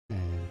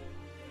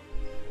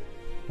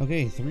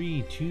Okay,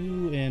 three,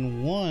 two,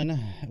 and one.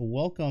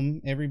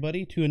 Welcome,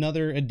 everybody, to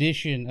another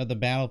edition of the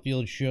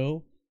Battlefield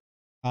Show.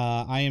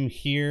 I am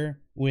here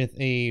with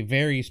a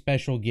very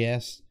special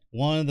guest,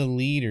 one of the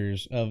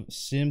leaders of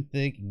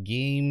Synthic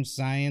Game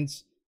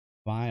Science.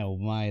 My, oh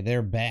my,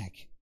 they're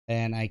back.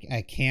 And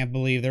I can't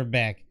believe they're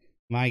back.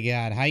 My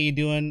God, how you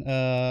doing,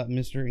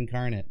 Mr.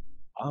 Incarnate?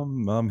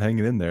 I'm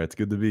hanging in there. It's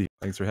good to be.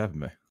 Thanks for having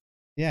me.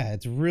 Yeah,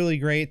 it's really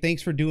great.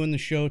 Thanks for doing the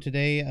show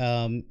today.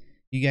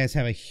 You guys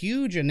have a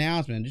huge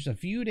announcement just a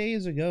few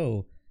days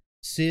ago.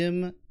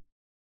 SYM.GG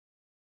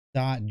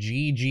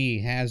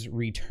has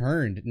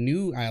returned.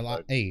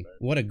 Hey,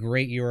 what a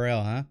great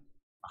URL, huh?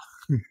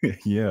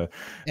 Yeah, I That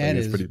think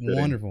it's is pretty fitting.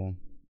 wonderful.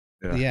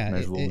 Yeah, Yeah.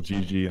 nice little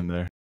GG in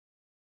there.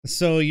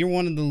 So you're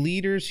one of the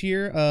leaders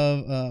here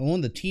of one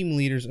of the team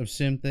leaders of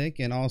Synthic,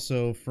 and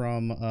also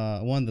from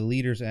one of the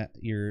leaders at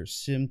your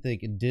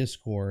Synthic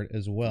Discord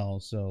as well.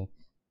 So,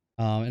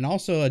 and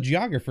also a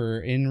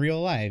geographer in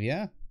real life.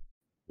 Yeah.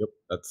 Yep,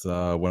 that's what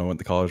I went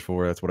to college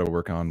for. That's what I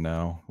work on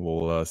now.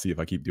 We'll see if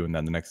I keep doing that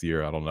in the next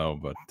year. I don't know,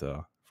 but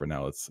for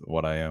now, it's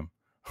what I am.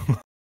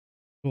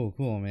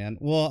 Cool, man.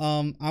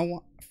 Well, I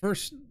want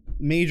first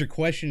major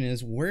question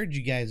is where'd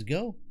you guys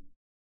go?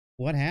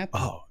 What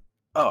happened?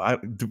 Oh,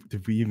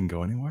 did we even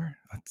go anywhere?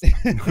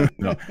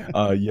 No.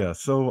 Yeah.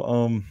 So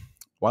a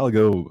while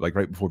ago, like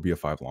right before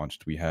BF5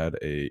 launched, we had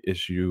a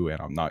issue, and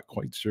I'm not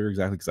quite sure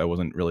exactly because I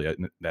wasn't really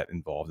that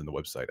involved in the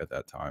website at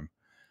that time.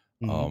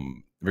 Hmm.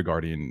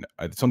 Regarding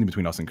something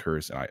between us and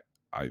Curse, and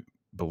I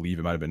believe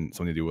it might have been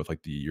something to do with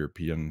like the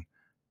European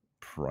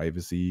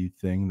privacy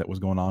thing that was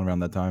going on around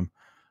that time.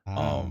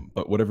 Ah.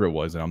 But whatever it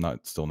was, and I'm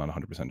still not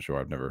 100% sure.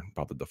 I've never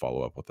bothered to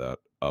follow up with that.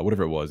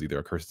 Whatever it was, either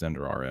a Curse's end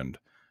or our end,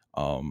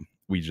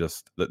 we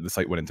just the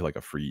site went into like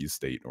a freeze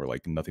state, or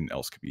like nothing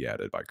else could be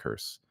added by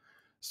Curse.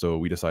 So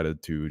we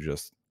decided to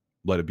just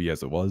let it be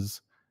as it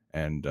was,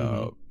 and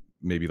Hmm.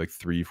 maybe like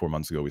 3-4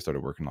 months ago, we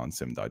started working on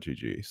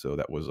sim.gg. So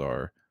that was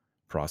our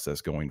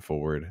process going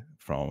forward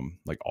from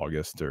like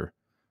August or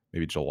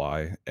maybe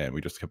July, and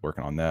we just kept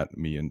working on that,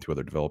 me and 2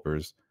 other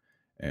developers,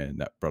 and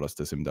that brought us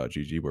to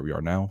sim.gg, where we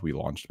are now. We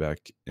launched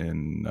back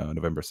in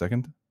November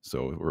 2nd,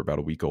 so we're about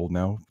a week old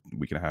now,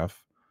 week and a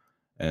half,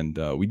 and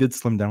we did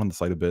slim down the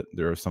site a bit.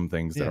 There are some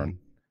things that Yeah. aren't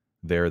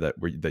there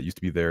that used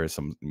to be there,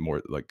 some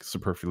more like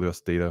superfluous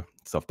data,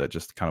 stuff that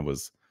just kind of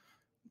was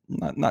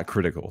not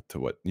critical to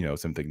what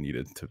Simthing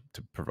needed to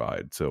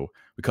provide. So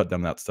we cut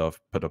down that stuff,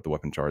 put up the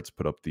weapon charts,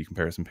 put up the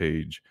comparison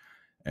page,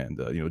 and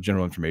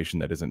general information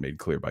that isn't made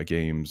clear by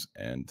games,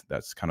 and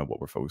that's kind of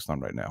what we're focused on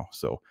right now.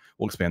 So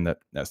we'll expand that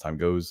as time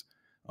goes.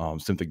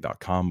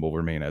 Simthing.com will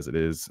remain as it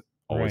is,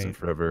 always and Right.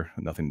 forever.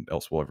 Nothing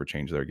else will ever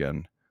change there again,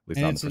 at least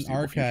And not in the it's an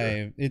foreseeable future.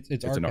 archive. It's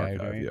It's an archived,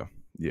 archive, right? yeah,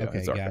 yeah,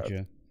 it's Okay, archived.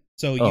 gotcha.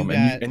 So you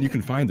And you got.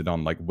 can find it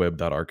on like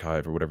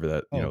web.archive or whatever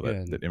that Oh,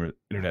 that good.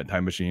 internet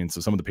time machine. So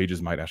some of the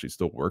pages might actually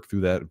still work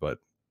through that, but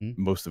Hmm?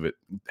 most of it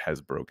has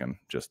broken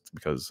just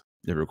because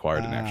it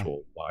required an Ah.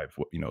 actual live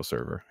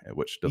server,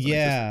 which doesn't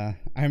exist. Yeah,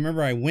 I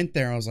remember I went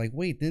there. I was like,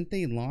 wait, didn't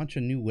they launch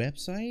a new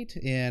website?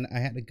 And I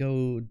had to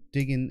go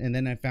dig in, and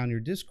then I found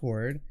your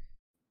Discord,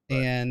 Right.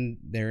 and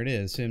there it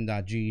is,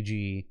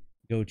 sim.gg.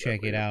 Go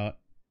check Exactly. it Yep. out.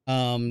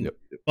 Yep.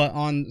 Yep. But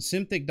on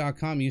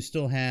synthic.com, you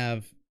still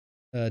have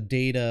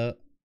data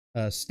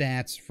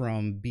stats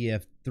from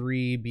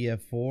BF3,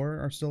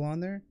 BF4 are still on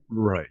there.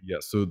 Right. Yeah.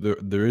 So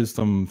there is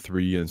some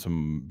 3 and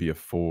some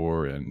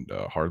BF4 and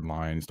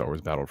Hardline, Star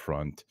Wars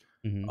Battlefront.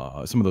 Hmm.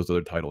 Some of those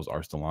other titles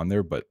are still on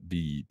there, but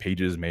the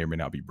pages may or may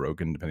not be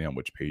broken depending on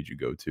which page you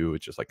go to.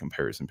 It's just like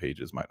comparison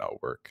pages might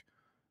not work,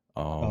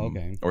 Oh,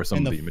 okay. or some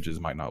And of the the images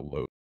might not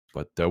load.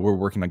 But we're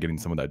working on getting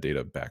some of that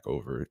data back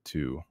over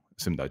to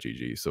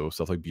sim.gg. So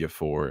stuff like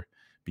BF4,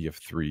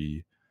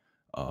 BF3,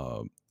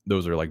 uh,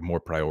 those are like more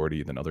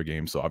priority than other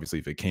games. So obviously,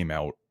 if it came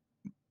out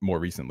more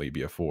recently,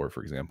 BF4,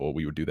 for example,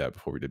 we would do that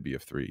before we did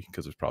BF3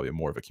 because there's probably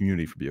more of a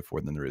community for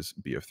BF4 than there is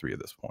BF3 at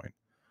this point.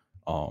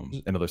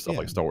 And other stuff yeah.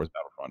 like Star Wars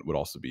Battlefront would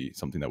also be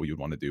something that we would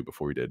want to do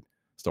before we did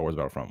Star Wars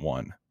Battlefront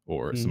 1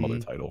 or some other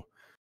Hmm. title,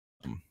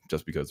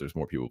 just because there's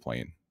more people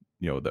playing,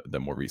 the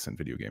more recent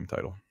video game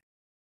title.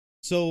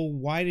 So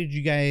why did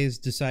you guys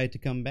decide to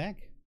come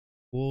back?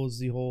 What was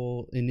the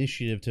whole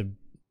initiative to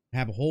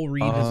have a whole Uh,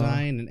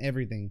 redesign and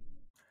everything?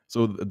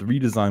 so the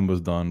redesign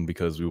was done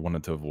because we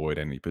wanted to avoid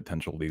any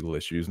potential legal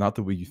issues. Not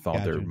that we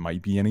thought there Gotcha.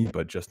 might be any,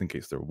 but just in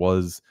case there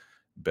was,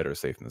 better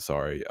safe than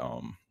sorry.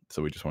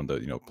 So we just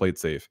wanted to, play it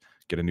safe,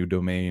 get a new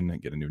domain,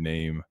 get a new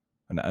name,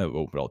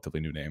 relatively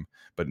new name,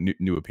 but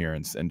new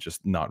appearance, and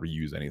just not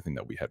reuse anything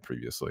that we had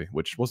previously,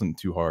 which wasn't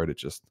too hard. It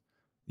just,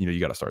 you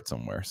got to start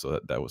somewhere. So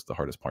that was the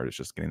hardest part. Is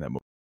just getting that.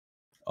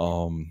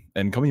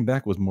 And coming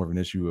back was more of an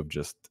issue of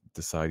just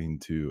deciding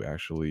to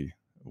actually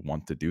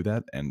want to do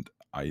that. And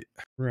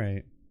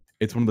Right.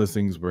 it's one of those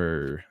things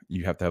where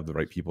you have to have the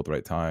right people at the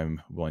right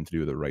time, willing to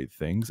do the right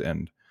things.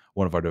 And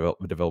one of our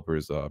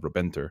developers,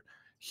 Robenter,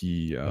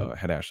 he Yep.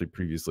 had actually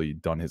previously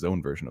done his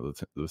own version of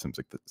the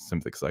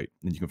Simthic site,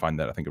 and you can find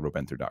that I think at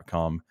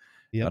robenter.com.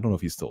 I Yep. don't know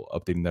if he's still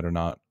updating that or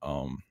not.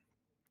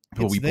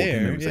 But It's we pulled him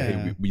and there. we said,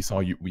 "Hey, Yeah. we saw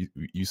you,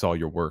 you saw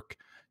your work.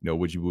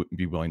 would you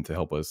be willing to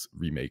help us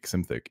remake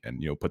Synthic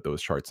and put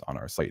those charts on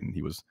our site? And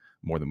he was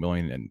more than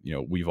willing. And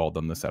we've all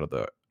done this out of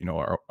the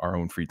our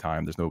own free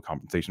time. There's no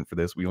compensation for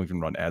this. We don't even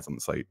run ads on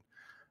the site.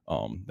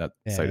 That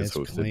Yeah, site is it's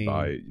hosted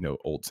by clean.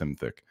 old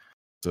Synthic,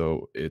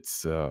 so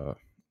it's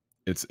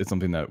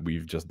something that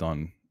we've just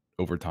done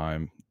over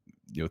time,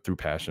 through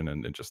passion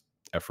and just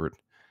effort.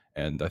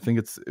 And I think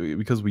it's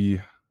because we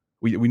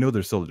know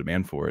there's still a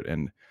demand for it,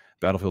 and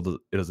Battlefield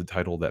it is a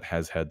title that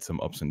has had some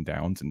ups and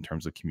downs in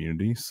terms of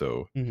community.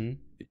 So Hmm.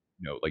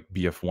 like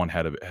BF1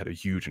 had a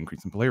huge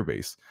increase in player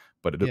base,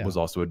 but it Yeah, was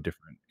also a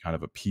different kind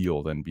of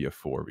appeal than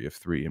BF4,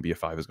 BF3, and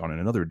BF5 has gone in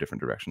another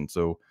different direction.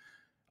 So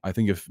I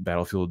think if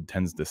Battlefield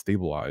tends to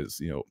stabilize,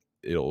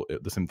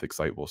 the Synthic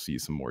site will see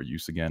some more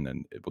use again,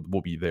 and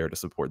we'll be there to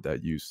support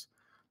that use.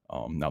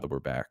 Now that we're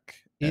back,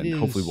 it and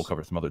hopefully we'll is.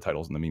 cover some other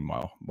titles in the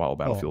meanwhile while Oh,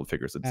 Battlefield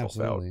figures itself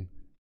out. absolutely.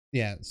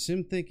 Yeah,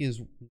 SimThick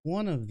is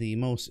one of the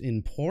most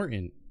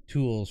important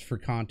tools for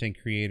content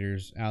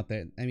creators out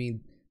there. I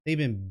mean, they've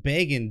been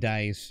begging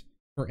Dice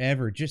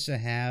forever just to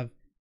have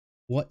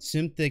what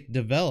SimThick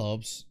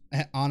develops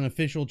on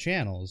official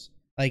channels.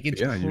 Like,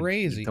 it's Yeah, you're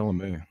crazy. telling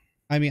me.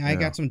 I mean, I Yeah,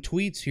 got some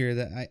tweets here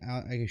that I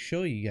can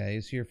show you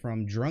guys here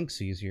from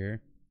Drunksies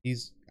here.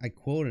 I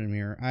quoted him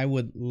here. I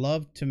would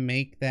love to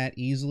make that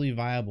easily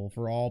viable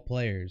for all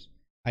players.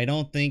 I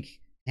don't think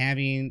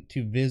having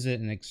to visit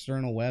an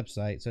external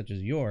website such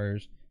as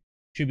yours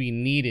should be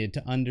needed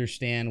to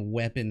understand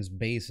weapons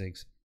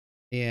basics.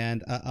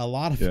 And a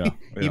lot of yeah,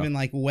 yeah. even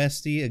like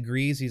Westy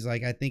agrees. He's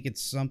like, I think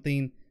it's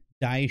something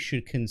DICE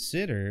should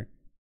consider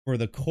for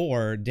the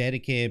core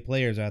dedicated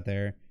players out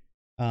there.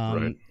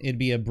 Right. It'd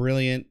be a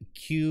brilliant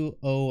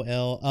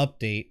QOL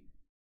update,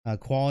 a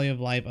quality of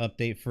life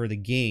update for the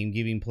game,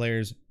 giving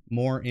players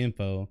more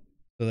info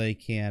so they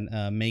can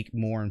make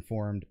more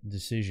informed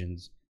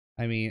decisions.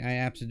 I mean, I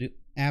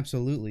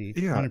absolutely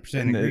Yeah,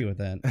 100% and agree with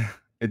that.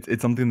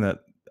 it's something that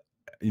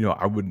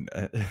I would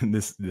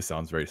this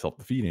sounds very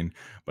self-defeating,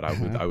 but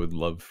I would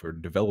love for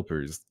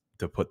developers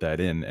to put that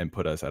in and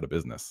put us out of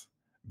business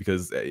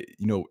because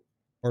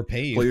Or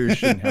pay you. players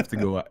shouldn't have to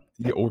go out,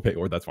 yeah, or pay,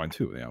 or that's fine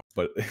too,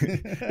 but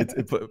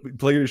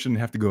players shouldn't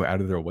have to go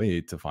out of their way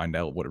to find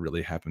out what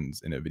really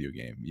happens in a video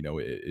game.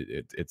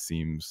 It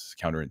seems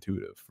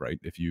counterintuitive, right?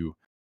 If you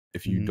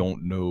Mhm.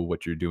 don't know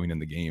what you're doing in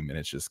the game and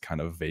it's just kind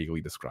of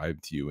vaguely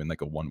described to you in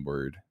like a one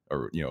word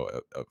or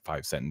a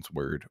 5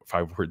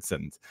 word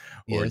sentence,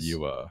 or Yes.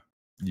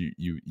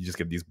 you just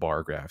get these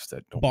bar graphs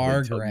that don't really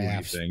Bar tell you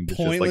graphs, anything. It's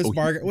just like, pointless oh,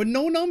 bar with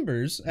no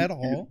numbers at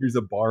all. here's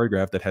a bar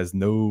graph that has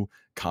no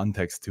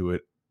context to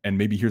it, and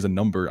maybe here's a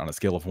number on a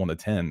scale of 1 to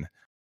 10,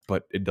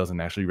 but it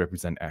doesn't actually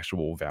represent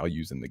actual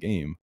values in the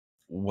game.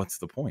 What's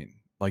the point?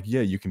 Like,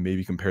 yeah, you can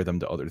maybe compare them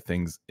to other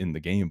things in the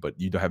game, but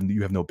you have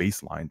no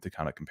baseline to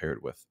kind of compare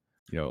it with.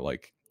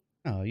 Like,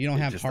 No, you don't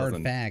it have just hard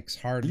doesn't. facts,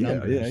 hard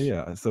Yeah, yeah, numbers.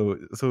 yeah. So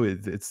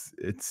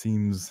it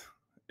seems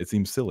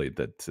silly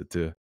that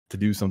to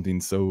do something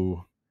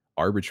so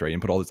arbitrary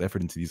and put all this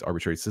effort into these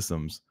arbitrary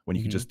systems when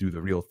you could Mhm. just do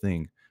the real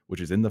thing,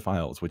 which is in the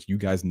files, which you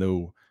guys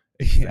know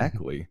Yeah.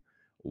 exactly.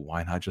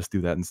 Why not just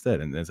do that instead?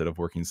 And instead of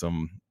working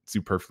some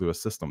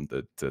superfluous system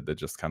that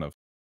just kind of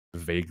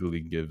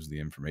vaguely gives the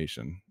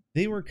information.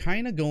 They were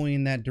kinda going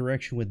in that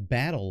direction with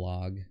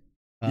Battlelog.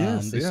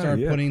 Yes, They yeah,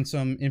 started yeah. putting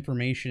some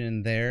information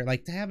in there,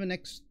 like, to have an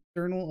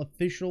external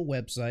official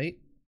website,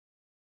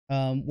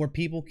 where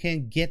people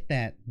can get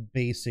that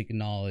basic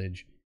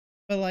knowledge.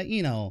 But, like,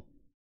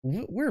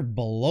 we're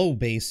below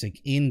basic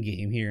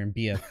in-game here in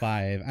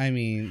BF5. I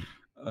mean,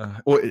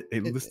 Well, at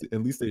it least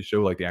at least they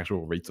show like the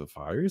actual rates of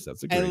fires.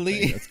 That's a at great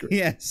thing. least That's great.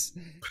 yes.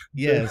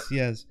 Yes,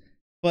 yes.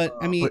 But,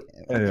 I mean,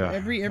 But yeah,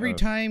 every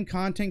time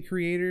content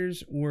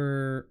creators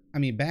were I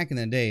mean, back in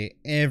the day,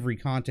 every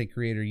content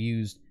creator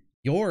used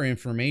your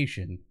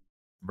information,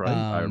 right.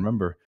 I um,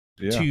 remember.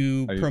 Yeah,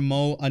 to I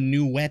promote a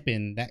new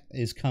weapon that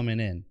is coming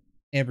in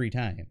every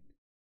time.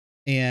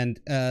 And,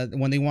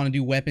 when they wanna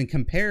do weapon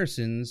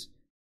comparisons,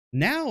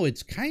 now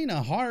it's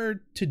kinda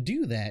hard to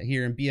do that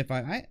here in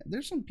BFI.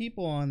 There's some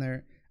people on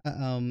there,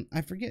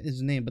 I forget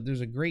his name, but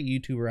there's a great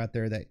YouTuber out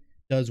there that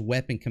does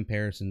weapon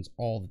comparisons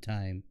all the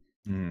time.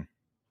 mm,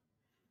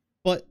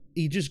 But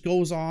he just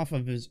goes off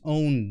of his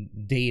own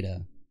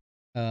data.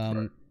 right,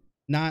 Um,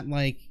 Not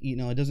like,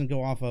 it doesn't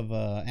go off of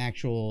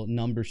actual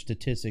number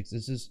statistics.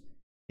 It's just,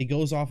 it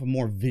goes off of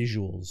more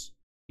visuals,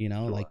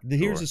 sure, like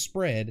here's sure, a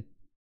spread,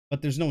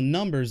 but there's no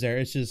numbers there.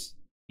 It's just,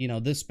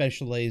 this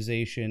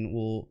specialization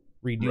will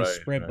reduce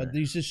right, spread, but right,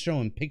 he's just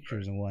showing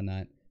pictures and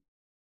whatnot.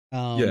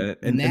 yeah,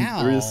 and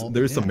there is Now,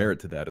 there's some yeah, merit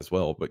to that as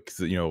well, but because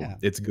yeah,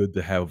 it's good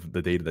to have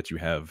the data that you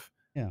have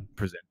yeah.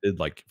 presented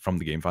like from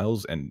the game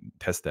files and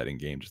test that in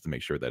game just to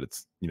make sure that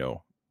it's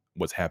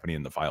what's happening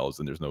in the files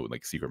and there's no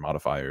like secret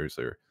modifiers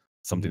or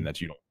something Hmm.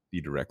 that you don't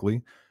see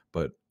directly.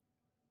 But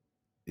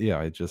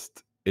yeah,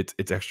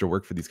 it's extra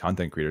work for these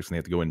content creators and they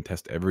have to go and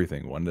test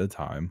everything one at a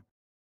time.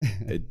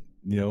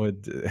 you know,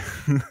 it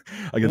again,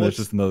 Well, that's it's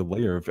just another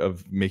layer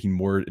of making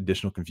more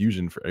additional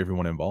confusion for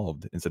everyone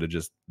involved instead of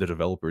just the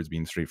developers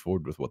being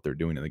straightforward with what they're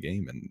doing in the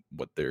game and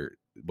what their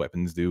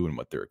weapons do and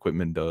what their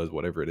equipment does,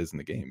 whatever it is in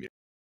the game.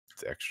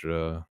 It's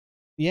extra.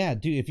 yeah,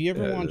 dude. If you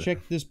ever want to Yeah.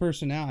 check this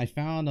person out, I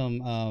found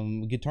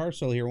him. Guitar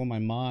Solo here, one of my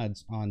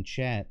mods on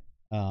chat.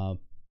 Uh,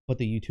 put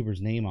the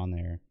YouTuber's name on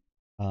there.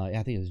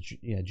 I think it's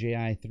yeah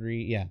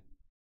JI3. Yeah,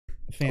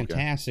 Okay.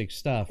 fantastic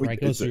stuff. Wait, Right,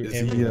 goes through is he?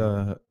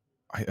 everything.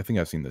 I think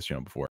I've seen this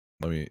channel before.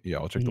 Let me. Yeah,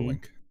 I'll check the Hmm.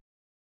 link.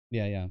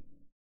 Yeah, yeah,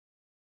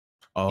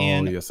 Oh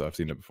and yes, I've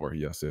seen it before.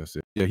 Yes, yes,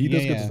 yes. Yeah, he yeah,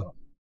 does good yeah, stuff.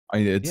 I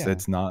mean, yeah.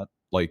 it's not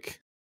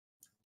like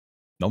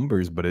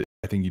numbers, but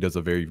I think he does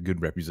a very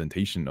good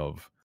representation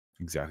of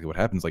exactly what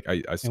happens. Like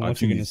And I've what you're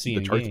seen gonna these see the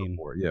in charts game.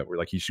 before. Yeah, where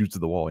like he shoots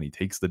at the wall and he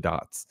takes the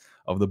dots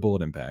of the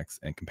bullet impacts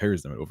and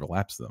compares them and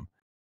overlaps them.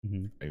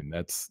 Hmm. I mean,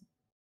 that's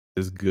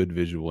is good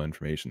visual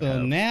information to So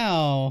have.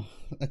 now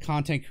a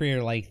content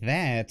creator like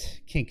that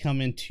can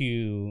come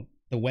into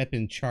the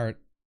weapon chart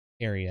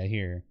area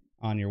here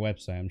on your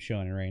website. I'm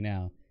showing it right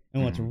now.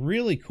 And what's Mhm.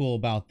 really cool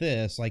about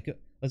this, like,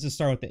 let's just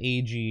start with the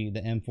AG, the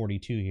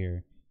M42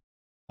 here.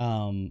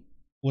 Um,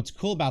 what's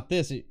cool about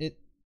this,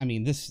 I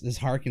mean, this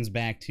harkens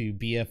back to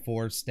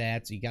BF4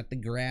 stats. You got the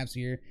graphs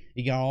here.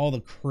 You got all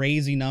the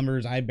crazy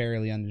numbers I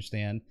barely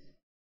understand,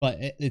 but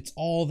it's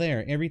all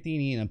there.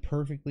 Everything in a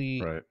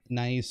perfectly Right.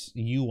 nice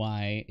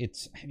UI.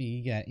 I mean,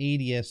 you got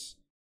ADS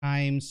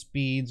time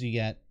speeds. You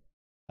got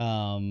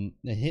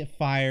the hip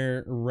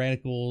fire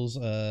reticles.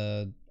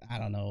 I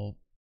don't know.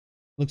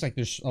 Looks like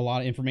there's a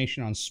lot of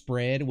information on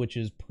spread, which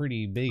is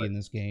pretty big Right. in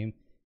this game.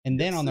 And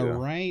then Yes. on the Yeah.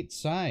 right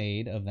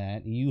side of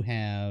that, you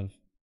have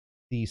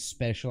the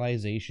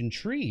specialization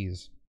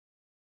trees,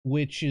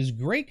 which is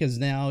great because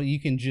now you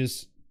can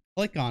just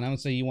click on it and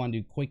say you want to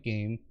do quick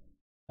game,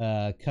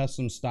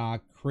 custom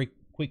stock, quick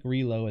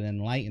reload, and then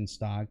light in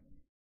stock.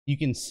 You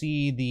can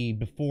see the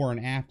before and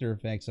after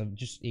effects of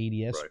just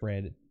ADS Right.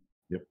 spread,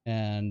 Yep.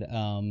 and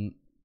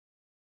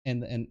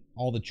and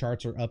all the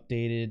charts are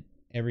updated,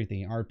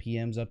 everything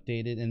RPMs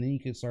updated, and then you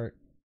can start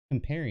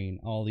comparing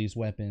all these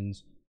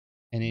weapons,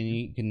 and then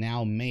Mhm. you can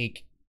now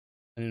make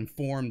an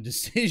informed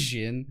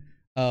decision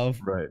of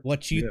Right.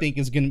 what you Yeah. think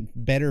is going to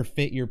better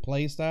fit your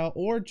playstyle,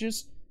 or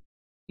just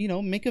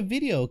make a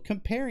video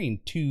comparing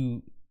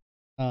two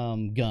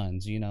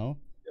guns. Yep.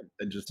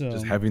 And just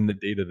So having the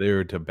data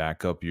there to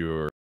back up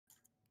your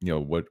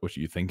what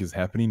you think is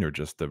happening or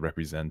just to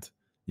represent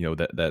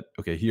that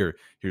okay,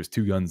 here's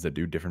two guns that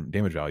do different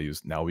damage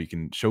values. Now we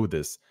can show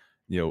this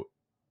you know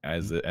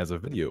as a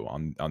video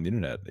on the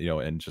internet,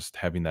 and just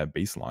having that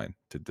baseline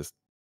to just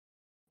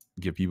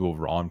give people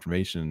raw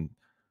information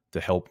to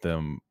help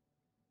them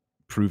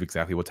prove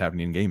exactly what's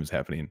happening in game is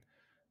happening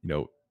you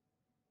know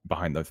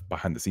behind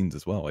the scenes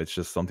as well. It's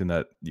just something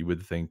that you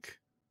would think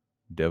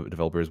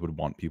developers would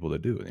want people to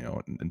do,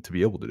 and to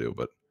be able to do,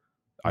 but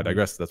I mhm.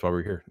 digress. That's why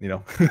we're here.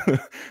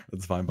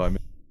 That's fine by me.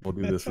 We'll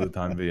do this for the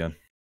time being.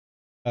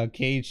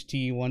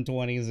 KHT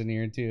 120 is in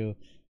here too.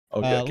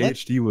 Oh yeah, Let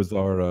KHD was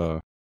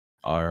our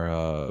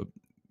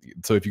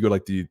so if you go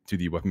like to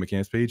the weapon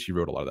mechanics page, he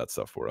wrote a lot of that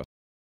stuff for us.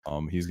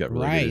 He's got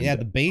really good Right, in yeah, depth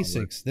the knowledge,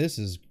 basics. This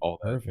is all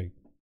that. perfect.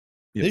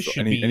 Yeah, This so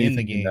should be in the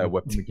anything in that game.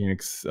 weapon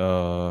mechanics,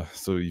 so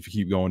if you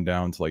keep going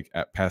down to like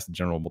past the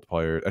general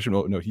multiplier,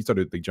 actually no, he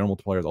started like general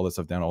multipliers, all that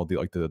stuff down, all the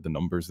like the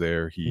numbers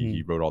there. He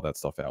Mhm. wrote all that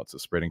stuff out. So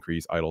spread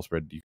increase, idle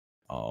spread,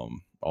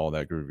 all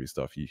that groovy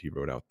stuff he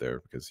wrote out there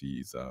because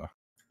he's a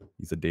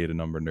data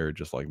number nerd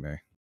just like me.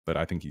 But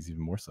I think he's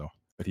even more so.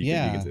 But he can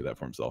Yeah. say that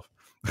for himself.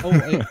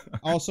 Oh,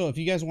 also, if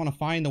you guys want to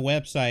find the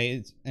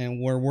website and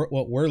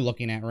what we're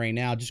looking at right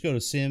now, just go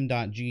to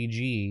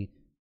sim.gg,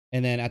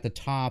 and then at the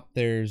top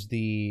there's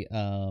the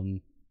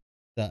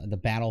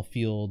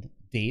Battlefield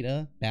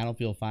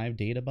 5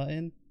 data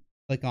button.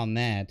 Click on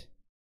that,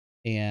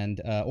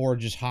 and or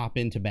just hop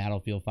into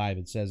Battlefield 5.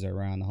 It says there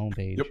right on the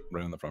homepage. Yep,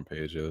 right on the front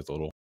page. Yeah, there's a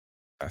little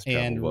fast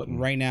travel And button.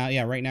 right now,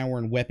 yeah, right now we're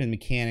in weapon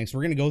mechanics.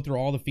 We're gonna go through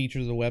all the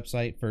features of the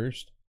website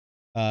first,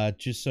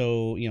 just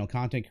so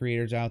content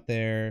creators out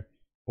there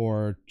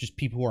or just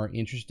people who are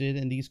interested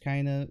in these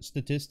kind of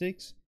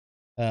statistics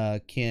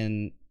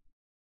can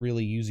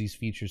really use these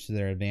features to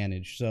their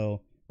advantage.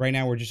 So right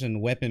now we're just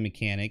in weapon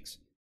mechanics,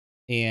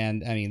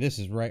 and I mean this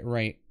is right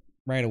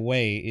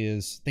away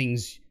is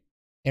things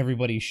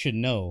everybody should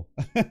know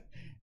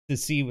to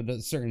see with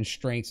the certain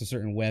strengths of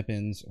certain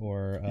weapons,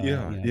 or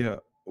Yeah, yeah.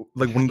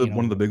 Like one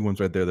of the big ones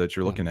right there that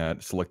you're yeah. looking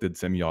at, selected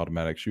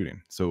semi-automatic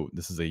shooting. So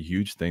this is a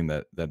huge thing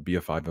that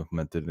BF5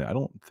 implemented, and I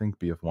don't think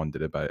BF1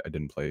 did it, but I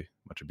didn't play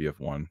much of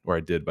BF1, or I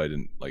did, but I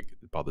didn't like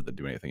bother to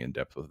do anything in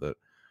depth with it.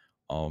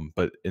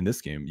 But in this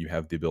game, you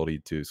have the ability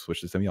to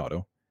switch to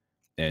semi-auto,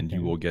 and you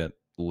Okay. will get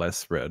less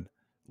spread,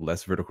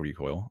 less vertical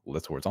recoil,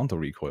 less horizontal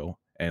recoil,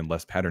 and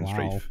less pattern Wow.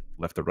 strafe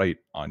left to right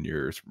on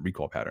your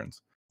recoil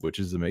patterns, which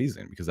is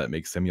amazing because that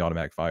makes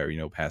semi-automatic fire,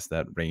 past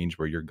that range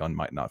where your gun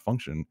might not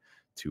function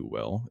too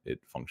well, it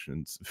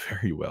functions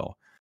very well.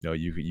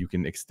 You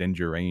can extend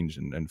your range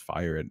and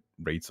fire at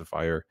rates of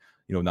fire,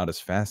 not as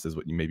fast as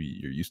what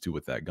you're used to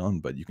with that gun,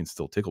 but you can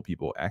still tickle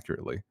people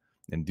accurately.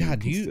 and do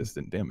God,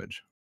 consistent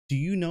damage. do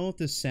you know if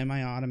the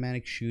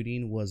semi-automatic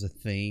shooting was a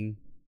thing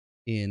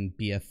in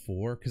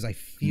BF4? Because I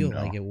feel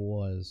like No, it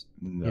was.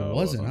 It no, it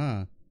wasn't, wasn't.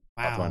 huh?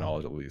 Not to my Wow.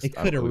 knowledge, at least. It I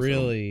don't, could at have least I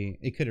don't. really,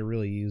 it could have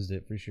really used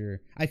it for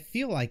sure. I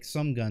feel like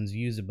some guns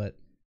use it, but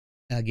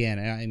again,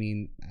 I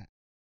mean,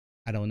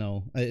 I don't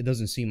know. It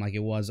doesn't seem like it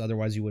was.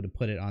 Otherwise, you would have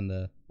put it on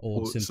the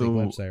old Well,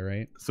 Simtech website,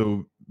 right?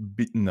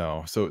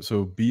 no,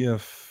 so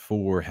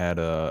BF4 had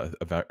a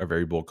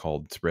variable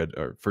called spread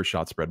or first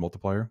shot spread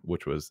multiplier,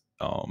 which was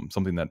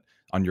something that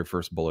on your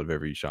first bullet of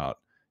every shot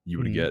you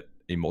would Mm-hmm. get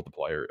a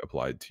multiplier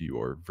applied to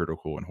your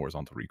vertical and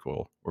horizontal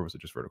recoil, or was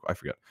it just vertical? I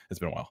forget. It's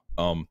been a while.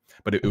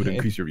 But it would Okay.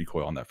 increase your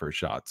recoil on that first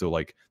shot. So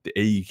like the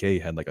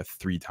AEK had like a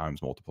 3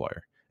 times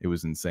multiplier. It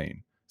was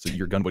insane. So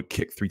your gun would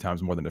kick 3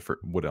 times more than it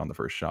would on the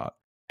first shot,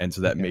 and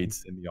so that Okay. made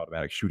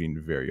semi-automatic shooting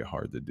very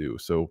hard to do.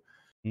 So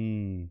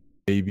Mm.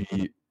 maybe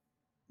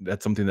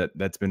that's something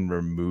that's been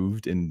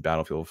removed in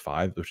Battlefield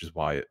 5, which is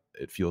why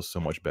it feels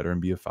so much better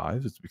in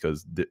BF5. It's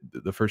because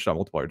the first shot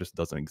multiplier just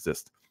doesn't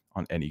exist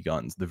on any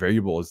guns. The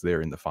variable is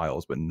there in the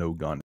files, but no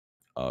gun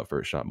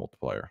first shot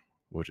multiplier,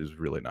 which is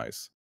really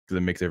nice because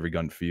it makes every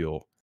gun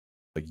feel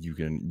like you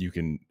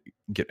can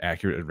get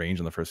accurate at range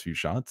on the first few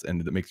shots, and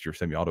it makes your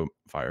semi-auto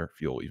fire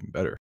feel even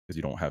better because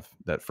you don't have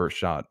that first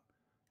shot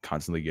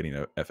constantly getting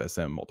a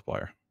FSM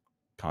multiplier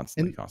And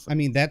I constantly.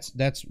 mean,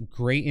 that's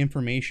great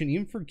information,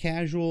 even for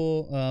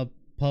casual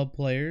pub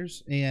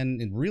players,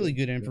 and really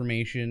good Yeah.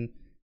 information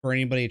for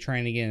anybody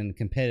trying to get in the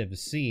competitive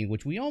scene,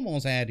 which we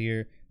almost had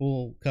here.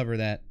 We'll cover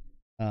that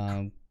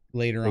um,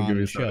 later Don't on get in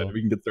me the started. show.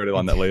 We can get started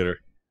on But that later.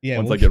 yeah,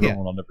 Once well, I get yeah.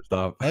 rolling, I'll never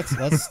stop.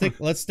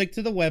 Let's stick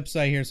to the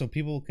website here so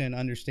people can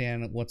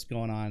understand what's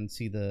going on and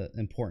see the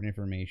important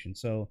information.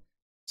 So,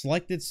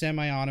 selected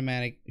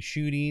semi-automatic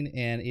shooting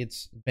and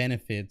its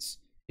benefits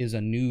is a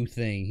new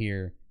thing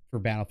here for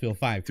Battlefield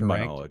 5, To my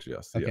correct? knowledge,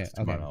 yes, Okay, yes.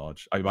 To my okay.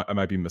 knowledge, I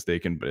might be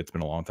mistaken, but it's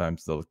been a long time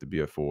since I looked at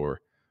BF4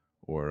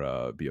 or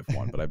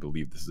BF1. But I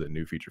believe this is a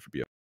new feature for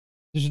BF.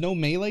 There's no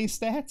melee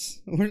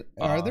stats?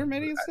 Are there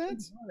melee Actually,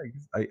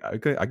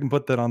 stats? I can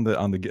put that on the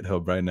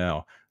GitHub right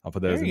now. I'll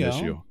put that There as you an go.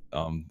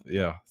 issue.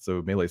 Yeah.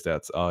 So melee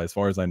stats. As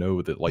far as I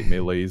know, the light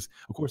melees,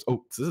 of course.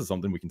 Oh, so this is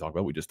something we can talk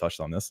about. We just touched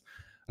on this.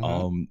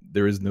 Uh-huh.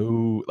 There is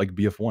no like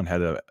BF1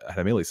 had a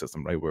melee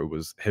system, right, where it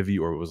was heavy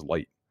or it was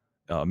light.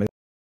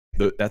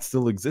 That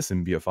still exists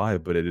in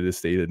BF5, but it is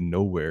stated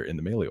nowhere in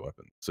the melee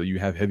weapon. So you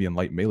have heavy and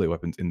light melee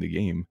weapons in the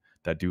game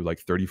that do like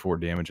 34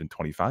 damage and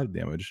 25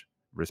 damage,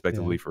 Yeah.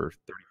 respectively, for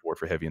 34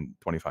 for heavy and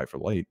 25 for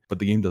light. But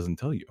the game doesn't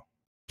tell you,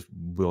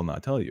 will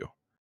not tell you.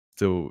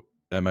 So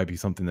that might be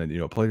something that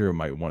a player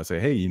might want to say,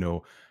 hey,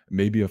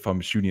 maybe if I'm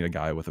shooting a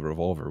guy with a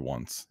revolver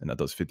once and that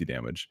does 50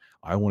 damage,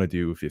 I want to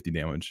do 50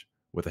 damage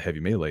with a heavy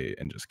melee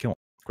and just kill him.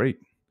 Great.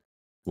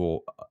 Well,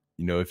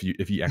 if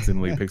he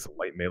accidentally picks a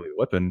light melee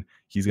weapon,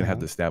 he's gonna have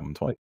Uh-huh. to stab him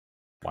twice.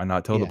 Why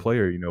not tell the Yeah.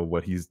 player,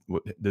 what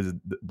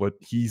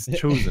he's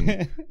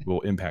chosen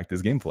will impact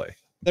his gameplay?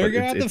 They're But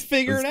gonna have to it's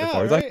figure it as out,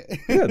 far as I right?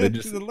 yeah,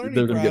 The learning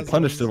they're gonna get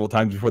punished process. several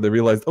times before they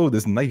realize, oh,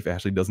 this knife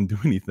actually doesn't do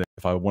anything.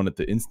 If I wanted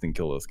to instant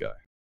kill this guy,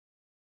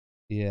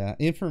 Yeah,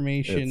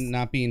 information it's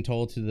not being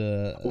told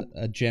to oh,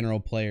 a general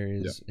player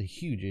yeah. is a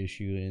huge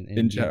issue in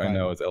In chat right BF5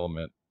 now, it's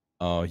Element.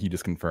 He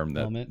just confirmed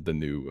that element. the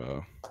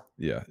new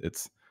yeah,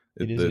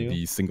 It is new.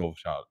 the single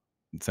shot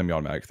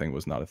semi-automatic thing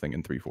was not a thing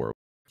in 3.4.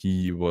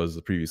 He was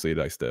previously at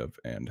Ice Dev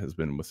and has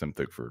been with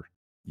Simthic for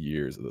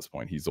years at this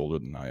point. He's older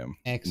than I am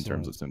in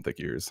terms of Excellent. Simthic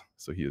years.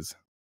 So he is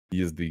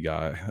the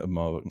guy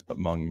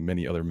among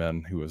many other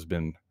men who has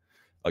been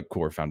a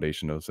core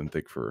foundation of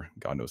Simthic for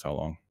God knows how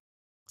long,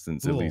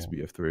 since at least Cool.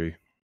 BF3.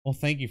 Well,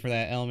 thank you for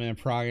that element of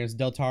progress.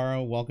 Del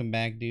Taro, welcome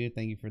back, dude.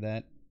 Thank you for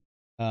that.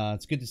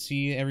 It's good to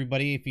see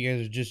everybody. If you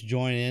guys are just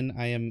joining in,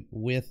 I am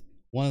with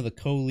one of the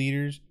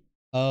co-leaders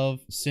of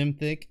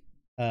Simthic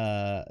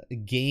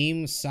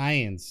Game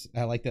Science.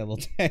 I like that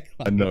little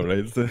I know,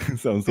 tagline. right? It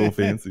sounds so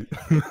fancy.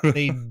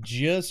 They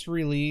just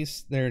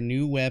released their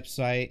new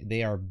website.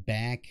 They are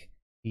back.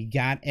 You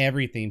got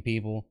everything,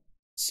 people.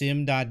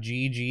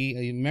 Sim.gg.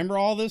 Remember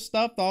all this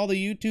stuff all the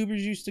YouTubers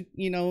used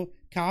to,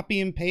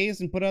 copy and paste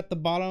and put at the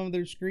bottom of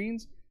their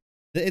screens?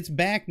 It's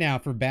back now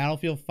for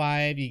Battlefield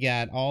 5. You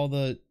got all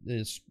the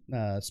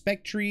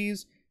spec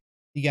trees.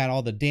 You got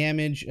all the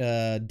damage,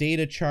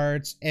 data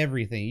charts,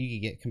 everything. You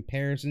can get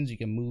comparisons. You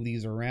can move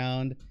these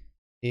around.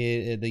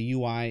 The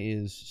UI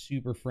is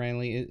super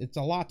friendly. It's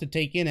a lot to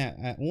take in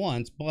at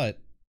once, but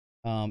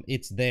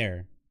it's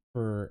there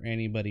for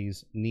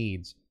anybody's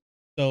needs.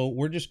 So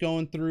we're just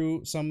going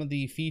through some of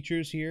the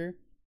features here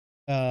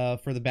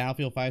for the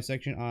Battlefield 5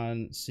 section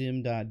on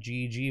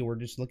sim.gg. We're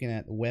just looking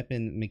at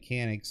weapon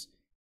mechanics.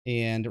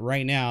 And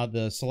right now,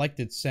 the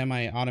selected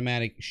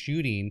semi-automatic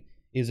shooting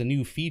is a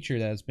new feature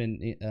that has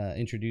been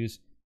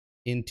introduced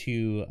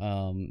into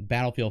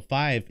Battlefield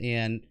 5.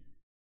 And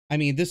I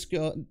mean,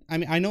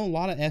 I know a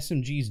lot of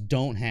SMGs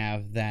don't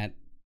have that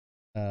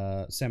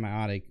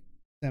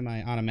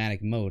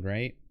semi-automatic mode,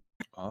 right?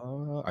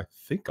 I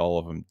think all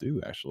of them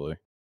do actually.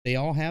 They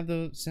all have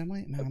the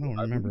semi? No, I don't I believe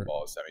remember.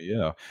 all semi,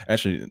 yeah.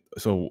 Actually,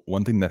 so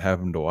one thing that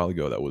happened a while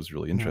ago that was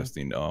really Uh-huh.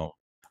 interesting,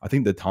 I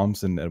think the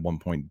Thompson at one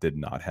point did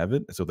not have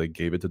it, so they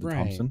gave it to the Right.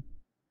 Thompson,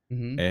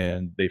 Mhm.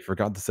 and they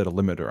forgot to set a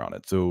limiter on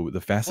it. So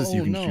the fastest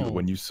you Oh, can shoot no.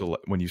 when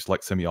you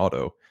select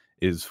semi-auto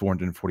is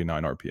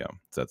 449 RPM.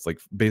 So that's like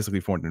basically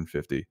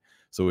 450.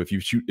 So if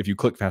you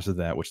click faster than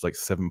that, which is like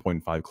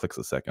 7.5 clicks a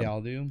They second,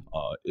 all do?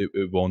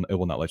 it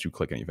will not let you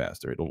click any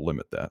faster. It'll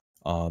limit that.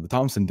 The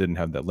Thompson didn't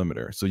have that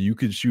limiter, so you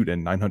could shoot at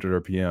 900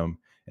 RPM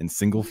in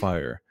single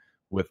fire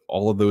with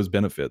all of those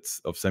benefits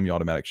of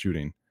semi-automatic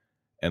shooting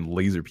and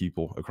laser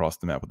people across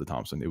the map with the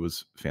Thompson. It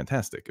was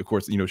fantastic. Of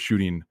course,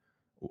 shooting,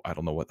 I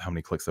don't know how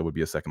many clicks that would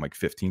be a second, like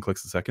 15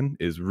 clicks a second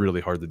is really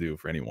hard to do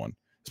for anyone,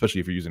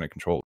 especially if you're using a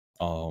controller.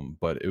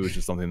 But it was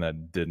just something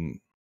that didn't.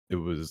 It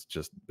was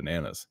just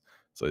bananas.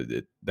 So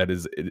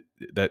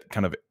that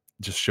kind of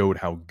just showed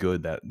how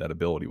good that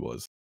ability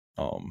was.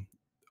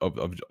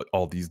 Of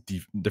all these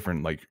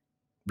different like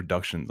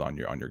reductions on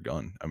your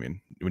gun. I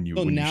mean, So when you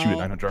shoot at now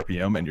 900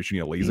 RPM and you're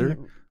shooting a laser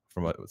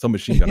from some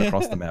machine gun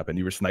across the map and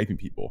you were sniping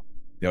people,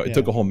 it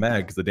took Yeah. a whole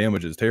mag because the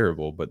damage is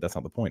terrible, but that's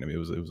not the point. I mean, it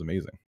was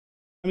amazing.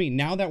 I mean,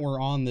 now that we're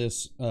on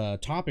this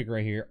topic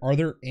right here, are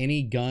there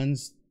any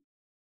guns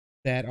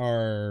that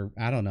are,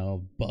 I don't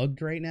know,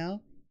 bugged right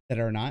now that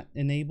are not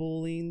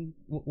enabling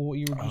what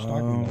you were just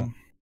talking about? Um,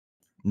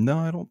 no,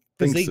 I don't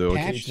Because think they so. A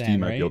patched KHT that,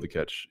 might be able right? to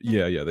catch.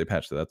 Yeah, yeah, they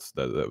patched that.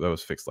 That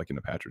was fixed like in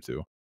a patch or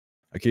two.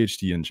 A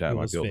KHT in It chat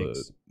might was be able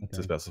fixed. to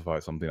Okay. specify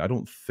something. I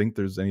don't think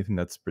there's anything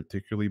that's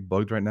particularly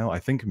bugged right now. I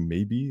think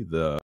maybe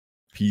the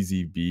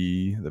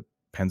PZB, the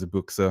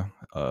Panzerbuchse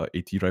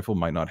AT rifle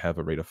might not have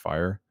a rate of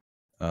fire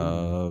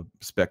Ooh,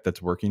 spec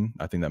that's working.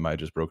 I think that might have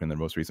just broken their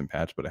most recent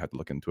patch, but I had to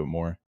look into it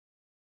more.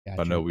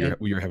 But no, gotcha. And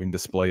we were having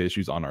display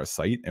issues on our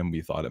site, and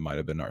we thought it might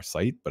have been our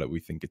site, but we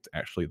think it's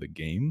actually the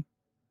game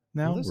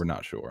well, now. this We're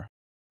not sure.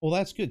 well,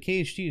 that's good.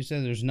 KHT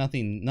says there's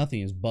nothing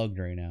is bugged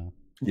right now,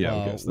 Yeah,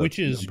 okay, so which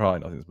that's is probably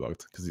nothing's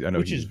bugged because I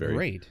know he's very,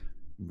 great.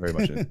 very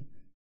much in.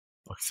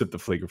 Except the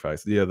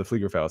Fleegerfaust. Yeah, the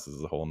Fleegerfaust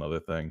is a whole another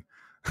thing.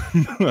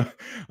 I don't.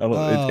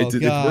 Oh It's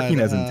God,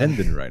 working as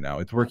intended right now.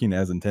 It's working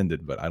as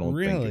intended, but I don't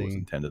think it was really?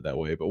 intended that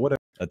way. But whatever.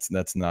 That's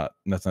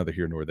neither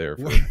here nor there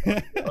for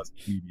us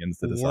comedians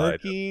to decide.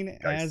 Working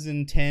Dice, as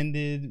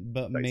intended,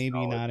 but dice maybe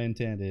knowledge. not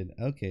intended.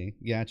 Okay,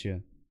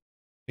 gotcha.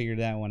 Figured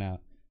that one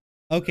out.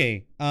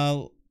 Okay,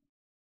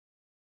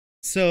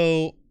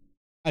 so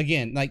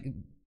again, like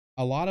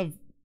a lot of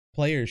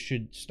players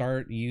should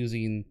start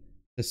using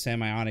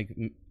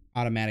the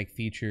automatic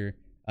feature.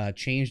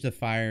 Change the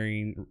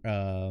firing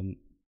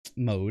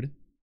mode.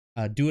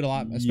 Do it a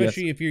lot, Yes,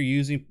 especially if you're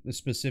using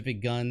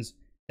specific guns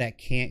that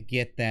can't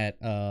get that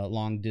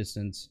long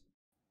distance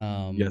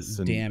yes,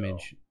 and no.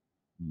 damage.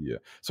 Yeah.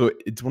 So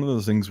it's one of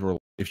those things where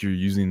if you're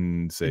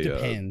using, It say,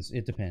 depends.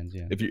 It depends.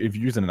 Yeah. if you're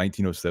using a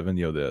 1907,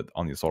 the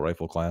on the assault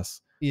rifle class,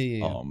 Yeah.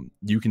 Yeah. Yeah.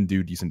 you can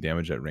do decent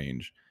damage at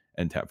range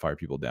and tap fire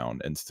people down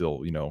and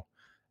still,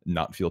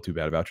 not feel too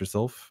bad about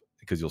yourself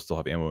because you'll still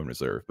have ammo in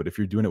reserve. But if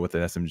you're doing it with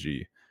an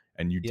SMG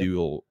and you Yep.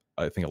 deal,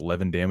 I think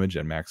 11 damage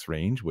at max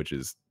range, which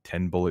is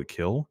 10 bullet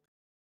kill,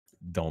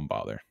 don't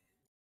bother.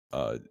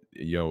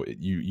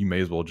 You may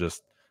as well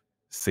just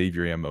save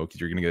your ammo because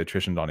you're gonna get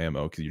attrition on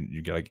ammo because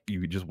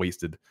you just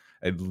wasted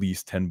at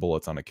least 10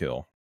 bullets on a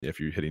kill if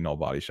you're hitting all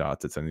body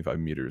shots at 75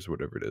 meters or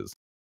whatever it is.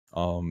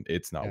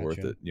 It's not worth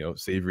Gotcha. it.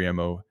 Save your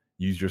ammo,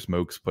 use your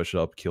smokes, push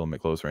up, kill them at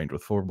close range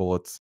with 4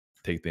 bullets,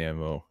 take the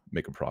ammo,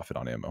 make a profit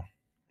on ammo.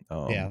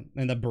 Yeah,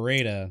 and the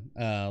Beretta,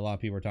 a lot of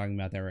people are talking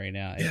about that right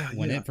now. Yeah,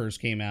 When yeah. it first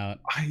came out,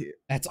 I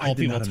that's I all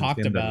did people not talked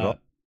understand that at all. about.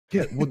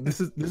 Yeah, well,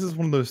 this is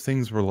one of those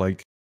things where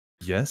like,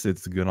 yes,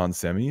 it's good on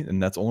semi,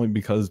 and that's only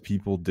because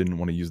people didn't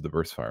want to use the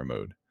burst fire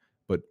mode.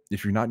 But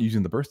if you're not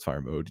using the burst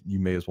fire mode, you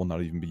may as well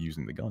not even be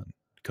using the gun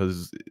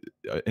because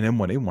an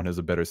M1A1 has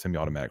a better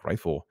semi-automatic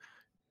rifle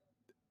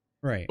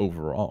Right.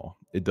 overall.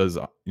 It does,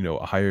 a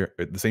higher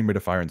the same rate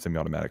of fire in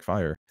semi-automatic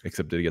fire,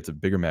 except that it gets a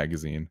bigger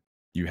magazine.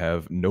 You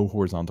have no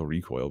horizontal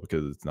recoil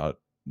because none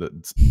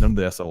of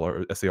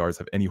the SARs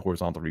have any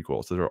horizontal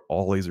recoil, so they're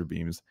all laser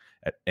beams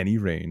at any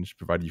range,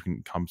 provided you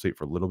can compensate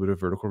for a little bit of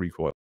vertical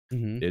recoil.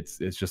 Mm-hmm. It's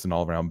just an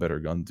all-around better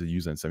gun to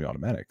use in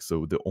semi-automatic.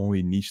 So the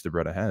only niche the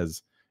Beretta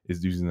has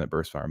is using that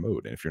burst fire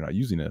mode, and if you're not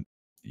using it,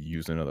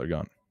 use another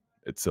gun.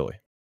 It's silly.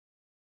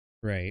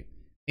 Right.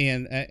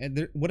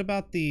 And what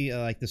about the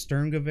like the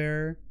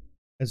Sturmgewehr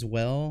as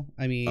well?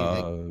 I mean,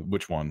 like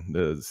Which one?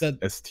 The the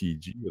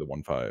STG or the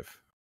 1.5?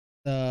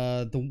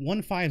 the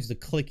 1.5 is the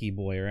clicky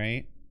boy,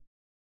 right?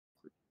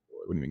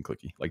 What do you mean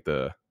clicky? Like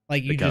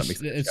Like the you kind of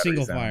makes just like a it's chattery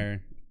single sound.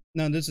 fire.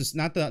 No, this is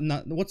not the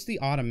not. What's the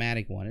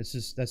automatic one? It's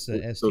just that's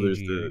the So there's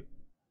STG, the right?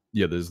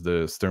 yeah, there's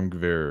the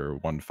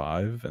Sturmgewehr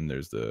 1.5 and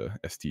there's the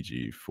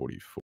STG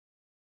 44.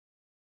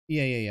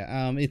 Yeah, yeah,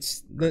 yeah.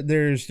 It's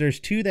there's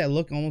two that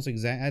look almost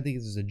exact. I think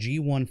this is a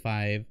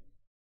G15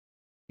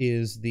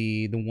 is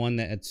the one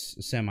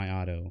that's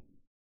semi-auto,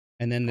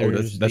 and then Oh,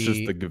 there's that's just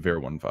the the Gewehr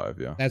 1.5,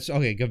 yeah. that's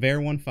okay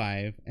Gewehr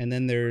 15, and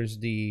then there's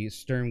the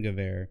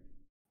Sturmgewehr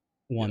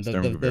Yeah, one,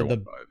 Sturmgewehr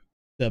 1.5.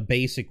 the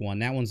basic one.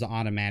 That one's the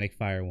automatic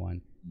fire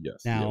one.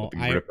 Yes, yeah, with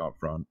Now, the grip out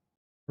front.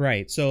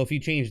 right. So if you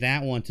change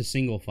that one to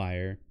single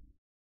fire,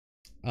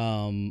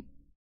 um,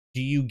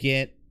 do you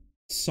get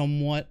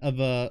somewhat of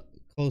a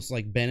close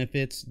like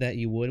benefits that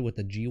you would with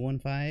the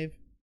G15?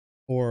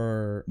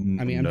 Or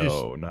I mean, I'm just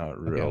No, not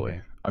okay. really.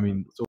 Okay. I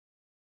mean, so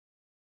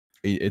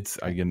it's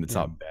again, it's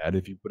Yeah. not bad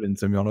if you put it in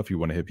semi-auto if you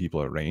want to hit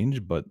people at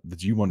range, but the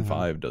Uh-huh.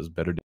 G15 does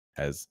better,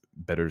 has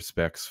better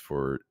specs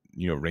for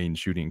range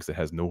shooting because it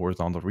has no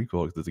horizontal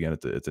recoil. Because again,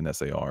 it's an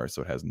SAR,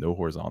 so it has no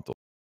horizontal,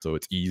 so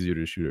it's easier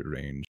to shoot at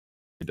range.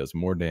 It does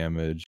more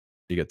damage.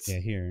 It gets Yeah.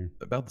 Here.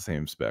 about the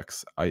same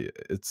specs.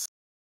 It's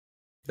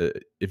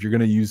if you're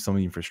gonna use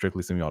something for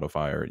strictly semi-auto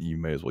fire, you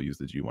may as well use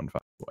the G15.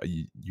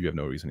 You have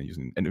no reason to use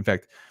it. And in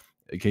fact,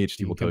 KHT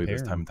You can will tell you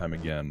this compare time them. and time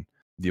again.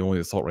 The only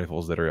assault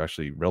rifles that are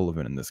actually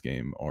relevant in this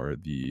game are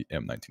the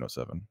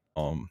M1907.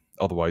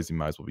 Otherwise, you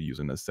might as well be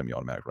using a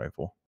semi-automatic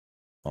rifle.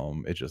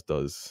 It just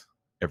does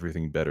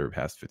everything better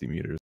past 50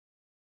 meters.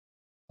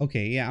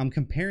 Okay. Yeah. I'm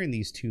comparing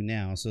these two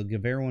now. So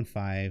Gewehr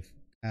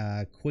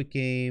 15, quick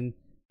aim.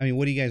 I mean,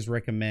 what do you guys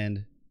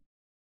recommend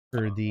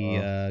for the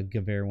Uh,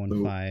 Gewehr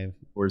so 15?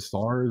 for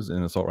SARs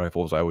and assault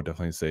rifles, I would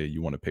definitely say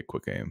you want to pick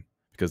quick aim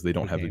because they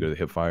don't Quick have the aim. good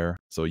hip fire.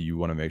 So you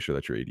want to make sure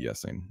that you're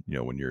ADSing,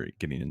 when you're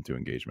getting into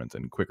engagements,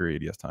 and quicker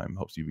ADS time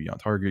helps you be on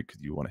target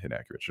because you want to hit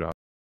accurate shots,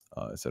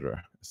 et cetera,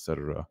 et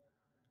cetera.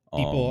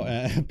 People,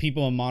 Um,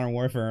 people in Modern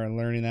Warfare are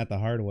learning that the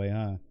hard way,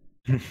 huh?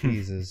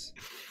 Jesus.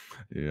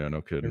 yeah,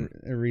 no kidding.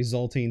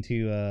 Resulting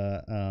to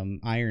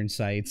iron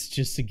sights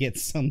just to get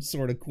some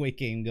sort of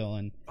quick aim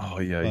going. Oh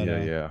yeah, But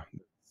yeah, yeah.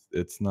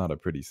 It's not a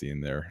pretty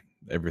scene there.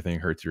 Everything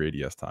hurts your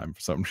ADS time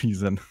for some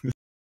reason. and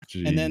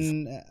Jeez.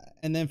 then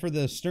and then for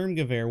the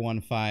Sturmgewehr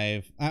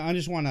 15, I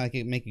just want to like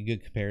make a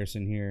good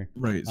comparison here,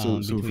 Right. So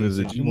between for these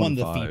the two. One of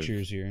the G15,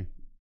 features here.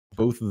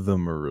 both of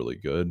them are really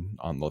good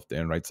on left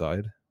and right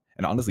side.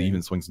 And honestly, Okay.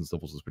 even swings and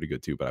stubbles is pretty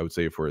good too. But I would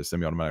say for a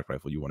semi-automatic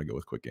rifle, you want to go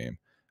with quick aim.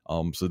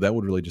 So that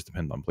would really just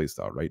depend on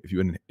playstyle, right? If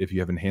you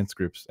have enhanced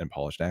grips and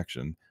polished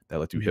action, that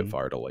lets you hip Mm-hmm.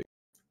 fire to like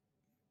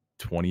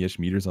 20-ish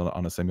meters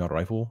on a semi-auto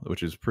rifle,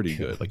 which is pretty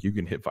good. Like you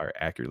can hit fire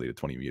accurately to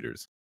 20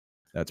 meters.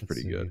 That's Let's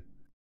pretty see. good.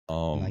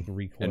 And like a And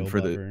recoil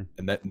for the buffer.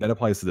 and that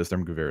applies to the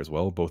Sturmgewehr as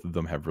well. Both of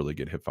them have really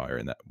good hip fire,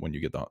 and that when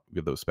you get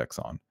those specs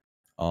on.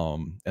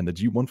 And the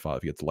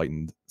G15 gets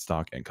lightened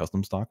stock and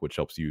custom stock, which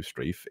helps you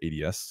strafe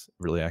ADS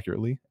really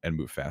accurately and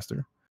move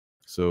faster.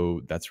 So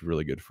that's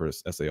really good for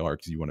SAR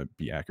because you want to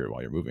be accurate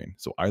while you're moving.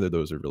 So either of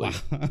those are Wow. really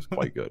just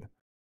quite good.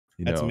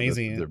 That's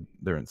amazing.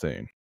 They're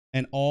insane.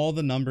 And all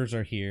the numbers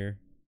are here.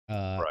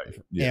 Right.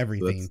 For Yeah. So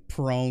everything.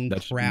 Prone,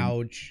 that should be.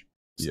 crouch,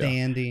 Yeah,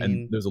 and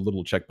standing. there's a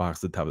little checkbox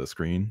at the top of the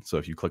screen. So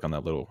if you click on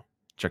that little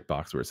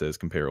checkbox where it says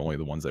compare only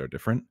the ones that are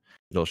different,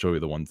 it'll show you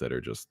the ones that are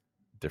just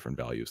different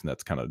values,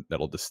 and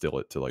that'll distill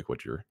it to like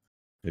what you're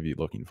maybe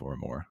looking for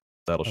more.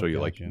 That'll Oh, show you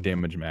like gotcha.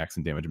 damage max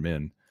and damage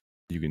min.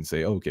 You can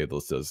say, oh, okay,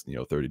 this does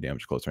 30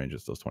 damage close range,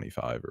 this does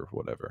 25 or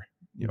whatever.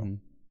 Mm-hmm.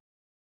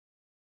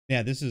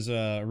 Yeah, this is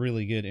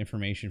really good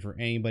information for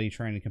anybody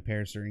trying to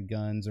compare certain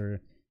guns,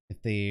 or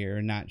if they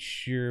are not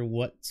sure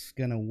what's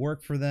gonna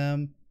work for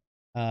them.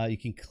 You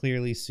can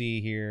clearly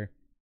see here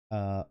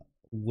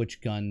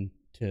which gun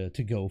to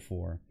go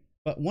for.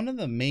 But one of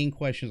the main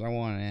questions I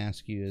want to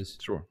ask you is,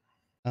 Sure.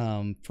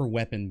 for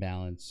weapon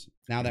balance.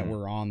 Now that Mhm.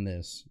 we're on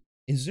this,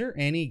 is there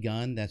any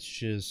gun that's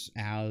just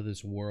out of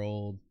this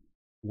world,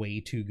 way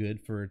too good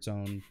for its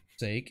own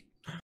sake?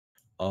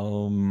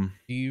 Do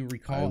you I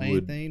recall would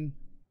anything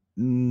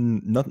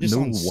not just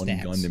no on one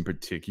gun stats? in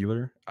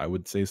particular I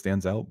would say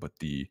stands out, but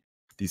these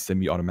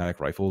semi-automatic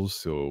rifles,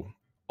 so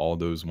all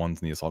those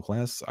ones in the assault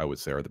class, I would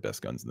say are the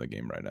best guns in the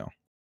game right now.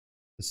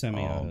 The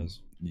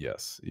semi-autos,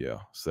 Yes, yeah.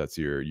 So that's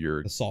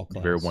your assault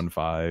Gewehr class.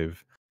 15,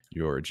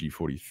 your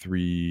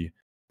G43,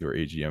 your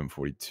AGM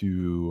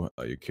 42,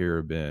 your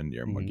Carabin,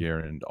 your Mm-hmm.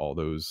 Garand, all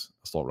those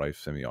assault rifle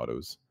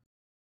semi-autos.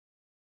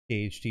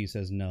 KHT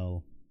says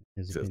no.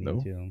 His He says opinion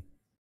no. too.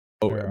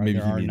 Oh, There are maybe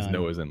there he are means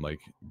no none. as in like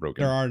There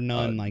broken. are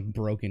none like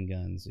broken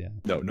guns. Yeah.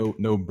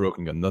 No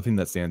broken gun. Nothing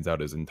that stands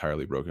out is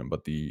entirely broken,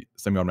 but the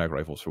semi-automatic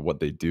rifles for what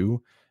they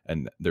do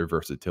and their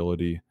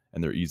versatility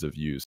and their ease of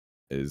use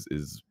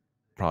is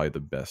probably the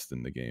best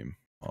in the game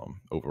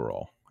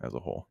overall as a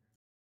whole.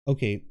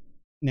 Okay.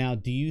 Now,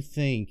 do you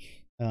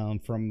think,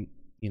 from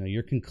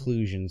your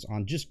conclusions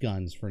on just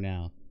guns for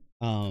now,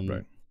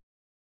 Right.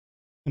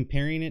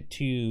 comparing it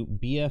to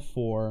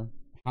BF4,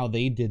 how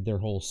they did their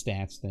whole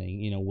stats thing,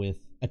 with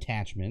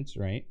attachments,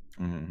 right?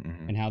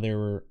 Mm-hmm. And how they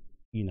were,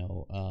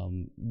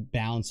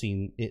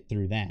 balancing it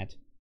through that.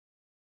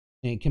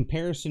 In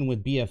comparison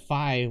with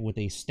BF5 with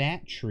a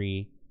stat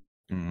tree,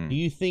 Mm-hmm. do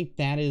you think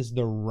that is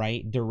the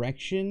right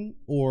direction,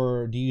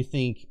 or do you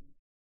think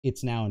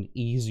it's now an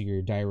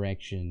easier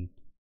direction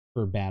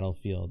for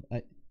Battlefield?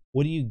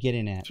 What are you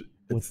getting at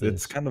with It's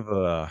this? kind of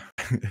a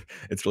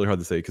it's really hard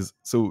to say because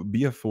so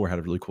BF4 had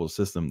a really cool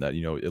system that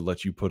it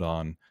lets you put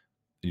on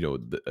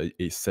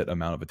a set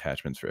amount of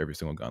attachments for every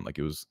single gun. Like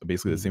it was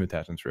basically the Mhm. same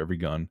attachments for every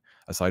gun,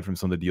 aside from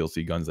some of the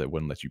DLC guns that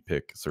wouldn't let you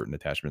pick certain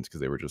attachments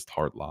because they were just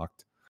hard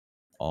locked.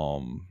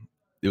 Um,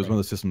 it was one of Right.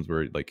 those systems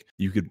where like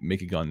you could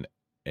make a gun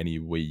any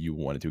way you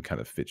wanted to kind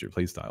of fit your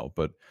playstyle,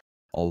 but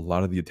a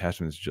lot of the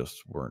attachments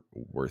just weren't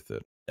worth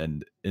it.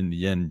 And in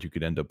the end, you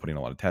could end up putting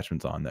a lot of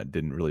attachments on that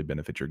didn't really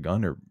benefit your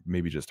gun or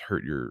maybe just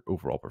hurt your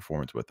overall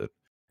performance with it.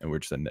 And we're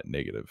just a net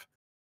negative.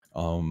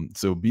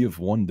 So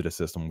BF1 did a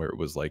system where it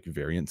was like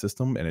variant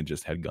system and it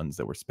just had guns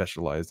that were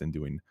specialized in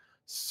doing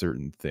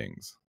certain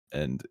things.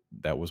 And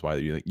that was why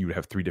you would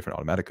have three different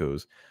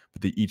automaticos,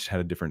 but they each had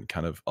a different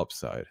kind of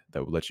upside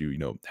that would let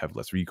you, have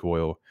less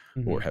recoil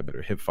or Hmm. have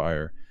better hip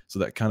fire. So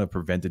that kind of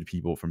prevented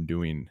people from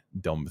doing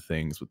dumb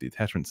things with the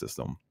attachment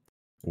system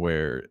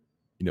where,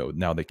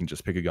 now they can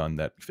just pick a gun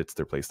that fits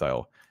their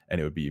playstyle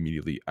and it would be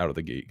immediately out of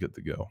the gate good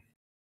to go.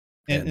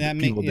 And And that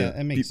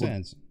makes people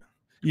sense.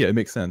 yeah, it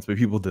makes sense, but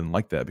people didn't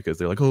like that because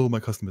they're like, "Oh, my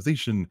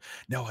customization.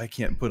 Now I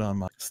can't put on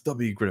my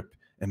stubby grip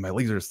and my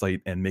laser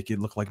sight and make it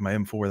look like my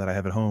M4 that I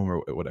have at home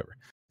or whatever."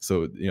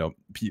 So,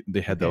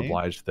 they had to Okay.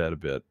 oblige to that a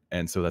bit,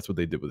 and so that's what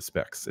they did with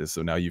specs. Is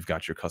so now you've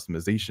got your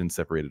customization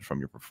separated from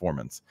your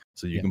performance,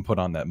 so you Yeah. can put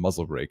on that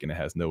muzzle brake and it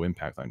has no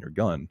impact on your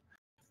gun,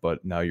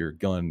 but now your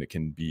gun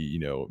can be,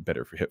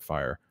 better for hip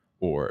fire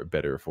or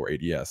better for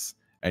ADS,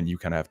 and you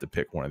kind of have to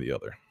pick one or the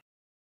other.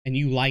 And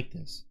you like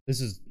this?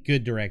 This is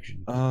good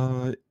direction.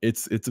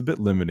 It's a bit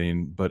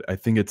limiting, but I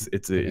think it's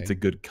a Okay.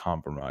 good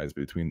compromise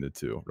between the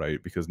two,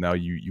 right? Because now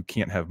you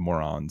can't have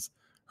morons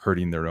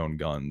hurting their own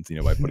guns,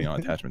 by putting on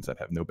attachments that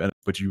have no benefit,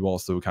 but you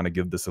also kind of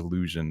give this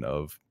illusion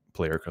of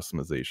player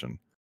customization.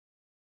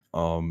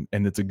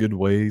 And it's a good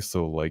way.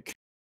 So like,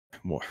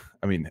 more,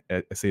 I mean,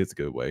 I say it's a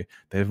good way.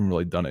 They haven't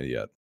really done it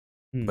yet,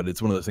 Hmm. but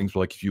it's one of those things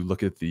where like if you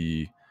look at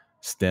the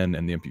Sten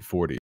and the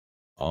MP40,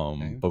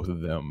 Okay. both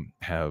of them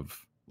have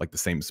like the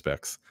same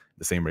specs,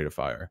 the same rate of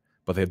fire,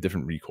 but they have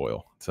different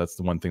recoil. So that's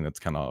the one thing that's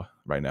kind of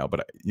right now.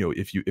 But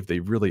if they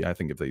really, I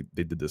think if they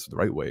did this the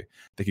right way,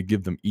 they could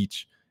give them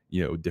each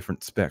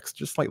different specs,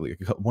 just slightly,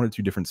 like one or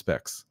two different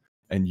specs,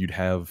 and you'd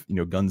have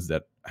guns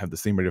that have the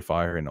same rate of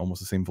fire and almost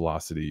the same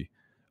velocity,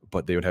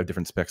 but they would have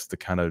different specs to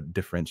kind of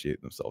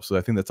differentiate themselves. So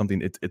I think that's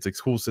something. It's a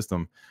cool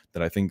system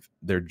that I think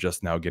they're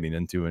just now getting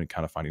into and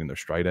kind of finding their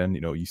stride in.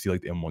 You see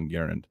like the M1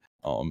 Garand,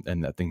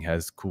 and that thing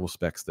has cool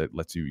specs that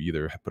lets you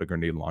either put a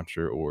grenade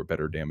launcher or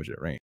better damage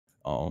at range.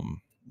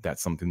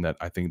 That's something that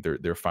I think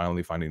they're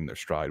finally finding their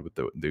stride with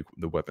the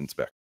weapon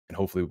spec, and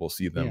hopefully we'll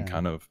see them Yeah.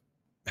 kind of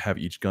have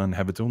each gun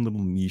have its own little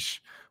niche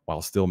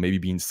while still maybe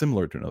being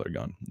similar to another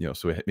gun.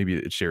 So maybe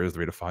it shares the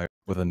rate of fire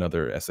with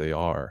another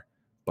SAR,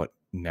 but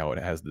now it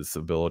has this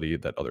ability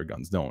that other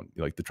guns don't.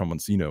 Like the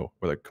Tromboncino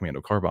or the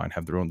Commando Carbine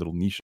have their own little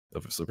niche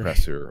of a Right.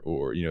 suppressor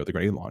or the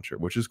grenade launcher,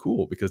 which is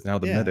cool because now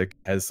the Yeah. medic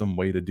has some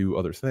way to do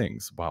other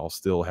things while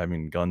still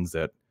having guns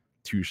that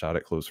two shot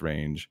at close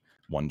range,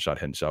 one shot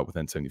headshot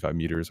within 75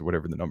 meters or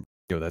whatever the number.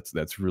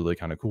 That's really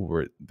kind of cool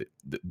where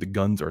the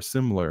guns are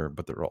similar,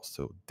 but they're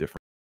also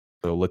different.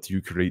 So it lets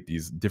you create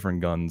these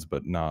different guns,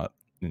 but not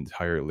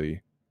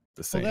entirely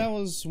the Well, that same.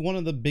 was one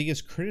of the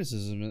biggest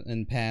criticism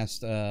in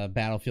past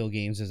Battlefield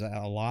games is that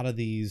a lot of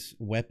these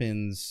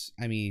weapons.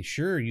 I mean,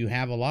 sure, you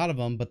have a lot of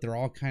them, but they're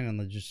all kind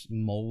of just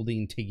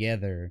molding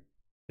together.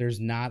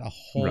 There's not a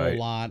whole Right.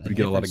 lot But you of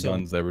get a lot difference. of So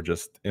guns that were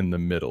just in the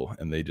middle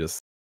and it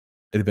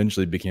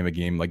eventually became a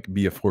game like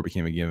BF4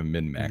 became a game of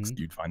min max. mhm.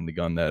 You'd find the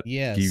gun that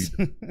gave you Yes.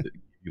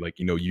 like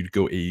you'd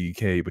go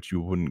AEK, but you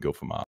wouldn't go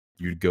FAMAS.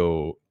 You'd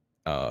go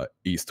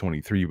Ace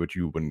 23, but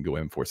you wouldn't go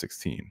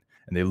M416.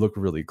 And they look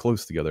really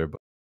close together, but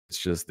it's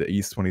just the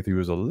Ace 23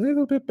 was a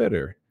little bit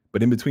better.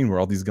 But in between were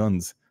all these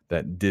guns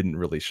that didn't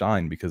really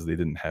shine because they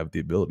didn't have the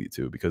ability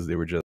to, because they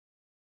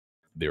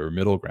were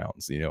middle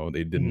grounds. They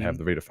didn't have Hmm.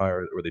 the rate of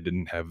fire or they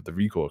didn't have the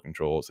recoil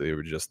control, so they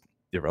were just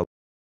irrelevant.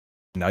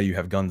 Now you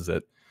have guns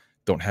that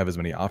don't have as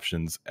many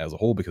options as a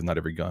whole because not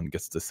every gun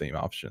gets the same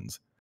options,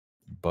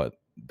 but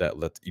that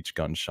lets each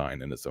gun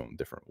shine in its own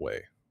different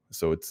way.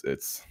 So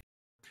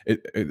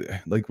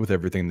like with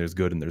everything, there's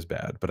good and there's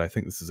bad, but I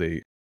think this is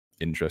a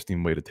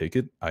interesting way to take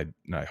it. And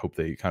I hope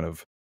they kind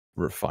of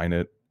refine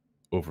it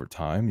over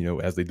time,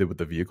 as they did with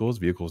the vehicles.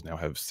 Vehicles now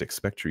have 6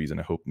 spec trees, and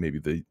I hope maybe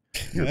the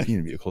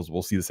European vehicles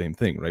will see the same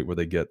thing, right? Where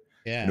they get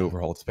an Yeah.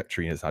 overhauled spec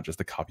tree and it's not just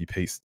a copy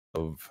paste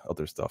of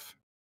other stuff.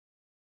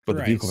 But the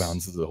Right. vehicle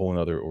balance is a whole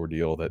other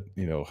ordeal that,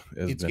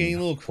 has It's getting been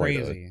a little quite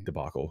a crazy.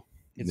 debacle.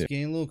 It's Yeah.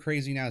 getting a little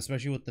crazy now,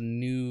 especially with the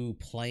new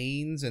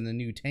planes and the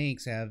new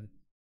tanks have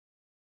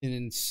an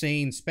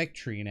insane spec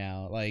tree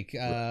now. Like,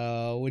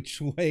 Right,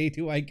 which way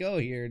do I go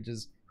here?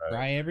 Just right.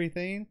 try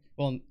everything?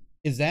 Well,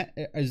 is that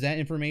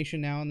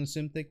information now on the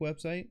SimThick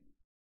website?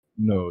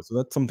 No, so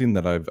that's something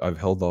that I've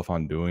held off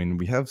on doing.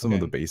 We have some of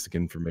the Okay. basic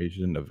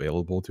information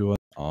available to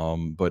us,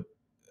 but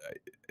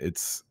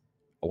it's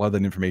a lot of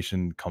that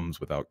information comes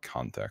without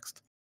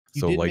context.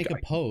 You So did like, make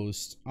a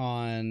post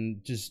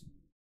on just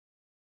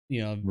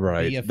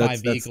right, BF5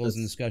 that's vehicles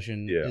and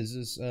discussion. yeah, Is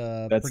this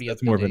pretty up that's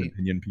to more of an date?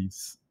 opinion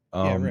piece.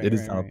 Yeah. Right. It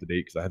is Right. not up Right. to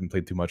date because I haven't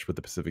played too much with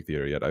the Pacific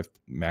Theater yet. I've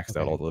maxed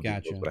out all Okay. the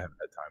vehicles, Gotcha. but I haven't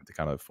had time to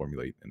kind of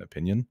formulate an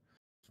opinion.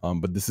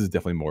 But this is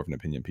definitely more of an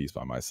opinion piece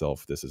by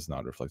myself. This is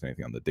not reflecting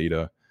anything on the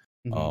data.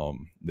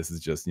 Hmm. This is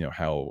just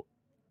how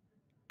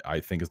I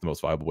think is the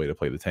most viable way to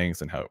play the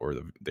tanks and how, or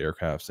the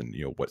aircrafts, and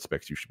what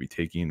specs you should be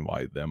taking,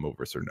 why them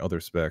over certain other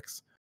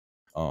specs,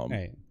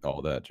 Right.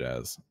 all that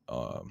jazz. Yeah,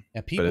 But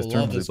in people love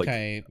terms this of like,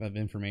 kind of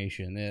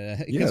information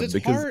because yeah, it's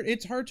because hard.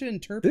 It's hard to it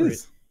interpret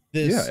is,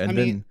 yeah, this. I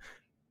mean,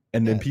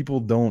 and then yeah, people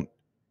don't,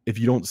 if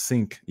you don't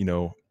sink,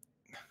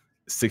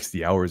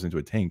 60 hours into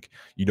a tank,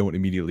 you don't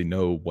immediately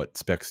know what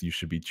specs you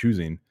should be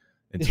choosing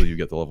until you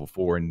get to level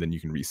 4, and then you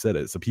can reset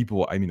it. So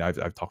people, I mean,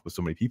 I've talked with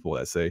so many people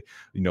that say,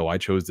 I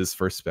chose this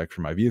first spec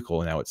for my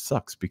vehicle and now it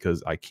sucks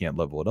because I can't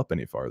level it up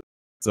any farther.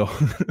 So,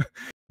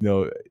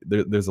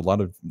 there's a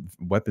lot of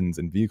weapons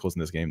and vehicles in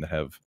this game that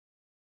have,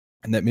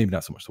 and that maybe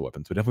not so much the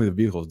weapons, but definitely the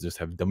vehicles just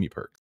have dummy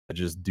perks that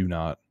just do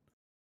not,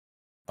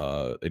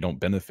 they don't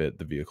benefit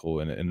the vehicle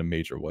in a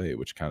major way,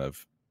 which kind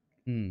of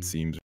hmm.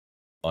 seems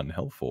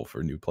unhelpful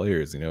for new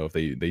players. If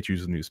they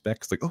choose a new spec,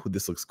 it's like, oh,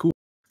 this looks cool,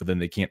 but then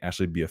they can't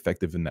actually be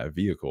effective in that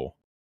vehicle.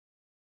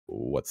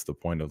 What's the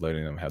point of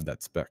letting them have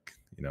that spec?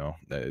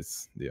 That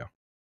is, yeah.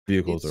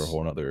 Vehicles are a It's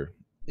whole other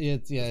yeah.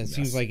 just It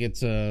seems mess. like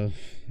it's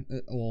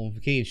well,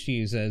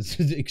 KHT says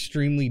it's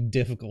extremely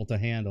difficult to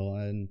handle,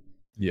 and I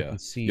Yeah, can yeah.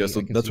 see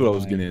So that's what I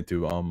was why. getting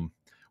into.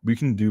 We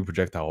can do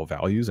projectile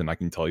values, and I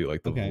can tell you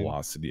like the Okay.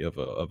 velocity of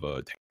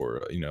a tank,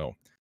 or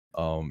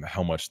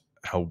how much,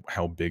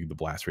 how big the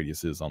blast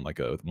radius is on like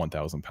a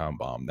 1,000-pound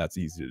bomb. That's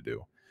easy to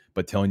do,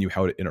 but telling you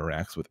how it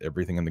interacts with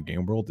everything in the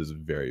game world is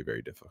very,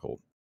 very difficult.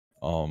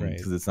 Right.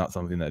 Because it's not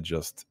something that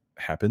just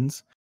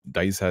happens.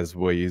 Dice has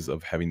ways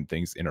of having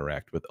things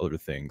interact with other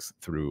things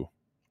through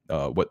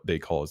what they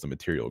call as the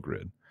material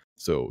grid.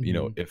 So,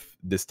 Hmm. if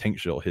this tank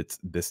shell hits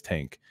this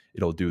tank,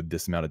 it'll do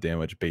this amount of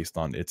damage based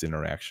on its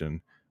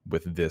interaction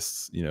with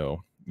this,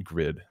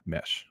 grid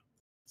mesh.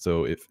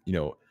 So if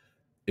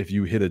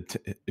you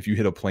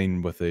hit a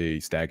plane with a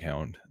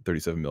Staghound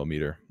 37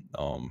 millimeter,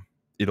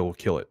 it'll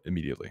kill it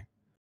immediately.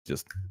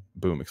 Just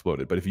boom,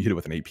 exploded. But if you hit it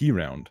with an AP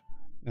round,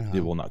 Uh it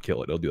huh. will not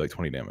kill it. It'll do like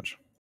 20 damage.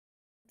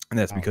 And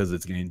that's Wow. because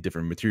it's getting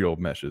different material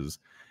meshes,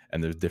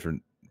 and there's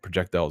different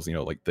projectiles.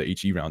 Like the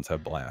HE rounds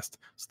have blast,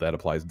 so that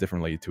applies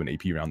differently to an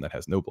AP round that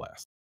has no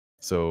blast.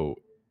 So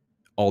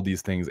all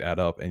these things add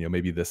up, and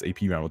maybe this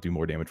AP round will do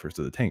more damage first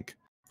to the tank,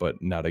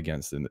 but not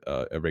against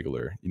a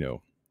regular,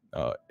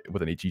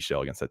 with an HE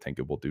shell against that tank,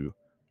 it will do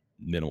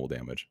minimal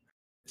damage.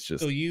 It's So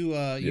just, you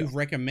yeah, you've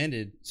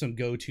recommended some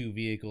go-to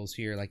vehicles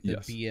here, like the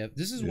yes, BF.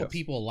 This is what yes,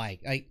 people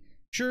like. Like,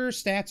 sure,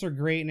 stats are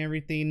great and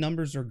everything,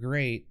 numbers are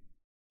great,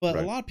 but a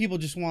right, lot of people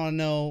just want to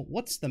know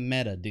what's the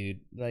meta,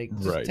 dude. Like,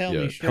 just right, tell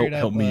me yeah. straight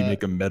Help up. me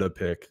make a meta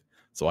pick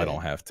so I Uh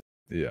don't have to.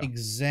 Yeah.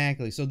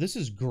 exactly. So this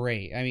is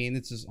great. I mean,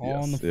 this is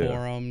all on the Yes, yeah,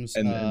 forums.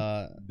 and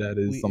that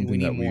is We something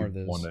need that more we of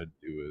this. wanna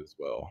do as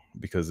well,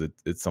 because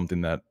it's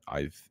something that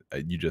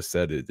you just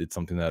said it, it's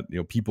something that,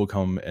 people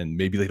come and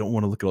maybe they don't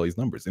wanna look at all these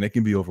numbers, and it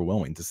can be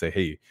overwhelming to say,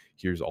 "Hey,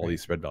 here's all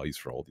these Right. spread values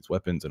for all these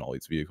weapons and all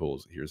these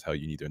vehicles. Here's how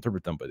you need to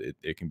interpret them," but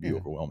it can be Yeah.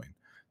 overwhelming.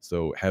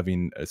 So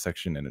having a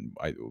section, and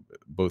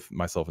both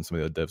myself and some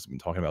of the devs have been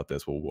talking about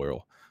this,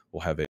 we'll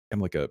have a kind of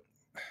like a,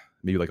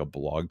 maybe like a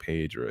blog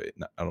page, or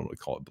I don't really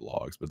call it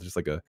blogs, but just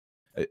like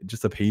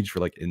just a page for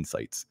like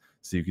insights.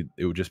 So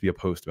it would just be a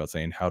post about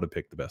saying how to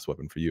pick the best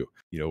weapon for you,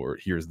 or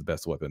here's the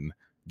best weapon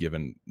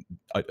given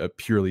a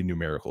purely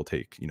numerical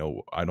take.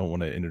 I don't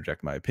want to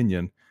interject my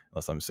opinion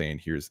unless I'm saying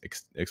here's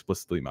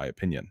explicitly my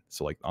opinion.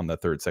 So like on the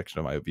third section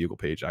of my vehicle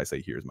page, I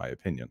say here's my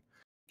opinion,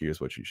 here's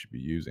what you should be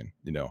using.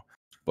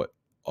 But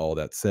all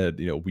that said,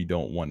 we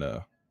don't want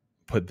to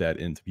put that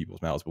into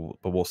people's mouths,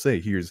 but we'll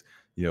say here's,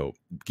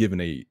 given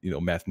a,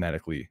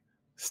 mathematically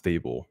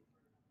stable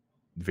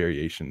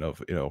variation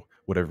of,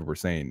 whatever we're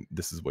saying,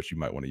 this is what you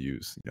might want to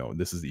use.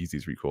 This is the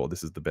easiest recoil,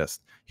 this is the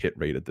best hit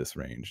rate at this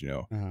range.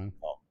 Uh huh.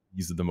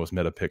 These are the most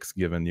meta picks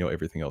given,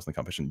 everything else in the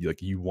competition.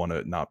 You want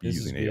to not be This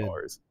is using good.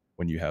 ARs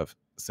when you have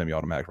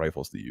semi-automatic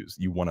rifles to use.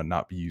 You want to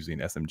not be using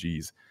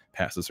SMGs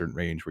past a certain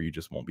range where you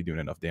just won't be doing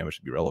enough damage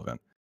to be relevant,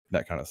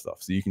 that kind of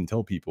stuff. So you can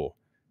tell people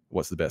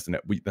what's the best, and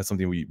that's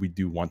something we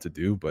do want to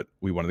do, but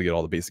we wanted to get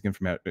all the basic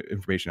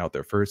information out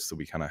there first, so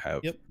we kind of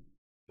have Yep.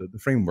 the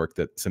framework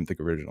that SimThick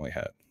originally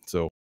had.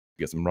 So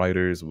get some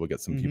writers, we'll get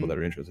some people Mm-hmm. that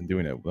are interested in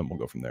doing it, then we'll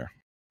go from there.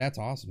 That's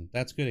awesome.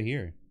 That's good to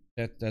hear.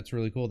 That's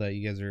really cool that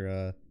you guys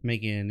are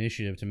making an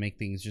initiative to make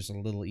things just a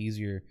little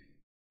easier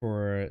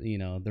for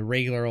the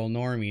regular old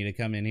normie to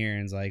come in here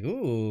and it's like,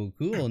 ooh,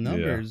 cool Yeah,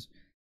 numbers.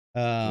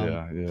 Um,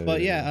 yeah, yeah,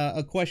 but yeah, yeah. yeah,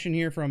 a question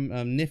here from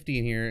Nifty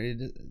in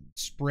here.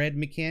 Spread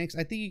mechanics.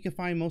 I think you can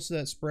find most of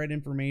that spread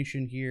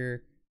information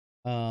here.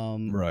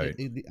 Right.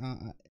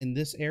 In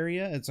this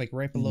area, it's like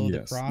right below the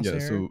Yes. Yeah.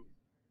 crosshair. So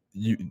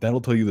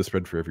that'll tell you the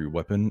spread for every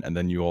weapon, and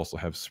then you also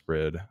have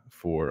spread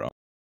for,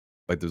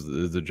 like there's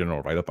a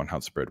general write up on how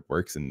spread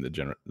works in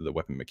the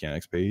weapon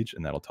mechanics page,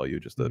 and that'll tell you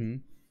just Mm-hmm.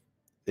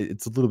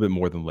 it's a little bit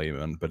more than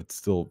layman, but it's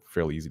still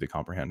fairly easy to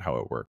comprehend how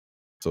it works.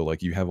 So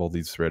like you have all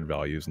these spread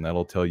values, and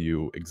that'll tell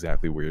you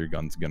exactly where your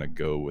gun's gonna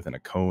go within a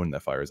cone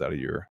that fires out of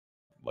your,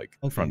 like,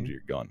 front of Okay.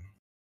 your gun.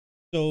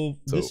 So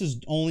So this is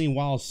only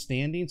while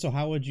standing. So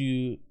how would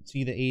you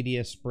see the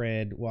ADS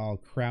spread while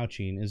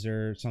crouching? Is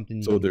there something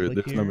you so can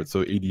click there's number here?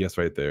 so ADS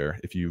right there.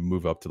 If you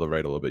move up to the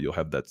right a little bit, you'll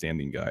have that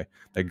standing guy.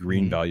 That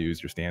green Hmm. value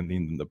is your standing,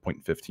 and the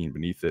 0.15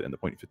 beneath it, and the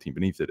 0.15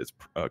 beneath it is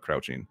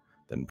crouching.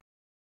 Then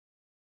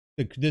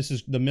This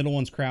is the middle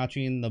one's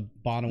crouching, the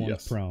bottom one's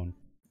yes, prone.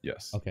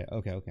 yes, Okay,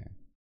 okay, okay.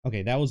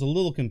 Okay, that was a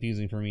little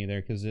confusing for me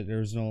there because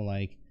there's no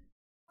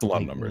it's a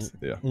lot of like numbers.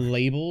 Yeah,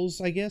 labels.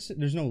 I guess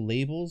there's no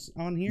labels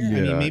on here. I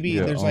mean, yeah, maybe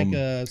yeah. there's like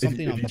If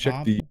something if on you the check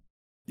top. the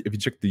if you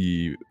check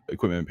the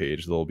equipment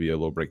page, there'll be a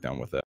little breakdown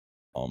with that.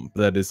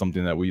 That is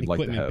something that we'd like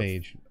to Equipment have.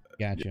 page.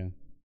 Yeah, Gotcha.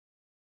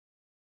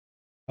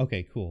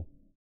 Okay, cool.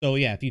 So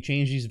yeah, if you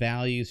change these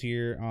values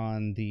here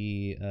on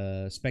the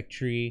spec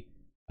tree,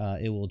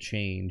 it will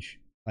change.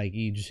 Like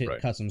you just hit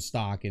right. custom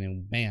stock and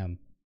then bam,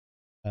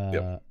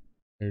 Yep. uh,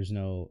 there's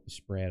no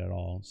spread at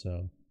all.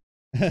 So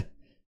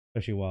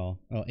especially while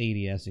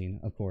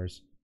ADSing, of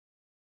course.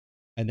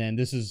 And then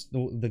this is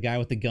the guy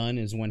with the gun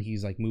is when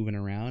he's like moving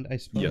around, I Yeah,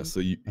 suppose.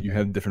 so you Okay.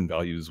 have different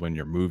values when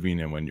you're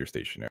moving and when you're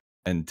stationary.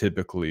 And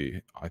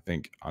typically, I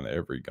think on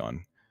every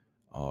gun,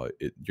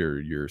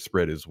 your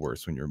spread is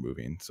worse when you're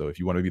moving. So if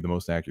you want to be the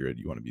most accurate,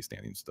 you want to be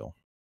standing still.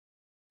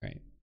 Right.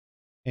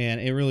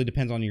 And it really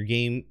depends on your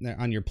game,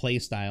 on your play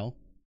style.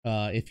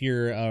 If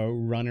you're a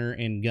runner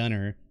and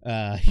gunner,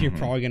 you're Hmm.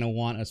 probably going to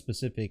want a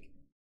specific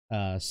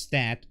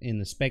stat in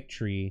the spec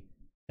tree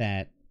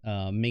that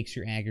makes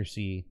your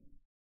accuracy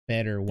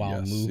better while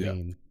Yes, yeah.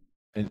 moving.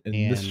 And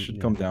this And should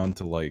yeah, come down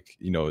to like,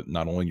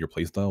 not only your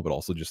playstyle, but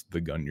also just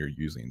the gun you're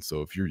using.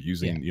 So if you're yeah,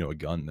 using, a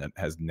gun that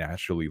has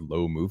naturally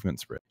low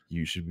movement spread,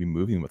 you should be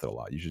moving with it a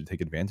lot. You should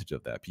take advantage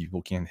of that.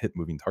 People can't hit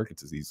moving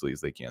targets as easily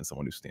as they can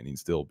someone who's standing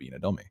still being a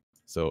dummy.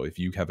 So if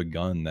you have a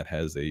gun that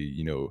has a,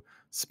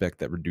 spec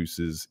that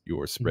reduces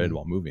your spread hmm,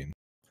 while moving,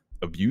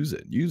 abuse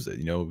it, use it,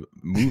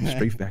 move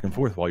strafe back and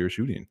forth while you're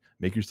shooting,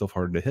 make yourself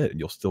harder to hit, and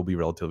you'll still be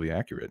relatively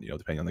accurate.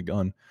 Depending on the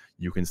gun,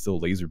 you can still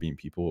laser beam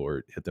people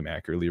or hit them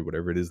accurately or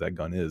whatever it is that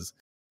gun is,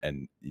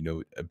 and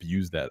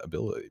abuse that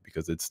ability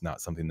because it's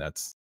not something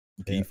that's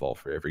yeah. default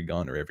for every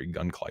gun or every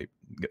gun type.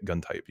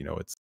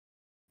 It's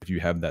if you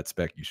have that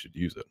spec, you should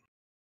use it.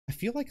 I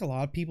feel like a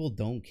lot of people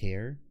don't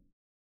care.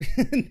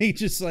 They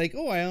just like,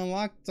 oh, I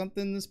unlocked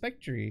something in the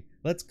spec tree.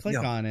 Let's click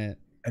Yeah, on it.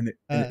 and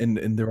and Uh, and,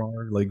 and there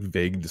are like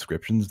vague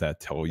descriptions that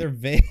tell you they're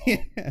vague.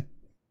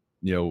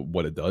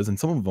 what it does, and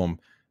some of them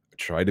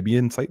try to be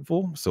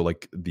insightful. So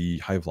like the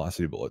high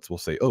velocity bullets will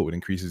say, oh, it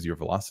increases your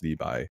velocity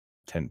by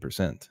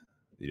 10%.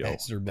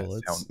 Faster That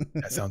bullets.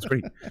 sounds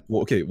great.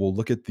 Well, okay, well,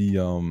 look at the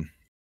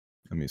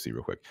let me see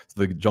real quick.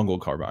 So the jungle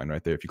carbine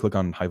right there, if you click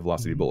on high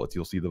velocity Mhm. bullets,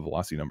 you'll see the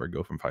velocity number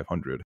go from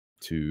 500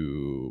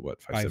 to what,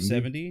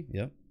 570. 570.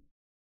 Yep.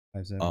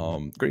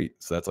 570.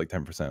 Great, so that's like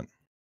 10%.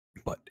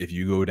 But if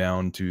you go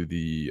down to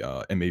the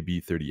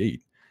MAB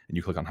 38 and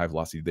you click on high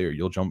velocity there,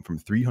 you'll jump from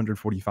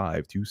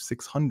 345 to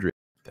 600.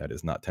 That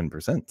is not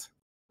 10%.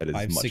 That is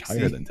much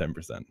higher 560. than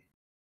 10%. Or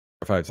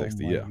Oh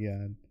 560, my yeah.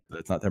 god.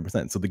 That's not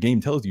 10%. So the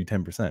game tells you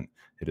 10%.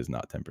 It is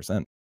not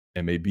 10%.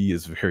 MAB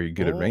is very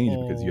good at range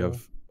because you Oh.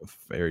 have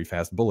very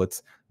fast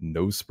bullets,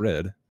 no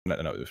spread.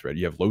 Not no spread.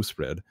 You have low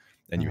spread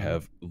and you Uh-huh.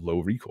 have low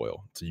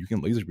recoil. So you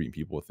can laser beam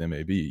people with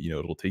MAB.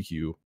 It'll take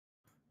you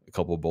a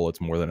couple of bullets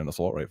more than an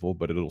assault rifle,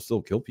 but it'll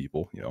still kill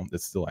people.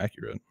 It's still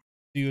accurate.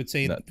 So you would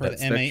say That for that the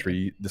spec MA.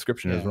 tree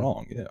description is Yeah.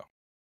 wrong. Yeah.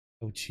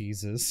 Oh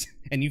Jesus.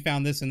 And you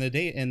found this in the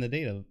data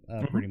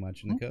Mhm, pretty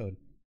much in the mhm, code.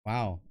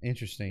 Wow,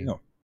 interesting. yeah.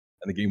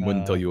 And the game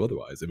wouldn't tell Uh you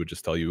otherwise. It would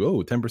just tell you,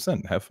 "Oh,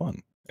 10%, have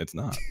fun." It's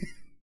not.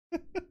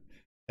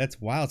 that's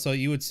wild. So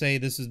you would say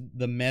this is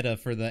the meta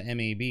for the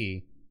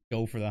MAB.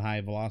 Go for the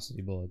high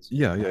velocity bullets.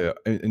 Yeah, yeah,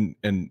 yeah.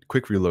 And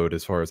quick reload,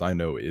 as far as I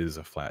know, is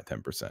a flat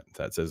 10%.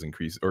 That says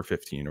increase or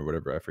 15 or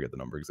whatever. I forget the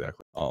number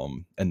exactly.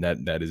 And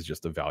that is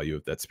just a value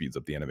that speeds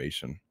up the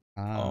animation.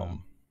 Ah.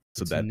 Um,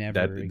 so It's that that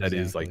never that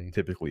is like exactly.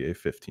 typically a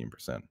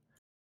 15%.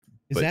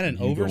 Is But that an you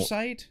don't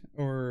oversight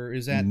or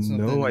is that something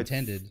know.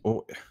 intended?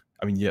 Oh,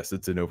 I mean, yes,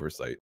 it's an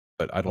oversight,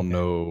 but I don't Okay.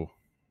 know.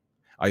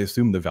 I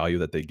assume the value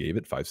that they gave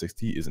it,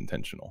 560, is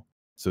intentional.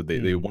 So they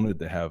Hmm. wanted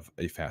to have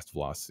a fast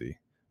velocity.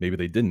 Maybe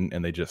they didn't,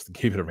 and they just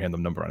gave it a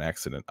random number on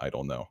accident. I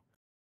don't know.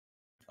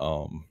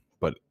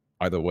 But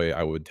either way,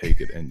 I would take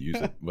it and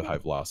use it with high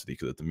velocity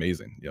because it's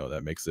amazing.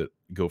 That makes it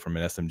go from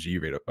an SMG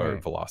rate or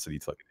Right. velocity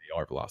to like an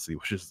AR velocity,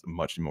 which is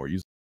much more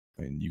useful.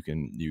 I mean, you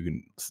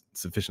can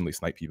sufficiently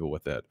snipe people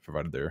with that,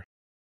 provided they're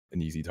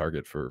an easy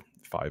target for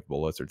 5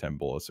 bullets or 10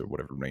 bullets or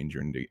whatever range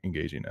you're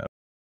engaging at.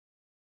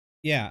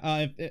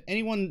 Yeah. If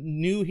anyone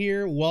new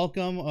here,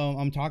 welcome.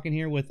 I'm talking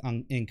here with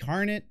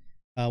Incarnate,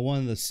 one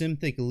of the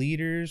Synthic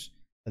leaders.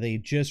 They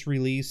just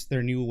released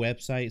their new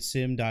website,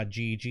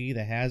 sim.gg,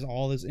 that has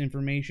all this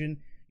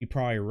information. You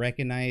probably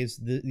recognize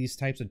these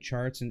types of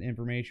charts and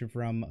information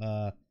from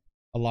a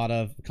lot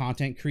of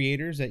content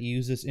creators that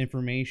use this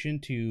information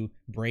to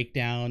break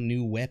down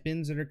new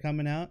weapons that are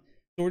coming out.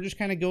 So we're just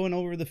kind of going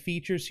over the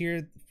features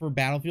here for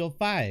Battlefield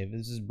 5.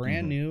 This is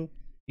brand Mhm. new.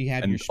 You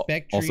have your And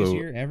spec trees also,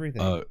 here, uh,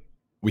 everything.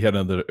 we had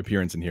another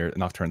appearance in here,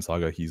 Nocturne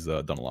Saga. He's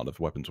done a lot of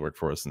weapons work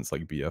for us since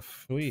like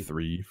BF Sweet.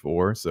 3,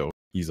 4. So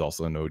he's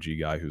also an OG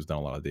guy who's done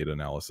a lot of data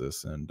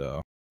analysis and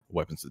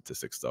weapon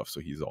statistics stuff.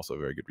 So he's also a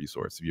very good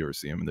resource. If you ever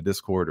see him in the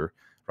Discord or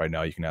right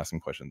now, you can ask him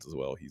questions as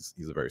well. He's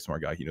a very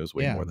smart guy. He knows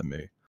way more than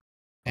me.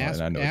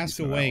 Ask, and I know ask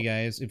away, amount.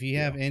 guys. If you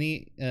have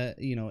any,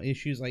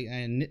 issues like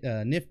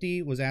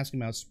Nifty was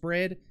asking about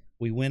spread,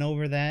 we went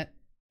over that.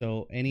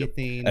 So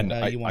anything and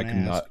you want to ask, I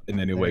cannot in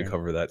any way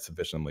cover that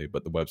sufficiently,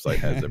 but the website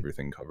has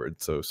everything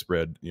covered. So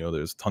spread,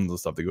 there's tons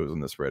of stuff that goes in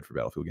the spread for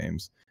Battlefield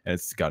games, and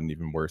it's gotten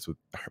even worse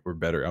or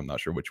better. I'm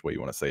not sure which way you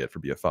want to say it for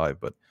BF5,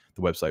 but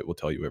the website will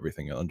tell you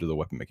everything under the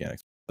weapon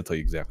mechanics. I'll tell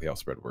you exactly how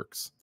spread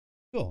works.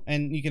 Cool,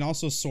 and you can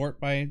also sort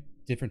by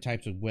different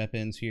types of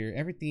weapons here.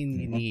 Everything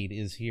you need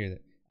is here.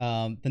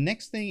 The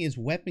next thing is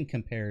weapon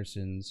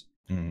comparisons.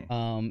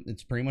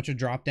 It's pretty much a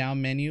drop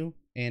down menu,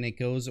 and it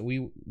goes.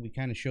 We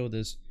kind of show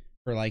this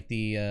for like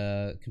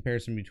the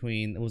comparison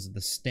between the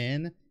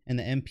Sten and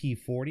the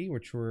MP40,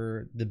 which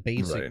were the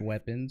basic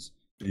weapons.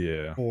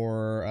 Yeah.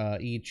 For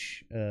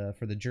each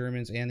for the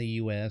Germans and the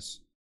US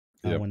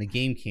when the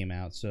game came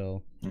out.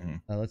 So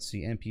let's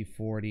see,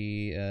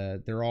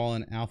 MP40. They're all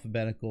in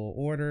alphabetical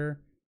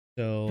order.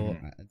 So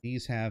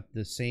these have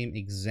the same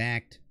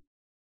exact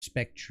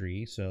spec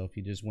tree. So if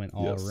you just went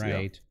all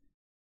right,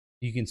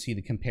 you can see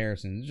the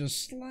comparison. There's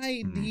just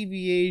slight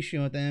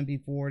deviation with the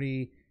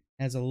MP40.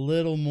 Has a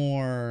little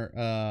more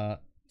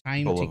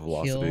time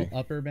to kill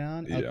upper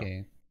bound.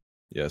 Okay.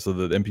 Yeah, so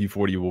the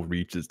MP40 will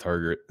reach its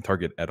target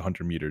at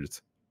 100 meters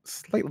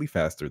slightly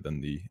faster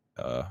than the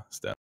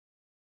Sten.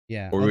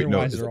 Yeah. Or wait,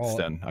 no, is it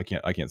Sten? I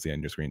can't see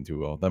on your screen too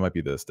well. That might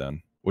be the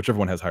Sten. Whichever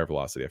one has higher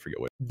velocity, I forget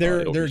what.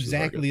 They're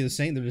exactly the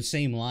same. They're the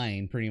same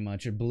line, pretty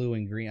much. A blue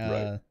and green.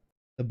 The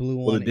blue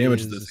one. The damage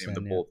is the same.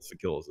 The bullets to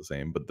kill is the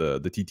same, but the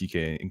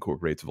TTK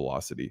incorporates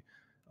velocity.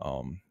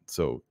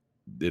 So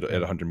at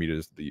 100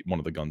 meters, one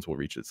of the guns will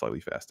reach it slightly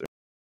faster.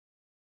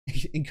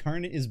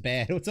 Incarnate is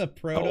bad. What's up,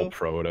 Proto? Oh,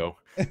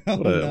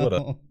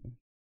 Proto.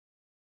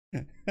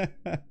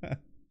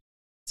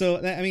 So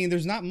I mean,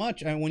 there's not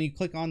much. When you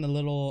click on the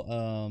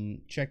little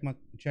check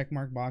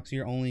mark box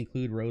here, only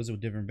include rows with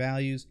different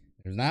values.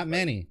 There's not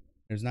many.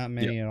 There's not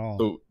many at all.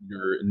 So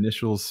your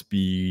initial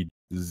speed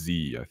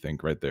Z, I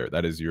think, right there.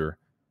 That is your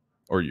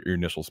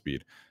initial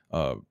speed.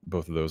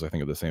 Both of those I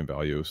think are the same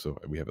value, so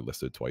we have it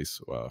listed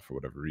twice for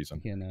whatever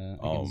reason. I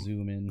can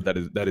zoom in.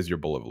 That is your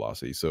bullet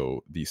velocity.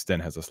 So the Sten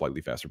has a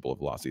slightly faster bullet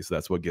velocity, so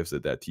that's what gives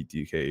it that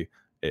TTK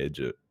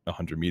edge at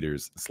 100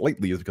 meters.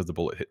 Slightly is because the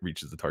bullet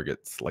reaches the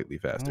target slightly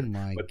faster. Oh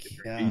my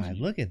god!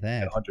 Look at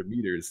that. At 100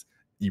 meters,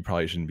 you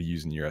probably shouldn't be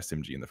using your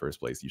SMG in the first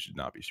place. You should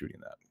not be shooting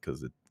that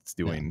because it's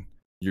doing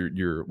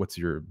your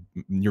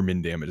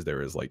min damage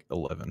there is like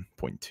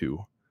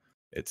 11.2.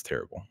 It's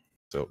terrible.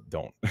 So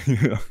don't.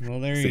 Well,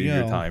 there you go. Save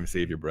your time,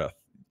 save your breath,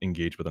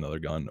 engage with another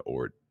gun,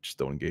 or just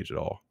don't engage at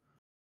all.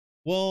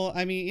 Well,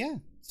 I mean, yeah.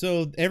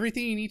 So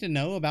everything you need to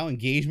know about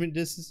engagement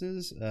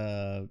distances,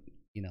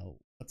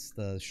 what's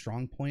the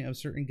strong point of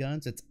certain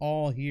guns, it's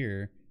all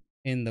here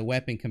in the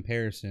weapon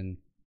comparison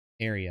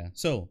area.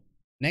 So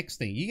next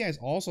thing, you guys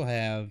also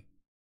have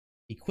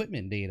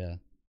equipment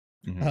data.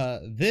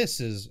 This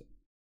is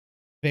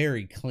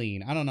very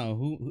clean. I don't know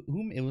who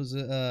it was.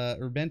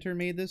 Urbenter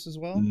made this as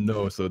well.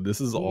 No, so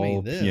this is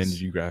all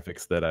PNG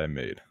graphics that I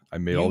made. I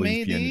made all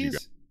these PNG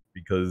graphics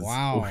because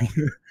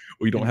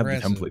we don't have the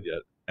template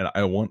yet, and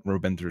I want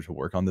Urbenter to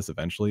work on this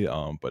eventually.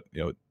 But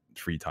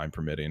free time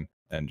permitting,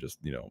 and just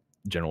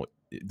general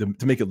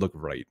to make it look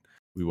right,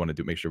 we want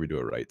to make sure we do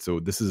it right.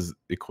 So this is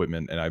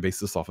equipment, and I based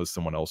this off of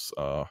someone else.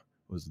 What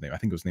was his name? I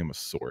think his name was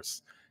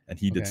Source. And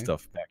he did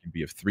stuff back in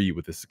BF3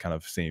 with this kind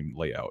of same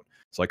layout.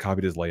 So I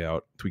copied his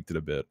layout, tweaked it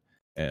a bit,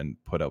 and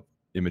put up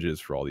images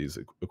for all these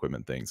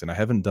equipment things. And I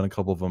haven't done a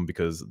couple of them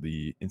because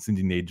the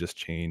instantaneate just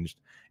changed,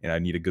 and I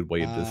need a good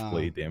way to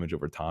display damage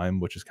over time,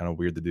 which is kind of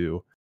weird to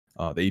do.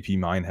 The AP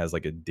mine has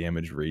like a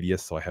damage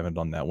radius, so I haven't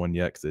done that one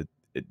yet because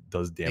it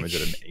does damage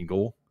at an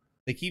angle.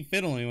 They keep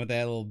fiddling with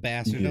that little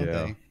bastard,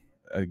 don't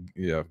they?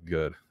 Yeah,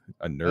 good.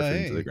 I nerf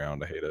it into the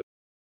ground. I hate it.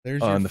 There's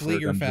your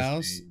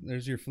Fliegerfaust.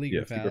 There's your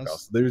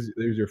Fliegerfaust. There's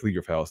your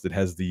Fliegerfaust. It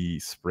has the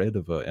spread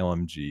of a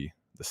LMG,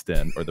 the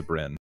Sten or the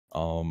Bren.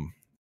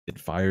 It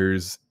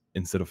fires,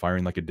 instead of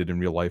firing like it did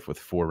in real life with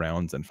 4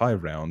 rounds and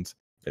 5 rounds,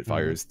 it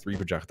fires 3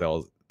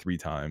 projectiles 3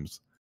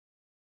 times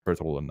for a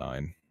total of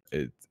 9.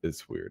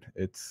 It's weird.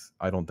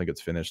 I don't think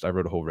it's finished. I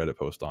wrote a whole Reddit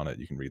post on it.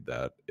 You can read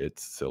that.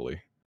 It's silly.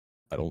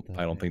 I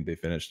don't think they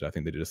finished it. I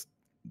think they just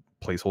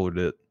placeholdered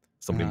it.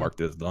 Somebody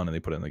marked it as done and they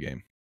put it in the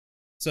game.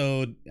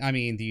 So, I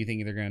mean, do you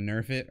think they're going to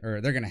nerf it,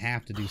 or they're going to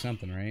have to do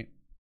something, right?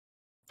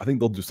 I think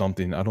they'll do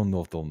something. I don't know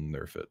if they'll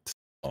nerf it.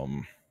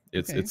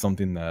 It's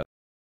something that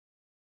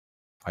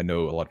I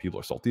know a lot of people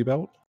are salty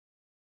about.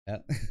 Yeah.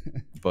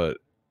 But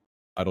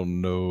I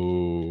don't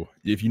know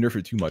if you nerf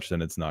it too much,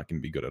 then it's not going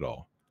to be good at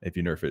all. If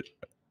you nerf it,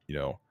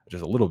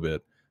 just a little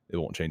bit, it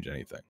won't change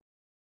anything.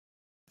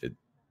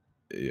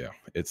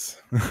 It's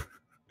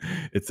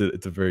it's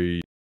a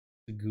very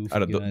goofy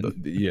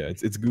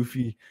it's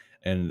goofy.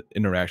 and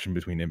interaction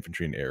between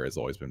infantry and air has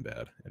always been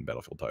bad in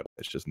Battlefield title.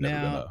 It's just never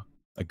been Now,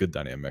 a good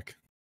dynamic.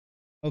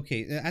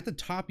 okay, at the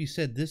top you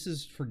said this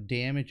is for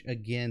damage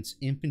against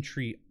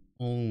infantry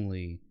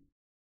only.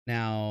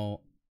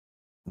 Now,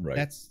 Right.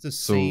 that's the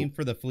So same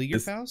for the this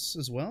Fliegerfaust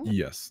as well?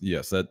 yes,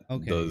 that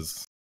Okay.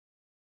 does.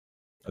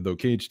 Though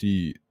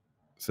KHD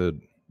said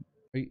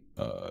Are you-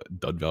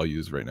 dud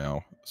values right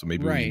now, so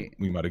maybe right.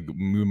 we might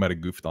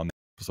have goofed on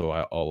that. So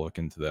I'll look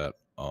into that.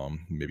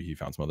 Maybe he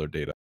found some other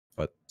data,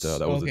 but that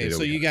was the Okay, data so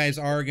we you had. guys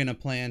are going to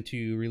plan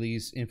to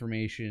release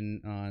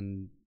information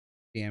on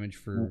damage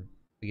for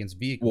against Well,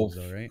 vehicles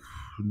though, right?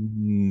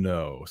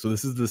 no. So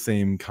this is the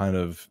same kind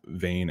of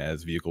vein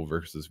as vehicle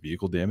versus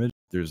vehicle damage.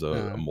 There's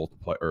a Uh,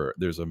 multiplier, or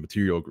there's a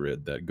material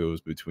grid that goes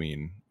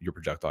between your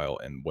projectile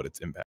and what its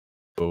impact.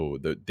 So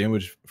the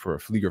damage for a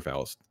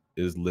Fliegerfaust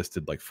is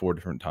listed like 4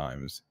 different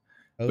times,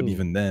 but oh,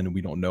 even then, we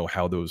don't know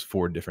how those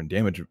 4 different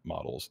damage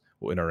models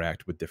will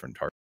interact with different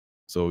targets.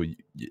 So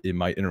it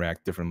might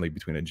interact differently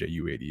between a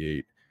Ju-88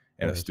 of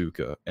and a course.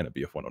 Stuka and a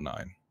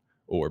Bf-109,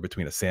 or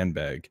between a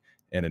sandbag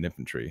and an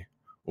infantry,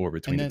 or And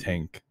between a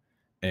tank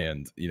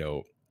and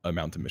a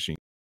mountain machine.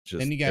 then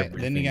Just you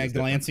everything got is different.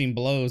 glancing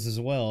blows as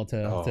well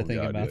to Oh think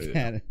god, about yeah,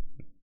 yeah.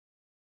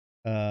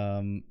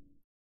 that.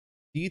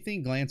 Do you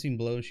think glancing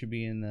blows should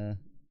be in the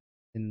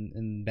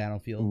in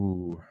Battlefield?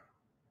 Ooh,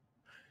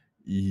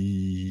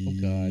 Oh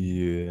God.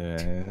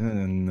 yeah,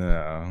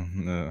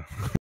 no.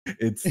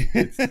 It's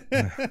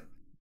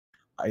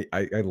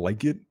I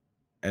like it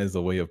as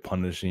a way of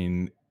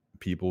punishing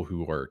people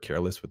who are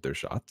careless with their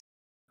shots.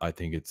 I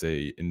think it's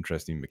a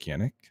interesting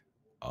mechanic,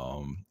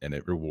 and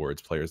it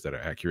rewards players that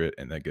are accurate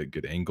and that get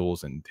good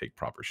angles and take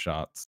proper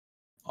shots.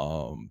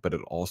 But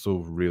it also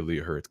really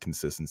hurts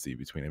consistency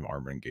between an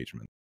armor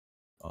engagement.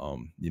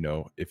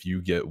 If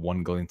you get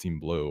one glancing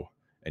blow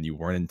and you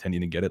weren't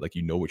intending to get it, like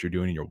what you're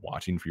doing and you're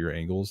watching for your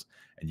angles,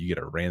 and you get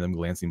a random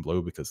glancing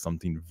blow because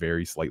something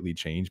very slightly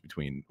changed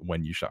between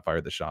when you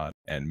fired the shot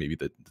and maybe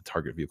the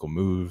target vehicle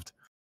moved,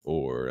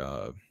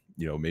 or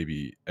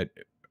maybe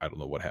I don't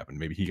know what happened.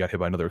 Maybe he got hit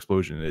by another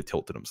explosion and it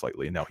tilted him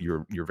slightly, and now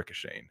you're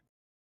ricocheting.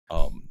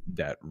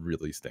 That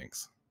really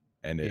stinks,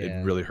 and it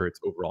Yeah. really hurts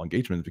overall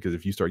engagement, because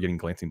if you start getting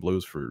glancing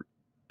blows for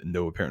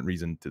no apparent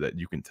reason to that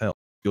you can tell,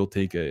 you'll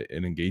take an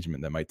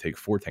engagement that might take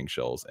 4 tank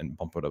shells and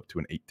bump it up to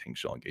an 8 tank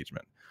shell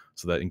engagement.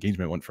 So that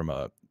engagement went from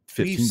a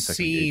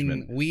 15-second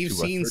engagement We've to a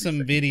seen some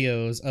 30-second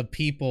engagement. videos of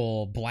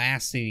people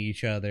blasting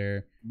each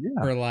other Yeah,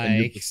 for and you'll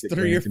like just get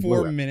 3 or glancing 4 blow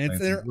after minutes.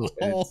 glancing They're blow,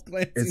 and all it's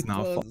glancing not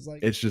fun. blows. It's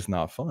like It's just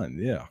not fun.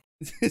 Yeah.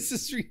 this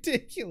is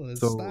ridiculous.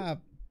 So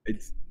Stop.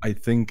 I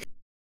think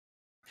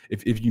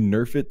if you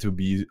nerf it to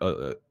be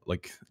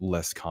like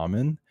less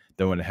common,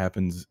 then when it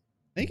happens,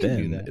 They can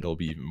do then that. it'll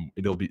be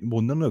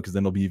well, no, because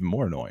then it'll be even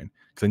more annoying.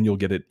 Because then you'll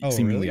get it Oh,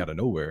 seemingly really? out of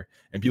nowhere,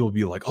 and people will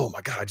be like, "Oh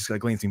my god, I just got a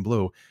glancing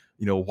blow.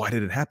 Why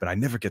did it happen? I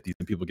never get these."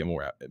 And people get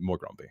more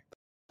grumpy.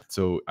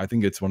 So I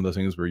think it's one of those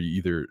things where you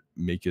either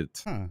make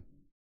it Huh.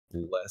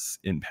 less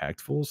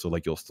impactful, so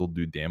like you'll still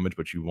do damage,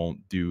 but you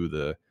won't do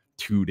the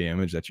 2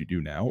 damage that you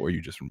do now, or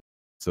you just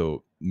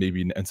so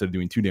maybe instead of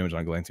doing 2 damage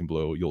on a glancing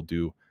blow, you'll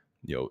do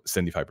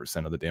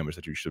 75% of the damage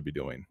that you should be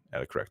doing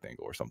at a correct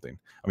angle or something.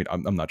 I mean,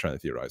 I'm not trying to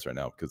theorize right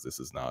now, because this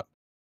is not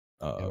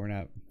Yeah, we're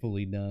not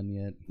fully done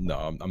yet.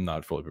 no, I'm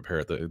not fully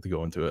prepared to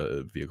go into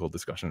a vehicle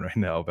discussion right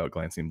now about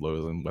glancing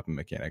blows and weapon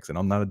mechanics, and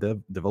I'm not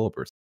a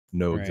developer. So I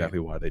know Right. exactly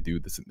why they do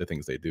the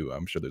things they do.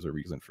 I'm sure there's a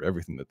reason for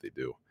everything that they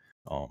do,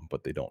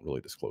 but they don't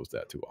really disclose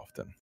that too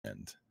often.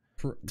 And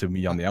Pr- to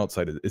me, on the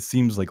outside, it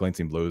seems like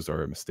glancing blows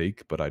are a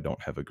mistake, but I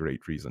don't have a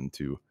great reason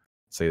to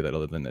say that,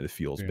 other than that it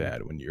feels yeah.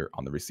 bad when you're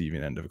on the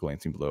receiving end of a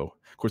glancing blow.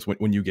 Of course,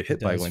 when you get It hit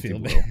by a does glancing feel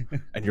blow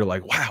bad. and you're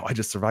like, wow, I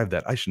just survived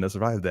that. I shouldn't have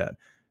survived that.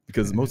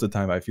 Because most of the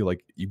time, I feel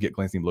like you get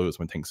glancing blows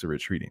when tanks are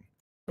retreating,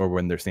 or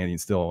when they're standing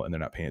still and they're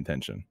not paying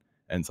attention,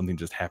 and something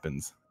just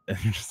happens, and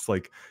you're just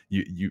like,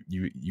 you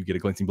get a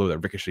glancing blow that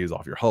ricochets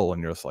off your hull,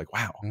 and you're just like,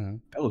 wow, uh-huh.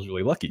 that was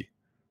really lucky.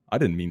 I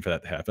didn't mean for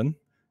that to happen.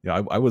 I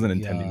wasn't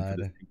intending for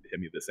this God. thing to hit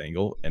me this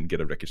angle and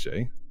get a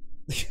ricochet.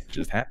 It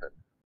just happened.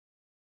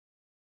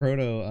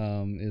 Proto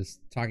is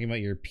talking about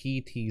your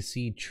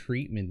PTC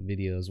treatment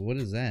videos. What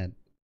is that?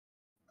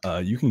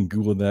 You can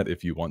Google that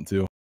if you want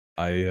to.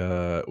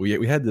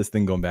 We had this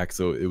thing going back,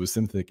 so it was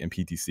Synthic and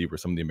PTC were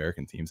some of the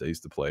American teams I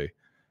used to play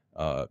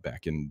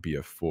back in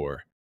BF4,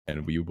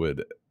 and we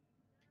would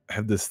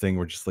have this thing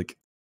where just like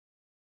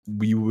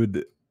we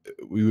would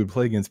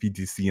play against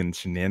PTC and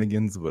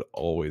shenanigans would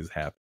always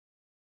happen.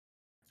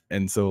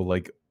 And so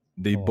like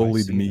they Oh, I've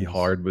bullied seen me this.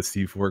 hard with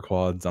C4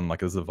 quads on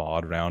like a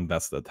Zavad round.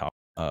 That's the top.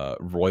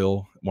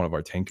 Royal, one of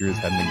our tankers,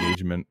 had an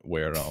engagement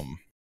where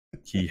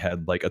he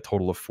had like a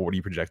total of 40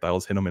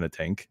 projectiles hit him in a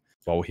tank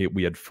while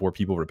we had 4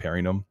 people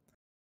repairing him.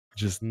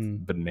 Just Hmm.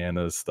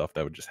 bananas stuff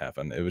that would just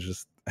happen. It was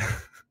just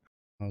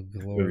Oh, it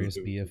glorious was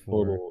a BF4.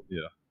 total,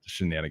 yeah,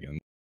 shenanigans.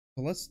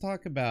 Well, let's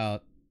talk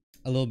about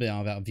a little bit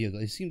about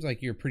vehicles. It seems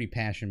like you're pretty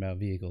passionate about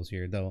vehicles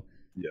here, though.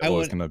 Yeah, I I've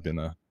always would. kind of been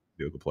a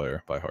vehicle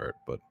player by heart,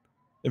 but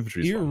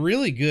infantry's You're a fun.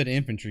 really good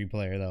infantry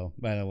player, though.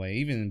 By the way,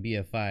 even in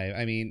BF5.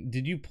 I mean,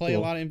 did you play a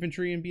Well, lot of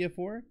infantry in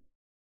BF4?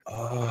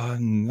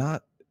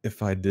 Not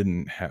if I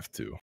didn't have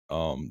to.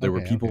 There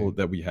were Okay, people okay.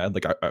 that we had,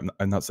 like,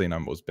 I'm not saying I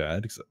was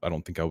bad, 'cause I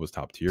don't think I was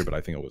top tier, but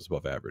I think I was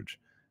above average.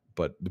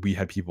 But we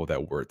had people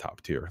that were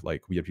top tier.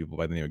 Like, we had people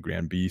by the name of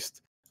Grand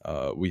Beast.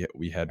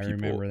 We had I people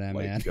remember that,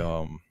 man. like,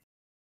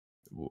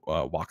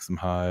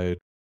 Waxamhide,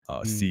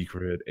 Mm.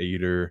 Secret,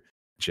 Aider,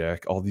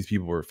 Jack. All these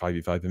people were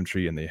 5v5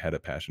 infantry, and they had a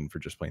passion for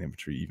just playing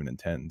infantry, even in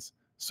tens.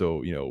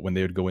 So, when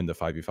they would go into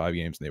 5v5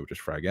 games and they would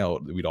just frag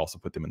out, we'd also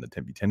put them in the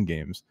 10v10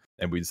 games,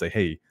 and we'd say,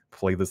 "Hey,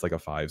 play this like a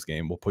fives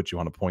game. We'll put you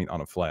on a point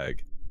on a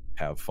flag.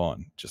 Have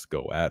fun. Just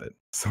go at it."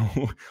 So,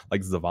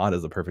 like, Zavad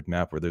is a perfect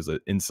map where there's an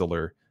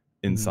insular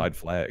Mhm. inside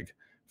flag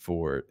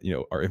for,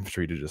 our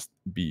infantry to just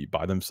be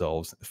by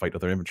themselves, fight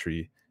other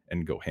infantry,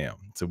 and go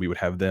ham. So we would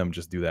have them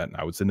just do that, and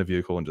I would send a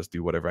vehicle and just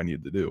do whatever I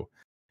needed to do,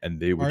 and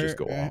they would just Are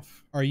go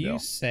off. are you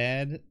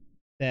sad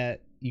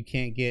that you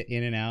can't get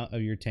in and out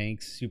of your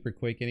tanks super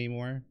quick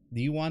anymore?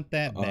 Do you want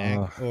that Uh,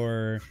 back,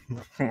 or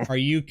are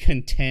you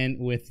content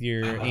with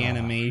your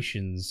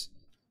animations?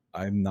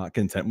 I'm not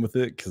content with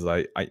it because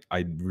I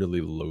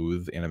really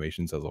loathe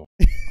animations as a whole.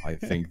 I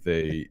think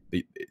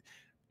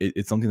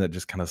it's something that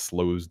just kind of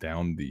slows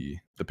down the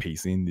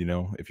pacing.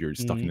 If you're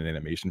stuck in Mhm. an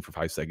animation for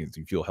 5 seconds,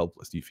 you feel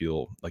helpless. You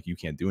feel like you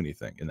can't do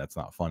anything, and that's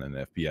not fun in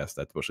an FPS.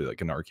 That's especially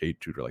like an arcade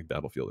shooter like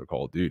Battlefield or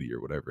Call of Duty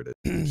or whatever it is.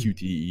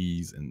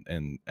 QTEs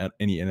and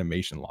any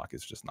animation lock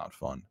is just not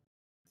fun.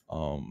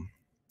 Um,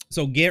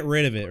 So get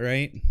rid of it,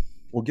 right?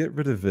 We'll get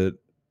rid of it,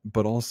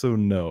 but also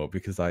no,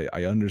 because I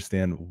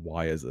understand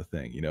why is a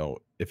thing.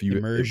 If you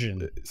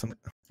Immersion.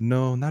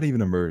 no, not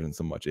even immersion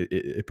so much.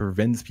 It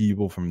prevents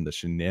people from the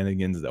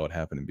shenanigans that would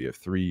happen in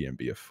BF3 and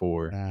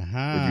BF4,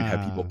 where you'd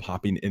have people Aha.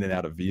 popping in and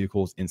out of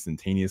vehicles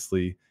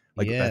instantaneously.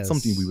 Like, that's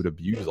something we Yes. would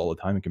abuse all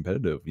the time in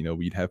competitive.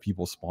 We'd have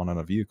people spawn on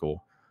a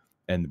vehicle,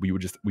 and we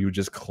would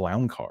just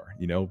clown car.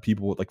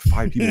 People, like,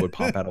 5 people would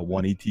pop out of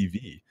one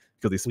ATV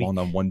because they we spawned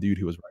on one dude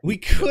who was we riding.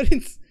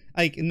 couldn't,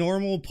 like,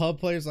 normal pub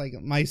players like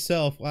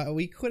myself.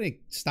 We couldn't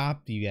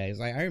stop you guys.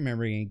 I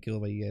remember getting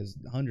killed by you guys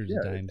hundreds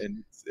of Yeah, times.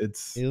 and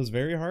it's It was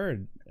very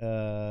hard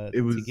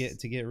it to get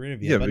was rid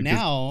of you. yeah, But because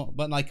now,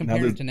 like, now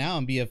comparing to now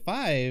in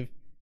BF5,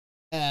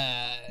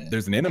 uh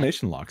there's an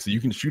animation lock, so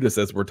you can shoot us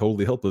as we're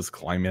totally helpless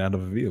climbing out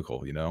of a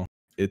vehicle.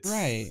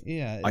 right, It's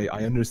yeah.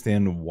 I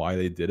understand why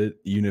they did it,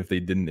 even if they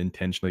didn't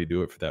intentionally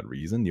do it for that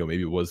reason.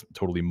 Maybe it was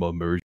totally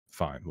merged,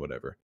 fine,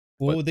 whatever.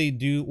 What But would they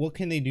do? What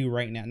can they do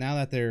right now? Now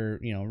that they're,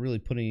 really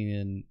putting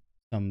in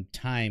some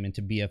time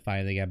into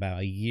BF5, they got about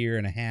a year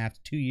and a half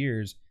to 2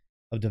 years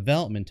of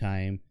development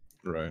time.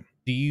 right.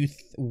 Do you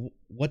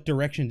what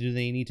direction do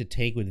they need to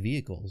take with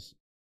vehicles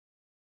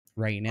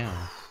right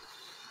now?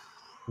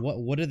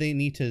 What do they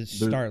need to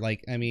There start?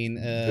 Like, I mean,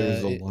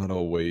 there's a lot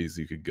of ways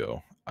you could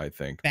go, I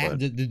think, but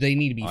do they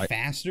need to be I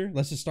faster?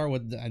 Let's just start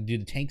with do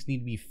the tanks need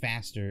to be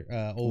faster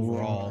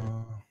overall,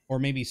 uh, or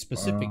maybe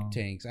specific um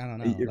tanks? I don't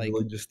It know. it Like,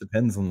 really just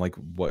depends on, like,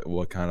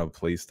 what kind of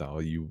play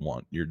style you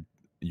want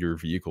your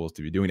vehicles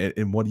to be doing,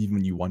 and what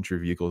even you want your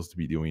vehicles to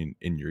be doing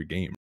in your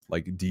game.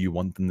 Like, do you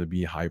want them to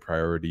be high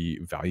priority,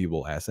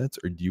 valuable assets,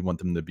 or do you want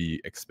them to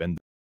be expend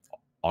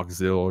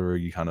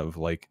auxiliary kind of,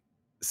 like,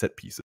 set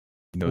pieces?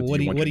 Do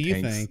you want what your do you tanks?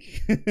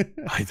 think?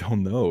 I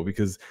don't know,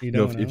 because, You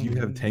don't if you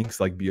have know. tanks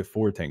like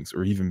BF4 tanks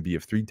or even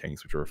BF3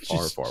 tanks, which are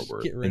far, far Just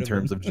worse get rid in of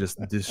them. terms of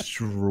just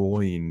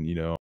destroying,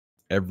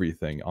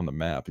 everything on the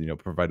map,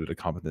 provided a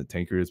competent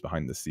tanker is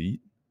behind the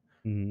seat.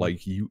 Mhm.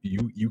 Like, you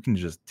can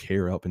just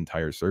tear up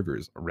entire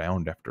servers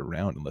round after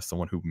round unless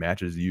someone who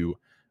matches you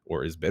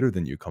or is better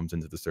than you comes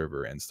into the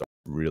server and starts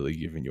really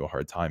giving you a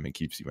hard time and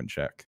keeps you in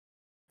check.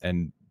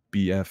 And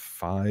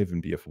BF5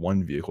 and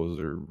BF1 vehicles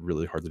are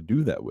really hard to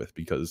do that with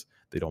because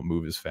they don't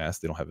move as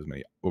fast. They don't have as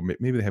many, or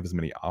maybe they have as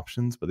many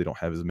options, but they don't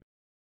have as many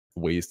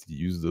ways to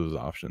use those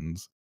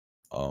options,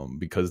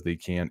 because they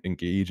can't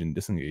engage and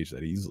disengage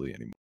that easily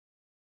anymore.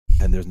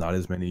 And there's not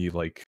as many,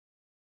 like,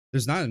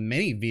 There's not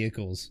many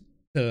vehicles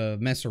to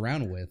mess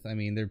around with. I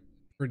mean, they're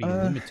pretty yeah,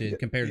 limited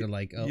compared to,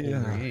 like,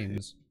 older yeah,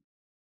 games.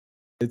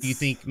 Do you it's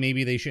think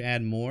maybe they should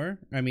add more?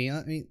 I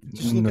mean,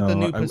 just look at the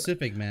no, new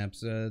Pacific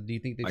maps. Do you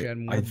think they I should add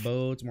I more th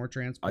boats, more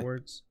I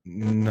transports?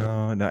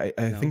 no, no,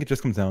 I think No. it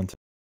just comes down to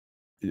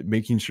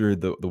making sure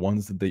the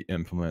ones that they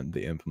implement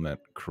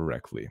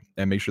correctly,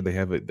 and make sure they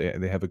have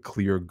a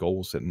clear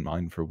goal set in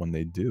mind for when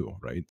they do,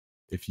 right?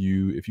 If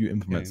you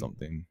implement Okay.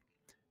 something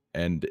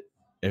and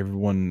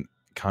everyone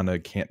kinda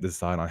can't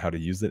decide on how to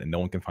use it and no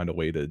one can find a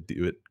way to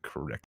do it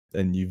correct,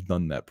 then you've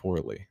done that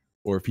poorly.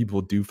 Or if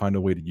people do find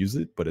a way to use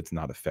it, but it's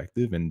not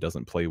effective and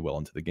doesn't play well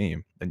into the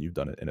game, then you've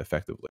done it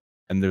ineffectively.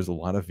 And there's a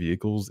lot of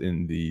vehicles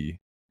in the,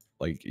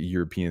 like,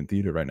 European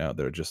theater right now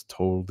that are just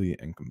totally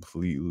and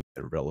completely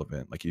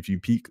irrelevant. Like, if you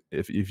pick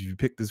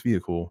this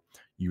vehicle,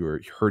 you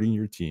are hurting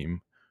your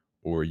team,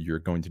 or you're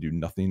going to do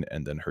nothing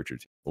and then hurt your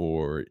team,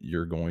 or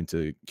you're going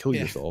to kill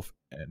Yeah. yourself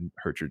and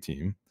hurt your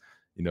team.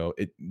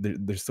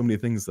 There's so many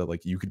things that,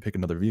 like, you could pick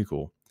another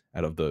vehicle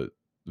out of the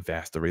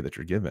vast array that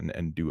you're given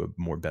and do a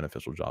more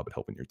beneficial job at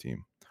helping your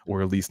team,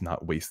 or at least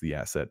not waste the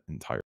asset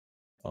entirely.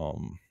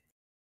 Um,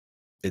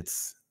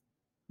 it's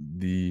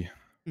the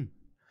Hmm.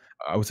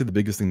 I would say the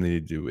biggest thing they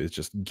need to do is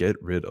just get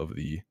rid of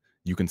the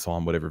you can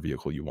spawn whatever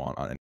vehicle you want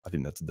on it. I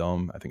think that's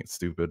dumb. I think it's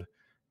stupid.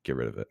 Get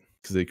rid of it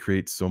because they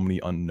create so many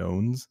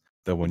unknowns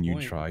that when Good you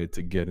point. try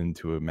to get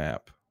into a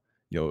map,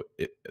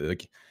 it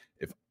like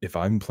if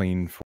I'm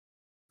playing for,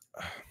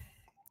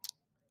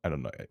 I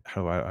don't know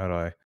how do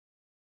I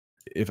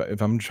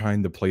if I'm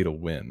trying to play to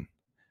win,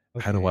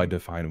 how do I Okay.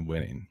 define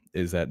winning?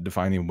 Is that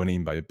defining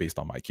winning by based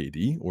on my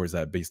KD, or is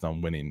that based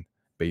on winning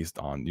based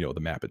on the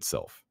map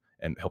itself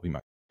and helping my?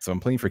 So I'm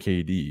playing for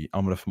KD.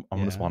 I'm gonna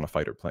Yeah. spawn a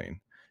fighter plane,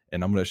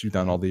 and I'm gonna shoot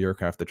down all the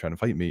aircraft that try to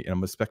fight me, and I'm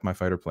gonna spec my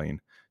fighter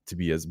plane to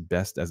be as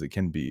best as it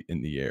can be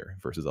in the air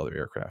versus other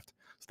aircraft.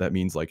 So that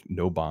means like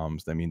no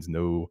bombs. That means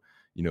no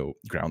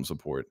ground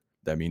support.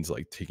 That means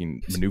like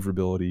taking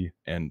maneuverability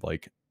and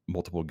like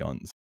multiple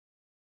guns.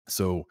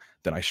 So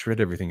then I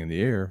shred everything in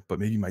the air, but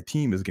maybe my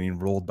team is getting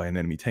rolled by an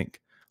enemy tank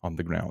on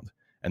the ground,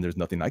 and there's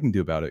nothing I can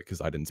do about it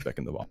because I didn't spec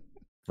in the bomb,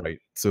 right?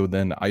 So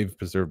then I've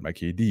preserved my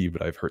KD,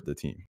 but I've hurt the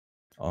team.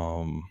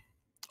 Um,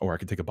 or I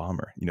could take a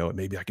bomber.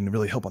 Maybe I can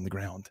really help on the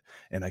ground,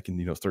 and I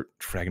can start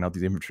fragging out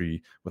these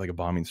infantry with like a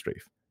bombing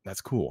strafe.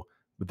 That's cool,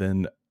 but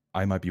then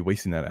I might be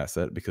wasting that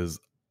asset because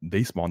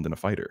they spawned in a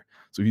fighter,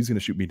 so he's going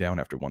to shoot me down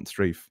after one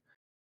strafe,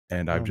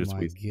 and I've Oh just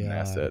my wasted an god.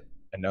 asset.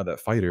 And now that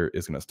fighter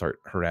is going to start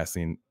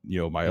harassing,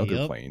 my other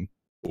Yep. plane,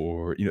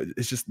 or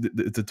it's just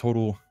it's a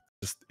total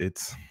just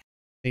it's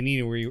They need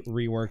to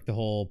rework the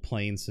whole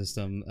plane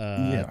system.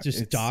 yeah,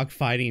 Just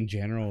dogfighting in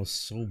general is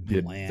so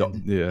bland.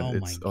 yeah, Oh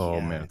my it's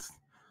oh man, god.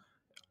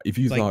 if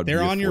you It's like thought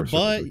they're on your BF4 servers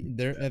butt. would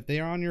be If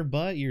they're on your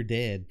butt, you're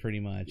dead pretty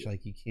much. yeah,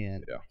 Like you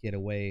can't yeah. get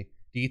away.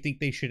 Do you think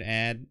they should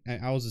add?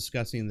 I was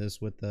discussing this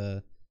with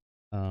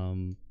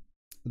um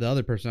the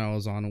other person I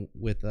was on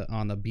with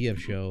on the BF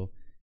Mhm, show,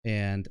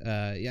 and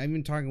yeah, I've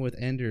been talking with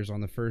Enders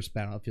on the first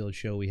Battlefield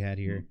show we had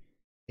mhm. here,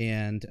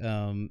 and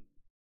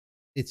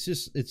it's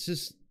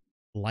just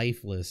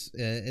lifeless.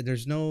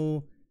 There's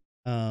no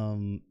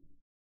um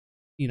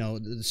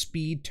the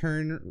speed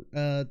turn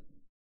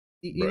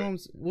Right.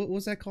 what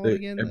was that called They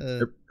again?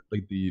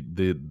 like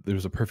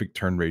there's a perfect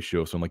turn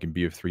ratio, so like in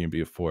BF3 and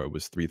BF4 it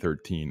was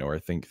 313 or I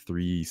think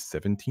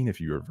 317 if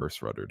you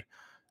reverse ruddered.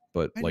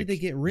 But Why did they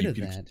like get rid you of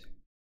could that?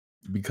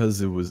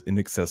 because it was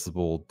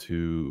inaccessible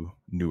to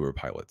newer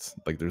pilots.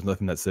 Like there's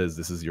nothing that says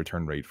this is your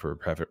turn rate for a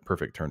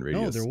perfect turn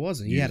No, there radius.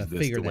 wasn't. You had Use to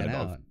this figure to win that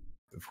above. out.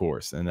 Of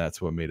course, and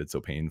that's what made it so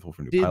painful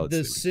for new Did pilots.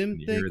 the They would get in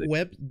the air, they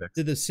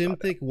Did the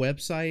SimThick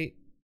website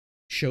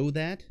show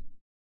that?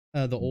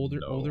 The older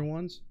no,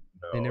 ones?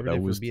 They no, never that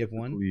did for was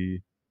BF1?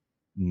 typically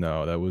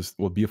no, that was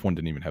well, BF1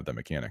 didn't even have that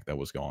mechanic. That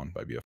was gone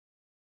by BF.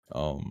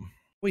 Um,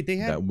 Wait,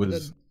 that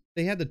was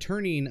they had the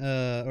turning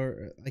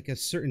or like a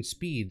certain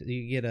speed.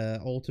 You get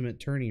a ultimate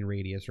turning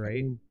radius, I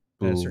right? don't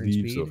At a certain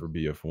believe so speed. for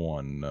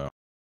BF1. No.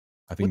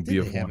 I What think did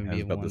they have BF1 in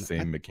has about the BF1?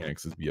 same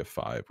mechanics as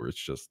BF5, where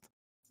it's just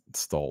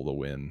stall to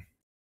win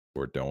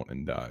or don't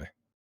and die.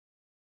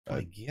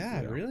 My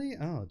God, Yeah. really?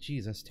 Oh,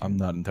 geez, that's I'm terrible.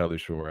 not entirely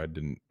sure. I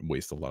didn't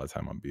waste a lot of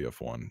time on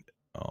BF1.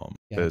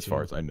 But as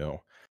far Gotcha. as I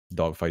know, the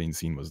dogfighting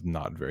scene was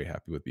not very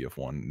happy with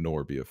BF1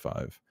 nor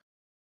BF5.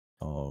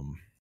 Um,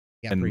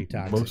 Yeah, and pretty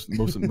toxic.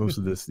 most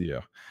of this,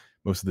 yeah,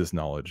 most of this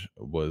knowledge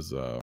was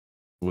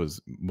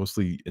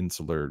mostly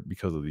insular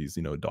because of these,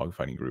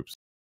 dogfighting groups.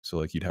 So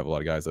like you'd have a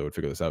lot of guys that would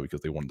figure this out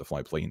because they wanted to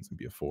fly planes in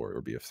BF4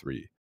 or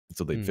BF3. And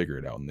so they'd Hmm. figure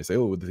it out and they say,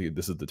 oh,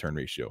 this is the turn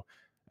ratio.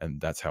 And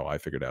that's how I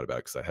figured out about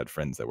it because I had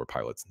friends that were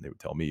pilots and they would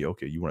tell me,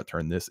 okay, you want to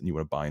turn this and you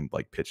want to bind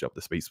like pitch up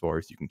the space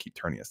bars. You can keep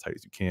turning as tight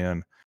as you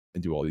can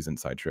and do all these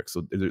inside tricks.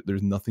 So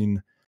there's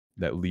nothing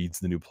that leads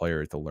the new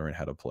player to learn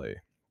how to play.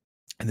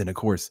 And then of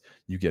course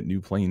you get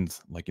new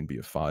planes like in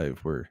BF5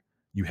 where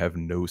you have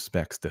no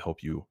specs to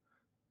help you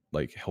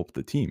like help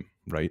the team,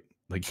 right?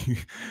 Like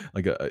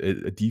like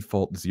a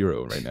default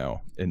 0 right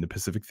now in the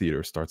Pacific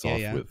Theater starts Yeah,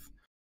 off yeah. with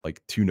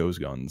like 2 nose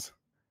guns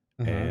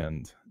Uh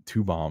and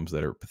 2 bombs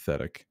that are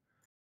pathetic,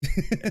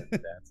 and huh.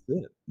 that's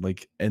it.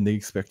 Like, and they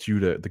expect you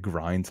to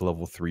grind to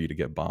level 3 to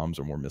get bombs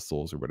or more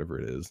missiles or whatever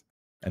it is,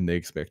 and they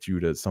expect you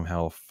to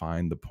somehow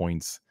find the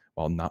points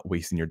while not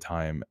wasting your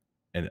time,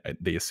 and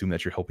they assume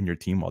that you're helping your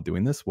team while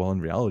doing this. Well, in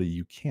reality,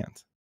 you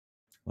can't.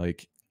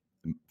 Like,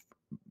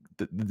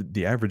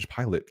 the average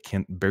pilot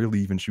can't barely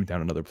even shoot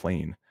down another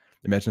plane.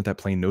 Imagine if that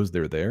plane knows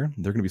they're there,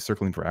 they're going to be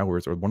circling for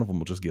hours, or one of them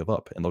will just give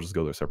up and they'll just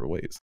go their separate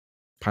ways.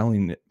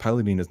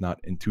 Piloting is not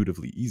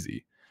intuitively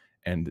easy,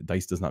 and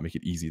Dice does not make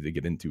it easy to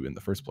get into in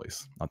the first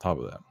place. On top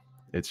of that,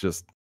 it's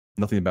just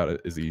nothing about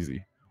it is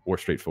easy or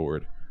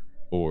straightforward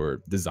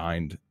or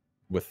designed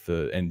with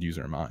the end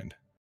user in mind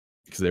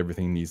because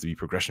everything needs to be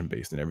progression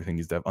based and everything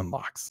needs to have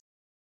unlocks.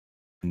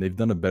 And they've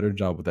done a better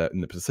job with that in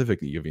the Pacific,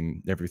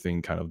 giving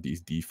everything kind of these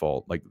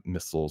default like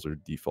missiles or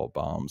default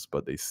bombs,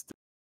 but they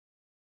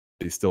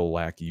still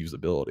lack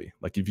usability.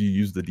 Like if you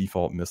use the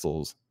default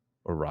missiles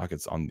or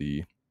rockets on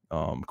the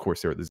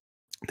Corsair,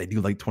 they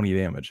do like 20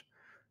 damage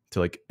to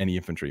like any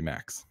infantry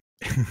max.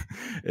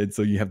 And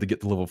so you have to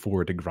get to level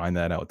 4 to grind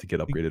that out to get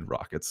upgraded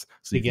rockets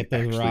so To you can get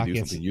those actually do rockets.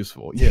 something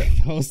useful. Yeah.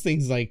 Those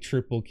things like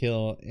triple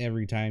kill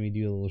every time you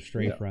do a little Yeah.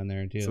 strafe run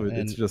there too. So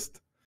it's And just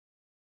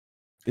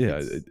Yeah,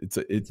 It's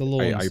it it's a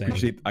little I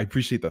insane.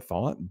 appreciate the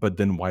thought, but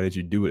then why did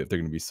you do it if they're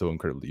gonna be so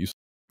incredibly useful?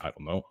 I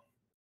don't know.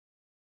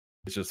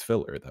 It's just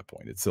filler at that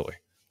point. It's silly.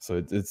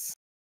 So it's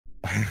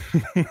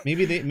I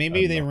Maybe don't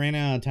they know. ran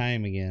out of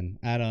time again.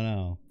 I don't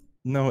know.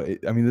 No,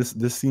 I mean,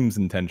 this seems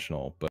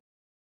intentional, but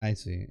I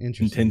see.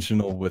 Interesting.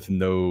 intentional with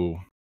no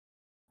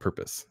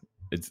purpose.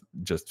 It's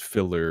just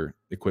filler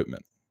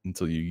equipment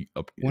until you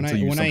When I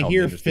somehow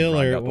hear manage to grind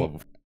filler, out the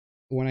level.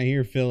 when I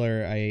hear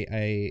filler,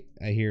 I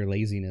hear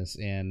laziness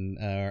and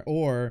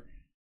or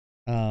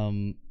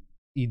um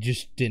you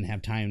just didn't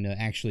have time to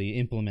actually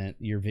implement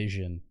your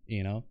vision,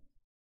 you know?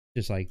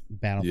 Just like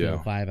Battlefield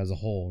Yeah. 5 as a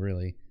whole,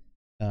 really.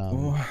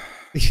 Um Oh,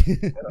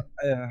 it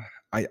yeah.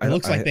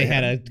 looks like they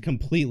had a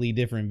completely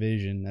different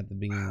vision at the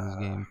beginning of this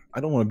game. I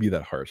don't want to be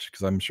that harsh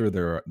because I'm sure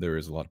there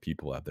is a lot of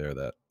people out there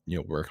that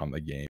work on the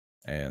game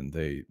and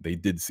they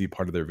did see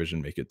part of their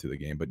vision make it to the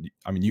game. But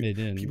I mean, you It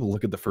didn't. people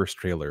look at the first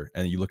trailer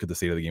and you look at the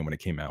state of the game when it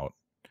came out,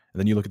 and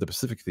then you look at the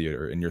Pacific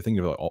Theater and you're thinking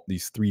about all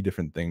these three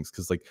different things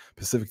because like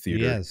Pacific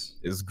Theater Yes.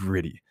 is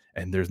gritty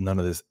and there's none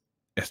of this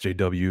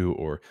SJW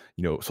or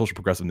social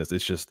progressiveness.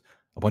 It's just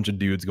a bunch of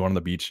dudes going on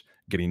the beach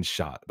getting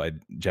shot by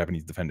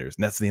Japanese defenders,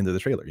 and that's the end of the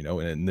trailer.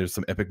 And there's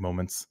some epic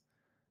moments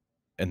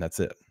and that's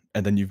it.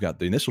 And then you've got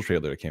the initial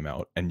trailer that came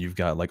out, and you've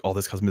got like all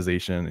this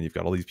customization, and you've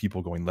got all these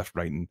people going left,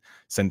 right, and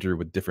center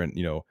with different,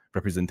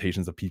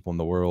 representations of people in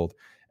the world.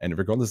 And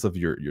regardless of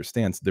your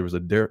stance, there was a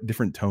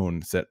different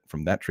tone set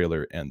from that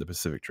trailer and the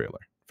Pacific trailer.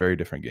 Very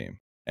different game,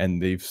 and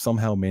they've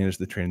somehow managed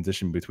the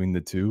transition between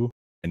the two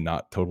and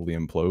not totally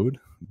implode.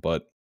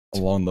 But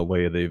along the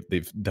way, they've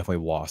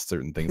definitely lost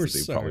certain things We're that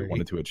they probably sorry.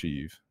 wanted to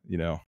achieve.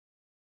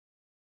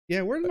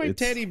 Yeah, where's my It's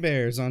teddy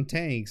bears on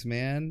tanks,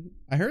 man?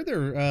 I heard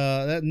there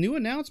that new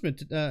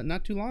announcement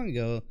not too long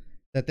ago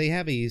that they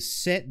have a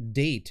set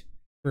date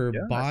for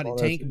Yeah, I saw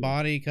that tank too.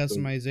 body So we'll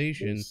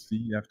customization.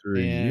 see after a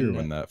year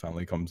when And that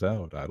finally comes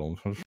out. I don't.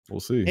 We'll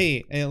see.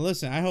 hey,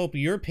 listen, I hope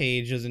your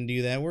page doesn't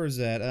do that. Where's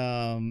that?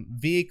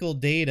 Vehicle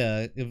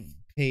data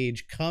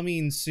page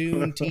coming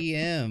soon.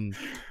 TM.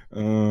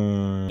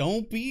 Uh,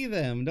 Don't be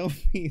them. Don't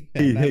be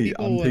them. hey, That hey,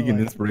 people I'm will taking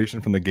like.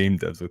 inspiration from the game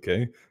devs.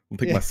 Okay, I'll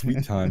take Yeah. my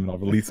sweet time and I'll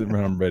release it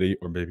when I'm ready,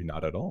 or maybe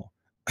not at all.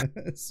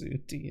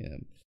 Soon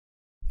TM.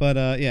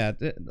 But yeah,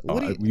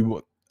 what do you? We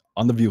will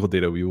on the vehicle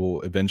data. We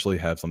will eventually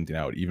have something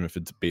out, even if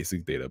it's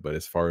basic data. But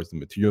as far as the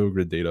material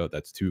grid data,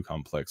 that's too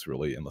complex,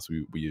 really, unless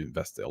we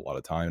invest a lot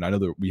of time. And I know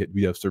that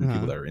we have certain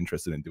people that are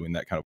interested in doing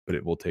that kind of, but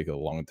it will take a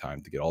long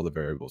time to get all the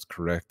variables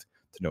correct,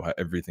 to know how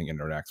everything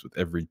interacts with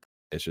every.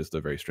 It's just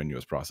a very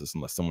strenuous process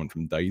unless someone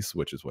from DICE,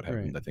 which is what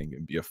happened, Right. I think,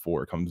 in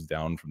BF4, comes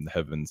down from the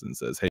heavens and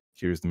says, "Hey,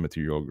 here's the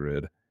material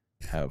grid.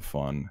 Have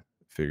fun,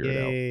 figure it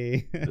out.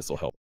 Yay. This will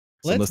help."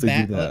 So let's unless they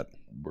do back that,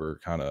 we're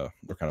kind of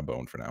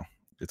boned for now.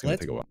 It's gonna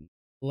let's take a while.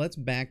 let's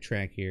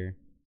backtrack here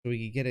so we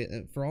can get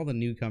it for all the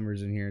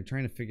newcomers in here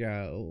trying to figure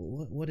out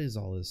what is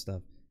all this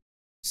stuff.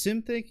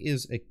 Simthic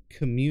is a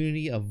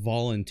community of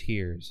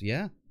volunteers.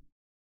 Yeah.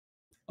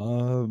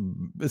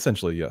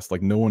 Essentially, yes.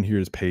 Like no one here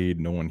is paid.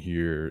 No one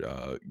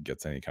here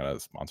gets any kind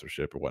of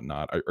sponsorship or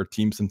whatnot. Our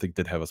team Synthetic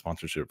did have a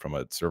sponsorship from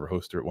a server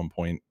hoster at one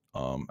point.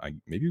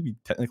 Maybe we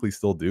technically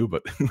still do,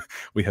 but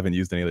we haven't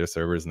used any of their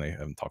servers and they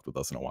haven't talked with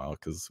us in a while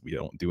because we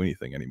don't do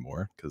anything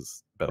anymore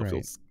because Right.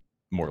 Battlefield's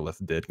more or less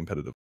dead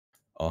competitive.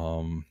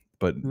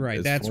 But Right.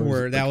 as That's far as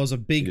where that like, was a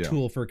big yeah,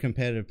 tool for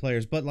competitive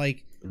players. But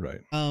like right,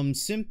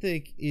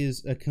 Simthic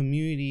is a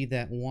community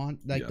that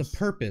the yes,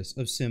 purpose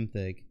of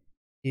Simthic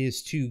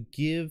is to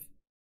give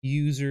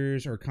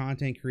users or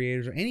content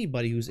creators or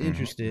anybody who's hmm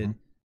interested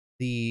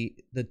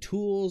the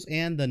tools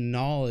and the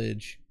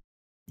knowledge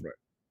right.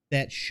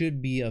 that should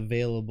be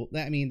available.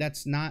 I mean,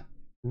 that's not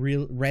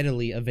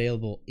readily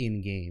available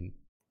in game.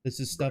 This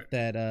is Right. stuff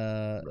that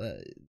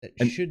that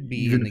And should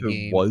be in even the if it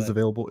game, was but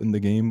available in the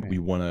game, right. we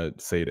wanna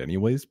say it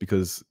anyways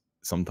because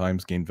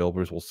sometimes game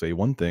developers will say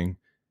one thing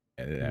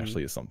and it Hmm.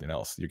 actually is something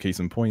else. Your case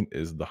in point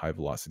is the high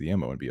velocity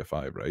ammo in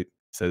BF5, right?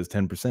 Says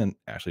 10%,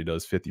 actually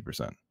does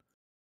 50%.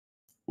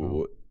 Oh,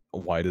 W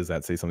Why does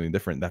that say something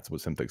different? That's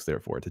what Simtic's there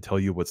for, to tell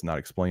you what's not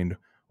explained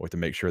or to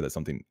make sure that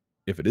something,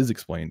 if it is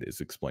explained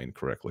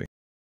correctly.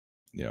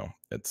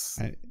 It's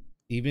I,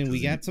 even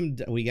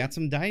because we got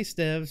some dice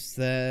devs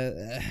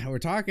that were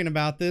talking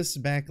about this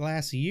back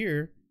last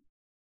year.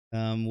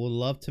 Would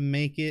love to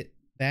make it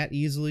that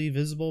easily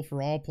visible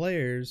for all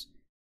players,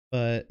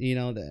 but you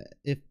know that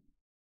if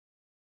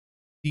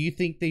do you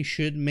think they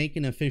should make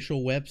an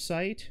official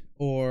website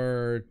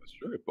or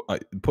sure,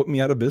 put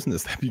me out of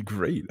business. That'd be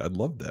great. I'd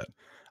love that.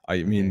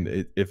 I mean,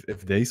 okay?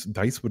 if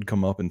Dice would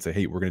come up and say,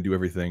 "Hey, we're going to do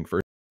everything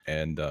first,"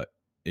 and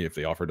if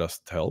they offered us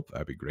to help,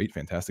 that'd be great,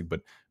 fantastic.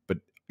 But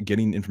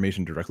getting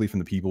information directly from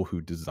the people who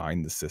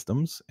design the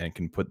systems and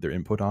can put their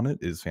input on it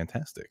is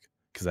fantastic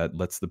because that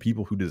lets the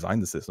people who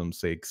design the systems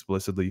say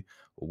explicitly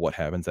what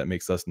happens. That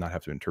makes us not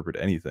have to interpret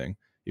anything,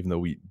 even though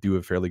we do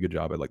a fairly good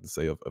job, I'd like to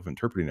say, of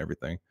interpreting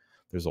everything.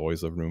 There's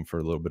always a room for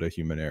a little bit of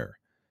human error.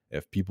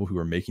 If people who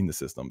are making the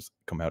systems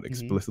come out Mm-hmm.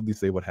 explicitly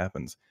say what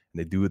happens and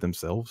they do it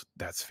themselves,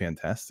 that's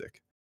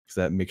fantastic because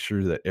that makes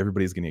sure that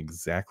everybody's getting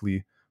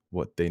exactly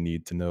what they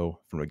need to know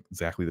from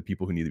exactly the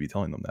people who need to be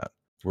telling them that.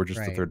 We're just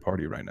a Right. third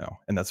party right now,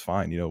 and that's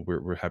fine.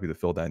 We're happy to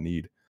fill that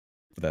need,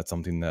 but that's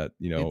something that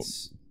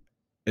It's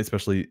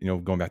especially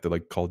going back to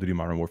like Call of Duty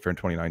Modern Warfare in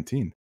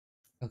 2019.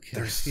 okay.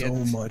 There's Yeah.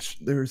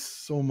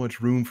 so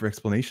much room for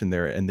explanation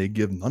there, and they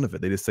give none of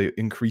it. They just say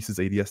increases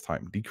ADS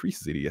time,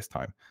 decreases ADS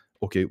time.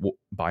 Okay, well,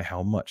 by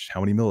how much?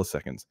 How many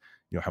milliseconds?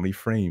 How many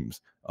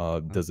frames?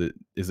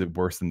 Is it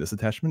worse than this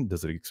attachment?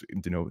 Is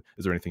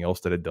there anything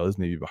else that it does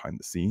maybe behind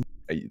the scenes?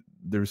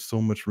 There's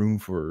so much room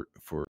for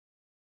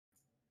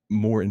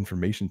more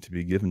information to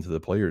be given to the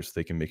players so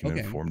they can make an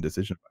Okay. informed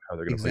decision about how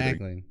they're going to play their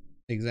game.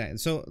 Exactly.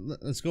 So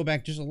let's go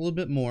back just a little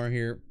bit more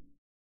here.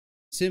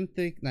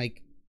 Synthic,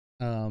 like,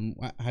 how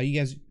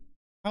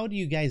do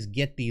you guys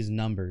get these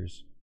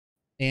numbers,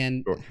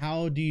 and Sure.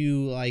 how do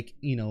you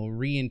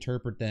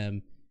reinterpret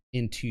them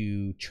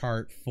into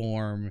chart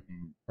form,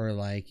 Mhm. or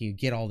like you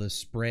get all this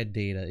spread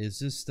data? Is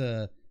this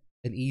an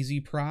easy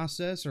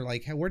process, or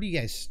like where do you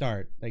guys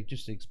start? Like,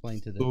 just to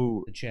explain to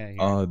So, the chat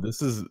here. this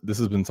has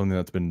been something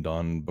that's been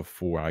done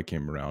before I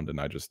came around,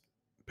 and I just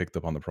picked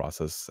up on the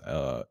process,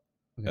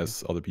 Okay.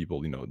 as other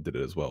people, did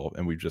it as well,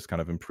 and we've just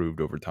kind of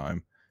improved over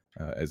time,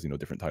 as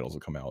different titles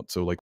have come out.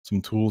 So, like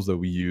some tools that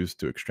we use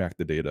to extract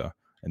the data,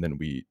 and then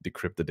we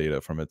decrypt the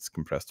data from its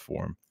compressed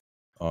form,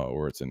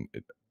 or it's in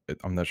it.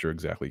 I'm not sure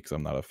exactly because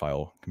I'm not a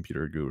file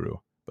computer guru,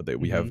 but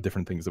we have Mm-hmm.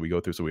 different things that we go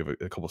through. So we have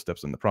a couple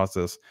steps in the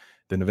process.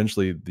 Then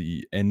eventually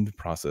the end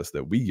process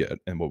that we get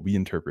and what we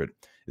interpret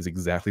is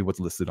exactly what's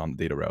listed on the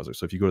data browser.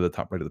 So if you go to the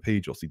top right of the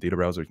page, you'll see data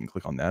browser. You can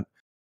click on that.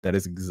 That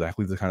is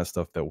exactly the kind of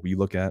stuff that we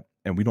look at,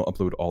 and we don't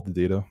upload all the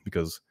data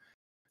because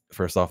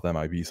first off, that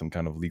might be some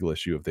kind of legal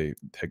issue if they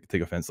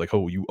take offense, like,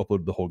 oh, you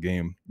uploaded the whole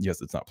game.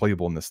 Yes, it's not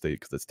playable in this state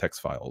because it's text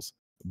files,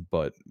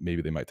 but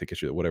maybe they might take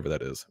issue, whatever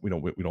that is. We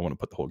don't want to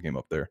put the whole game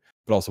up there.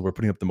 But also, we're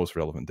putting up the most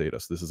relevant data,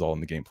 so this is all in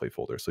the gameplay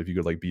folder. So if you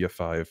go to like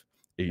BF5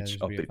 Yeah, H there's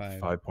update BF5.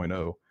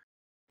 5.0,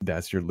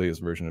 that's your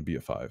latest version of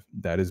BF5.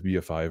 That is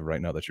BF5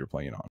 right now that you're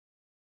playing on.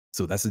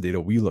 So that's the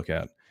data we look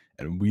at,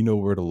 and we know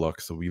where to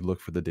look. So we look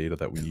for the data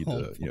that we need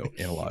Oh to boy.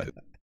 analyze.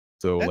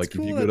 So That's like if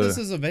you cool go that this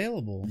to is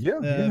available, yeah,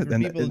 for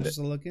people just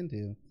to look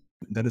into.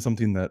 that is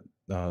something that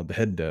the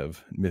head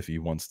dev Miffy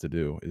wants to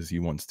do. Is he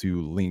wants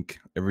to link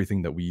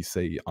everything that we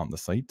say on the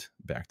site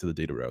back to the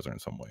data browser in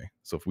some way.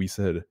 So if we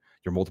said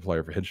your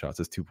multiplier for headshots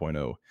is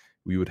 2.0,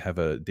 we would have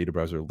a data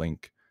browser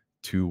link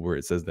to where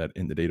it says that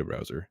in the data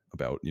browser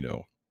about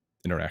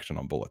interaction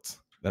on bullets.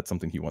 That's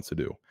something he wants to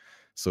do.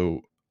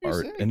 So Pretty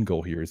our sick. end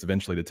goal here is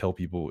eventually to tell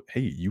people,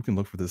 hey, you can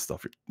look for this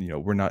stuff.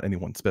 We're not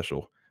anyone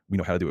special. We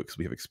know how to do it because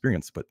we have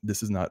experience, but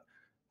this is not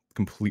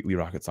completely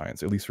rocket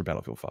science, at least for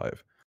Battlefield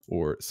 5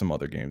 or some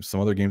other games. Some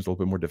other games are a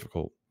little bit more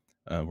difficult.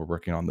 We're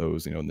working on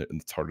those, and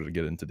it's harder to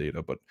get into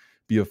data. But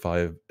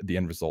BF5, the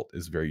end result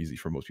is very easy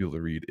for most people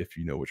to read if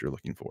you know what you're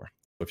looking for.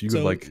 So if you go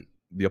to So, like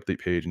the update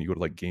page and you go to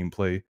like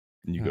gameplay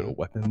and you go to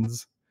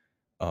weapons,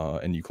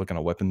 and you click on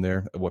a weapon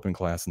there, a weapon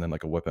class, and then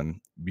like a weapon,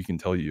 we can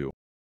tell you,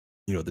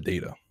 the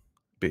data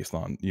based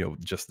on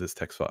just this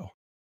text file.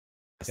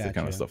 That's the kind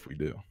of gotcha. stuff we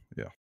do.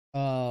 Yeah.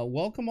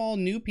 Welcome all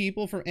new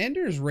people from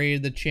Enders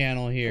raided the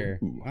channel here.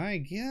 Ooh, My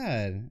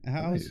God,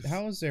 nice.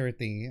 how's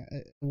everything?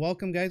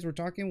 Welcome, guys. We're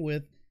talking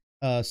with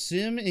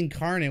SYM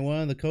Incarnate,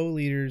 one of the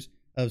co-leaders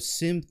of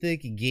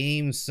Synthic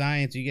Game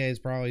Science. You guys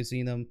probably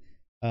seen them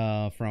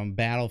from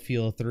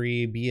Battlefield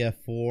 3,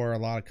 BF4. A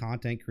lot of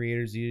content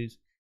creators use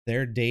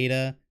their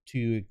data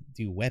to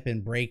do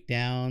weapon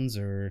breakdowns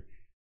or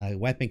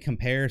weapon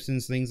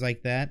comparisons, things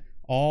like that.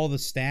 All the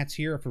stats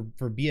here for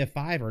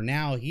BF5 are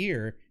now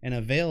here and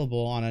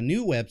available on a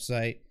new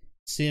website,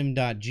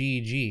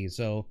 sym.gg.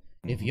 So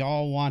if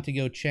y'all want to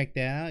go check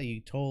that out,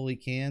 you totally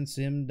can.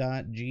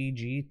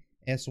 Sym.gg,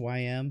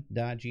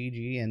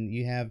 SYM.gg, and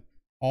you have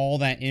all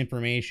that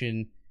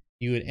information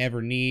you would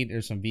ever need.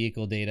 There's some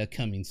vehicle data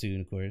coming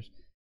soon, of course.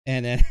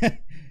 And then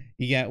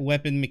you got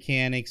weapon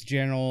mechanics,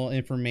 general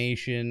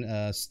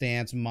information,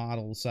 stance,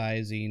 model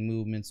sizing,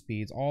 movement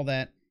speeds, all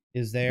that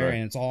is there, Right.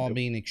 and it's all Yep.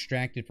 being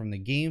extracted from the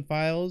game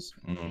files,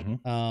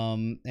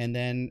 Mm-hmm. and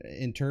then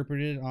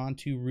interpreted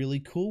onto really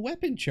cool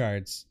weapon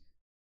charts.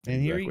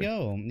 And here you Exactly.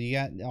 go. You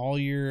got all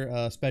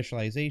your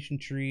specialization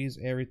trees,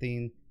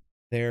 everything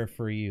there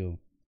for you.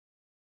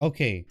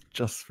 Okay,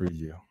 Just for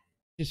you.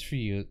 just for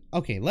you.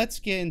 Okay, let's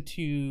get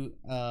into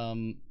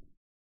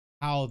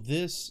how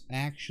this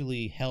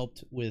actually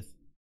helped with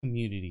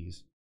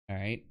communities. All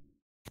right.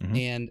 Mhm.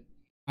 And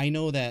I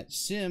know that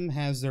Sim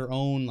has their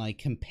own like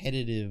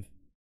competitive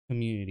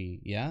community.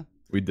 Yeah.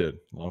 We did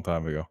a long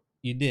time ago.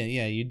 You did,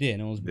 yeah, you did.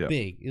 And it was Yeah.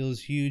 big. It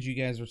was huge. You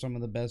guys were some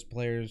of the best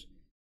players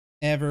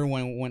ever.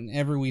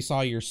 Whenever we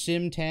saw your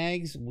sim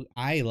tags,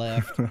 I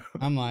left.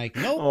 I'm like,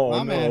 nope, Oh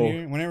I'm out no.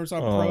 here. Whenever I saw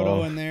Proto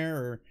Oh. in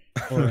there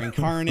or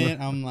Incarnate,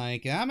 I'm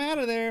like, I'm out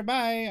of there.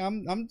 Bye.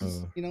 I'm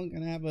just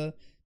gonna have a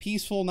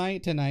peaceful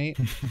night tonight.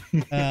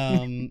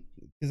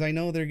 Because I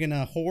know they're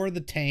gonna whore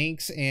the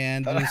tanks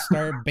and just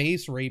start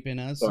base raping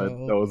us. Sorry,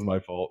 So that was my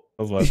fault.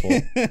 That was my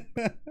fault.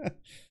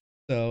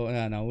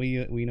 so no,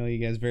 we know you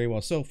guys very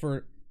well. So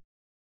for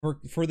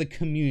the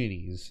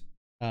communities,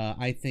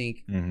 I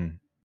think Mhm.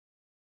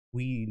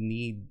 we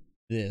need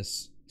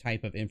this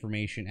type of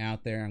information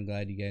out there. I'm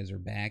glad you guys are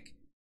back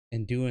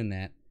and doing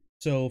that.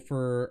 So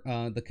for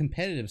the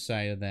competitive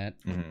side of that,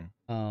 Mhm.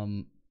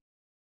 um,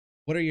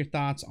 what are your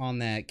thoughts on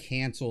that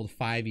canceled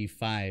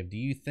 5v5? Do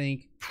you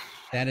think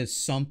that is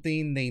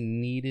something they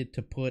needed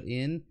to put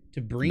in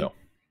to bring No.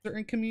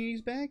 certain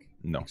communities back?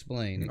 No.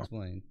 Explain, No.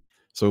 explain.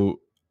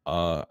 So,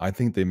 I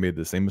think they made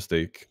the same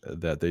mistake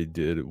that they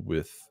did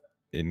with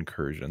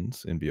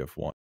incursions in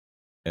BF1,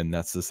 and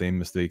that's the same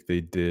mistake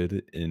they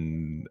did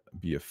in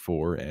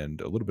BF4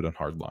 and a little bit on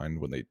Hardline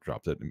when they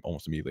dropped it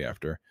almost immediately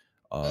after,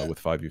 with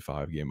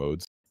 5v5 game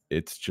modes.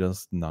 It's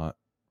just not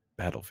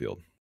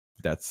Battlefield.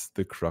 That's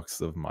the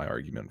crux of my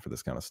argument for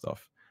this kind of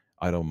stuff.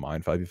 I don't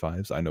mind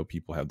 5v5s. I know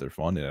people have their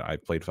fun, and I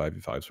played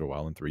 5v5s for a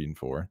while in 3 and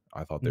 4.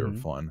 I thought they were Mm-hmm.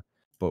 fun.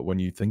 But when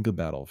you think of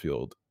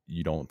Battlefield,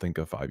 you don't think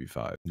of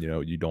 5v5. You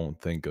know, you don't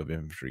think of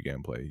infantry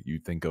gameplay. You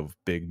think of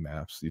big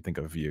maps. You think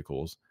of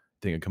vehicles.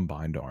 Think of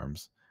combined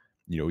arms.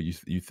 You know,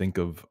 you think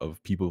of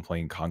people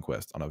playing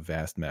Conquest on a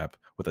vast map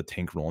with a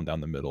tank rolling down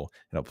the middle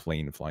and a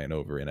plane flying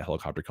over and a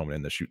helicopter coming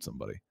in to shoot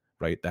somebody.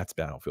 Right? That's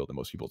Battlefield in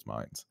most people's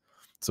minds.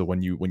 So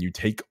when you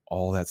take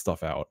all that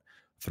stuff out,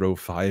 throw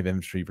 5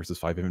 infantry versus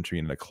 5 infantry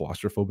in a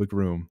claustrophobic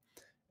room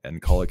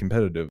and call it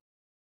competitive,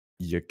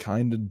 you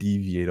kind of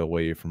deviate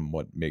away from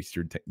what makes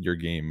your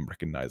game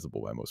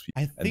recognizable by most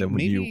people. I And think then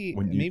when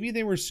you maybe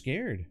they were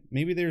scared.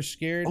 Maybe they were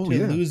scared oh to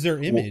yeah, lose their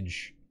well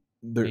image.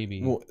 there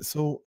Maybe well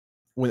so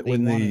when they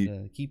when wanted they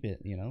to keep it,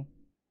 you know?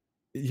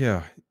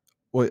 yeah,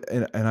 well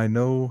and I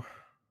know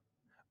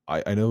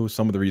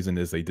some of the reason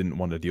is they didn't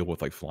want to deal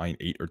with like flying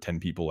 8 or 10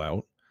 people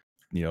out,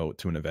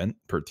 to an event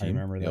per I team.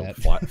 remember that.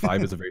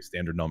 Five is a very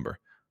standard number.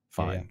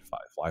 Yeah, yeah. Fine,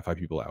 fly 5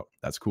 people out.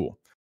 That's cool.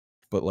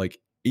 But like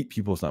 8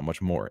 people is not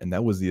much more, and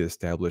that was the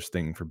established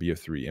thing for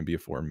BF3 and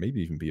BF4,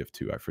 maybe even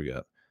BF2. I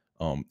forget.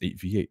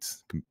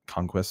 8v8s,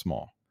 conquest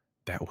small.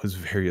 That was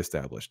very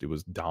established. It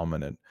was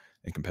dominant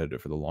and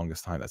competitive for the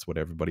longest time. That's what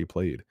everybody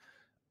played,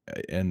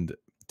 and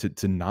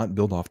to not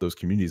build off those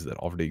communities that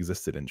already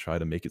existed and try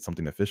to make it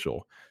something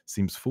official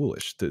seems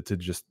foolish. To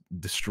just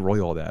destroy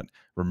all that,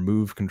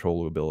 remove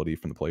controllability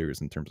from the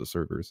players in terms of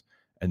servers,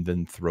 and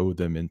then throw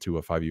them into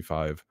a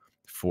 5v5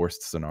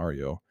 forced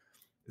scenario.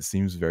 It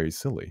seems very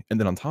silly. And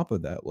then on top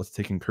of that, let's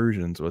take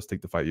incursions, or let's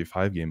take the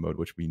 5v5 game mode,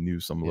 which we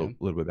knew some Yeah.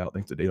 little bit about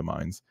thanks to data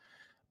mines.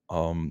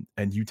 And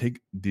you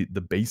take the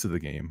base of the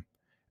game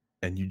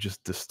and you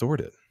just distort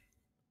it.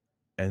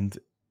 And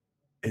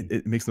it, Mm.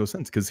 it makes no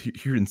sense because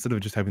here, instead of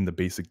just having the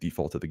basic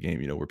default of the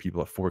game, where people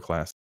have 4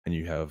 classes and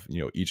you have,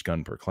 each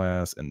gun per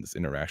class and this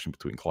interaction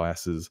between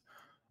classes,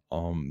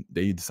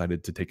 they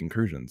decided to take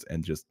incursions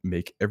and just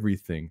make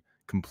everything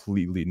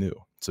completely new.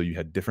 So you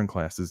had different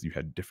classes, you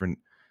had different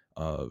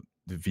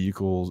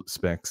vehicle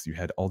specs, you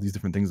had all these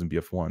different things in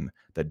BF1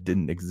 that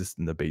didn't exist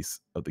in the base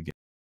of the game.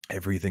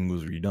 Everything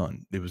was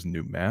redone. It was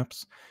new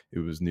maps, it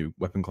was new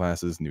weapon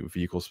classes, new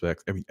vehicle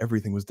specs.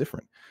 Everything was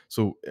different.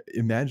 So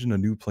imagine a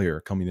new player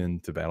coming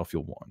into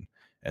Battlefield 1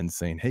 and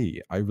saying,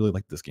 "Hey, I really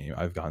like this game.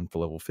 I've gotten to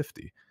level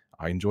 50.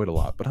 I enjoyed a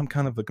lot, but I'm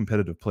kind of a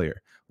competitive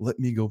player. Let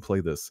me go play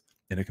this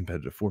in a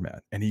competitive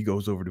format." And he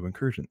goes over to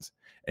Incursions,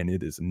 and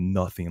it is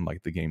nothing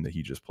like the game that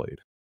he just played.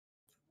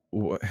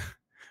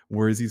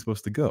 Where is he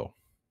supposed to go?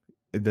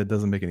 That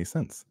doesn't make any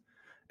sense.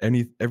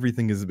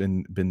 Everything has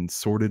been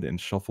sorted and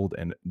shuffled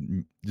and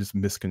just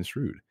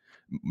misconstrued.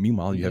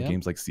 Meanwhile, you have Yep.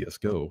 games like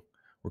CS:GO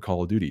or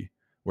Call of Duty,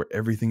 where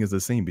everything is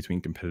the same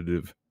between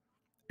competitive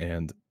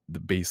and the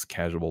base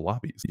casual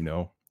lobbies.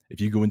 If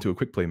you go into a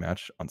quick play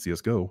match on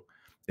CS:GO,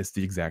 it's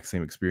the exact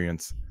same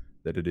experience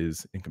that it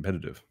is in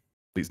competitive.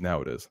 At least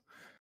now it is.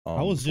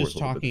 Before it's a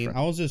little bit different.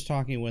 I was just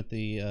talking with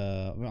the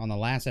on the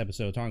last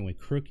episode, talking with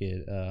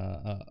Crooked,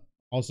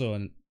 also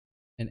an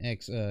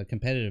ex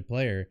competitive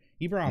player.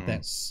 He brought up Mhm.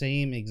 that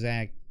same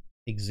exact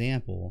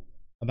example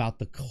about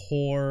the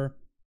core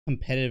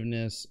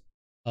competitiveness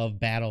of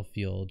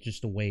Battlefield,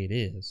 just the way it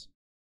is,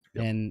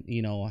 Yep.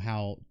 and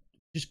how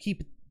just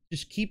keep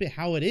it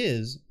how it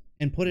is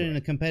and put it in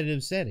Right. a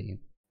competitive setting.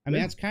 I mean,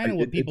 Yeah. that's kind of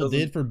what It people doesn't.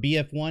 did for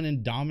BF1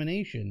 and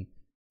Domination.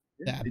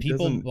 Yeah. That It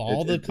people, doesn't.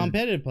 all the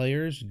competitive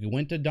players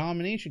went to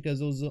Domination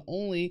because it was the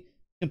only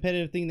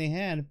competitive thing they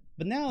had.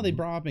 But now they Mhm.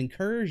 brought up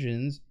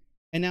Incursions,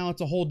 and now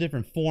it's a whole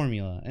different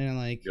formula. And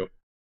like, Yep.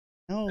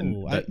 And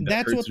no, that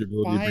that's hurts what your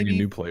ability to bring in 5e,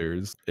 new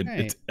players.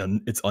 right?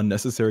 It's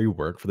unnecessary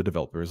work for the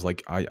developers.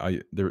 Like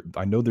I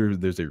know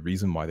there's a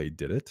reason why they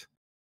did it,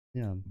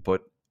 Yeah,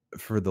 but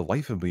for the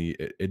life of me,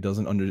 it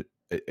doesn't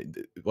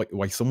like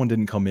why someone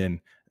didn't come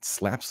in,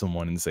 slap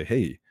someone, and say,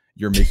 "Hey,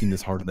 you're making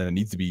this harder than it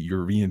needs to be.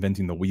 You're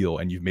reinventing the wheel,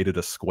 and you've made it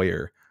a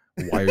square.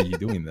 Why are you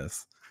doing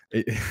this?"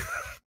 It,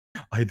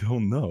 I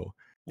don't know.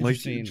 Like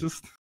interesting.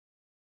 just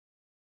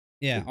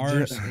Yeah, ju-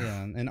 RS,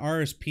 yeah, and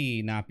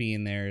RSP not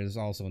being there is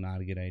also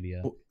not a good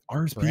idea Well,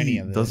 for any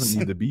RSP of doesn't this.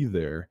 need to be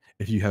there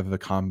if you have a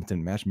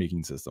competent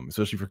matchmaking system,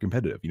 especially for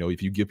competitive.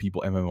 If you give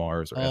people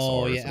MMRs or Oh SRs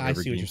or yeah, I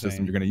whatever see what game you're system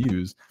saying. you're going to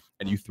use,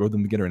 and you throw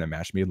them together in a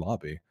match made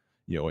lobby,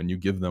 and you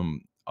give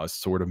them a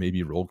sort of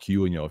maybe role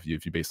queue, if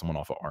you base someone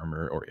off of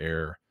armor or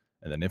air,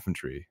 and then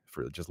infantry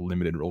for just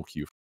limited roll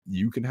queue,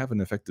 you can have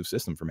an effective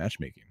system for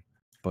matchmaking.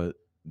 But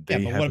Yeah,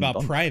 they but what haven't about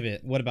done that.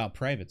 private? What about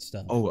private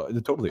stuff? Oh,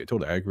 totally.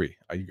 I agree.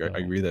 I So,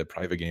 agree that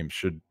private games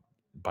should,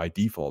 by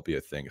default, be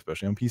a thing,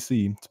 especially on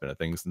PC. It's been a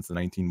thing since the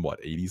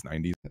 80s,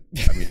 90s.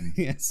 I mean,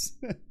 yes,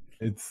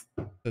 it's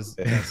that's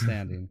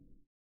outstanding.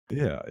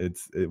 yeah,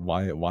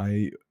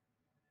 why,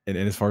 and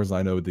as far as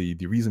I know, the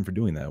reason for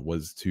doing that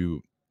was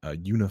to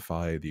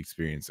unify the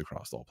experience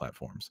across all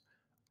platforms.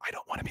 I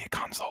don't want to be a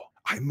console.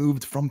 I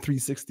moved from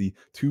 360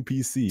 to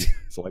PC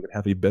so I could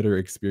have a better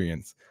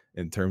experience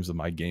in terms of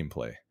my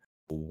gameplay.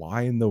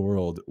 Why in the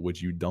world would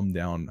you dumb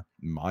down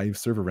my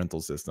server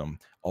rental system,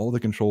 all the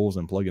controls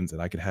and plugins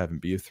that I could have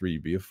in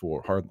BF3,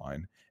 BF4,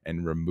 Hardline,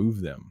 and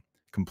remove them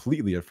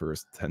completely at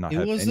first to not It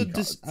have was any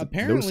no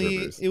apparently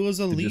servers, it was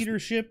a to just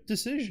leadership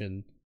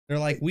decision. They're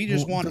like, we well,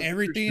 just want the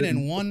everything leadership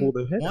in pulled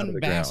their head out of one the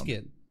ground.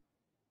 basket.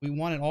 We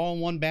want it all in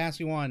one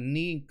basket. We want it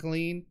neat and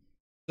clean.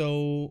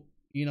 So,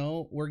 you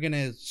know, we're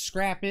gonna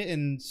scrap it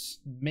and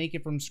make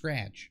it from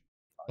scratch.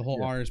 The whole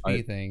Yeah,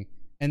 RSP thing,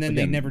 and then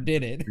they again, never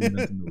did it.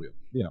 reinventing the wheel.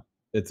 Yeah,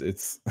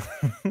 it's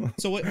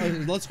So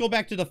let's go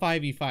back to the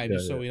 5v5 yeah,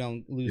 just so we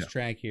don't lose yeah.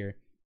 track here.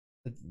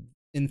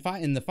 In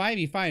the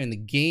 5v5 in the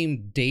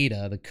game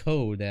data, the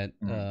code that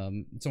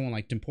someone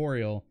like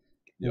Temporal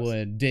Yes.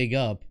 would dig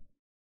up,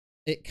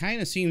 it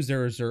kind of seems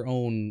there's their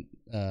own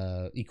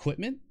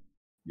equipment,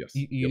 Yes.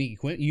 unique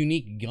equipment,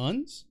 unique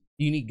guns,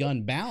 unique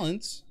gun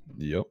balance,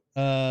 Yep.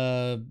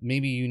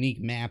 maybe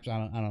unique maps.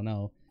 I don't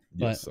know,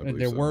 but Yes, I believe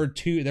there so. were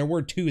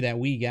two that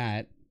we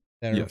got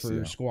that are Yes, for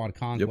yeah. squad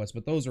conquest,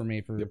 but those are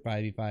made for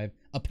 5v5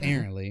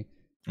 apparently,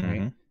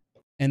 right? Mhm.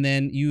 And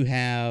then you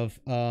have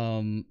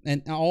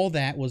and all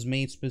that was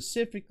made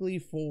specifically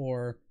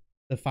for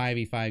the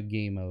 5v5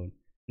 game mode.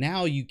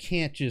 Now you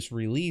can't just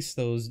release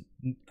those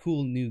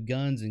cool new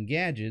guns and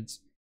gadgets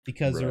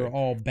because they're Right.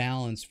 all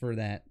balanced for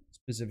that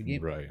specific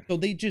game. Right. So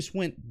they just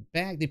went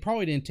back. They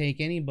probably didn't take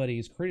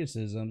anybody's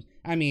criticisms.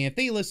 I mean, if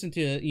they listened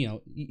to, you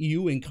know,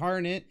 you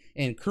Incarnate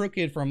and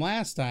Crooked from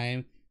last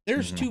time,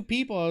 there's two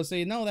people I would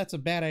say, no, that's a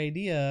bad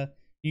idea.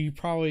 You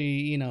probably,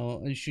 you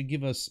know, should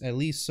give us at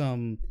least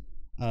some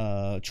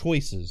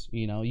choices.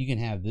 You know, you can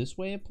have this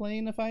way of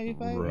playing the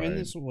 5v5 and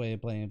this way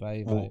of playing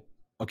 5v5. Well,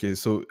 okay,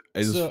 so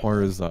as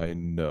far as I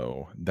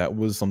know, that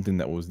was something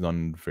that was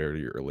done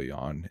very early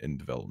on in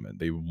development.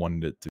 They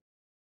wanted it to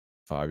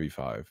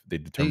 5v5. They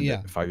determined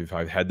that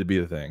 5v5 had to be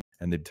a thing,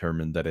 and they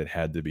determined that it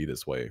had to be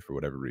this way for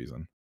whatever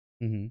reason.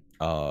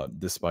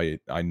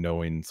 Despite I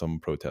knowing some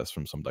protests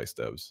from some DICE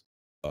devs,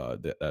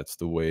 that's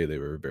the way they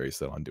were very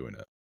set on doing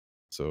it.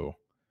 So,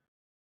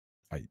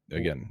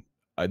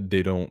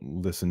 they don't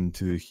listen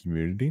to the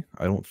community,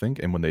 I don't think.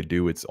 And when they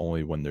do, it's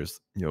only when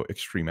there's, you know,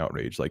 extreme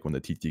outrage, like when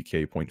the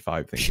TTK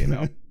 0.5 thing came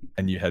out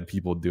and you had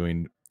people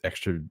doing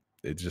extra,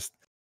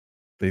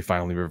 they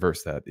finally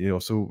reversed that, you know.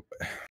 So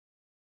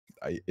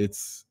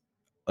it's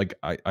like,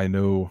 I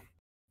know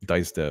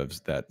DICE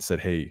devs that said,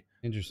 hey,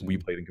 we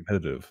played in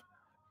competitive.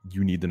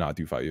 You need to not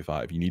do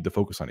 5v5. You need to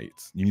focus on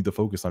 8s. You need to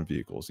focus on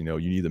vehicles. You know,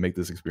 you need to make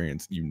this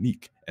experience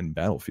unique and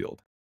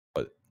Battlefield.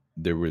 But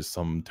there was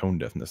some tone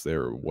deafness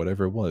there, or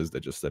whatever it was, that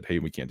just said, hey,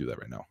 we can't do that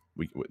right now.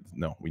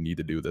 We need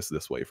to do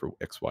this way for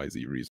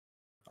XYZ reason.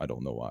 I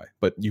don't know why.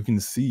 But you can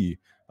see,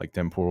 like,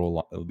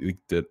 Temporal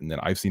leaked it, and then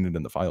I've seen it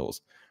in the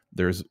files.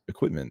 There's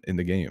equipment in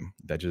the game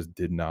that just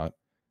did not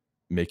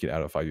make it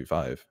out of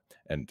 5v5.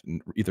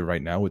 And either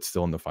right now it's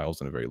still in the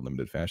files in a very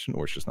limited fashion,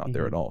 or it's just not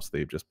there at all. So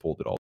they've just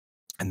pulled it all.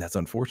 And that's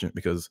unfortunate,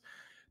 because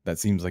that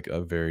seems like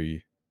a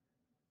very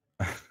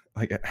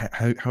like,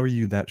 how are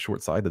you that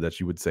short-sighted that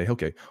you would say,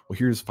 okay, well,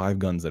 here's 5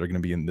 guns that are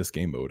going to be in this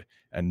game mode,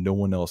 and no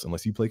one else,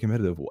 unless you play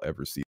competitive, will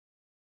ever see.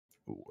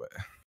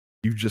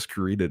 You just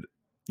created,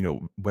 you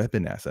know,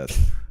 weapon assets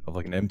of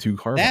like an M2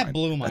 carbine. That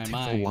blew my mind.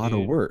 That takes a lot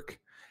of work.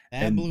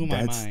 That blew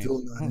my mind.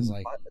 Still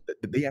not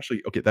they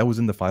actually, okay, that was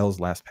in the files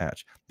last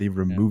patch. They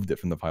removed it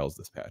from the files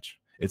this patch.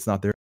 It's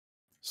not there.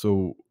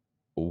 So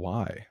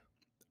why?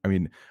 I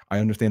mean, I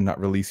understand not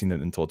releasing it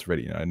until it's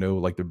ready. And I know,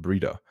 like, the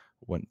Brita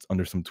went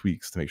under some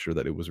tweaks to make sure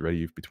that it was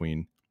ready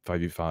between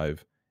 5v5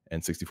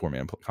 and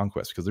 64-man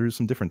conquest, because there's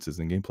some differences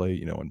in gameplay,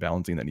 you know, and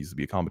balancing that needs to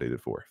be accommodated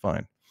for.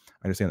 Fine,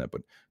 I understand that,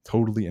 but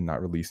totally and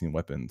not releasing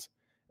weapons.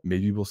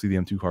 Maybe we'll see the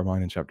M2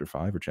 carbine in Chapter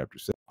 5 or Chapter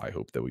 6. I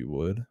hope that we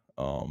would.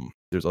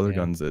 There's other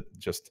guns that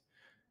just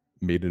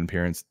made an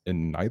appearance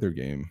in neither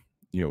game,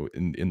 you know,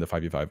 in the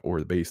 5v5 or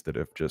the base, that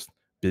have just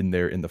been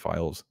there in the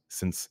files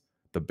since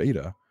the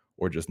beta,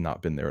 or just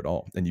not been there at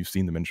all. And you've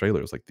seen them in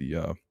trailers, like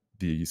the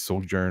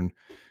Sojourn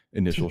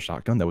initial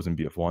shotgun that was in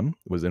BF1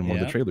 was in one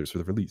of the trailers for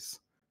the release.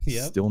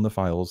 Still in the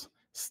files,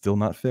 still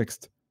not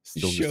fixed,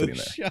 still just sitting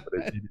there.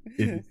 But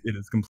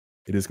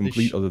it is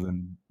complete other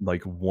than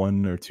like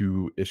 1 or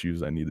 2 issues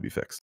that need to be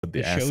fixed. But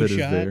the asset is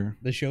there.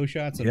 The show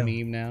shot's a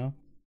meme now.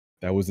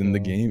 That was in the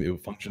game.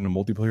 It functioned in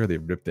multiplayer. They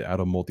ripped it out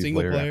of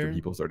multiplayer after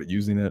people started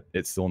using it.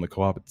 It's still in the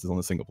co-op. It's still in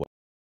the single player.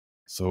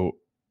 So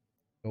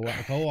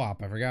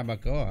co-op. I forgot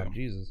about co-op.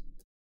 Jesus.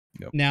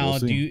 Yep.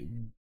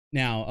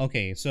 Now,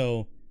 okay,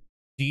 so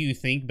do you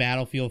think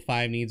Battlefield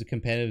 5 needs a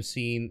competitive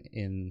scene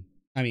in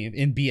I mean,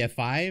 in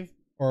BF5,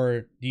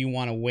 or do you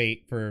want to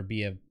wait for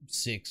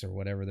BF6 or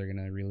whatever they're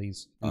gonna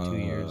release in 2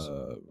 years?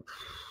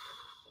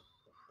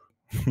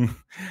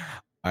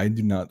 I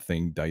do not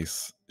think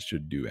DICE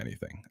should do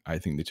anything. I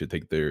think they should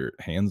take their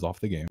hands off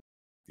the game,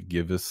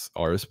 give us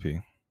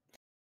RSP,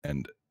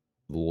 and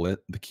let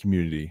the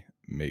community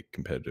make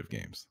competitive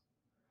games.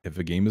 If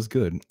a game is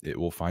good, it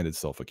will find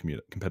itself a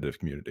competitive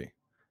community.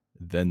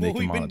 Then they Well,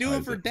 can we've been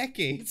doing monetize for it.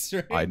 decades,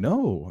 I right?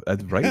 know.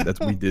 That's right. That's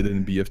what we did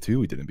in BF2.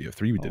 We did in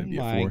BF3. We did Oh in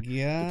my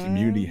BF4. The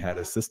community god. had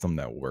a system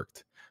that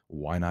worked.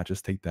 Why not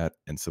just take that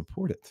and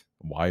support it?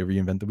 Why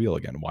reinvent the wheel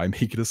again? Why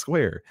make it a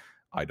square?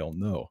 I don't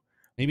know.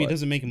 Maybe it But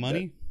doesn't make that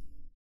money.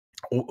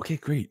 okay,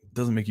 great.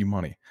 Doesn't make you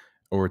money,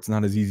 or it's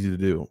not as easy to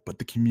do. But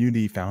the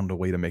community found a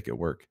way to make it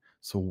work.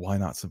 So why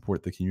not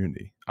support the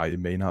community? It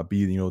may not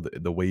be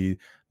the way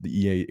the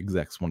EA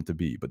execs want it to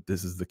be, but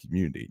this is the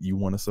community. You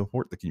want to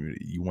support the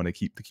community. You want to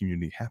keep the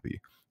community happy,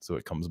 so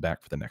it comes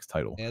back for the next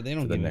title, Yeah, they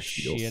for don't the give a next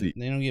shit. DLC.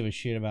 They don't give a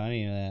shit about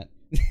any of that.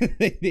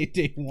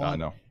 They I want.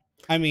 know.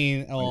 I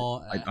mean,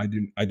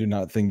 I do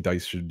not think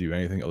DICE should do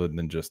anything other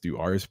than just do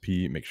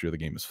RSP, make sure the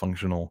game is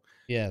functional.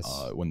 yes,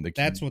 When the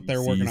that's what community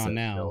they're working sees on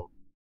that, now.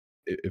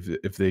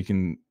 if they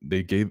can,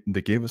 they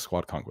gave us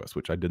Squad Conquest,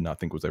 which I did not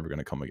think was ever going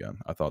to come again.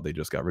 I thought they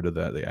just got rid of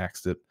that. They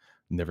axed it,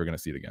 never going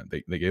to see it again.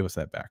 They gave us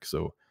that back.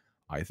 So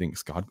I think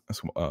Squad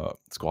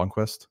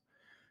Quest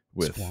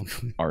with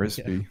Squonk.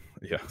 RSP,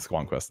 yeah,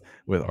 Squad Quest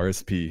with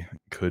RSP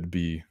could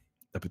be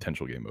a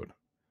potential game mode.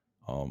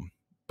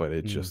 But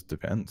it Mm. just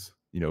depends.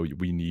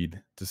 We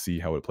need to see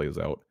how it plays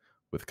out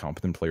with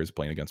competent players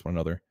playing against one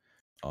another,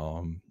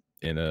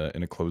 in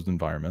a closed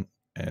environment,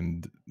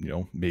 and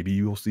maybe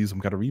you will see some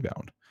kind of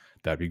rebound.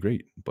 That'd be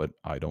great, but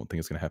I don't think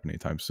it's going to happen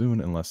anytime soon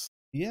unless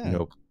you Yeah,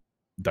 know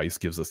Dice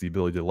gives us the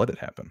ability to let it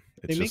happen.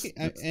 they It's make just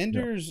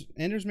it.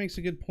 Enders makes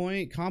a good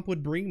point. Comp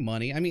would bring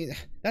money. I mean,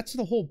 that's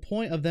the whole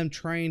point of them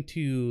trying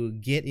to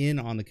get in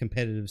on the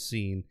competitive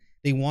scene.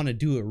 They want to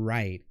do it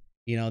right.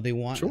 They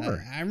want.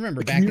 sure. I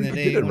remember The back in the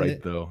community did day it when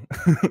right though.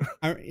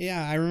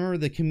 I remember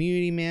the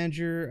community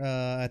manager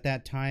at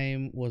that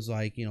time was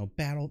like,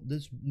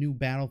 this new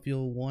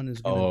Battlefield 1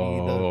 is going to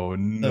be Oh the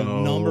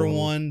number no,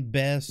 one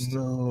best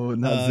no,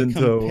 not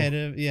Zinto.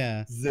 competitive.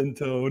 Yeah.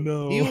 Zinto,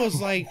 He no.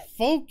 was like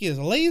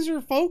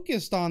laser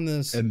focused on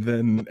this. And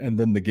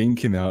then the game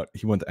came out.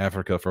 He went to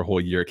Africa for a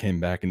whole year, came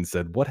back and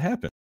said, "What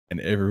happened?"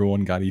 And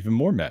everyone got even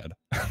more mad.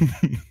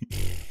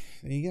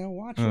 You gotta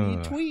watch what you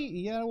Uh, tweet.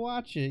 You gotta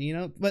watch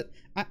it. But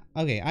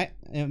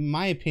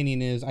my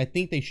opinion is, I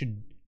think they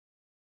should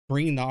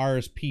bring the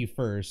RSP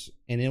first,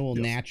 and it will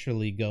yes,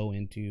 naturally go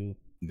into.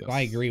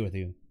 I yes, agree with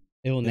you.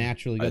 It will yeah.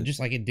 naturally go, I just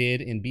like it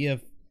did in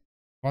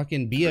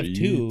fucking 3, BF2,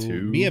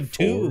 2,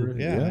 BF2. 4,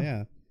 Yeah, yeah.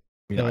 yeah. I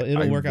mean, So I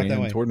it'll work out that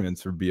ran way.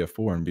 tournaments for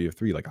BF4 and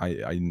BF3. Like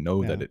I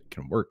know that Yeah, it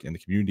can work, and the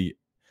community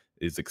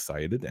is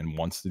excited and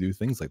wants to do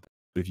things like that.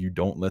 But if you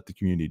don't let the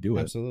community do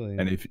it, absolutely.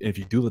 and if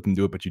you do let them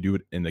do it, but you do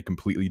it in a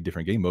completely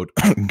different game mode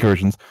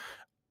incursions,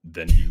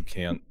 then you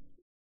can't.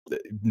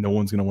 No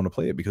one's gonna want to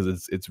play it because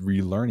it's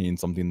relearning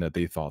something that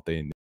they thought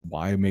they knew.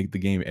 Why make the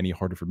game any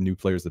harder for new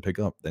players to pick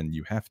up than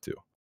you have to?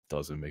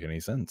 Doesn't make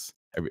any sense.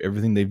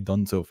 Everything they've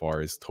done so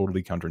far is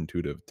totally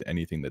counterintuitive to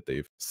anything that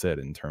they've said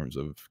in terms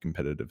of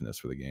competitiveness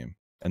for the game.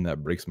 And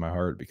that breaks my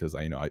heart because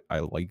I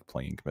like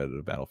playing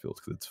competitive Battlefields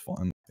because it's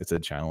fun. It's a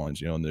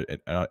challenge,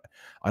 I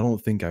don't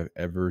think I've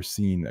ever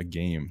seen a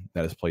game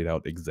that has played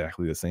out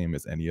exactly the same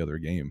as any other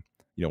game.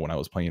 When I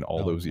was playing all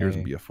No those years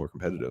in way. BF4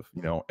 competitive,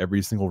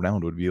 every single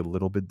round would be a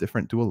little bit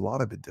different to a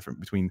lot of bit different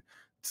between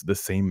the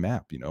same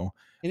map, And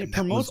and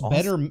that was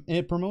awesome.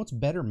 it promotes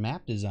better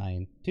map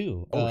design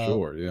too. Oh,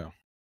 sure, yeah.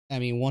 I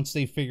mean, once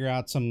they figure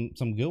out some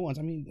good ones.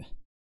 I mean,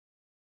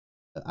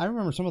 I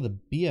remember some of the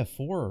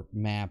BF4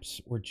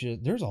 maps were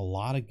just, there's a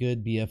lot of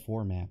good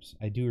BF4 maps.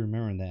 I do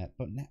remember that.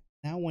 But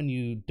now when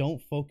you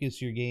don't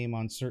focus your game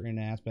on certain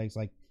aspects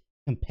like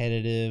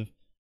competitive,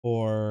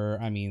 or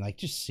I mean like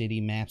just city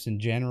maps in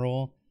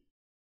general,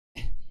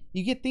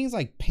 you get things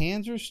like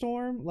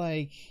Panzerstorm.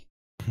 Like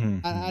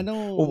I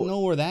don't Well,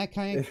 know where that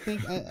kind of thing.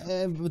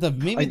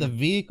 Maybe I the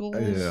vehicles,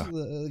 yeah,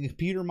 the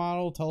computer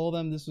model told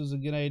them this was a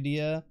good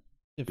idea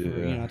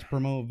yeah. to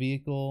promote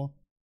vehicle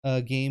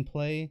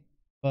gameplay.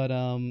 But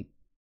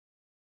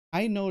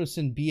I noticed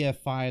in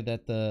BF5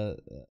 that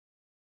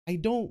I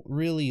don't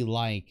really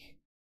like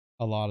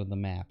a lot of the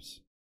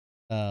maps.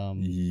 Um,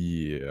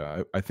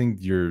 Yeah, I think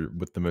you're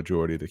with the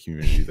majority of the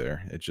community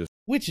there. It's just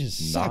which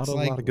is not sucks. a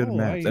Like, lot of good whoa,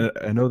 maps, and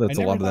I know I that's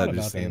a never lot of thought that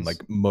just about saying this.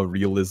 like my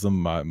realism,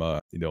 my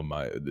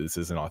this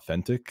isn't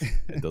authentic.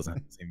 It doesn't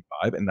have the same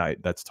vibe, and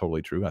that's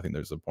totally true. I think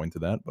there's a point to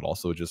that, but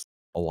also just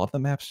a lot of the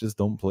maps just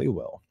don't play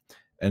well,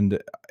 and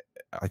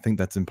I think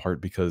that's in part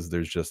because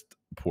there's just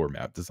poor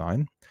map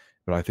design,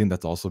 but I think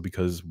that's also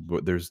because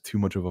there's too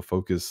much of a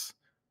focus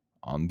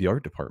on the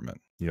art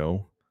department.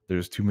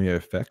 There's too many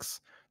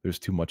effects. There's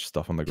too much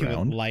stuff on the With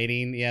ground.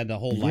 lighting, yeah, the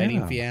whole lighting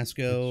Yeah, it's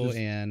fiasco, just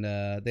and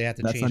they have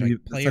to that's change not like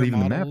even player the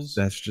maps. models.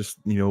 That's just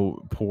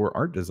poor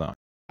art design.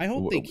 I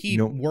hope they W- You keep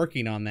know,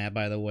 working on that.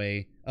 By the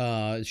way,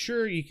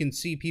 Sure, you can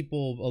see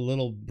people a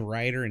little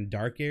brighter in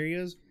dark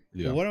areas,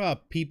 but Yeah. what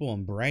about people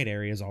in bright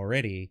areas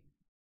already?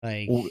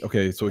 Like, Well,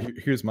 okay, so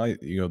here's my,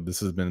 this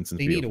has been since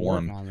they need to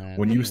work BF1. on that.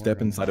 When They you need to work step on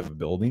that. inside of a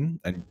building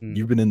and Mm,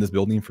 you've been in this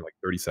building for like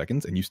 30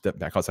 seconds and you step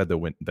back outside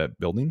that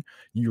building,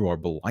 you are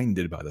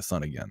blinded by the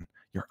sun again.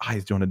 Your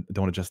eyes don't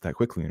adjust that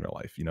quickly in real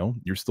life, you know?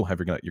 You're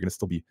gonna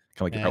still be kind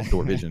of like your yeah.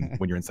 outdoor vision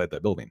when you're inside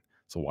that building.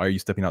 So why are you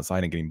stepping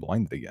outside and getting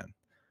blinded again?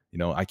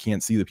 I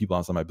can't see the people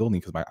outside my building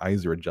because my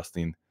eyes are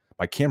adjusting.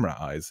 My camera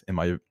eyes in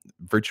my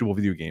virtual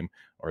video game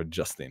are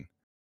adjusting.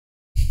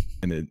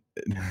 And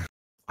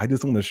I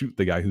just want to shoot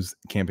the guy who's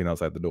camping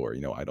outside the door.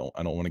 I don't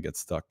want to get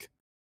stuck,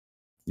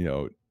 you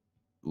know,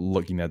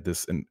 looking at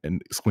this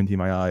and squinting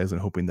my eyes and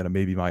hoping that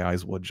maybe my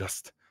eyes will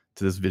adjust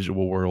to this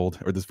visual world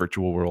or this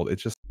virtual world.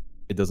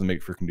 It doesn't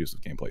make for conducive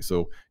gameplay.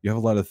 So you have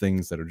a lot of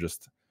things that are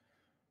just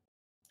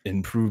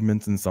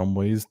improvements in some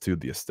ways to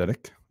the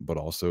aesthetic, but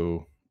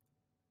also,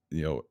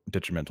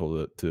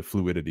 detrimental to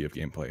fluidity of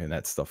gameplay. And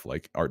that's stuff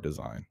like art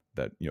design,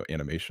 that,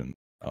 animation,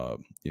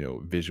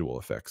 visual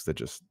effects that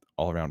just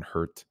all around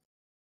hurt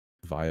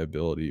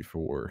viability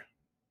for,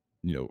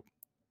 you know,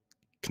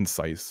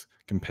 concise,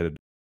 competitive,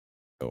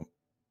 you know,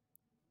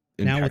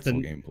 Now with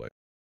impactful the gameplay.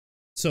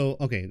 So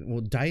okay,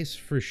 well, Dice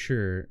for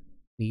sure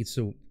needs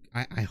to.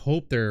 I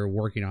hope they're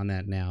working on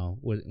that now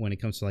when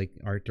it comes to like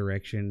art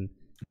direction,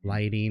 Mhm.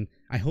 lighting.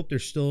 I hope they're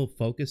still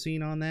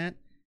focusing on that,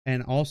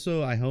 and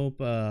also I hope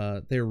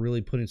they're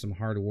really putting some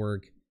hard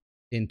work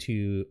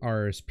into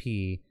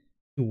RSP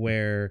to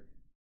where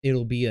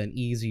it'll be an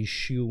easy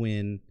shoe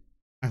in.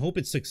 I hope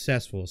it's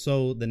successful.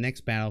 So the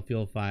next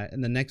Battlefield 5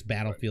 and the next Right,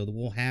 Battlefield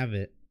will have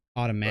it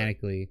right.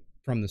 automatically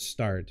from the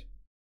start,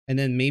 and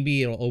then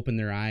maybe it'll open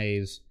their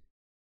eyes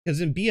because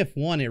in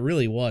BF1 it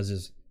really was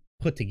is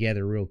put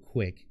together real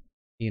quick,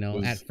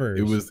 at It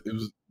first. was it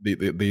was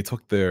they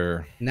took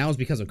their And that was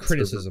because of server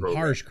criticism, program.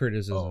 harsh Oh,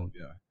 criticism.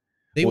 yeah.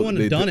 They Well,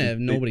 wouldn't have done it if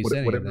nobody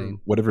said anything.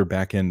 whatever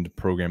backend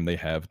program they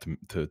have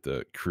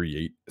to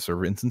create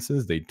server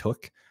instances,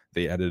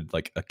 they added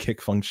like a kick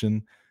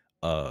function,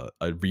 a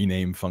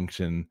rename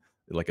function,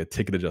 like a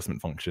ticket adjustment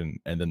function,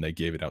 and then they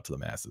gave it out to the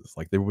masses.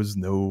 Like there was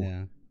no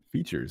Yeah.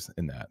 features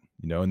in that,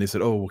 and they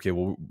said, "Oh, okay,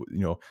 well,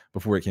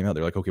 before it came out,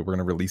 they're like, okay, we're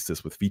gonna release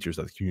this with features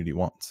that the community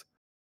wants."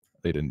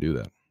 They didn't do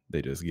that.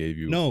 They just gave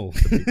you No.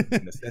 the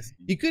basic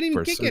necessity You couldn't even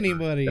for a kick server that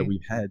anybody.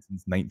 we've had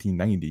since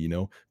 1990.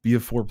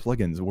 BF4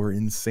 plugins were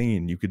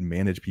insane. You could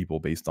manage people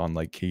based on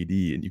like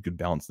KD, and you could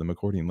balance them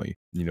accordingly.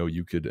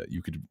 You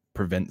could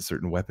prevent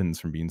certain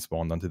weapons from being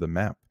spawned onto the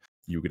map.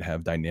 You could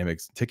have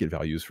dynamics ticket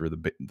values for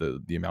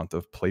the amount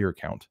of player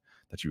count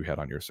that you had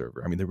on your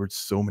server. I mean, there were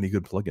so many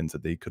good plugins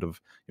that they could have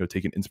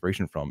taken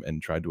inspiration from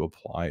and tried to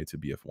apply to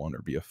BF1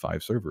 or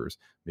BF5 servers.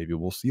 Maybe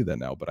we'll see that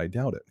now, but I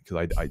doubt it,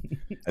 because I at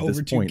this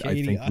Over point, I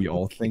 2K. think we I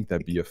all don't think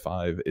that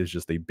BF5 is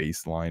just a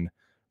baseline,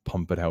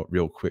 pump it out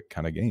real quick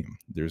kind of game.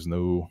 There's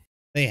no.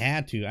 They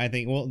had to. I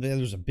think. Well, there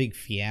was a big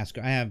fiasco.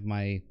 I have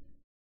my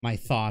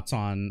thoughts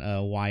on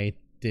why it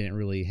didn't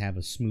really have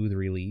a smooth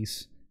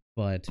release,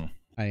 but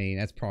I mean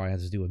that's probably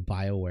has to do with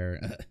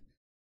Bioware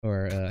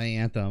or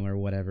Anthem or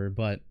whatever.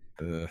 But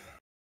Uh,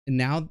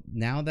 now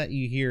that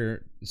you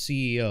hear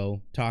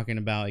CEO talking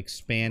about right,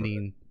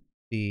 expanding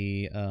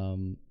the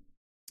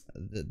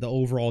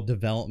overall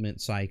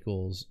development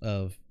cycles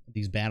of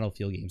these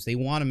Battlefield games, they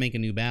want to make a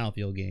new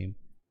Battlefield game,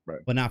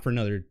 right. but not for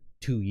another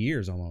 2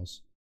 years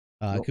almost.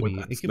 It Well, could be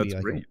that's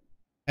like great.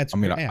 that's I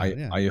mean, great. I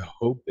Yeah, I yeah. I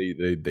hope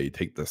they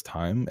take this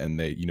time and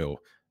they,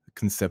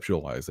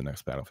 conceptualize the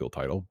next Battlefield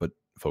title, but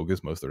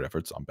focus most of their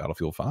efforts on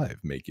Battlefield 5,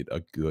 make it a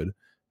good,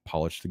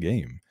 polished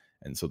game.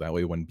 And so that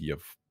way when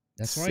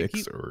That's why I BF6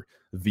 keep. or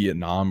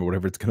Vietnam or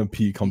whatever it's gonna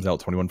be comes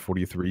out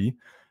 2143,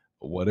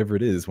 whatever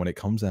it is, when it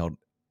comes out,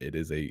 it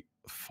is it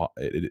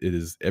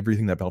is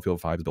everything that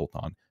Battlefield 5 is built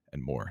on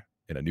and more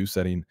in a new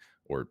setting,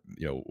 or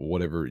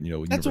whatever That's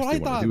what universe they I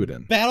want to thought do it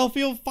in.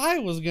 Battlefield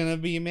 5 was gonna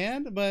be,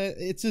 man. But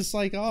it's just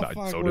like, oh No,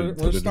 fuck, so we're did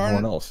so we're did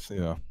everyone starting else.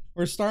 Yeah.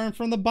 we're starting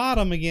from the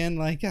bottom again.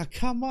 Like, oh,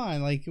 come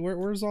on, like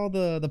where's all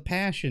the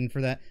passion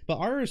for that? But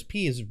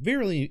RSP is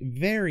very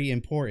very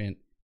important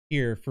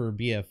here for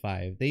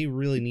BF5. They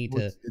really need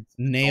Well, to it's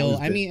nail. always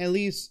I been. mean, at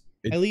least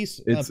It at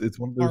least it's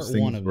one of part those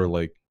one things of where, it.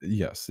 like,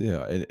 yes,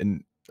 yeah,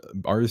 and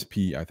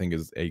RSP, I think,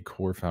 is a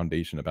core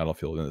foundation of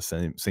Battlefield in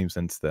the same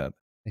sense that,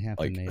 They have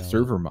to like, nail it.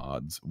 server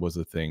mods was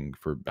a thing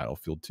for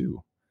Battlefield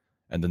 2,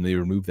 and then they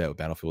removed that with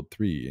Battlefield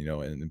 3,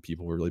 and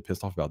people were really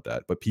pissed off about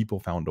that, but people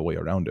found a way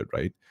around it,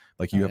 right?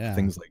 Like, Oh you have yeah.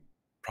 things like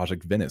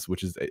Project Venice,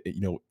 which is,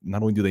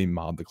 not only do they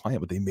mod the client,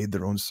 but they made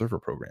their own server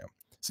program.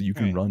 So you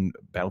can Right. run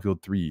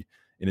Battlefield 3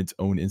 in its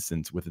own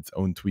instance with its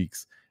own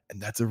tweaks, and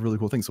that's a really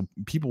cool thing. So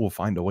people will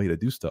find a way to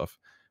do stuff,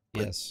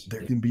 but Yes.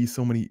 there can be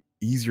so many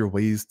easier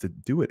ways to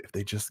do it if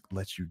they just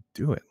let you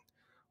do it.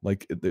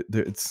 Like,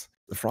 it's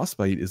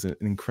Frostbite is an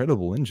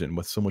incredible engine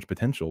with so much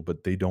potential,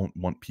 but they don't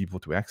want people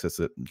to access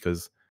it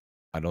because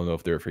I don't know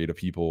if they're afraid of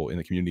people in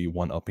the community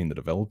one-upping the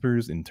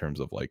developers in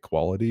terms of, like,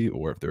 quality,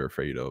 or if they're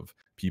afraid of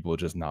people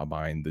just not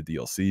buying the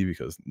DLC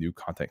because new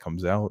content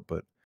comes out.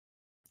 But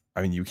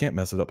I mean, you can't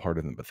mess it up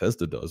harder than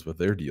Bethesda does with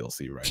their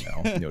DLC right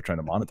now, trying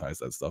to monetize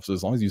that stuff. So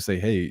as long as you say,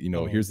 hey,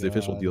 Oh here's the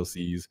official God.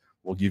 DLCs,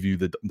 we'll give you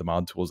the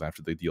mod tools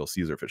after the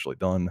DLCs are officially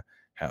done.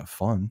 Have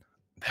fun.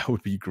 That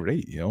would be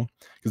great,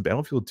 because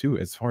Battlefield 2,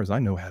 as far as I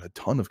know, had a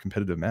ton of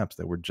competitive maps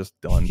that were just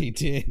done He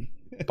did.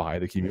 by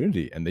the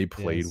community, and they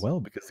played Yes. well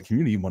because the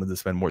community wanted to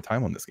spend more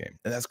time on this game,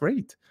 and that's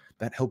great.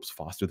 That helps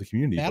foster the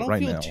community. But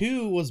right Battlefield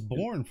now, 2 was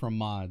born from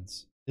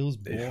mods. It was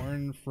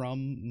born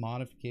from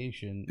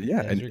modification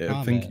yeah, as your and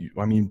I think, combat.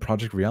 I mean,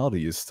 Project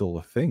Reality is still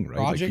a thing, right?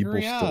 Like Project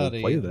people still play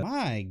Reality. that.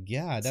 My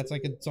God, that's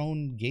like its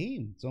own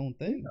game, its own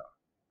Yeah. thing.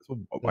 So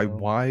why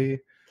So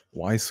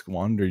why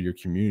squander your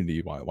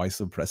community? Why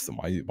suppress them?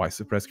 Why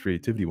suppress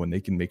creativity when they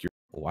can make your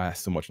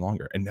last so much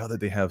longer? And now that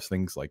they have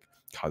things like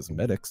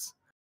cosmetics,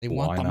 they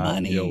want why the not,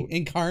 money.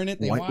 Incarnate,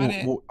 they why want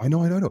it. I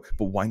know,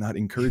 but why not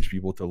encourage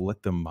people to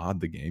let them mod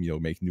the game,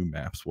 make new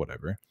maps,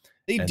 whatever.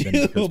 They And then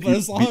do, because but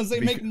as long be, as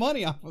they be, make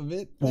money off of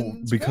it, well,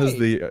 then it's great.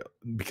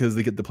 because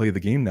they get to play the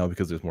game now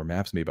because there's more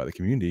maps made by the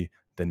community,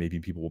 then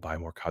maybe people will buy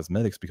more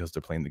cosmetics because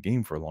they're playing the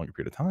game for a longer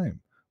period of time.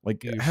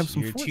 Like, have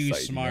some You're too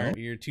foresight, smart.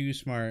 You're too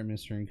smart, Mr.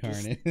 Just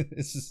Incarnate.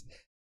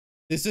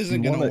 This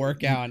isn't you gonna want work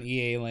to out in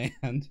EA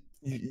land.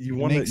 you It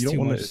want to makes you don't too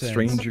want much to sense.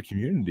 estrange your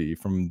community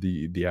from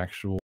the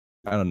actual.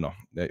 I don't know.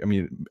 I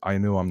mean, I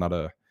know I'm not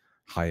a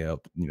high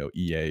up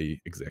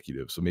EA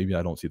executive, so maybe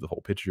I don't see the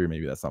whole picture.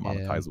 Maybe that's not Yeah.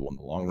 monetizable in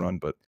the long run,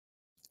 but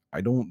I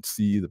don't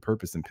see the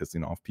purpose in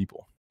pissing off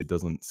people. It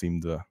doesn't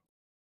seem to.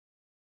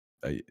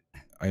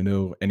 I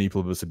know any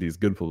publicity is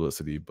good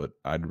publicity, but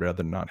I'd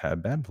rather not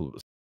have bad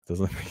publicity. It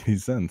doesn't make any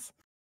sense. So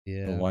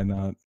Yeah. why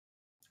not?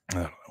 I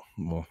don't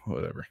know. Well,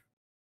 whatever.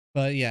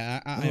 But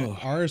yeah, Ugh.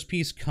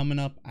 RSP's coming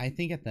up, I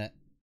think, at the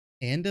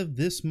end of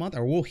this month,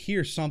 or we'll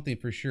hear something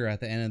for sure at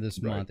the end of this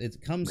Right. month. It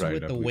comes Right,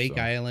 with I the believe Wake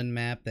so. Island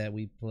map that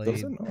we Does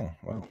played. it? Oh,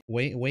 wow.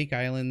 Wake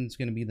Island's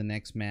going to be the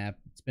next map.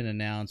 It's been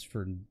announced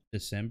for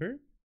December.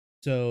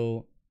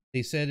 So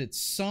they said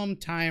it's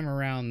sometime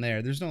around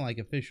there. There's no like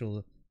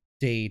official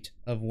date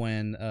of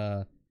when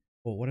well,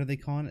 what are they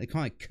calling it? They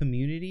call it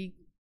community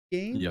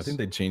games? Yeah, I think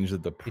they changed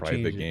it to private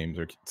changed it. games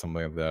or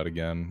something like that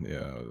again.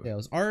 Yeah. Yeah, it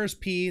was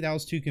RSP. That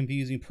was too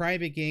confusing.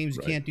 Private games,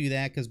 you Right. can't do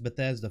that because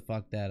Bethesda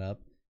fucked that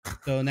up.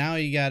 So now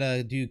you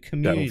gotta do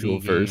community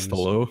Battlefield games. first,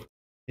 hello?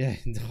 Yeah.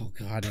 Oh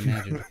God,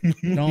 imagine.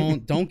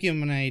 don't give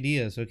them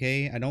ideas,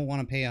 okay? I don't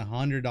want to pay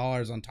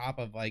 $100 on top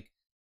of like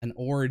an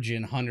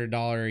Origin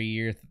 $100 a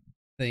year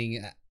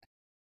thing.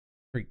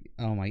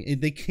 Oh my,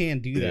 they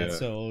can't do that. Yeah.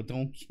 So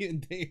don't.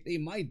 They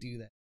might do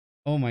that.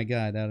 Oh my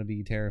God, that would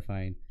be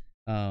terrifying.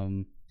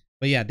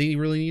 But yeah, they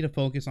really need to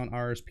focus on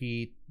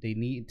RSP. They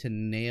need to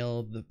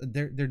nail the.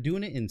 They're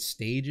doing it in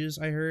stages.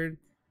 I heard.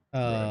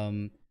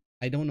 Right.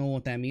 I don't know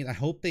what that means. I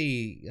hope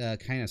they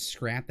kind of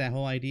scrap that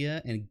whole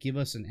idea and give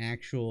us an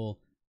actual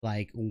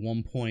like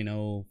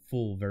 1.0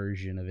 full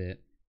version of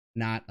it,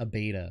 not a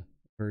beta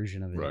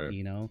version of it. Right.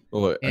 You know.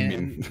 Well, I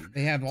And mean,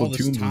 they have all this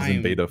Platoons was in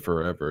time. beta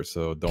forever,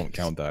 so don't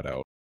count that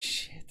out.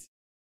 Shit.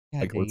 God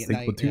Like, dang let's it. take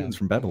Yeah. Platoons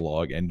from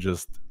Battlelog and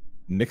just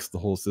nix the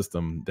whole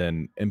system,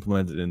 then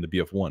implement it in the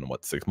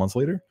BF1, 6 months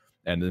later?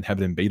 And then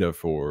have it in beta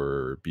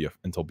for BF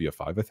until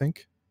BF5, I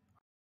think.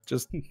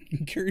 Just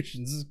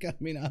Incursions is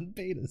coming on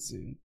beta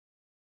soon.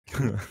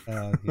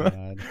 Oh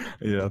God.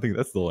 Yeah, I think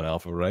that's still an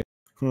alpha, right?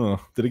 Huh.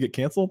 Did it get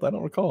canceled? I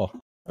don't recall.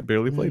 I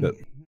barely played it.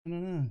 I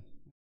don't know.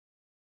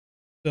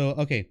 So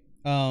okay,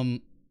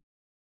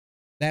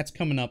 that's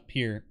coming up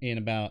here in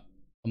about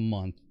a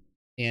month,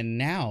 and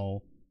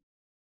now,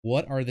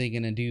 what are they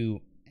gonna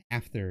do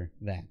after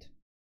that?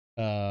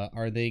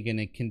 Are they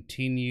gonna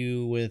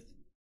continue with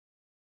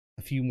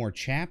a few more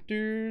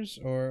chapters,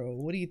 or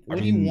what do you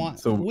want?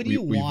 So What do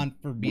you we've want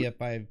for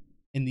BF5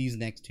 in these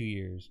next 2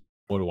 years?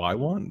 what do I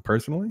want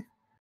personally?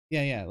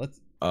 Yeah.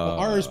 Let's. Well,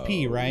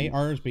 RSP, right?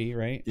 RSP,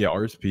 right? Yeah,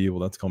 RSP. Well,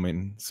 that's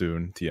coming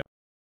soon. TM.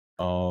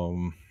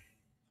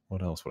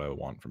 What else would I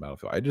want from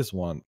Battlefield? I just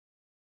want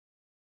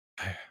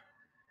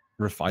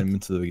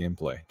refinement to the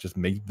gameplay. Just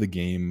make the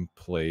game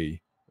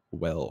play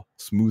well,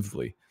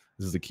 smoothly.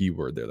 This is the key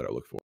word there that I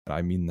look for. And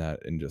I mean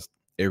that in just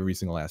every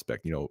single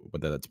aspect,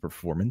 whether that's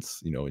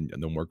performance, and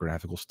no more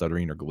graphical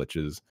stuttering or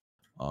glitches,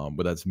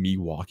 whether that's me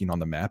walking on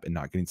the map and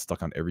not getting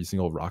stuck on every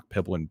single rock,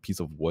 pebble, and piece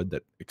of wood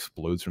that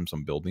explodes from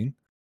some building.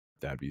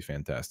 That'd be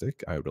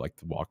fantastic. I would like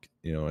to walk,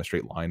 in a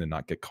straight line and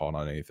not get caught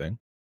on anything.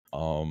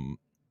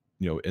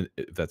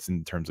 If that's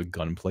in terms of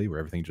gunplay, where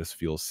everything just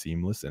feels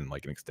seamless and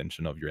like an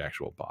extension of your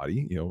actual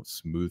body,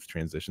 smooth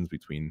transitions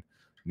between,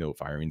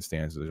 firing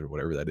stances or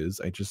whatever that is.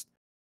 I just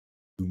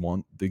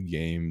want the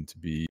game to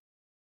be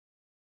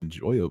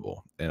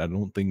enjoyable. And I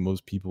don't think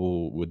most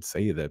people would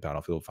say that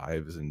Battlefield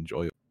 5 is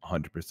enjoyable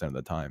 100% of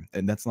the time.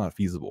 And that's not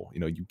feasible.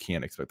 You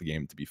can't expect the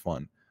game to be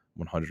fun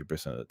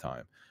 100% of the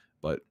time.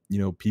 But,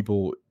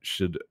 people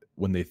should,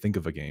 when they think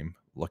of a game,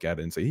 look at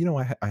it and say,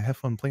 I have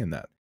fun playing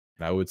that.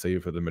 And I would say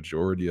for the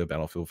majority of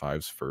Battlefield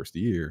 5's first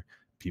year,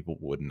 people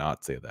would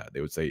not say that.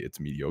 They would say it's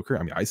mediocre.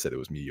 I mean, I said it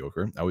was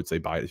mediocre. I would say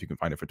buy it if you can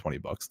find it for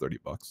 $20,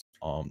 $30.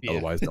 Yeah.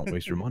 Otherwise, don't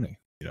waste your money.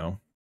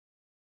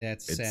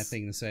 That's a sad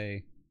thing to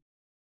say.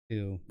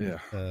 too.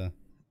 Yeah.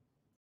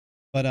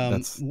 But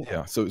That's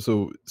yeah.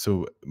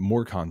 So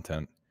more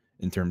content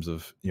in terms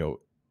of,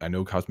 I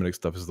know cosmetic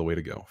stuff is the way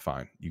to go.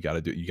 Fine. You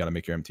gotta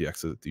make your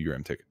MTXs, do your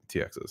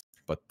MTXs.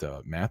 But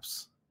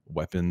maps,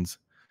 weapons,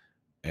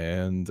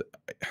 and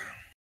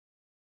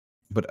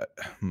but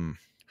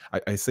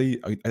I say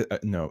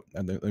no.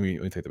 Let me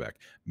take that back.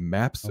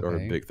 Maps are a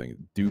okay. big thing.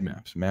 Do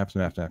maps. Maps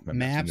are You the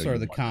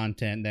want it.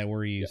 content that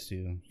we're Yeah. used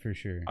to for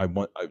sure. I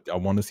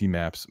want to see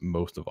maps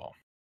most of all.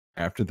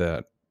 After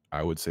that,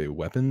 I would say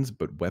weapons,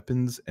 but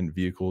weapons and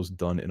vehicles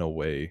done in a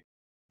way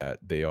that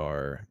they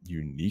are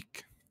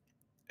unique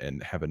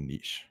and have a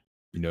niche.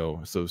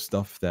 So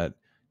stuff that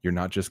you're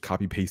not just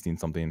copy pasting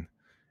something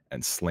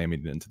and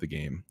slamming it into the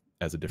game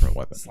as a different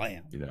weapon.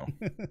 Slam.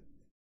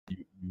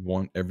 You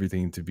want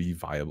everything to be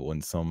viable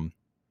in some,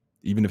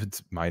 even if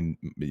it's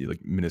like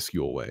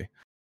minuscule way.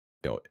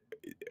 You know,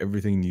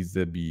 everything needs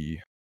to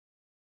be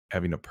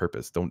having a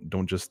purpose.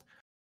 Don't just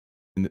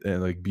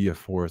and like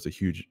BF4 is a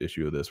huge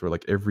issue of this, where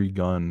like every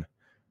gun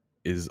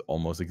is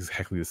almost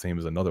exactly the same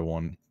as another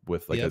one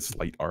with like a Yep.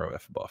 slight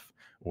ROF buff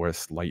or a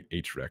slight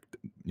HREC,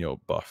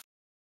 buff,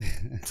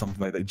 something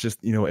like that.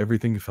 Just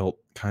everything felt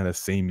kind of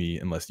samey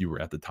unless you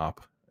were at the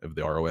top of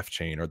the ROF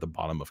chain or at the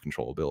bottom of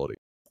controllability.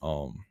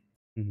 hmm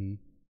And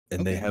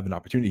they Okay. have an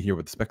opportunity here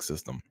with the spec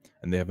system,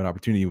 and they have an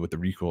opportunity with the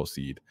recoil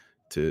seed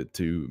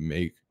to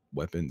make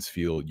weapons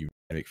feel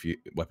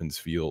weapons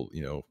feel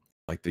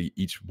like they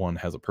each one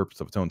has a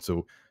purpose of its own.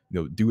 So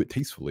do it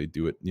tastefully,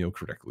 do it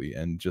correctly,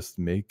 and just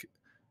make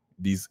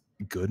these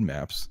good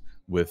maps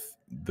with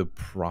the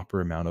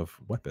proper amount of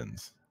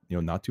weapons.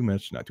 Not too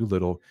much, not too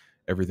little.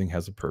 Everything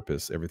has a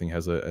purpose. Everything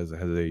has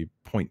a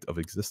point of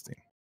existing.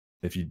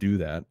 If you do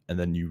that, and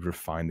then you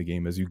refine the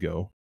game as you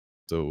go,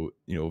 so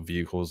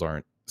vehicles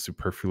aren't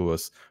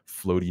superfluous,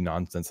 floaty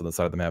nonsense on the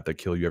side of the map that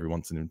kill you every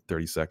once in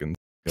 30 seconds.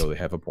 They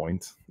have a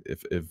point.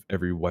 If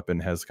every weapon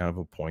has kind of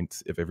a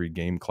point, if every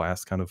game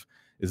class kind of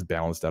is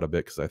balanced out a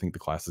bit, because I think the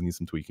classes need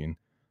some tweaking.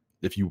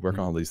 If you work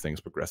on all these things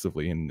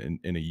progressively, and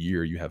in a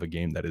year you have a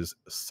game that is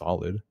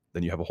solid,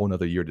 then you have a whole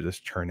nother year to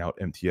just churn out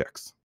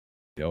MTX.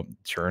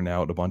 Churn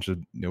out a bunch of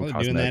Oh, doing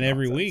cosmetic that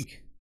every nonsense.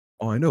 week.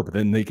 Oh, I know, but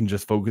then they can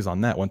just focus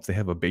on that once they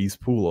have a base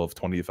pool of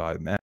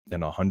 25 maps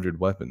and 100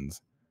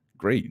 weapons.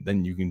 Great,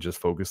 then you can just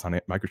focus on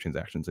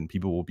microtransactions, and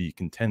people will be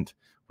content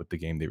with the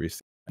game they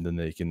receive, and then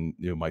they can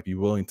might be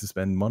willing to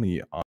spend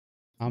money on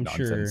I'm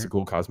sure.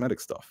 nonsensical cosmetic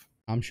stuff.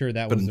 I'm sure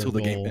that But was their until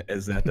the game goal.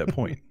 is at that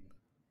point,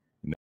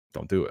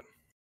 don't do it.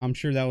 I'm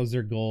sure that was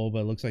their goal, but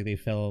it looks like they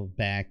fell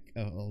back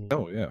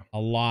Oh yeah. a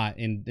lot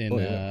in Oh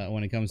yeah.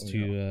 when it comes Oh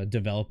yeah. to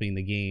developing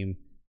the game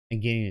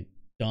and getting it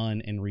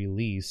done and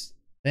released.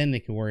 Then they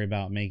could worry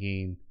about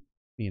making,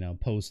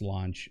 post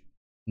launch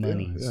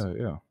monies.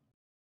 Yeah.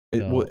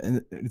 So,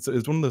 And it's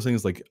one of those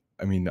things. Like,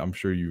 I mean, I'm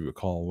sure you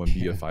recall when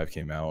BF5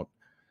 came out.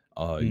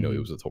 It mhm.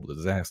 was a total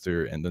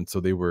disaster, and then so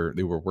they were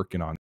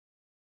working on it,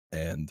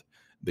 and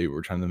they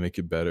were trying to make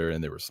it better,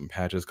 and there were some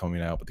patches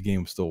coming out, but the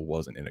game still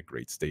wasn't in a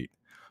great state.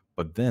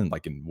 But then,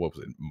 like in what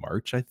was it,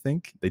 March, I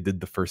think, they did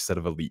the first set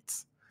of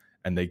elites,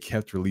 and they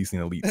kept releasing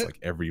elites like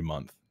every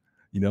month.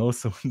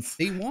 So there's this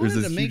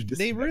huge They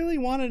disconnect. really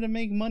wanted to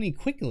make money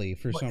quickly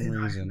for Well, some and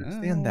I reason.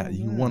 understand that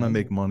you want to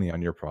make money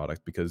on your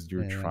product because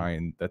you're Yeah.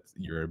 trying.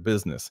 You're a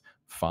business,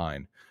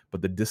 fine.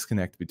 But the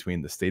disconnect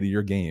between the state of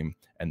your game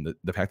and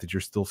the fact that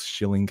you're still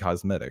shilling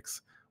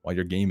cosmetics while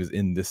your game is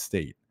in this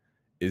state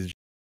is,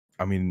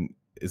 I mean,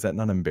 is that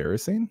not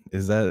embarrassing?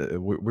 Is that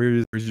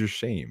where's your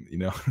shame?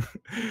 You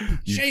can't.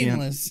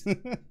 Shameless.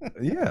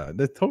 Yeah,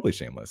 that's totally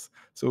shameless.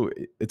 So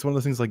it's one of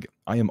those things. Like,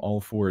 I am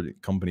all for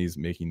companies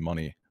making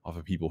money off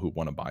of people who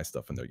want to buy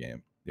stuff in their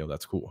game.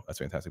 That's cool, that's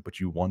fantastic, but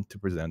you want to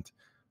present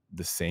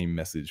the same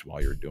message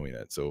while you're doing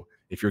it. So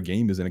if your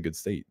game is in a good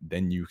state,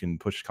 then you can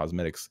push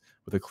cosmetics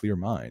with a clear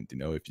mind.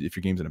 If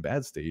your game's in a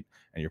bad state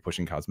and you're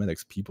pushing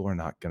cosmetics, people are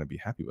not going to be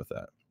happy with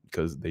that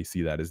because they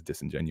see that as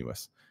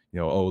disingenuous.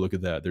 Oh, look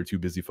at that, they're too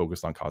busy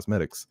focused on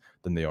cosmetics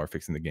than they are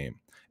fixing the game.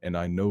 And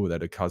I know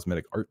that a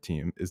cosmetic art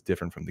team is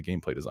different from the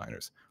gameplay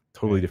designers,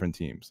 totally Right. different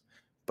teams.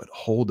 But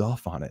hold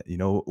off on it.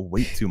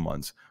 Wait 2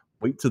 months.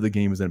 Wait till the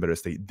game is in a better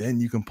state.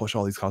 Then you can push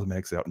all these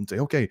cosmetics out and say,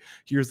 okay,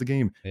 here's the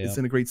game. It's Yep.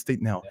 in a great state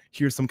now.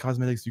 Here's some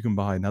cosmetics you can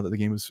buy now that the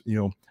game is,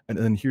 and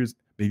then here's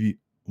maybe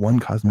one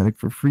cosmetic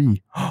for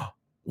free.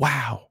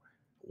 Wow.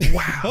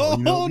 Oh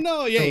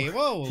no! So Yay!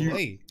 Whoa!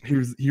 Hey!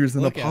 here's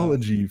an Look out!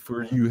 apology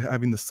for you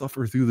having to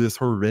suffer through this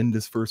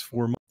horrendous first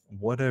 4 months.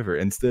 Whatever.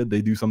 Instead,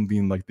 they do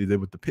something like they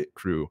did with the Pit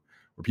Crew,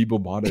 where people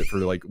bought it for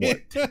like what,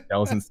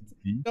 10,000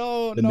 CP.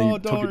 No, Then they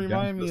took don't it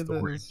down remind to me the of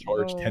store and this.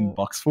 charged No.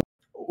 $10 for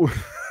it.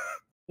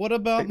 What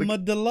about Like, my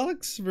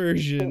deluxe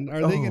version?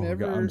 Are they gonna oh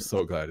God, ever? I'm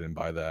so glad I didn't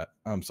buy that.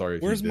 I'm sorry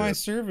if Where's you my did.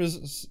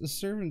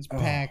 servants Oh.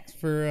 pack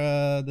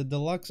for the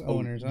deluxe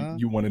owners? Huh?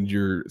 You wanted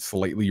your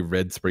slightly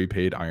red spray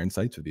painted iron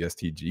sights with the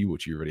STG,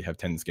 which you already have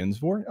 10 skins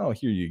for? Oh,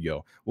 here you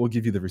go. We'll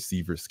give you the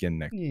receiver skin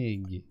next.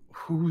 Yeah.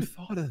 Who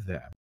thought of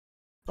that?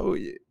 Oh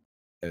yeah.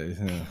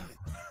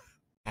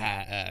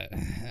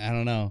 I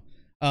don't know.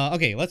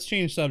 Okay, let's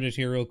change subject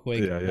here real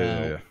quick.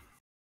 Yeah.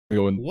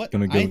 what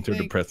gonna go I into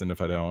think, depressing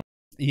if I don't.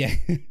 yeah,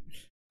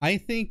 I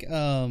think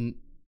from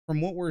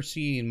what we're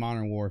seeing in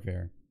Modern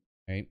Warfare,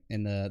 right,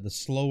 and the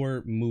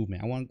slower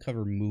movement. I want to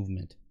cover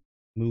movement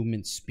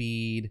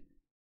speed,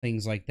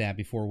 things like that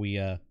before we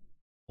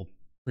will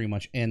pretty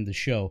much end the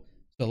show.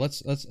 So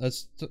let's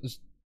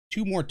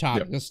two more Yep.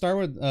 topics. Let's start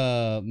with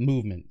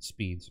movement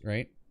speeds,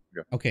 right?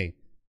 Yeah. Okay.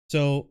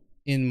 So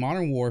in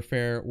Modern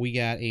Warfare, we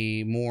got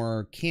a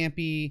more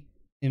campy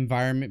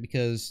environment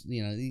because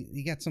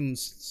you got some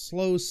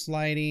slow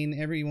sliding.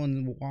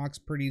 Everyone walks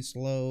pretty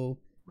slow,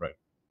 Right.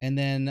 and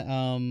then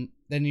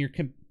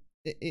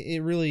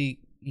it really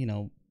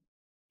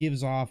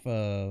gives off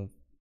a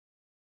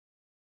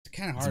it's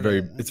kind of hard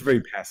It's a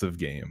very passive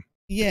game.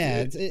 yeah,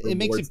 It it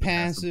makes rewards it the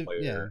passive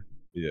passive. Yeah, player.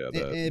 Yeah,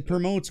 it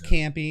promotes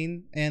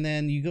camping, and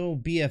then you go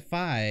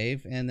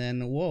BF5, and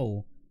then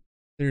whoa,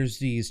 there's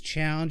these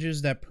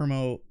challenges that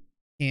promote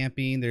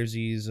camping. There's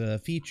these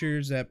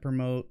features that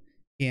promote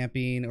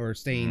camping or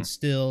staying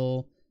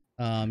still.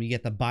 You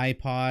get the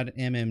bipod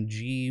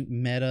MMG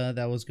meta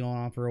that was going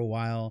on for a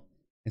while.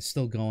 It's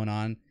still going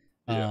on.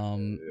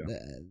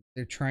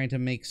 They're trying to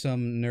make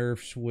some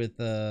nerfs with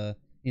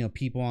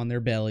people on their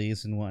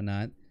bellies and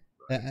whatnot.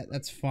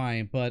 That's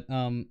fine, but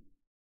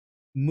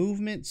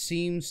movement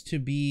seems to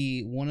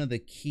be one of the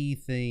key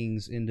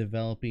things in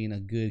developing a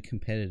good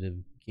competitive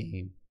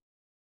game.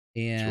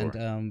 And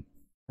Sure.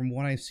 from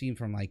what I've seen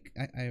from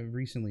I've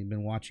recently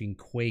been watching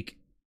Quake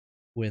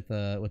with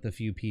a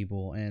few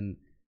people, and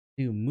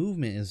dude,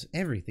 movement is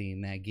everything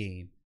in that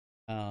game.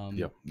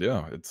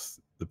 Yeah, it's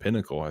the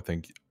pinnacle. I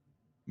think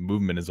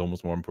movement is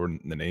almost more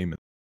important than the name,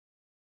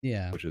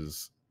 Yeah. which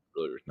is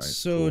really, really nice.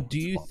 So Cool. It's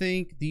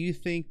fun. do you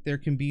think there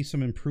can be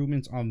some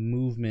improvements on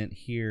movement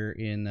here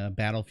in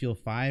Battlefield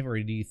 5, or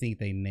do you think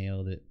they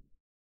nailed it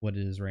what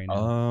it is right now?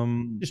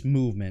 Um, Just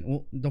movement.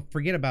 Well, don't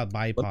forget about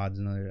let, bipods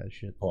and other that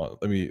shit. hold on.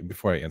 Let me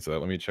before I answer that.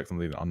 Let me check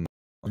something on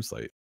the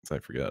website because I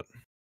forget.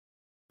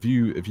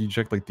 If you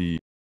check like the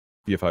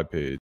BFI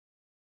page,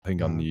 I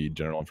think on the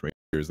general information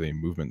there's a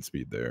movement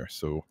speed there.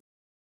 So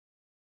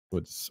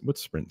what's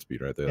sprint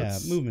speed right there? Yeah,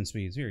 That's movement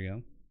speeds. Here you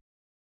go.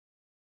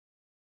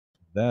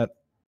 that.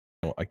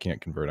 No, I can't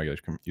convert. I gotta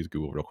use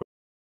Google real quick.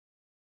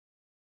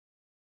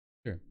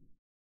 Sure.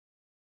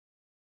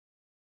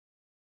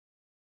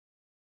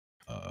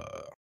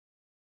 Uh,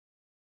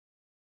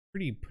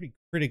 Pretty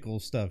critical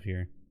stuff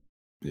here.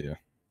 yeah.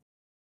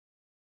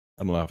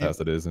 I don't know how And fast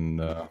it is, and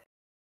are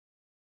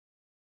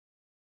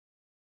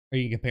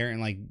you comparing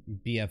like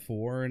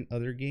BF4 and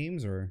other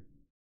games, or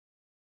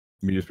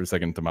meters per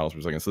second to miles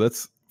per second. So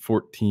that's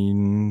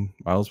 13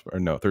 miles, or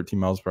no, 13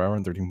 miles per hour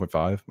and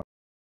 13.5.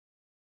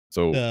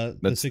 So the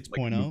that's like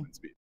 6.0? movement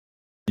speed.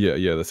 Yeah,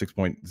 the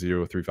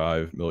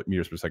 6.035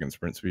 meters per second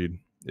sprint speed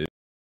is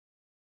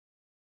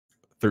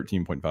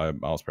 13.5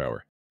 miles per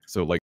hour.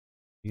 So like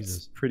it's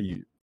Jesus.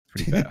 pretty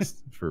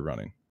fast for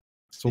running.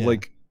 So Yeah.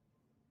 like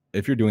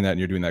if you're doing that and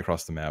you're doing that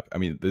across the map, I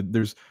mean,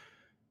 there's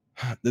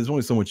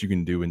only so much you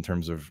can do in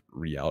terms of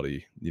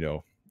reality,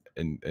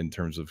 in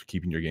terms of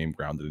keeping your game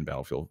grounded in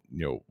Battlefield,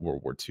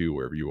 World War II,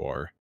 wherever you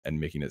are, and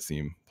making it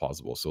seem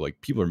plausible. So like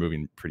people are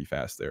moving pretty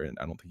fast there, and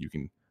I don't think you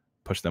can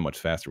push them much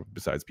faster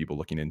besides people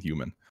looking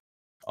inhuman.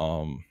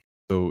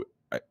 So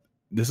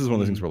this is one of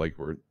those things where like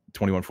we're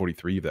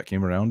 2143, if that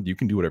came around, you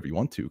can do whatever you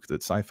want to because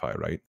it's sci-fi,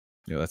 right?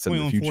 That's in the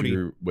 2140.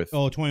 future with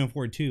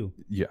 2142.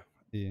 yeah.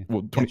 Yeah.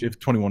 Well, Gotcha. if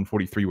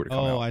 2143 were to come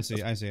Oh, out, I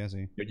see. I see. I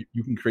see.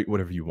 you can create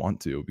whatever you want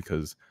to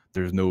because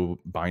there's no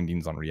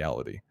bindings on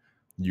reality.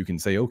 You can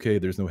say, okay,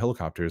 there's no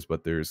helicopters,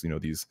 but there's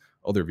these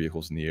other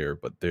vehicles in the air,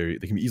 but they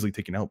can be easily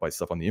taken out by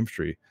stuff on the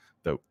infantry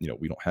that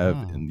we don't have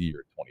in the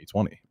year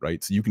 2020,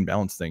 right? So you can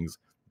balance things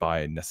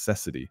by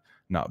necessity,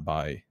 not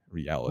by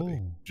reality,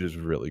 Oh. which is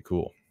really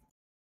cool.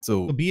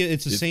 So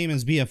It's the same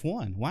as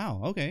BF1.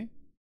 Wow. Okay.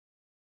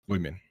 what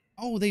do you mean?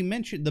 Oh, they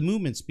mentioned the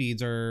movement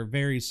speeds are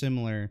very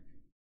similar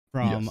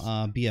from Yes.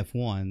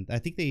 BF1. I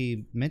think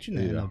they mentioned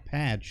that in Yeah. the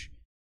patch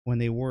when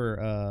they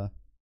were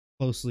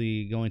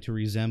closely going to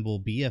resemble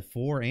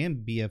BF4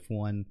 and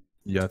BF1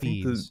 Yeah, I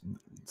think the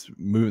speeds.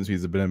 movement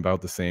speeds have been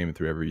about the same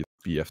through every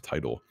BF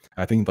title.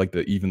 I think like the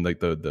if you I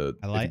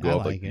go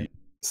up like like the it.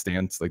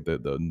 stance, like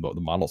the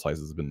model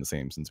sizes have been the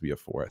same since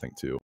BF4, I think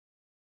too.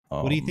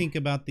 What do you think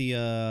about the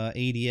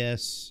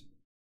ADS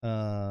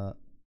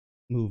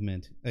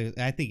movement?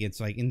 I think it's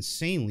like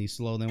insanely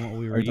slow than what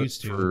we were Are you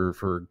used to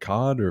for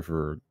COD or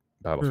for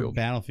for Battlefield?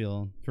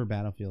 Battlefield. For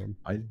Battlefield,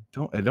 I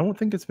don't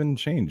think it's been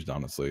changed,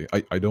 honestly.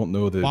 I don't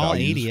know the while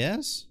values.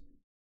 ADS,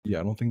 Yeah,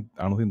 I don't think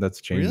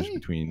that's changed really?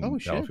 between Oh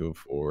shit! Battlefield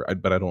 4.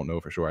 But I don't know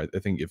for sure. I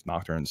think if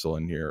Nocturne's still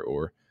in here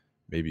or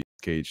maybe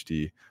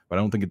KHT, but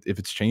I don't think if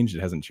it's changed,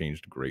 it hasn't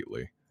changed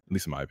greatly, at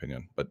least in my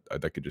opinion. But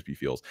that could just be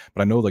feels.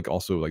 But I know like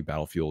also like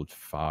Battlefield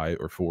 5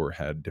 or 4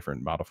 had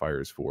different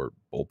modifiers for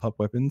bullpup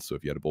weapons. So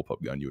if you had a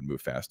bullpup gun, you would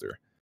move faster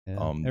Yeah,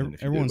 than if you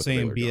did everyone's with a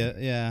saying regular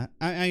gun. Yeah,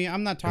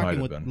 I'm not It might talking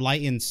have with been.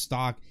 light in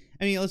stock.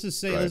 I mean, let's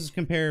Right. just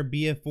compare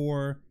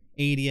BF4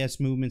 ADS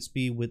movement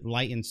speed with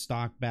light in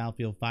stock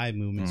Battlefield 5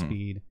 movement Mhm.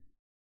 speed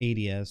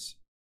ADS.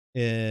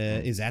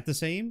 Mhm. Is that the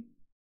same?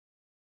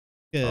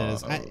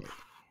 Because Uh,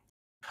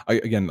 I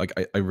again, like,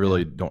 I yeah.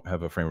 really don't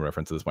have a frame of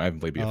reference to this point. I haven't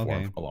played Oh, BF4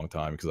 in okay. a long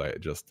time because I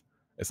just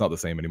it's not the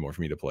same anymore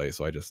for me to play,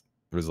 so I just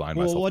resigned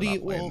Well, myself what to do not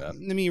you? playing Well,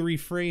 that. let me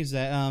rephrase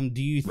that.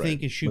 Do you Right.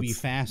 think it should be Let's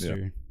yeah.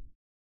 faster?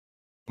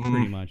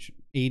 Pretty Mm, much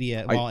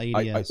ADS, while I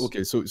ADS.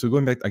 okay, so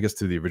going back, I guess,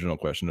 to the original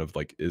question of,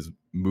 like, is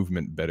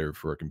movement better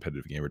for a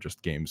competitive game or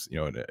just games,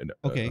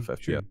 Okay, of FPS?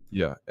 sure.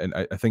 Yeah, and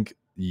I think,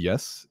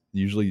 yes,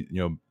 usually,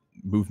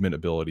 movement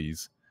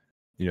abilities,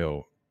 you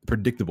know,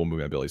 predictable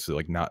movement abilities, so,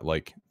 like, not,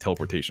 like,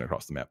 teleportation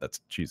across the map, that's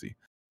cheesy,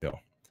 you know?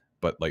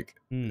 But, like,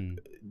 Hmm.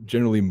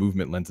 generally,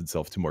 movement lends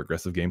itself to more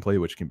aggressive gameplay,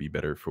 which can be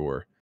better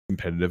for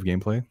competitive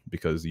gameplay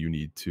because you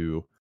need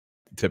to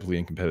typically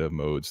in competitive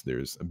modes,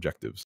 there's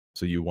objectives.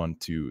 So you want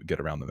to get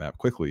around the map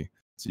quickly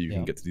so you can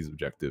Yeah. get to these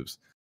objectives,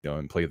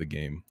 and play the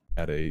game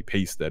at a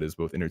pace that is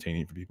both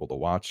entertaining for people to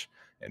watch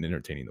and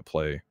entertaining to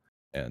play.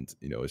 And,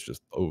 it's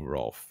just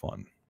overall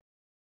fun.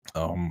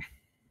 Um,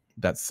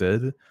 that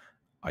said,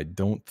 I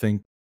don't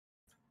think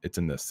it's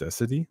a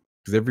necessity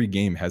because every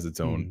game has its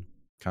own Hmm.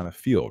 kind of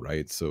feel,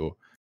 right? So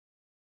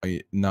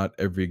not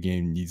every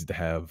game needs to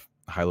have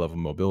high level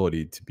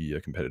mobility to be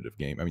a competitive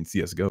game. I mean,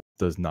 CS:GO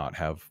does not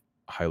have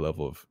a high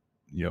level of,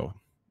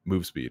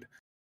 move speed.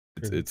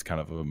 True. It's kind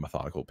of a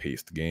methodical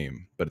paced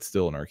game, but it's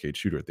still an arcade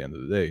shooter at the end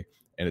of the day,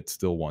 and it's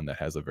still one that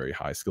has a very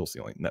high skill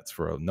ceiling. And that's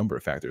for a number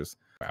of factors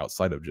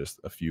outside of just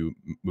a few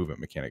movement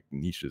mechanic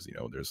niches.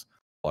 There's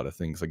a lot of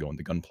things that go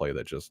into gunplay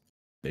that just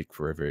make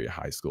for a very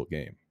high skill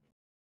game.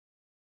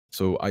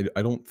 So I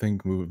don't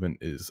think movement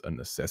is a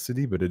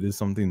necessity, but it is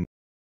something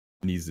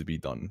that needs to be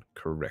done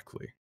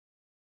correctly,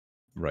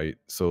 right?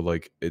 So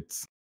like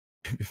it's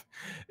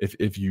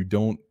if you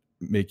don't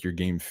make your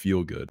game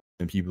feel good,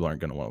 then people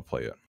aren't going to want to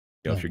play it.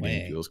 No If your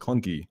game way. feels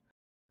clunky,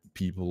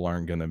 people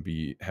aren't gonna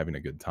be having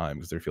a good time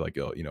because they feel like,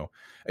 oh,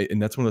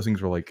 and that's one of those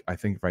things where, like, I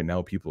think right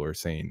now people are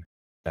saying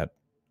that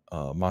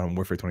Modern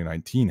Warfare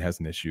 2019 has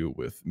an issue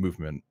with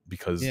movement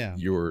because Yeah.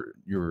 you're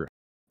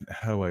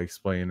how do I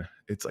explain?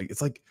 It's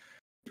like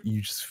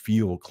you just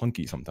feel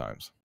clunky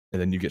sometimes,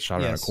 and then you get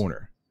shot around a Yes.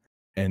 corner,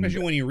 and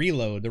Especially when you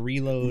reload. The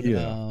reload,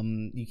 yeah,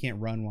 you can't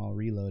run while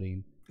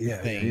reloading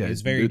thing yeah.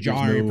 is very There's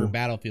jarring for no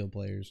Battlefield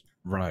players.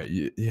 right,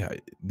 yeah.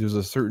 There's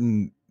a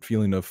certain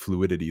feeling of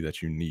fluidity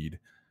that you need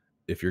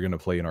if you're going to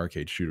play an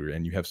arcade shooter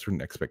and you have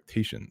certain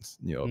expectations,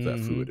 of that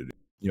Mm-hmm. fluidity.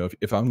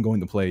 If I'm going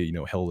to play,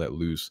 Hell Let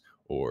Loose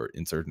or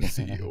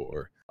Insurgency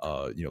or,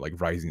 like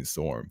Rising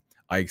Storm,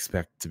 I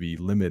expect to be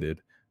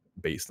limited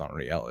based on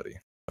reality.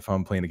 If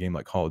I'm playing a game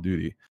like Call of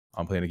Duty,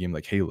 I'm playing a game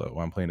like Halo,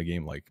 I'm playing a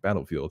game like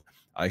Battlefield,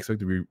 I expect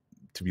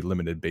to be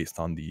limited based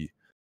on the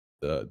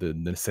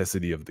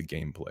necessity of the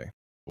gameplay.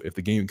 If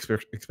the game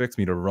expects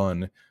me to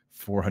run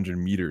 400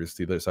 meters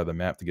to the other side of the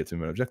map to get to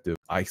an objective,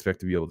 I expect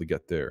to be able to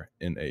get there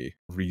in a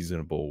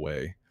reasonable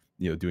way,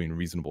 doing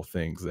reasonable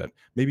things that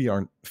maybe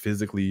aren't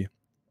physically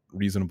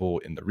reasonable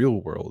in the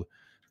real world,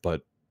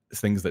 but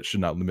things that should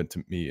not limit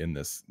to me in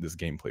this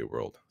gameplay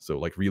world. So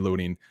like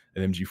reloading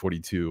an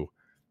MG42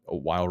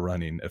 while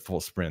running at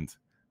full sprint,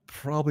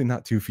 probably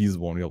not too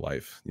feasible in real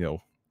life.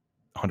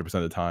 100%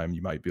 of the time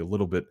you might be a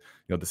little bit,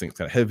 this thing's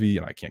kind of heavy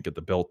and I can't get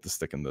the belt to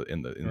stick in the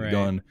Right.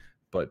 gun,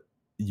 but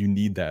you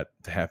need that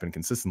to happen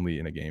consistently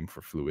in a game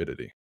for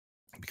fluidity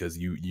because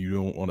you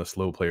don't want to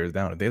slow players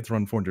down. If they have to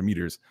run 400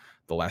 meters,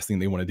 the last thing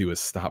they want to do is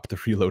stop to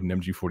reload an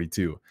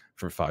MG42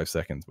 for 5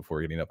 seconds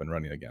before getting up and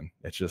running again.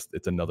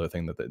 It's another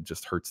thing that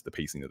just hurts the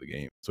pacing of the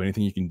game. So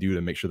anything you can do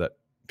to make sure that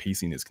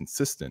pacing is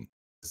consistent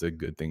is a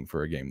good thing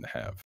for a game to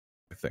have,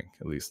 I think,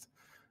 at least.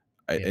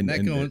 Yeah. I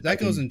That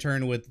goes think in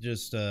turn with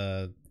just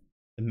the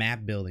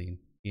map building,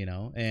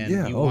 and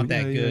yeah, oh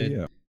yeah, yeah,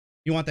 yeah.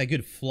 you want that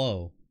good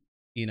flow,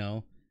 you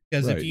know,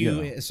 because Right,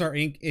 yeah.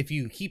 if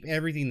you keep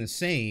everything the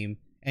same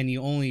and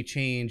you only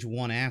change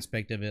one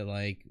aspect of it,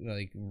 like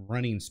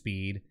running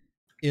speed,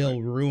 Right.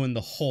 it'll ruin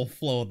the whole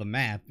flow of the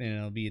map and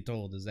it'll be a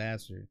total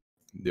disaster.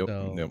 Yep,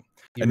 So yep.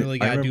 you And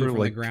really I gotta do it remember, from the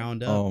like,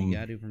 ground up. You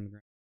gotta do it from the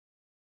ground.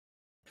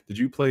 did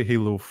you play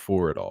Halo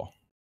 4 at all?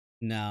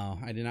 No,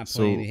 I did not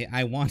play So any.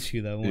 I want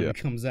to though when yeah. it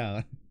comes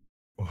out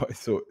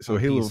So on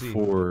Halo PC.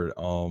 4,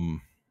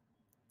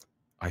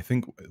 I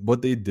think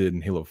what they did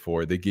in Halo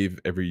 4, they gave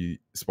every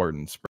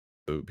Spartan sprint,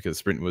 so because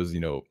sprint was,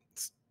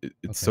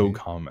 it's so Okay.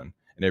 common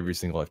in every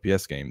single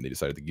FPS game, they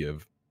decided to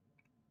give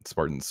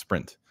Spartans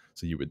sprint.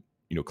 So you would,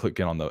 click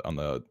in on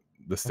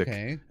the stick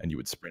Okay. and you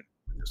would sprint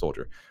with your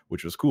soldier,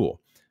 which was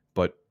cool.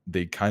 But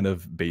they kind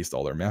of based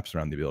all their maps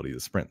around the ability to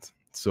sprint.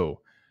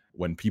 So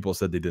when people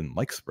said they didn't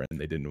like sprint,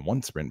 they didn't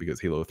want sprint because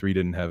Halo 3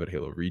 didn't have it,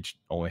 Halo Reach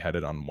only had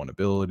it on one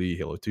ability,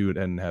 Halo 2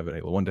 didn't have it,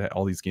 Halo 1 didn't,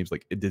 all these games,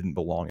 like, it didn't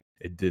belong.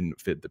 It didn't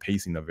fit the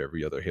pacing of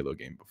every other Halo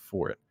game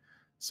before it.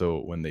 So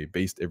when they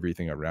based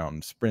everything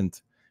around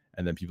sprint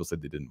and then people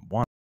said they didn't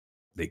want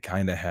it, they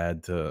kind of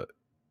had to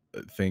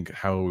think,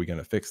 how are we going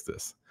to fix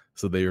this?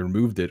 So they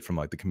removed it from,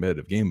 like, the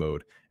competitive game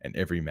mode, and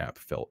every map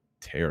felt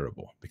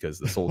terrible because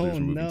the soldiers Oh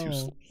were moving too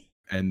slow,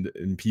 no.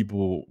 and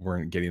people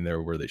weren't getting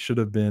there where they should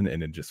have been,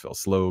 and it just felt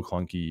slow,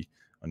 clunky,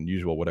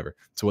 unusual, whatever.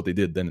 So what they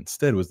did then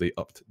instead was they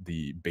upped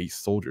the base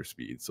soldier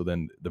speed. So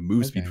then the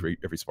move speed for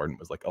every Spartan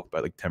was like up by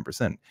like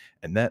 10%,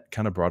 and that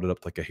kind of brought it up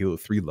to like a Halo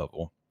 3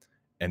 level,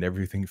 and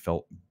everything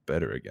felt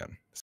better again.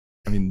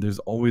 I mean, there's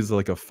always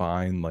like a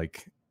fine,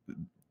 like,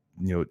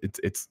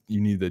 it's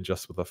you need to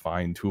adjust with a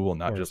fine tool,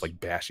 not just like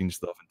bashing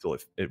stuff until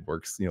it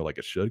works, like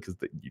it should, because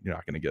you're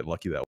not going to get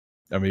lucky that way.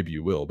 Or maybe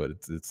you will, but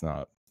it's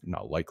not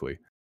likely.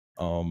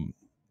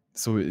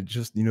 So it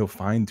just,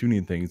 fine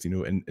tuning things,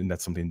 and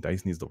that's something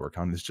DICE needs to work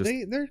on. Is just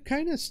they're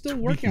kind of still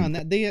working on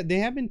that. They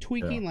have been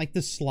tweaking like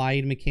the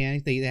slide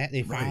mechanic.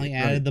 They finally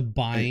added the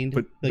bind,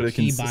 but the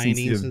key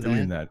bindings of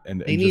doing that,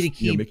 and they need to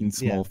keep making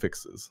small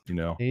fixes. They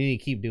need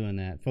to keep doing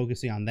that,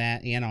 focusing on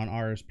that and on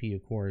RSP,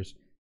 of course.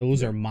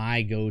 Those are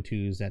my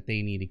go-tos that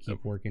they need to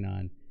keep working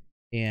on,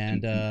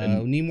 and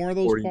we need more of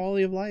those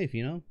quality of life.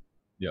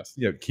 Yes,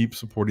 yeah. Keep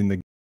supporting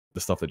the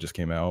stuff that just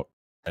came out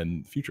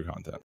and future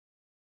content.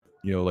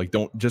 Like,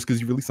 don't, just because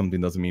you release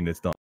something doesn't mean it's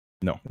done.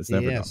 No, it's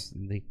never done.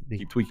 They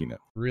keep tweaking it.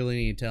 Really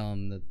need to tell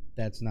them that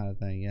that's not a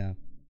thing. Yeah.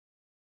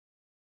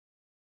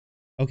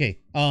 Okay.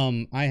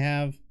 I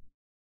have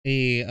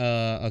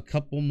a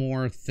couple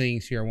more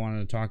things here I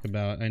wanted to talk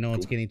about. I know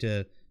it's getting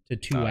to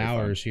 2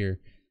 hours here.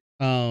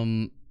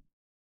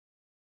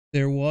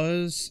 There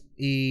was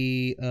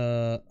a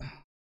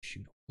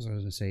shoot, what was I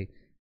gonna say?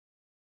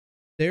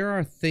 There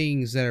are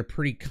things that are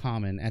pretty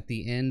common at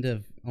the end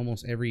of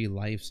almost every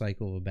life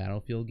cycle of a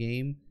Battlefield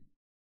game,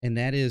 and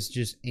that is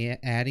just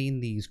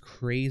adding these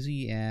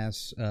crazy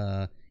ass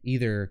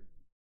either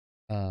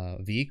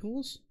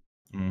vehicles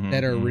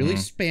that are really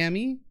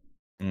spammy,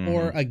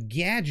 or a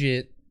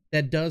gadget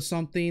that does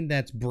something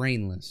that's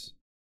brainless.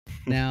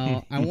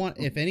 Now, I want,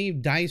 if any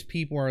DICE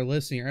people are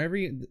listening, or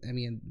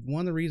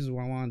one of the reasons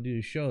why I want to do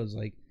the show is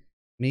like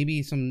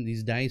maybe some of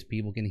these DICE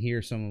people can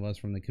hear some of us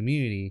from the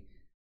community.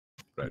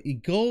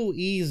 Right. Go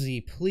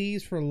easy,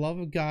 please, for the love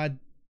of God.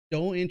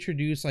 Don't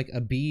introduce like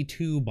a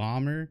B2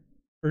 bomber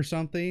or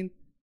something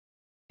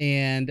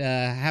and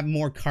have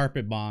more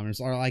carpet bombers,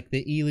 or like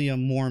the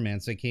Ilium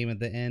Mormons that came at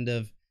the end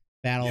of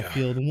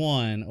Battlefield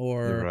 1,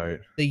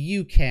 or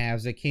the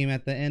UCAVs that came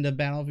at the end of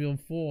Battlefield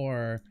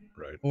 4,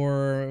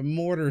 or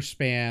mortar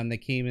spam that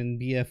came in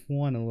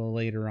BF1 a little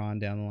later on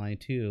down the line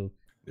too.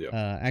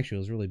 Actually, it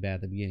was really bad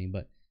at the beginning,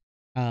 but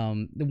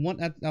the one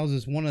that was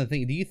just one of the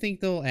things. Do you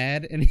think they'll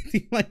add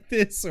anything like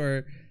this,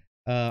 or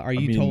are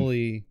you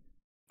totally?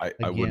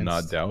 I would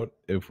not doubt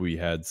if we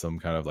had some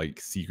kind of like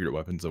secret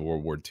weapons of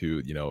World War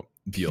II,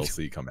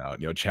 DLC come out.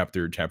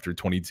 Chapter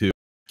 22.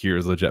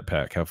 Here's a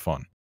jetpack. Have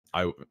fun.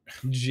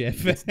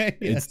 Jetpack.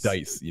 It's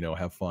DICE.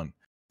 Have fun.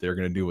 They're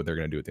gonna do what they're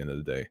gonna do at the end of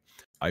the day.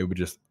 I would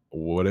just,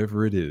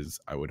 whatever it is,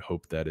 I would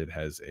hope that it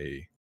has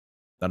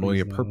not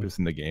only a purpose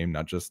in the game,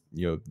 not just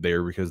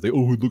there because it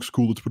looks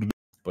cool, let's put it in,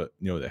 but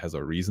it has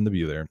a reason to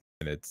be there,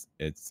 and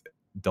it's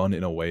done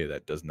in a way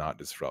that does not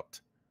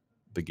disrupt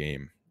the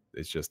game.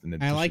 It's just an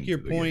addition. I like your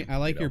point. I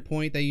like your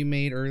point that you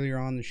made earlier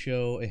on the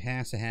show. It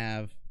has to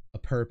have a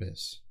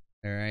purpose.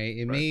 All right.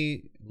 It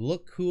may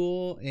look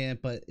cool,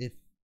 but if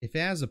it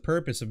has a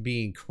purpose of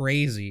being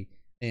crazy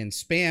and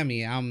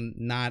spammy, I'm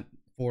not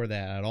for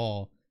that at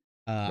all.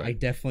 I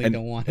definitely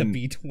don't want to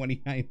be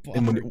 29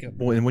 bomber.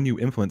 And when you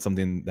implement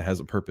something that has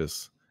a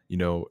purpose, you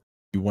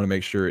want to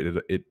make sure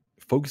it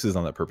focuses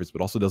on that purpose,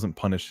 but also doesn't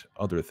punish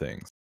other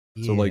things.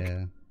 So like,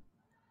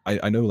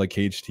 I know like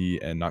KHT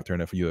and Nocturne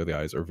and a few other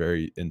guys are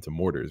very into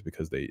mortars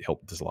because they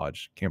help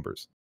dislodge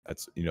campers.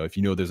 That's, if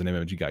there's an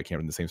MMG guy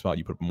camping in the same spot,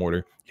 you put up a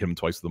mortar, hit him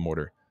twice with the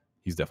mortar,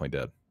 he's definitely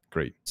dead.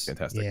 Great,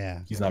 fantastic.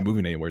 He's not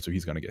moving anywhere, so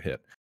he's going to get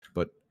hit.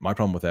 But my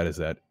problem with that is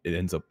that it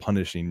ends up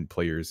punishing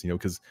players,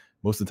 because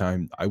most of the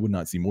time I would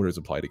not see mortars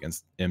applied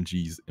against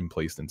MGs and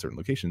placed in certain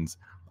locations.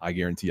 I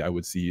guarantee I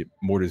would see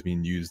mortars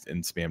being used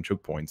in spam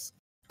choke points,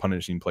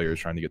 punishing players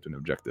trying to get to an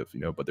objective,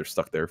 but they're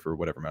stuck there for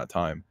whatever amount of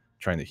time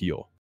trying to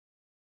heal.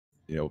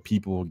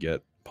 People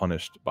get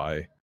punished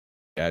by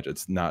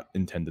gadgets not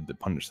intended to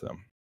punish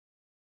them.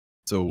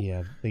 So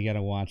yeah, they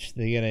gotta watch.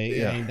 They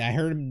gotta. I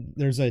heard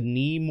there's a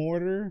knee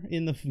mortar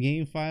in the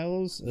game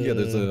files. Yeah,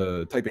 there's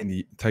a Type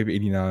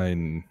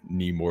 89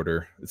 knee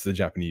mortar. It's the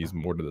Japanese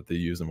mortar that they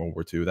use in World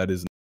War II. That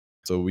is,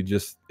 so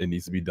it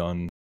needs to be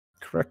done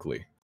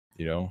correctly,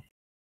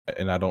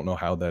 And I don't know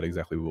how that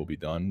exactly will be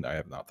done. I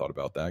have not thought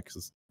about that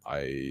because I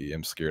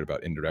am scared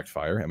about indirect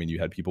fire. I mean, you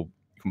had people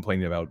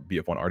complaining about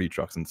BF1 RD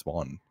trucks in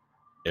spawn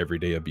every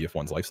day of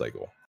BF1's life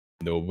cycle.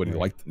 Nobody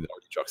liked the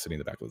RD truck sitting in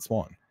the back of the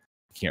spawn.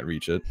 You can't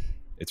reach it.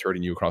 It's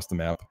hurting you across the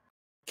map.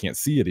 Can't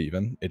see it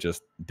even. It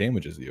just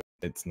damages you.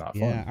 It's not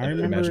fun. I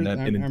remember, imagine that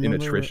in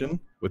attrition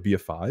with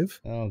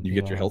BF5. You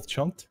get your health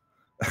chunked.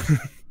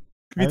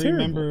 I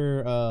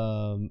remember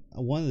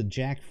one of the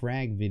Jack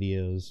Frag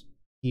videos.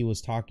 He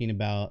was talking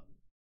about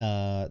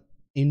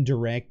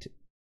indirect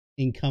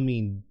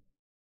incoming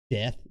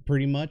death,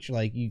 pretty much.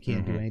 Like you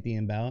can't do anything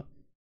about,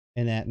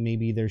 and that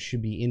maybe there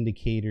should be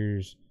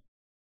indicators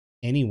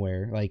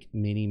anywhere, like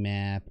mini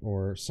map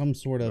or some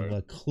sort of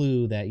a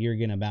clue that you're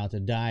about to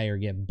die or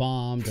get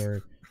bombed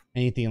or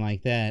anything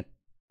like that.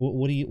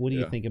 What do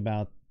you think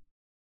about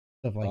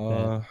stuff like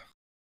that?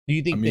 Do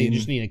you I think they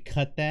just mean, need to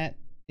cut that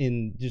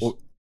and just well,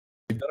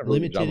 they've done a really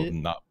good limited job of it?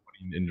 not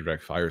putting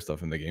indirect fire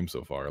stuff in the game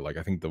so far. Like,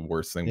 I think the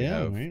worst thing we Yeah,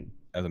 have right.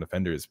 as an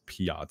offender is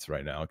Piats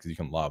right now because you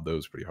can lob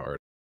those pretty hard.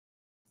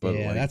 But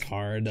Yeah, that's like,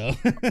 hard though.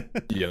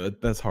 yeah,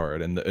 that's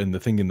hard, and the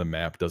thing in the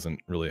map doesn't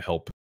really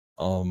help.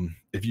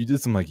 If you did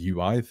some like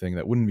UI thing,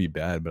 that wouldn't be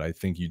bad, but I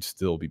think you'd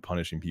still be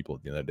punishing people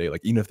at the end of the day.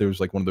 Like even if there was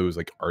like one of those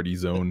like arty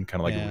zone kind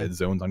of like Yeah. red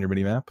zones on your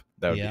mini map,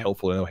 that would be Yep.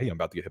 helpful to know. Hey, I'm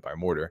about to get hit by a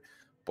mortar,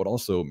 but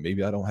also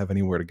maybe I don't have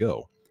anywhere to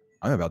go.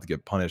 I'm about to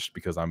get punished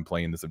because I'm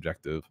playing this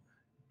objective,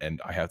 and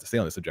I have to stay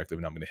on this objective,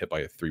 and I'm going to hit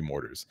by 3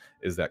 mortars.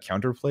 Is that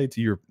counterplay to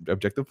your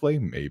objective play?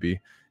 Maybe.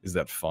 Is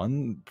that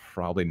fun?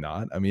 Probably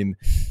not. I mean,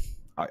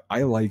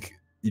 I like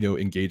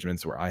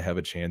engagements where I have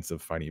a chance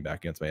of fighting back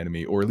against my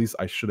enemy, or at least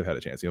I should have had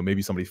a chance.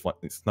 Maybe somebody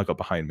snuck up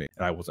behind me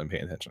and I wasn't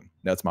paying attention.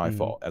 That's my Mhm.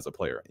 fault as a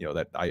player.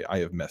 That I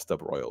have messed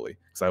up royally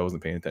because I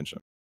wasn't paying attention.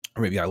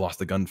 Or maybe I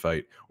lost a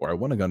gunfight, or I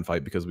won a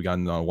gunfight because we got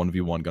in a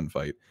 1v1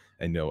 gunfight,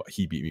 and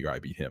he beat me or I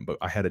beat him. But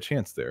I had a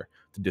chance there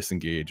to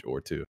disengage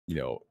or to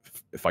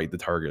fight the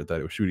target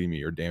that was shooting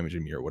me or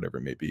damaging me or whatever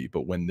it may be.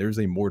 But when there's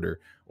a mortar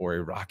or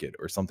a rocket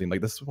or something, like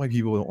this is why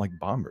people don't like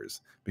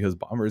bombers, because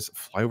bombers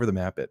fly over the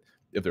map at,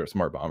 if they're a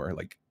smart bomber,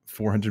 like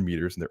 400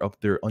 meters, and they're up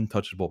there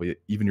untouchable by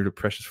even your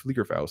precious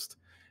Fliegerfaust,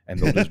 and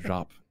they'll just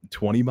drop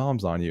 20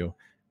 bombs on you,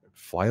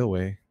 fly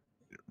away,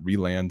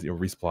 re-land,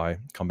 resupply,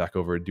 come back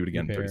over, do it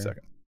again in 30 Repair.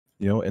 seconds.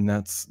 And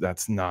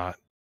that's not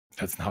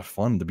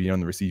fun to be on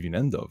the receiving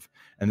end of,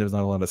 and there's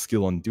not a lot of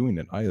skill in doing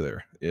it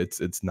either.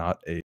 It's not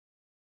a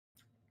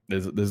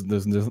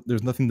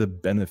there's nothing to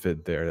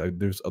benefit there. Like,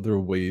 there's other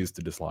ways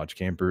to dislodge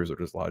campers or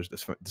dislodge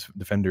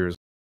defenders,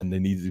 and they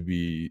need to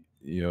be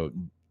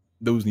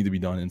those need to be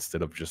done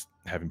instead of just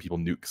having people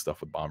nuke stuff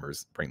with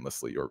bombers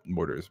brainlessly or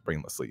mortars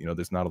brainlessly.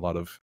 There's not a lot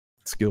of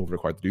skill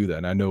required to do that.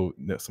 And I know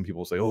that some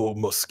people say, "Oh,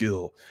 most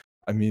skill."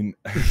 I mean,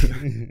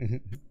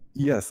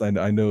 yes,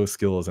 I know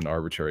skill is an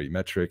arbitrary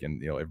metric,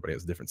 and everybody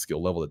has a different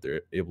skill level that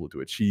they're able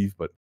to achieve.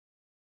 But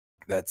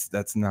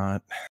that's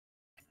not.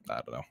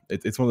 I don't know.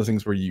 It's one of those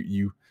things where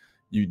you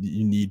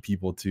need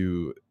people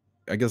to,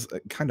 I guess,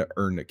 kind of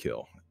earn a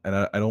kill, and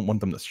I don't want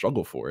them to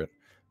struggle for it,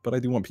 but I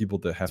do want people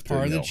to It's have to,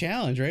 part of the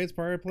challenge, right? It's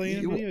part of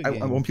playing a video I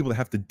game. want people to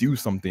have to do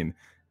something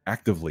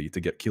actively to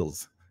get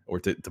kills or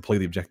to play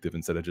the objective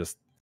instead of just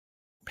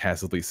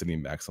passively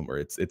sitting back somewhere.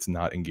 It's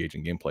not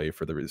engaging gameplay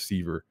for the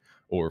receiver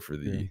or for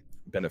True. the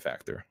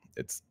benefactor.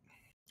 It's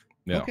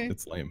Okay.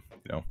 it's lame.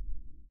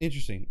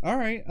 Interesting. All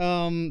right.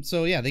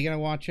 So yeah, they gotta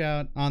watch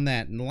out on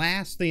that. And the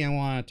last thing I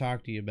want to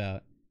talk to you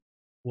about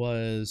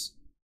was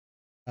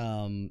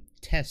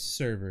test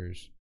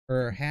servers,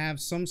 or have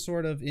some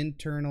sort of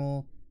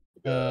internal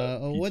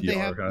what they PTR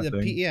have, kind of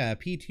the thing.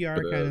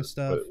 PTR kind of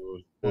stuff, What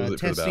was it for the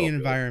testing Battlefield?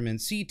 environment,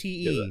 Yeah,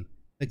 CTE,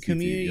 the CTE.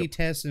 community Yep.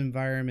 test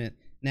environment.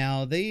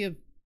 Now they have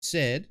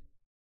said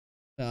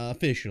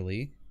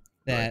officially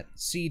Right. that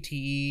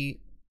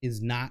CTE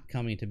is not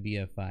coming to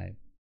BF5.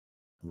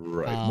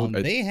 Right. Well,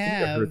 I They think I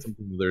heard have,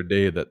 something the other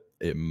day that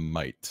it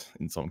might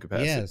in some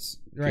capacity yes,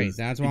 right. because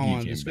That's what I Iggy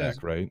want to came discuss.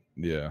 back, right?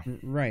 Yeah.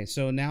 Right.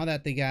 So now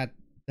that they got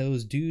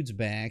those dudes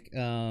back,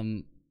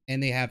 and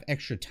they have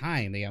extra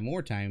time, they got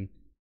more time.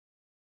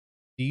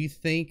 Do you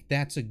think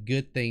that's a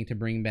good thing to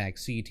bring back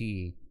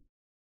CTE?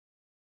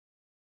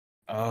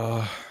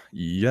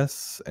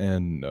 Yes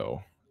and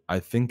no. I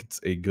think it's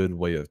a good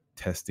way of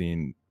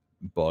testing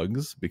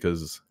bugs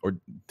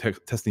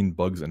testing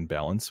bugs and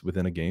balance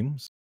within a game.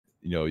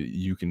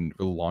 You can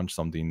launch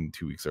something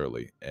 2 weeks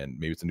early, and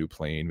maybe it's a new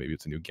plane, maybe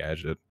it's a new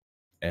gadget,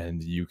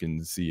 and you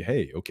can see,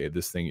 hey, okay,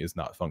 this thing is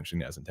not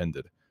functioning as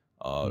intended,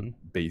 Mhm.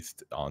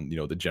 based on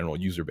the general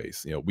user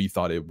base. We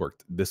thought it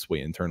worked this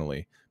way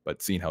internally,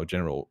 but seeing how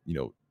general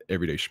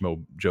everyday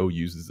schmo Joe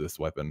uses this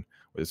weapon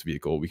or this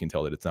vehicle, we can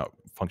tell that it's not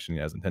functioning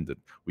as intended.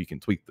 We can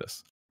tweak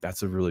this.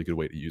 That's a really good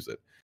way to use it.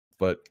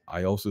 But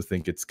I also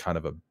think it's kind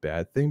of a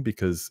bad thing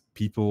because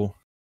people,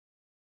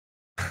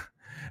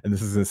 and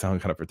this is going to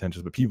sound kind of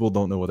pretentious, but people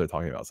don't know what they're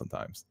talking about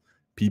sometimes.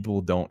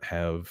 People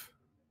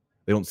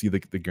they don't see the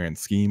grand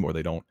scheme, or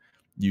they don't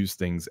use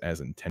things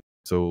as intended.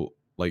 So,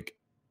 like,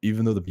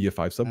 even though the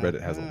BF5 subreddit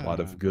has a lot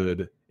Uh-huh. of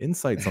good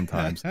insight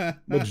sometimes,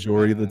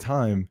 majority of the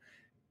time,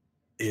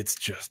 it's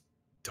just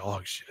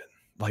dog shit.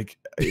 Like,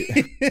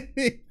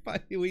 we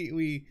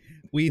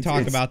it's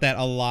talk it's about that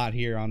a lot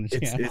here on the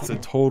it's a channel.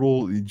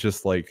 total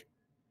just like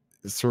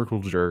circle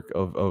jerk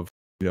of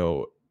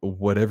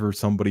whatever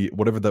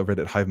the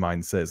Reddit hive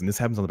mind says, and this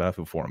happens on the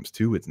Battlefield forums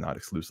too. It's not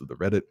exclusive to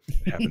Reddit.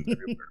 It happens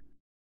everywhere.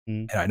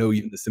 Mm, And I know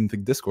even the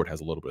SimThing Discord has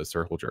a little bit of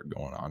circle jerk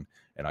going on,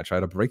 and I try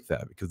to break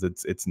that because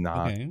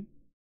okay.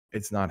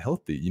 it's not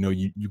healthy.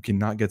 You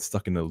cannot get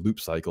stuck in a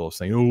loop cycle of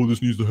saying, "Oh,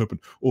 this needs to happen.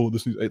 Oh,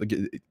 this needs," like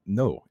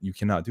no, you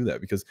cannot do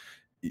that because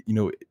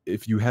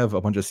if you have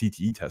a bunch of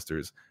CTE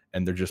testers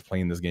and they're just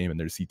playing this game and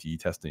they're CTE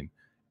testing,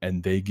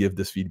 and they give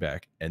this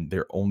feedback, and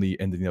they're only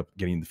ending up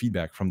getting the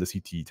feedback from the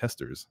CTE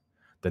testers,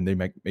 then they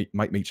might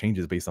make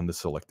changes based on this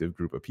selective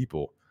group of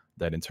people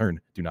that in turn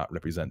do not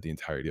represent the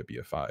entirety of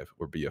BF5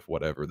 or BF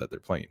whatever that they're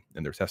playing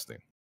and they're testing.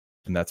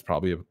 And that's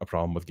probably a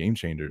problem with game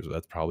changers.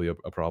 That's probably a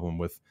problem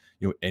with,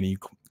 any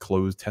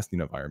closed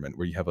testing environment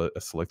where you have a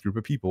select group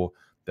of people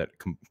that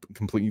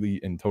completely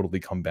and totally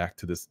come back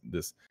to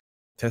this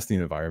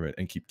testing environment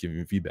and keep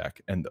giving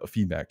feedback, and the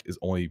feedback is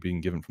only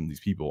being given from these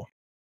people.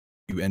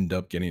 You end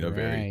up getting a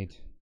very,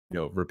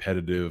 Right.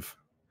 repetitive,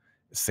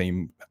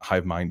 same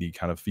hive-mindy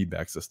kind of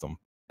feedback system,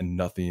 and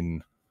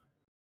nothing.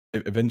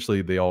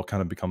 Eventually, they all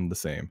kind of become the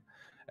same,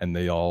 and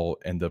they all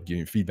end up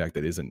giving feedback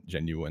that isn't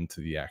genuine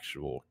to the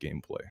actual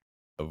gameplay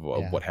of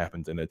Yeah. what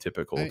happens in a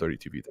typical I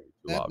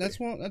 32v32 lobby. that's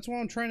what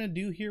I'm trying to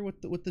do here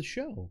with the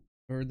show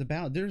or the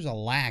battle. There's a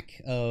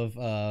lack of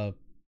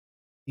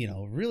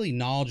really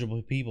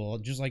knowledgeable people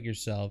just like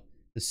yourself,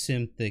 the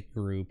Synthic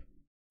group,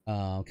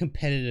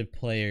 competitive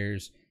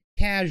players,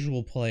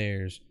 casual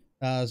players,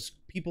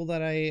 people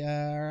that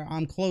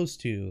I'm close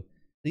to.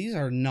 These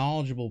are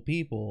knowledgeable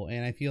people,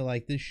 and I feel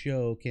like this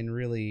show can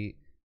really,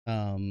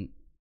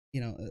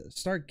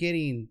 start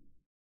getting,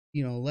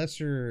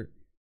 lesser.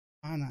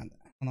 I don't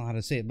know how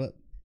to say it, but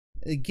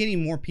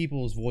getting more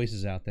people's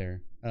voices out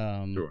there,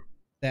 Sure.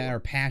 that Sure. are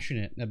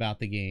passionate about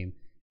the game,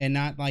 and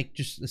not like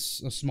just a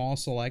small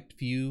select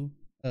few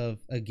of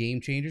a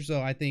game changer.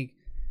 So I think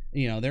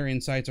their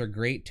insights are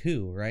great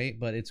too, right?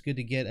 But it's good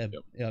to get Yep.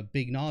 a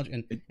big knowledge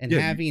and Yeah,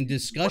 having you want to get a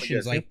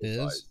discussions like sample this.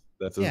 size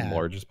that's as Yeah,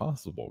 large as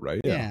possible,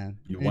 right? Yeah, yeah,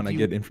 you and want if to you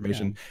get yeah,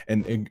 information,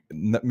 and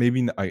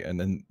maybe and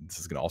then this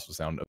is gonna also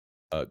sound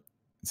uh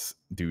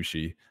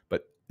douchey,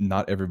 but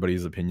not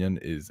everybody's opinion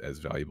is as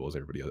valuable as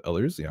everybody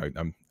others.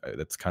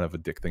 That's kind of a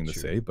dick thing to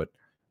sure, say, but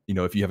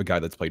if you have a guy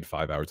that's played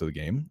 5 hours of the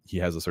game, he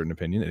has a certain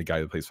opinion, and a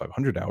guy that plays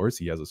 500 hours,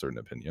 he has a certain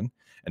opinion,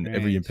 and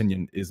every right.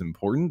 opinion is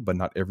important, but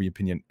not every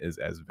opinion is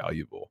as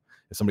valuable.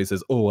 If somebody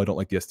says, "Oh, I don't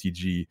like the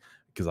STG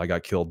because I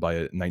got killed by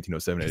a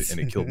 1907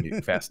 and it killed me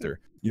faster,"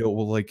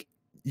 well, like,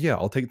 yeah,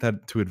 I'll take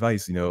that to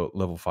advice,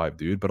 level 5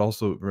 dude, but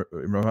also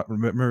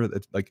remember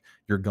that, like,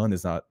 your gun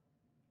is not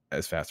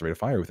as fast a rate of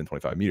fire within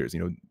 25 meters.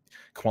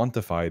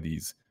 Quantify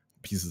these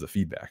pieces of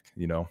feedback.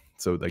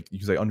 So, like, you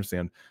can say,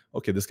 understand,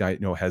 okay, this guy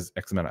has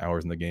X amount of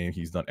hours in the game,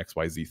 he's done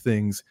XYZ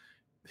things,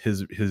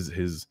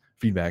 his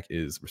feedback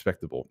is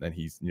respectable, and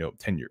he's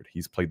tenured,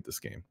 he's played this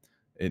game.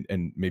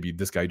 And maybe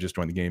this guy just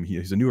joined the game,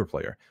 he's a newer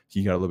player,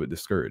 he got a little bit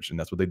discouraged, and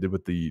that's what they did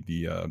with the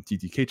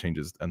TTK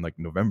changes in like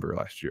November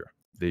last year.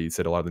 They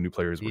said a lot of the new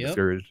players were Yep.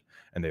 discouraged,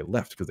 and they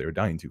left because they were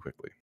dying too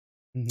quickly.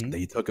 Mm-hmm.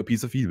 They took a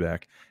piece of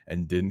feedback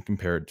and didn't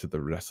compare it to the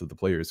rest of the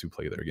players who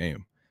play their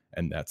game.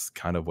 And that's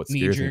kind of what Knee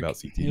scares me jerk.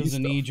 about It CTE was a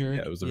knee stuff. Yeah,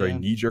 jerk. it was a very Yeah.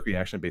 knee-jerk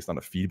reaction based on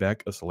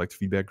a select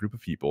feedback group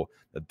of people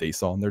that they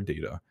saw in their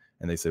data,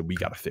 and they said, we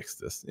got to fix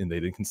this. And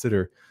they didn't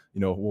consider,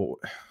 well,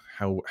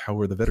 how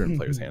are the veteran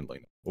players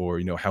handling it?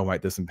 Or, how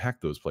might this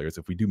impact those players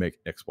if we do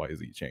make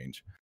XYZ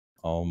change?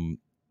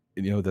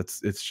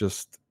 It's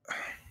just,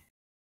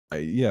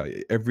 yeah,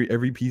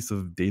 every piece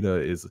of data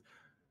is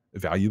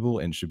valuable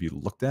and should be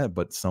looked at,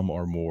 but some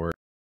are more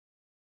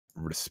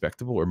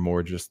respectable or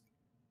more just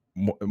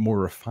more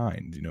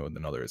refined,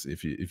 than others.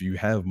 If you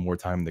have more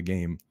time in the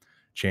game,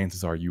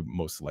 chances are you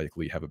most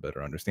likely have a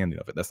better understanding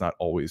of it. That's not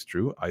always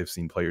true. I've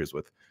seen players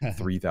with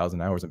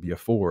 3,000 hours in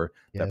BF4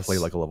 that play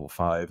Yes. like a level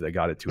 5. They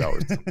got it 2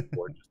 hours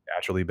before, just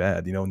naturally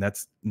bad, and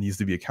that's needs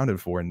to be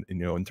accounted for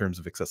in terms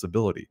of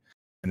accessibility.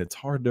 And it's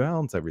hard to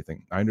balance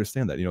everything. I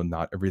understand that,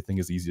 not everything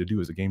is easy to do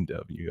as a game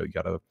dev. You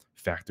got to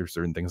factor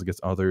certain things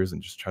against others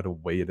and just try to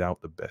weigh it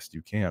out the best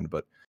you can.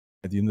 But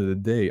at the end of the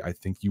day, I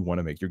think you want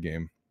to make your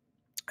game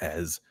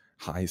as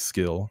high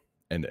skill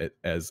and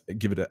as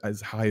give it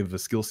as high of a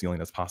skill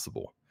ceiling as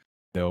possible,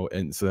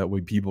 and so that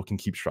way people can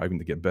keep striving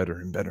to get better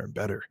and better and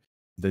better.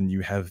 Then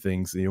you have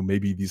things,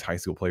 maybe these high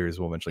skill players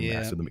will eventually Yeah.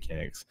 master the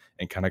mechanics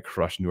and kind of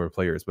crush newer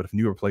players. But if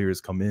newer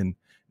players come in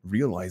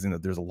realizing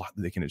that there's a lot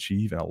that they can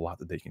achieve and a lot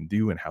that they can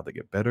do and how they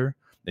get better,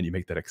 then you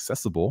make that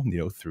accessible,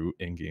 through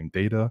in-game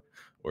data,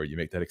 or you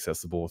make that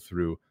accessible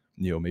through,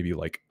 maybe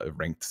like a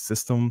ranked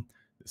system.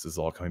 This is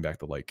all coming back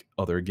to like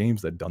other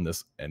games that done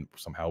this, and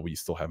somehow we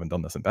still haven't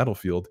done this in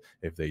Battlefield.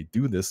 If they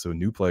do this so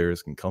new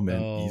players can come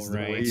in, Oh, ease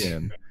their way right.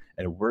 in,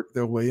 and work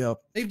their way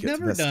up to They've get to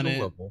never that done skill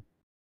it. level,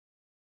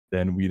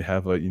 then we'd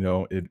have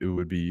it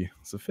would be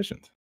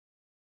sufficient.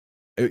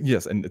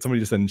 Yes, and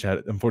somebody just said in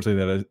chat,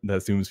 unfortunately, that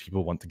assumes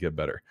people want to get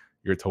better.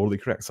 You're totally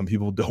correct. Some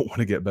people don't want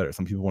to get better.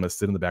 Some people want to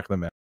sit in the back of the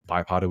map,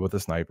 bipod it with a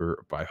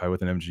sniper, bipod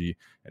with an MG,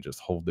 and just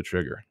hold the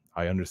trigger.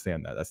 I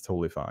understand that. That's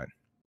totally fine.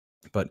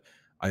 But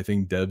I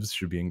think devs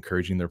should be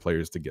encouraging their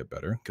players to get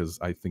better, because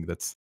I think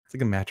it's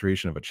like a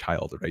maturation of a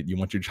child, right? You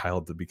want your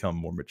child to become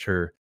more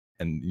mature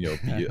and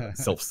be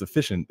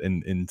self-sufficient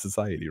in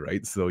society,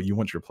 right? So you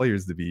want your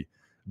players to be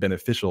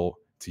beneficial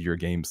to your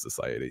game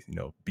society.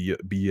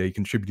 Be a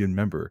contributing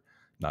member,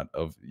 not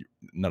of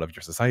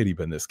your society,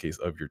 but in this case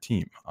of your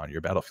team, on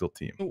your Battlefield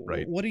team, So,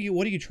 right? what are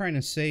you trying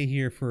to say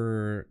here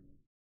for,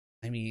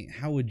 I mean,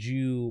 how would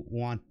you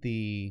want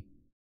the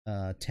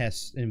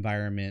test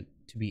environment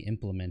to be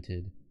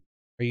implemented?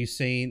 Are you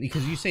saying,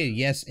 because you say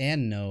yes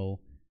and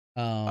no,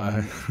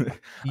 Uh, you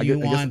I guess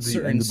want at the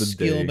end certain of the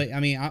skill, day, but I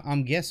mean,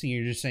 I'm guessing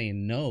you're just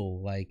saying no,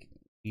 like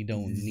You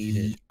don't need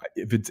it.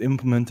 If it's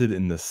implemented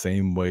in the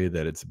same way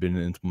that it's been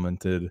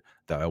implemented,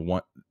 that I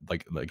want,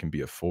 like in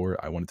BF4,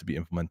 I want it to be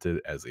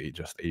implemented as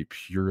just a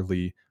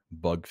purely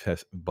bug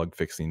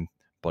fixing,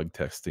 bug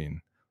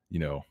testing, you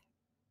know,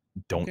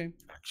 don't Okay.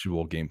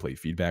 actual gameplay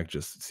feedback,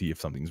 just see if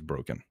something's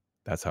broken.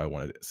 That's how I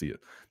wanted to see it.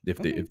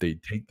 Okay. If they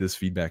take this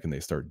feedback and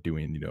they start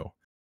doing,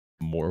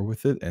 more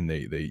with it, and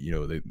they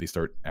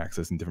start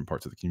accessing different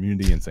parts of the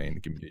community and saying,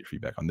 give me your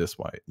feedback on this,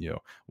 why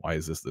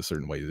is this the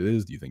certain way it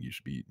is, do you think you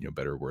should be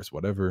better, worse,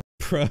 whatever,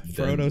 then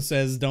Frodo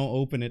says, "Don't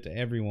open it to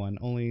everyone.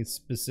 Only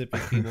specific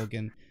people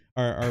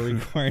are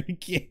required to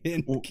get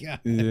in." well, God,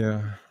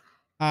 yeah.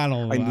 I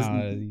don't. I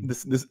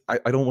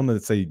don't want to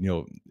say,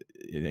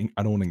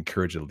 I don't want to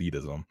encourage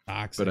elitism, but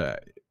Toxic.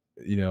 that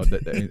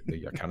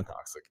yeah, kind of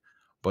toxic,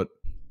 but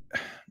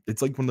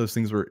it's like one of those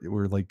things where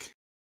like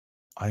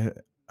I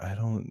I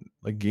don't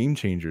like game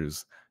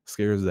changers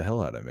scares the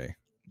hell out of me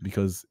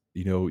because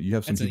you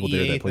have some That's an people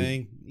there EA that play.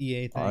 thing.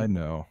 EA thing. I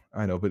know,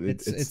 but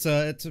It's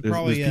there's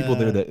probably people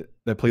there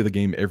that play the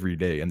game every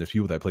day, and there's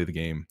people that play the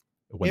game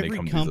when they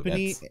come to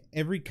these events.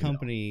 every You know,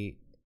 company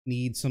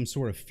needs some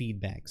sort of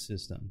feedback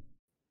system,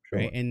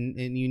 right? sure.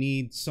 And you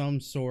need some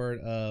sort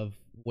of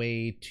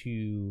way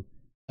to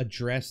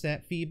address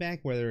that feedback,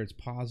 whether it's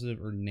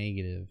positive or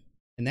negative,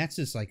 and that's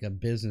just like a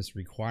business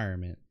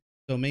requirement.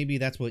 So maybe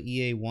that's what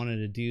EA wanted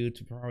to do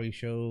to probably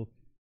show,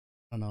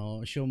 I don't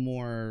know, show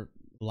more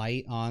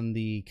light on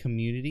the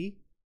community,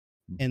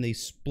 and they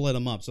split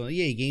them up. So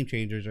EA Game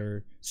Changers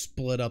are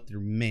split up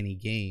through many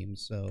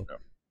games. So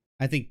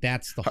I think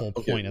that's the whole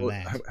Okay, point of well,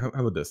 that. how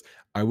about this?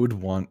 I would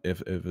want,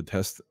 if a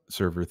test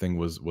server thing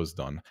was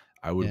done,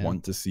 I would Yeah.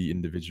 want to see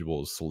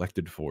individuals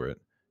selected for it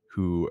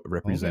who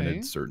represented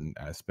Okay. certain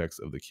aspects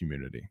of the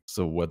community.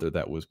 So whether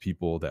that was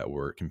people that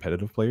were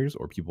competitive players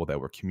or people that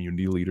were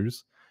community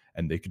leaders,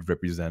 and they could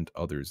represent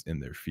others in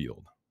their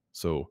field.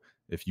 So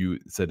if you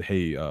said,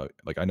 hey,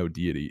 like I know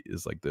Deity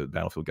is like the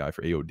Battlefield guy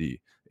for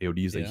AOD.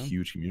 AOD is a Yeah.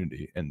 huge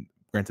community, and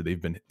granted,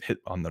 they've been hit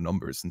on the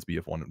numbers since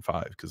BF1 and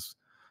 5 because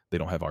they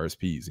don't have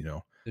RSPs.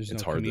 There's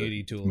It's no hard to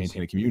community tools.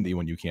 maintain a community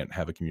when you can't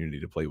have a community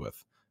to play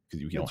with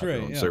because you don't That's have your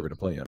right. own Yeah. server to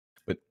play in.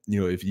 But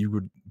if you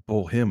would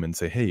pull him and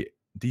say, "Hey,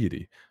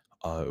 Deity,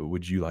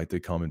 would you like to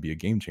come and be a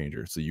game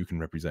changer so you can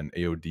represent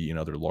AOD and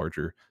other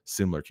larger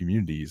similar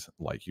communities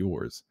like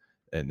yours?"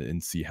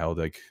 And see how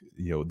like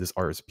this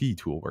RSP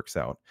tool works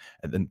out,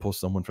 and then pull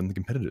someone from the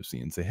competitive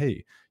scene and say,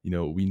 hey,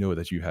 we know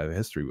that you have a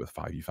history with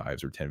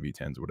 5v5s or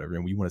 10v10s or whatever,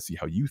 and we want to see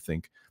how you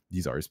think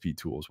these RSP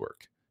tools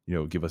work.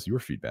 Give us your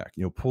feedback.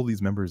 Pull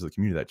these members of the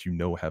community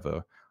that have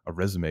a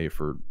resume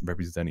for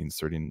representing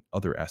certain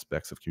other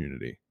aspects of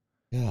community,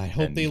 Yeah. I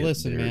hope and they get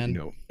listen, their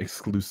man.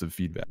 exclusive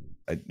feedback.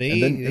 And They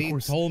then of they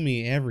course, told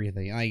me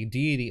everything. Like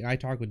Deity, I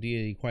talked with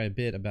Deity quite a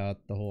bit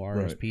about the whole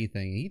right? RSP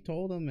thing. He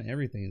told them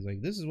everything. He's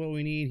like, "This is what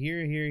we need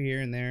here, here, here,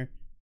 and there."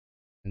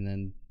 And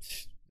then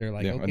they're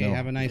like, Yeah, I "Okay, know.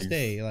 have a nice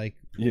day." Like,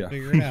 we'll Yeah,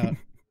 figure it out.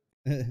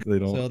 they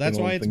So that's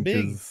why don't it's think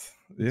big. is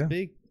It's yeah.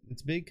 big.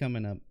 It's big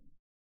coming up.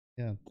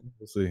 Yeah.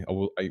 We'll see.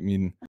 I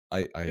mean,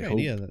 I Good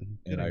idea. hope Good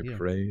and I idea.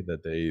 pray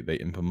that they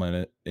implement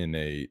it in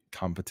a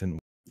competent way.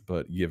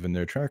 But given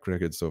their track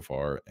record so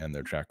far and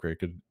their track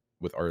record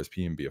with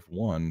RSP and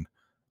BF1,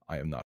 I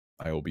am not.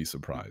 I will be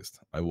surprised.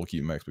 I will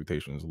keep my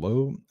expectations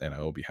low, and I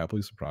will be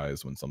happily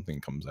surprised when something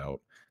comes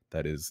out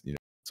that is,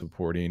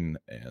 supporting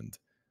and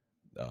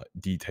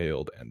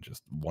detailed and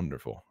just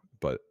wonderful.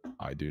 But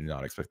I do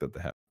not expect that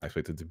to happen. I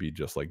expect it to be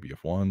just like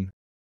BF1,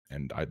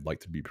 and I'd like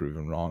to be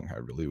proven wrong. I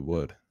really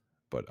would,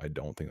 but I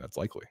don't think that's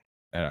likely.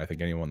 And I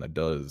think anyone that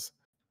does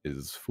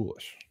is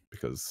foolish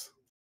because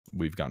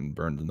we've gotten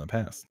burned in the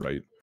past,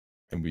 right?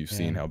 And we've Yeah.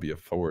 seen how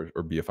BF4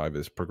 or BF5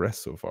 has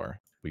progressed so far.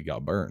 We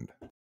got burned.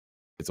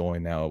 It's only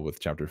now with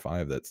Chapter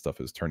 5 that stuff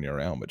is turning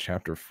around, but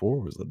Chapter 4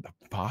 was a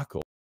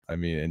debacle. I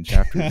mean, and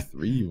Chapter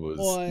 3 was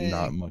Well,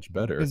 not much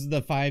better. because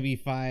the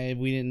 5v5,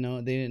 we didn't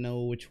know, they didn't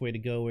know which way to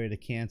go, where to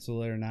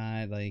cancel it or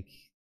not. Like,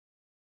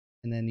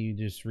 and then you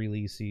just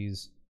release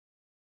these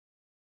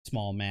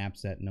small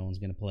maps that no one's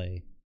gonna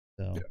play.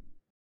 So Yeah.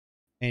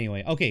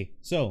 anyway, okay,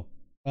 so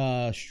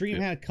Stream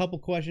Yeah. had a couple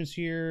questions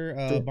here.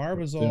 Sure.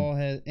 Barbazol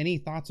has any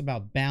thoughts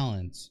about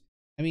balance?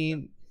 I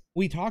mean,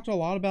 we talked a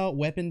lot about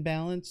weapon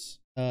balance,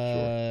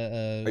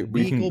 Sure. vehicle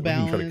We can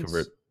try to cover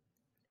it.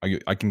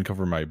 balance. I can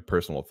cover my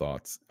personal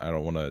thoughts. I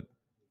don't want to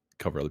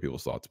cover other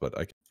people's thoughts, but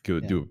I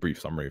could Yeah. do a brief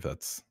summary if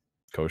that's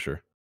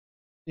kosher.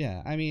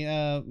 Yeah, I mean,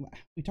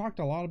 we talked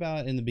a lot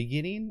about it in the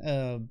beginning,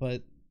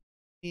 but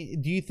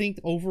do you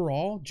think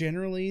overall,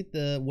 generally,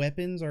 the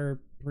weapons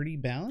are pretty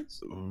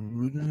balanced?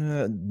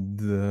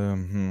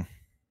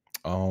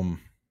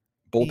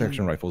 Bolt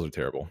action In rifles are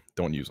terrible.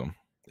 Don't use them.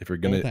 both If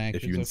you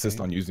actions, insist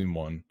okay. on using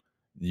one,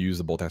 use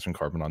the bolt action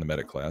carbon on the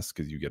medic class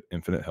because you get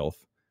infinite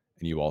health,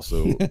 and you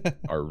also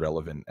are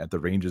relevant at the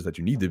ranges that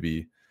you need to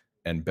be,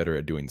 and better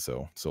at doing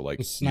so. So The like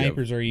you have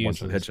snipers are one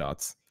shot useless.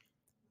 headshots.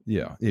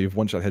 Yeah, you have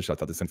one shot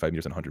headshots out to 75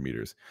 meters and 100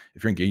 meters.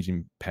 If you're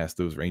engaging past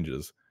those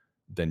ranges,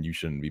 then you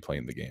shouldn't be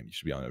playing the game. You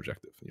should be on an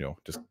objective.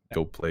 Just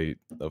go play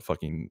a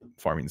fucking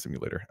farming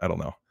simulator. I don't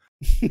know.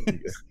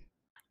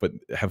 but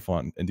have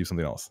fun and do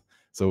something else.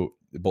 So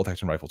bolt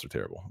action rifles are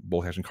terrible.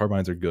 Bolt action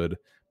carbines are good,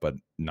 but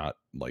not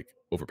like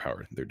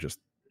overpowered. They're just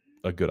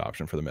a good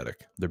option for the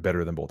medic. They're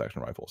better than bolt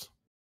action rifles.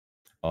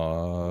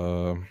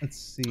 Let's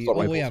see. Assault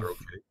Oh, we rifles have. are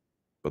okay,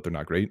 but they're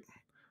not great.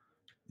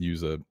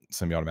 Use a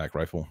semi-automatic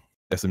rifle.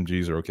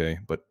 SMGs are okay,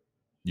 but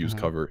use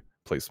cover,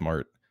 play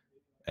smart,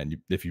 and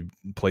if you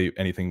play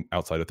anything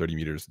outside of 30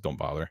 meters, don't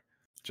bother.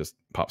 Just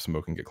pop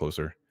smoke and get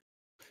closer.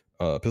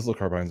 Pistol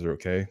carbines are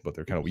okay, but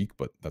they're kind of weak,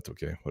 but that's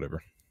okay.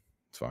 Whatever.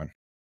 It's fine.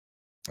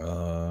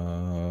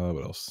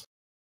 What else?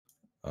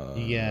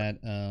 You got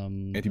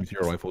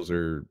Anti-material rifles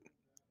are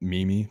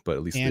memey, but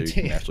at least they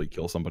can actually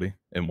kill somebody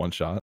in one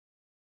shot.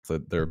 So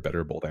they're a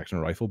better bolt action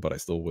rifle, but I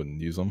still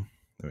wouldn't use them.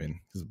 I mean,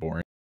 this is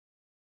boring.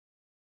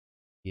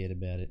 Forget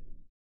about it.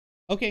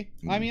 Okay,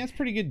 I mean that's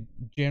pretty good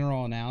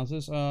general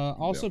analysis.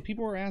 Also,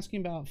 people were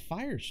asking about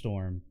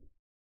Firestorm.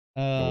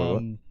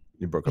 What?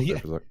 You broke up there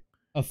for a sec.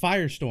 A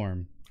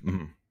Firestorm.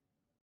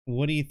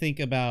 What do you think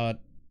about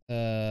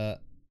what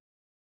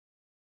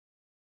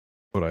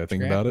do I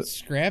think about it?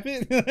 Scrap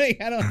it?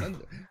 Like, I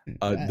don't.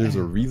 There's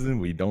a reason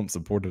we don't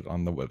support it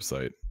on the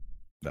website.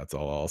 That's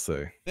all I'll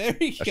say. There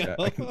you go.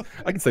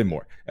 I can say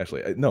more.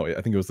 Actually, no,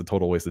 I think it was a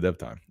total waste of dev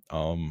time.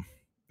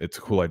 It's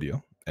a cool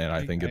idea, and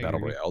I think a battle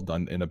royale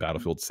done in a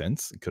Battlefield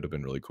sense could have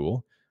been really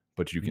cool.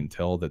 But you can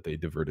tell that they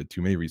diverted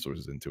too many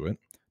resources into it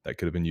that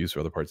could have been used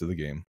for other parts of the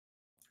game.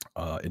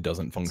 It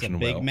doesn't function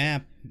well. It's a big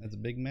map. That's a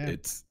big map.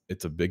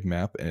 It's a big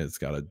map, and it's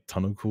got a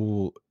ton of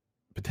cool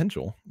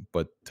potential.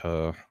 But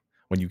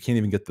when you can't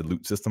even get the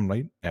loot system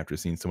right after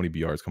seeing so many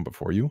BRs come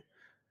before you,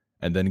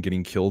 and then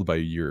getting killed by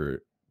your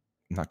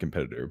not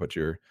competitor, but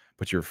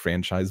your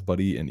franchise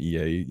buddy in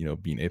EA,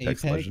 being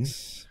Apex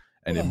Legends,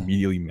 and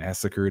immediately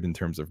massacred in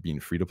terms of being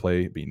free to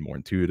play, being more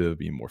intuitive,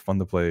 being more fun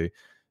to play.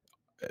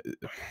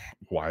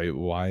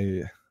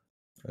 Why?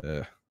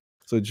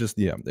 So it just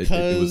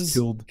it was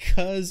killed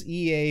because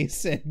EA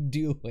said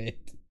do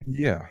it.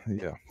 Yeah.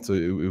 So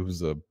it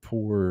was a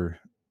poor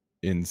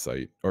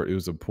insight, or it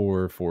was a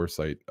poor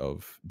foresight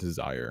of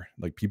desire.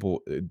 Like people,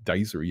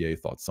 DICE or EA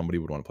thought somebody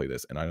would want to play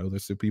this, and I know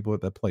there's still people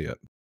that play it.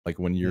 Like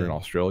when you're an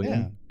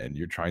Australian and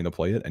you're trying to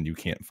play it and you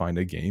can't find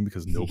a game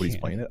because nobody's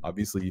playing it,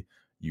 obviously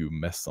you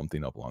mess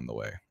something up along the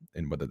way.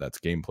 And whether that's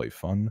gameplay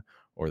fun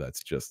or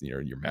that's just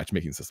your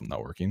matchmaking system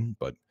not working,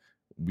 but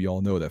we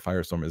all know that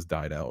Firestorm has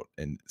died out,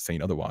 and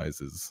saying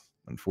otherwise is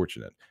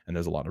unfortunate. And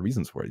there's a lot of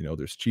reasons for it.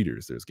 There's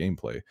cheaters, there's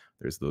gameplay,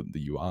 there's the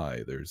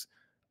UI, there's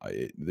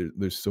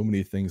so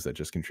many things that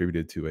just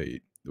contributed to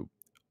a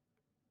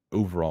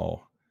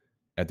overall,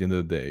 at the end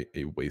of the day,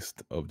 a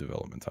waste of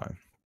development time.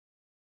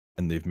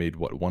 And they've made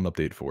one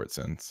update for it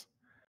since,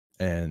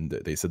 and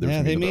they said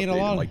there's they made a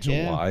lot in like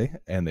July,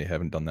 and they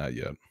haven't done that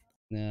yet.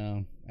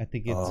 No, I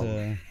think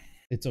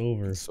it's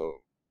over. So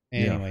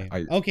anyway,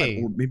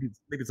 okay, maybe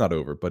it's not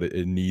over, but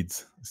it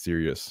needs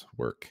serious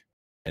work,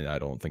 and I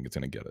don't think it's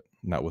gonna get it.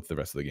 Not with the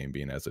rest of the game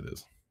being as it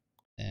is.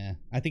 Yeah,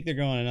 I think they're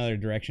going another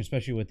direction,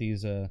 especially with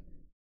these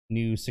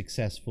new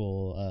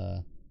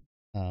successful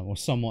or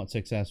somewhat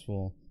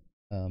successful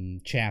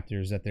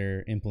chapters that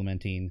they're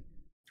implementing.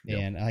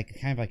 And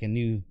kind of like a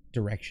new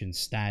direction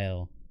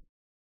style.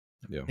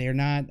 They're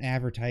not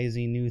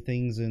advertising new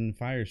things in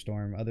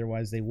Firestorm,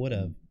 otherwise they would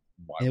have.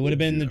 It would have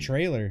been in the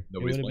trailer.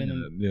 Nobody's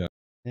playing it.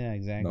 Yeah,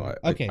 exactly. No,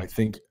 okay. I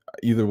think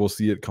either we'll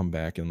see it come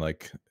back in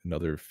like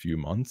another few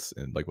months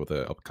and like with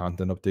a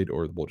content update,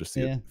 or we'll just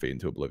see it fade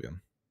into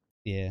oblivion.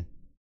 Yeah.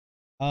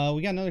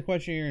 We got another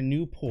question here.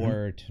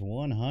 Newport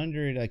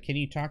 100. Can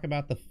you talk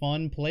about the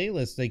fun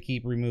playlists they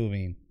keep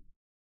removing?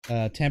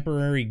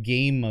 Temporary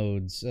game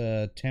modes,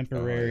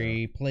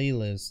 temporary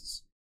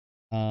playlists.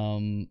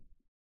 What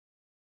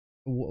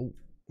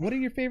are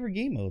your favorite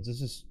game modes?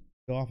 Let's just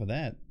go off of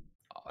that.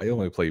 I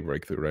only play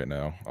Breakthrough right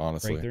now,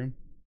 honestly. Breakthrough?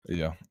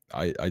 Yeah.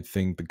 I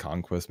think the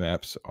conquest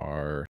maps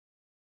are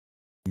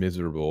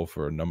miserable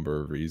for a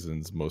number of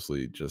reasons,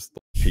 mostly just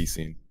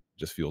pacing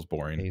just feels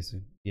boring.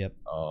 Pacing. Yep.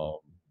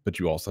 But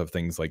you also have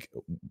things like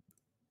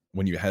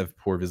when you have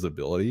poor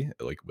visibility,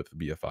 like with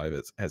the BF5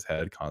 it has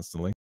had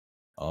constantly.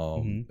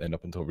 And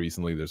up until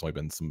recently, there's only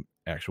been some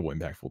actual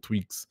impactful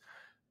tweaks.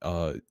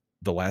 The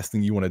last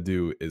thing you want to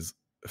do is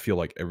feel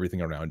like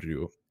everything around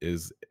you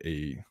is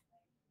a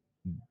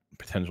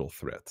potential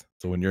threat.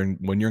 So when you're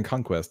in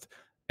Conquest,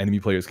 enemy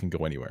players can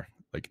go anywhere,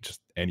 like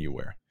just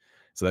anywhere.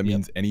 So that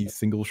means any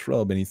single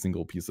shrub, any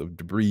single piece of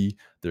debris,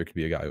 there could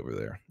be a guy over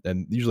there.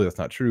 And usually that's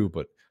not true,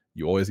 but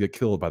you always get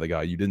killed by the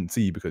guy you didn't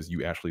see because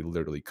you actually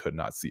literally could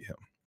not see him.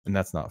 And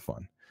that's not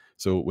fun.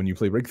 So when you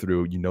play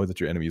Breakthrough, you know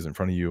that your enemy is in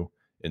front of you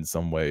in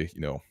some way,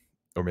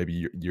 or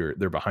maybe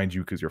they're behind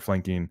you because you're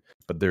flanking,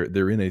 but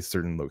they're in a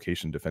certain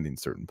location defending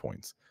certain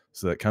points.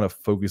 So that kind of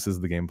focuses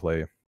the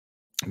gameplay,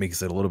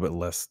 makes it a little bit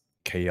less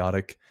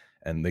chaotic,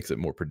 and makes it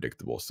more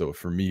predictable. So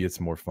for me, it's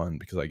more fun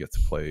because I get to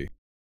play,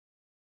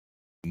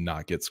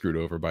 not get screwed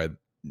over by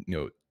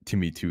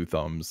Timmy Two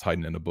Thumbs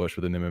hiding in a bush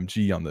with an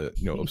MMG on the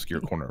obscure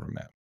corner of a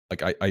map.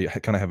 Like I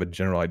kind of have a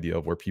general idea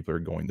of where people are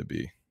going to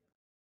be.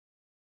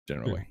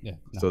 Generally,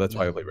 so that's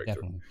why I play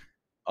Breakthrough.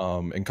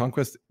 And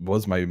Conquest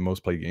was my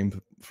most played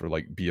game for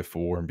like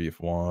BF4 and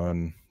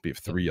BF1,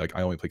 BF3. Like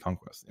I only play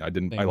Conquest. I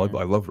didn't. I Same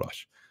here. love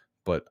Rush,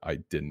 but I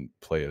didn't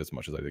play it as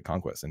much as I did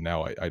Conquest. And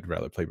now I'd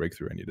rather play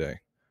Breakthrough any day.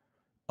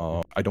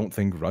 I don't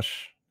think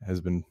Rush has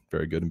been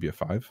very good in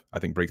BF5. I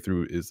think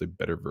Breakthrough is a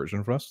better version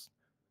of Rush.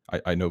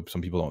 I know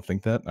some people don't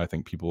think that. I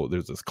think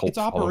there's this cult It's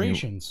following.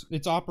 operations.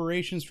 It's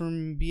operations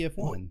from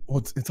BF1. Well,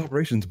 it's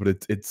operations, but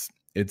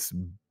it's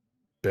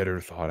better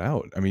thought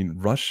out. I mean,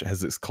 Rush has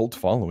this cult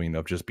following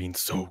of just being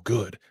so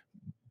good,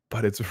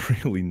 but it's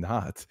really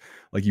not.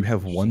 Like you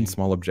have one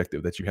small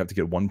objective that you have to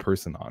get one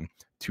person on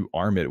to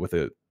arm it with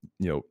a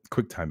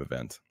quick time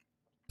event,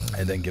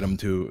 and then get them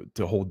to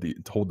hold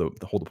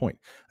the point.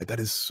 Like that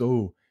is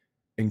so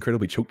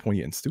incredibly choke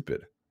pointy and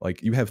stupid.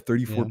 Like you have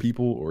 34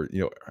 people, or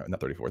not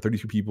 34,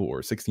 32 people,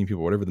 or 16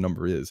 people, whatever the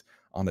number is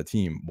on a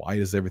team. Why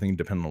does everything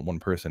depend on one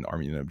person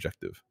arming an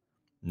objective?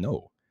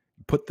 No,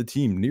 put the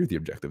team near the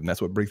objective, and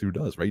that's what Breakthrough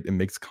does, right? It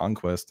makes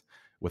Conquest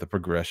with a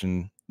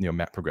progression,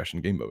 map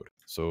progression game mode.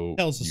 So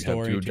tells the you story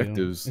have two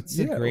objectives. It's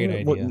a great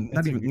idea.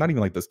 Not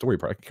even like the story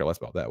part. I can care less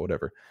about that,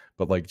 whatever.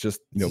 But like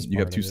just you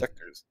have two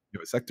sectors. You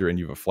have a sector and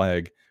you have a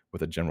flag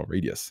with a general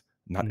radius.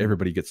 Not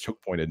everybody gets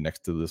choke pointed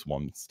next to this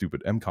one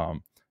stupid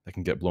MCOM that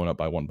can get blown up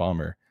by one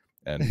bomber,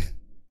 and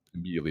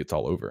immediately it's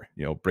all over.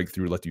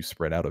 Breakthrough lets you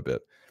spread out a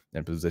bit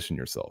and position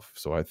yourself.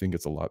 So I think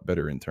it's a lot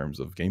better in terms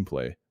of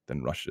gameplay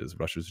than Rush is.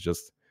 Rush is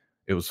just,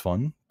 it was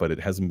fun, but it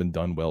hasn't been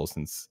done well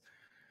since.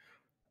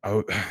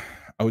 I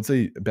would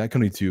say Bad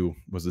Company 2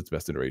 was its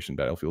best iteration.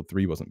 Battlefield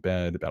 3 wasn't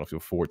bad.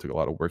 Battlefield 4 took a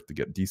lot of work to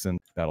get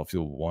decent.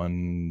 Battlefield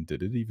 1,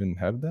 did it even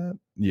have that?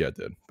 Yeah, it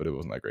did, but it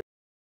wasn't that great.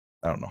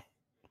 I don't know.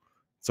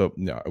 So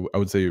yeah, I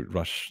would say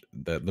Rush,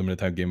 that limited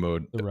time game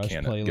mode. The Rush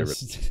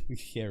playlist.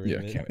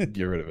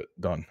 Get rid of it.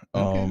 Done.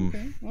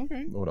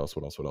 Okay. What else?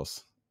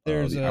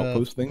 There's the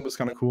Outpost thing was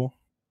kind of cool.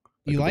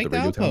 You like the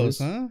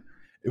Outpost, huh?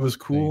 It was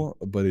cool,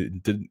 but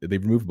it did. They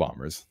removed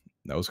bombers.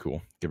 That was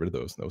cool. Get rid of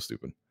those. That was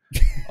stupid.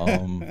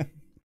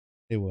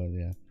 It was,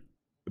 yeah.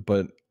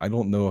 But I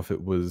don't know if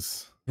it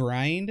was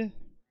Grind.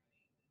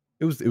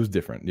 It was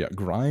different. Yeah,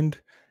 Grind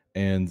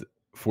and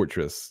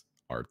Fortress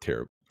are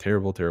terrible.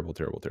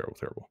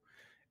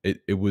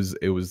 It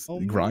was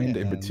Grind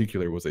in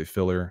particular was a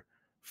filler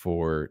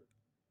for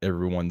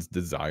everyone's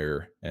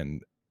desire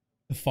and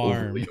the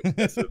farm.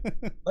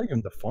 Not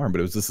even the farm, but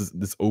it was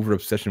this over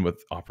obsession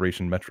with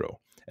Operation Metro,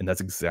 and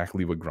that's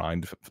exactly what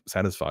Grind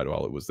satisfied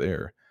while it was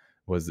there.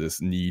 Was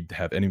this need to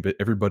have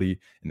everybody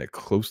in a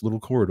close little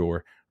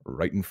corridor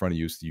right in front of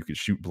you, so you could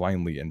shoot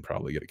blindly and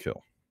probably get a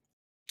kill.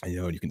 And,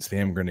 you can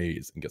spam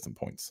grenades and get some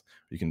points.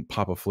 You can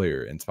pop a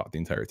flare and spot the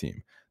entire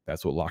team.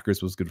 That's what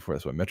Lockers was good for.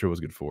 That's what Metro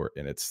was good for,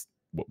 and it's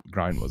what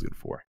Grind was good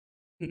for.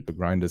 But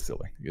Grind is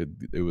silly.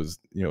 It was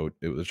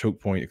it was a choke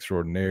point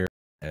extraordinaire,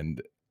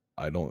 and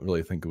I don't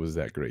really think it was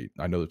that great.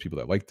 I know there's people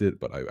that liked it,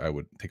 but I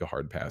would take a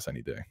hard pass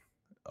any day.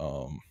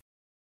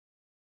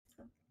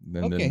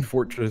 Then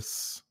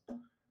Fortress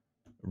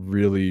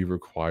really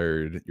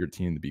required your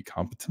team to be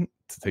competent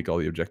to take all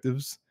the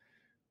objectives,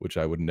 which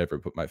I would never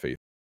put my faith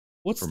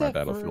for my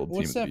Battlefield team.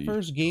 What's that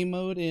first game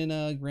mode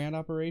in Grand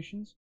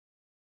Operations?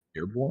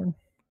 Airborne.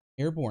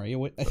 Yeah,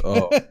 what?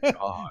 Oh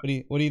God.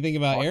 What do you think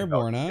about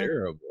Airborne? Huh?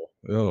 Terrible.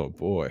 Oh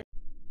boy.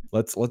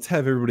 Let's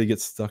have everybody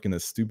get stuck in a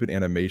stupid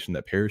animation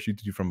that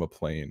parachutes you from a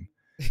plane,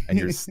 and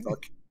you're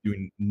stuck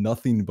doing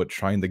nothing but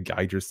trying to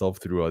guide yourself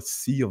through a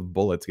sea of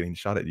bullets getting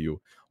shot at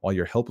you while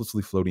you're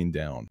helplessly floating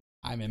down.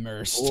 I'm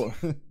immersed.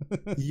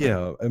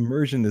 Yeah,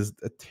 immersion is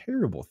a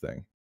terrible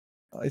thing.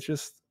 It's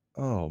just,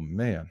 oh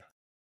man.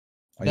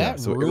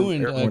 That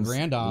ruined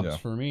Grand Ops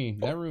for me.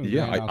 That ruined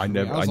Grand Ops.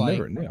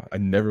 I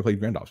never played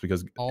Grand Ops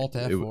because Alt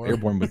F4.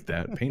 Airborne was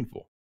that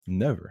painful.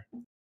 Never.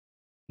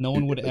 No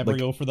one would ever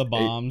go for the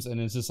bombs,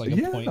 and it's just like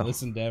a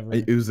pointless endeavor.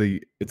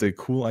 It's a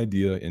cool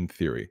idea in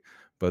theory,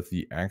 but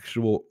the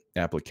actual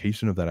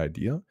application of that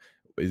idea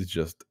is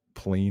just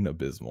plain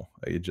abysmal.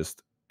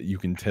 You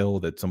can tell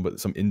that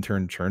some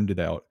intern churned it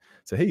out,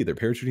 said, hey, they're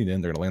parachuting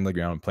in, they're gonna land on the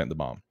ground and plant the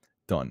bomb.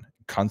 Done.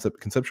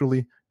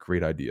 Conceptually,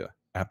 great idea.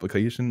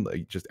 Application,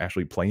 like just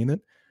actually playing it,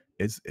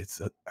 that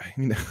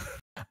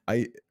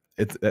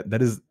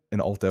is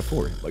an Alt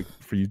F4, like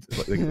for you,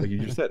 like you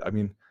just said. I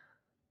mean,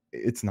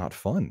 it's not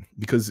fun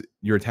because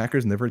your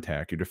attackers never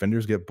attack, your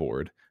defenders get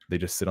bored, they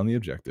just sit on the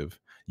objective.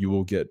 You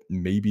will get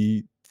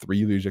maybe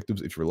 3 of the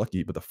objectives if you're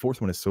lucky, but the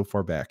 4th one is so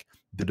far back,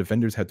 the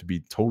defenders had to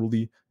be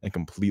totally and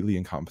completely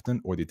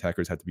incompetent, or the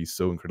attackers had to be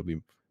so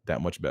incredibly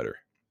that much better.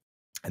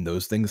 And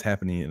those things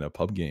happening in a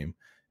pub game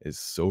is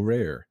so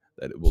rare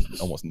that it will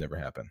almost never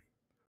happen.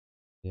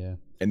 Yeah.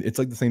 And it's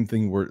like the same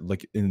thing where,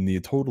 like, in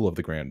the total of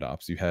the Grand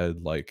Ops, you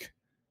had like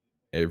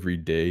every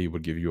day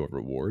would give you a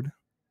reward,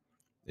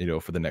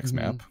 for the next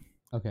map.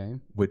 Okay.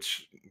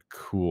 Which,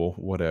 cool,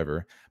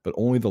 whatever. But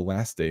only the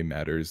last day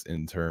matters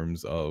in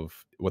terms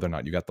of whether or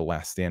not you got the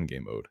last stand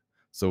game mode.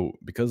 So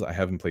because I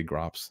haven't played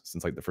Grops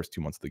since like the first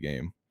 2 months of the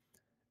game,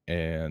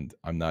 and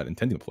I'm not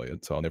intending to play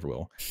it, so I never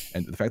will.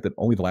 And the fact that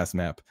only the last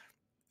map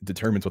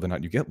determines whether or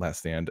not you get last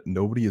stand,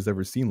 nobody has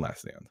ever seen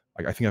last stand.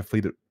 Like, I think I've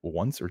played it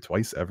once or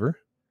twice ever,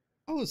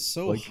 I was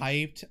so Like,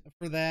 hyped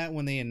for that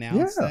when they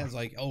announced that. yeah, It's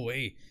like, oh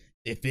wait,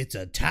 if it's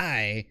a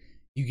tie,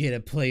 you get to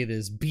play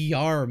this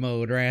BR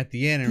mode right at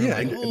the end, and we're yeah,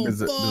 like, and oh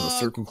there's a fuck.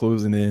 circle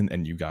closing in,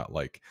 and you got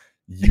like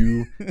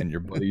you and your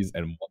buddies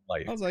and one I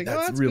life. was like, oh,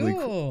 That's that's really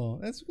cool. cool.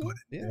 That's But cool. it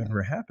Yeah.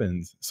 never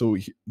happens. So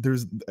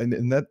there's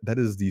and that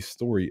is the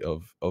story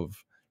of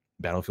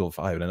Battlefield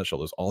 5 in a nutshell.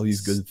 There's all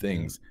these good Yep.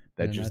 things In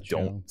that a just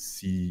don't nutshell.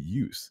 see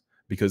use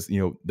because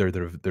they're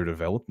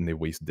developed and they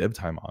waste dev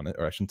time on it,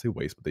 or I shouldn't say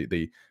waste, but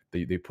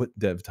they put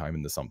dev time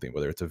into something,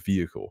 whether it's a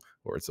vehicle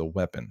or it's a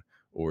weapon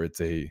or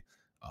it's a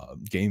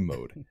game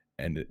mode,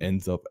 and it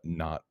ends up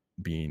not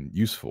being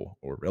useful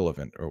or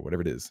relevant or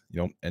whatever it is,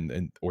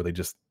 and or they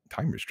just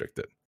time restrict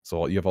it.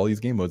 So you have all these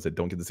game modes that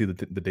don't get to see the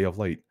day of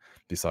light.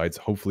 Besides,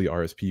 hopefully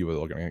RSP, where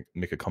they're going to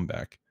make a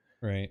comeback.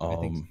 Right. I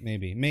think Um,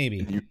 maybe.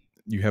 and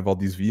you have all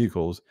these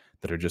vehicles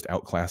that are just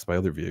outclassed by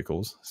other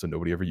vehicles, so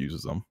nobody ever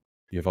uses them.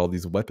 You have all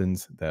these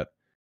weapons that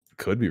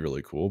could be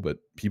really cool, but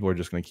people are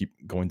just going to keep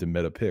going to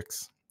meta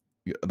picks.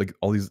 Like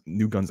all these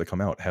new guns that come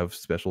out have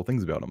special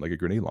things about them, like a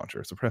grenade launcher,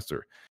 a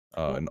suppressor,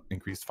 Well, an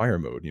increased fire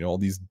mode. All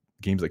these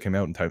games that came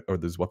out or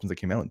those weapons that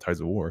came out in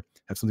Tides of War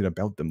have something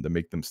about them to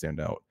make them stand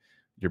out.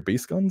 Your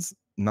base guns,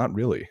 not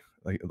really.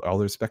 Like all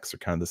their specs are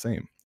kind of the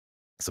same.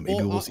 So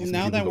maybe we'll see some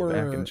now people that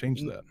go back and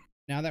change that.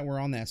 now that we're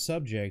on that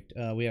subject,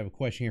 we have a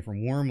question here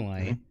from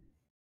Wormlight.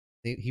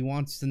 Mhm. He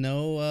wants to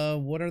know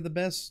what are the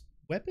best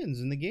weapons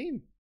in the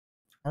game,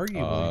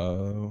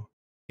 arguably. Uh,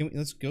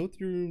 Let's go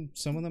through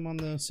some of them on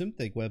the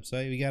Simthig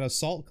website. We got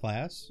Assault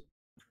class.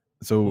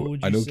 What so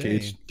would I you know say?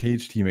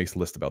 KHT makes a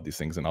list about these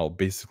things, and I'll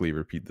basically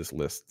repeat this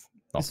list This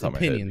off is the top of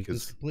my head opinions. This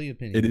is because complete it is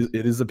opinions.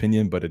 it is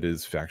opinion, but it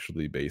is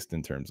factually based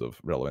in terms of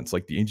relevance.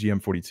 Like the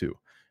AGM-42,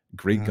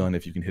 great Uh-huh. gun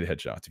if you can hit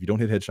headshots. If you don't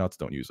hit headshots,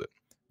 don't use it.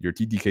 Your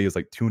TDK is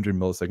like 200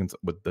 milliseconds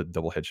with the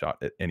double headshot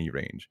at any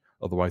range.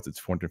 Otherwise, it's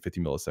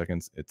 450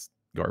 milliseconds. It's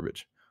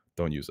garbage.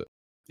 Don't use it.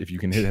 If you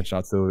can hit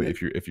headshots though,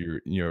 if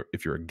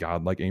you're a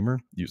godlike aimer,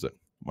 use it.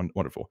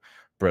 Wonderful.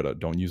 Beretta,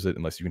 don't use it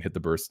unless you can hit the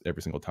burst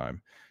every single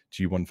time.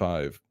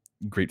 G15,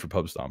 great for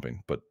pub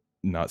stomping, but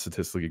not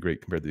statistically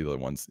great compared to the other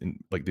ones.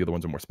 Like the other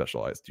ones are more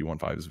specialized.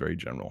 G15 is very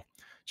general.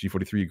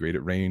 G43, great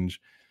at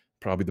range,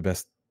 probably the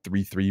best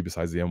 3-3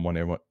 besides the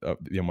M1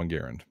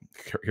 Garand.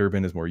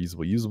 Carabin is more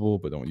usable,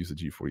 but don't use the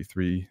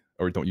G43,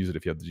 or don't use it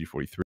if you have the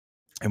G43.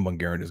 M1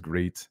 Garand is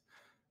great.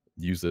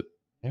 Use it,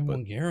 And but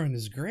one Garen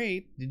is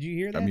great. Did you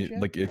hear I that, mean, Jeff?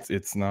 like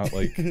it's not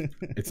like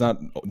it's not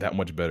that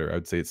much better. I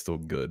would say it's still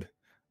good.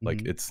 Like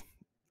Mhm. it's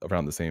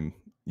around the same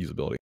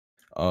usability.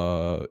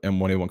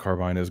 M1A1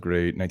 carbine is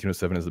great.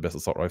 1907 is the best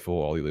assault rifle.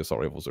 All the other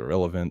assault rifles are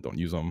irrelevant. Don't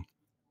use them.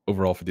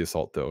 Overall, for the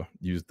assault though,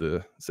 use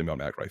the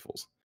semi-automatic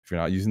rifles. If you're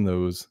not using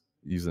those,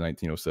 use the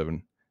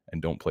 1907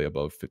 and don't play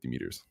above 50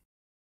 meters.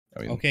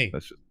 I mean, Okay.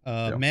 that's just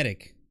yeah.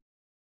 Medic.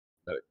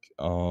 Pathetic.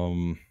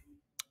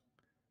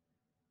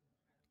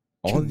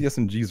 All of the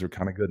SMGs are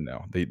kind of good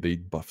now. They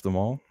buffed them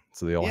all,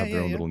 so they all Yeah, have their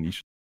yeah, own yeah. little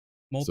niche.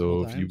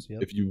 Multiple So if times.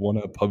 Yep. you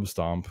want to pub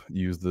stomp,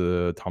 use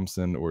the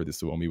Thompson or the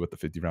Suomi with the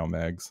 50 round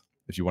mags.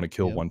 If you want to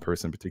kill Yep. one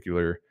person in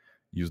particular,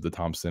 use the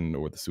Thompson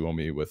or the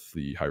Suomi with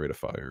the high rate of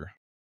fire.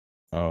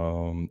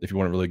 If you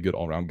want a really good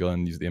all round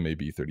gun, use the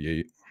MAB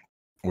 38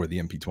 or the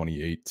MP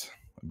 28.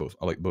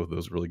 I like both of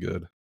those really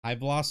good. High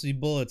velocity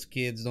bullets,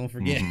 kids. Don't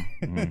forget.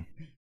 Mhm.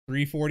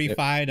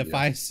 345 to Yeah.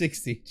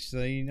 560.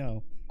 So you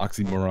know.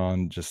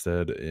 Oxymoron just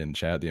said in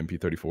chat the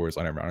MP34 is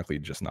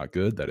unironically just not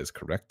good. That is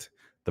correct.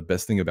 The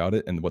best thing about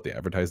it and what they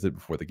advertised it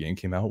before the game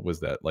came out was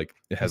that like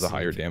it has a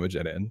higher Asleep. damage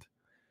at end,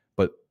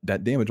 but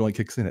that damage only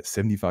kicks in at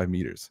 75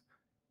 meters.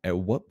 At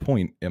what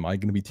point am I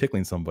going to be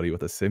tickling somebody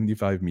with a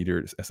 75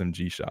 meters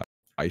SMG shot?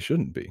 I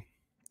shouldn't be.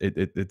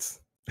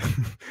 It's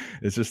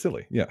it's just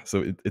silly. Yeah.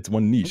 So it's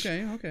one niche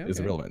is Okay.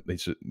 irrelevant. They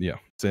should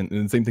So, and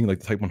the same thing like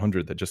the Type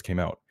 100 that just came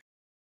out.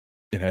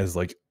 It has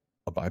like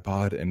a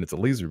bipod and it's a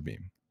laser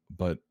beam,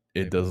 but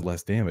it does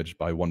less damage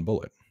by one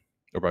bullet,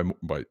 or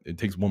by it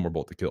takes one more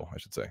bullet to kill, I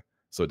should say.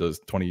 So it does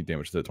 20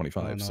 damage to Oh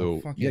 25. no, So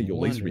yeah, fucking you'll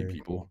laser beam wonder.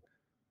 people,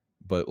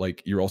 but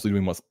like you're also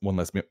doing one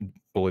less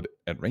bullet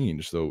at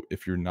range. So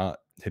if you're not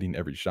hitting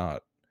every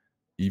shot,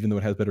 even though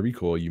it has better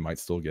recoil, you might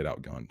still get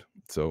outgunned.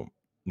 So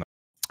no,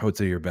 I would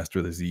say you're best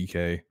with a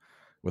ZK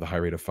with a high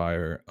rate of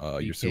fire. Your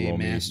DK Suomi, your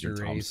Master Race.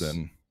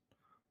 Thompson,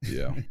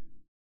 yeah.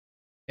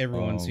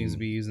 Everyone seems to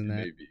be using that.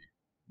 Maybe,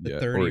 The yeah,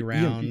 30 or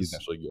EMP is rounds.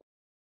 actually good.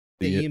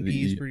 The The EMP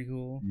is the pretty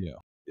cool.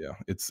 yeah,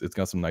 it's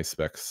got some nice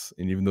specs,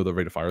 and even though the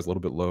rate of fire is a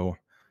little bit low,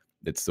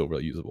 it's still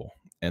really usable.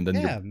 And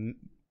then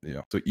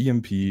so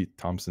EMP,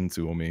 Thompson,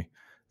 Suomi,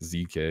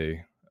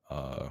 ZK,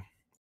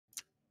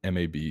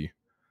 MAB,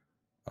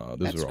 those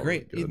That's are all really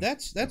great. good.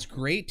 That's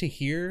great to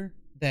hear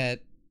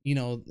that, you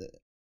know,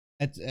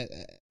 it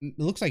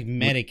looks like What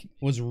Medic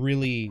was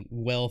really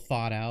well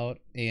thought out,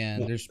 and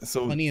well, there's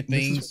so plenty of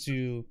this is things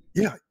to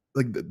yeah,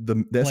 like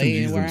the play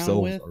SMGs around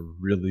themselves with. are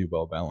really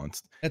well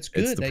balanced. That's It's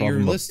good the that you're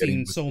problem of getting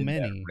listing so within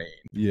that many.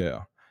 range.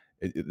 Yeah,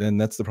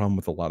 and that's the problem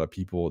with a lot of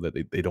people that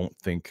they don't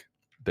think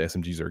the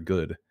SMGs are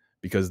good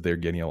because they're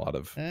getting a lot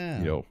of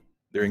Yeah.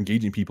 they're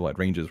engaging people at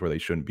ranges where they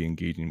shouldn't be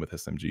engaging with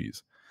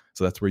SMGs.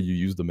 So that's where you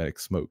use the medic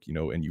smoke,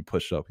 and you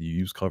push up, you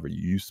use cover,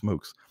 you use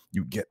smokes,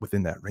 you get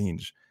within that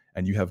range,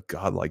 and you have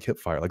godlike hip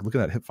fire. Like look at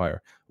that hip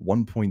fire,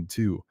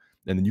 1.2,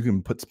 and then you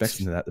can put specs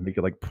into that to make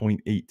it like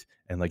 0.8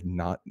 and like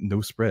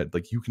no spread.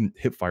 Like you can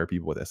hip fire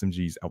people with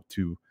SMGs out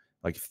to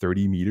like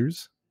 30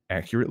 meters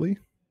accurately,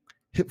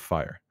 hip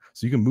fire.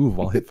 So you can move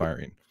while hip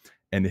firing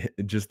and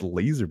just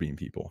laser beam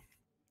people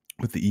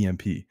with the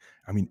EMP.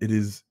 I mean, it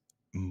is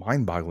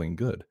mind-boggling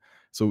good.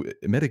 So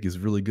medic is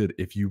really good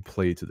if you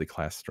play to the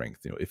class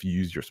strength. If you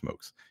use your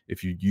smokes,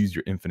 if you use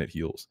your infinite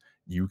heals,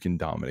 you can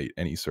dominate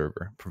any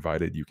server,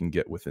 provided you can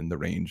get within the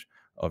range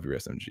of your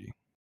SMG.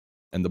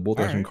 And the bolt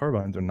action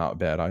carbines are not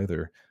bad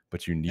either,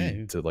 but you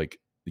need to like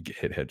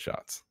hit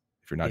headshots.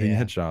 If you're not hitting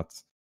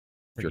headshots,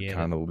 you're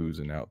kind of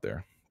losing out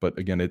there. But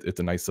again,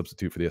 it's a nice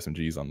substitute for the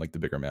SMGs on like the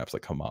bigger maps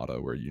like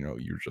Hamada, where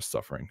you're just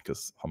suffering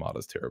because Hamada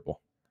is terrible.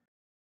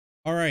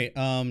 All right,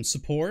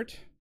 support.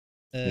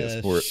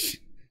 Support.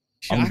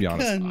 I'm gonna be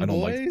honest. I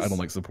don't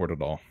like support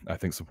at all. I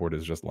think support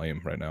is just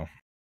lame right now.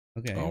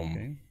 Okay.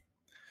 Okay.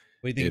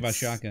 What do you think about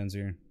shotguns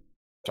here?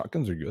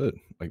 Shotguns are good.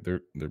 Like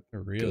they're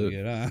real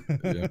good, huh?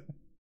 Yeah.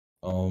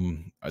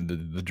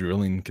 The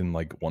drilling can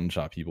like one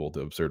shot people to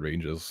absurd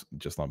ranges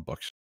just on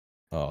buckshot.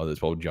 The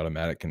 12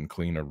 automatic can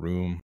clean a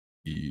room.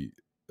 The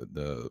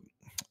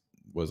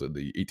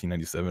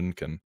 1897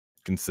 can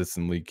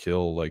consistently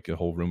kill like a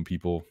whole room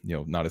people,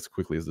 not as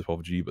quickly as the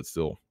 12G, but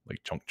still like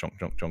chunk.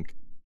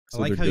 So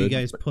I like how you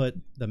guys put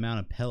the amount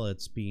of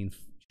pellets being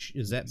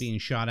being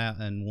shot out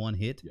in one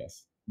hit?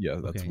 Yes.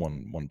 Yeah, that's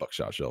one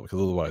buckshot shell,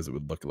 because otherwise it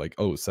would look like,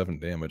 oh, 7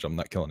 damage, I'm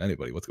not killing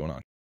anybody, what's going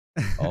on?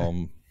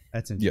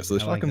 That's interesting. Yeah, so the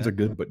shotguns are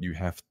good, but you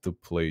have to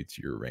play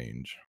to your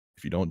range.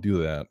 If you don't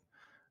do that,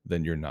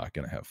 then you're not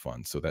going to have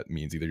fun. So that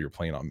means either you're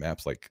playing on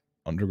maps like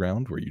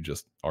Underground, where you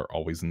just are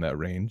always in that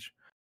range,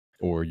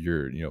 or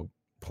you're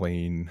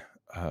playing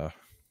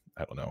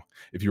I don't know,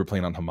 if you were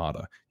playing on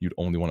Hamada, you'd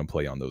only want to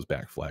play on those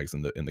back flags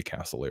in the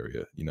castle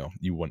area.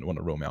 You wouldn't want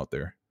to roam out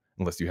there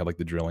unless you had like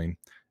the drilling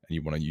and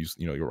you want to use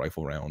your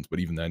rifle rounds, but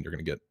even then you're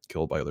going to get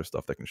killed by other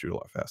stuff that can shoot a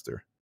lot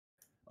faster.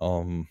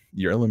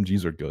 Your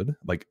LMGs are good.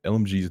 Like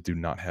LMGs do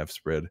not have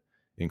spread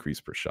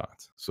increase per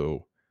shot,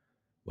 so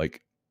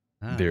like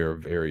they're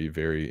very,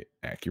 very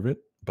accurate,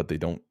 but they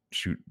don't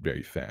shoot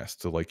very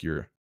fast. So like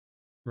your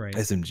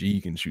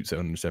SMG can shoot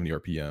 770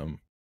 RPM,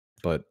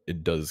 but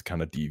it does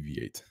kind of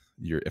deviate.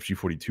 Your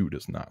FG42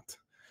 does not.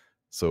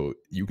 So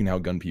you can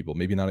outgun people,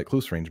 maybe not at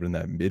close range, but in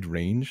that mid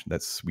range,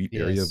 that sweet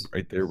area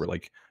right there, where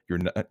like you're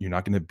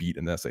not going to beat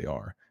an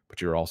SAR,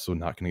 but you're also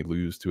not going to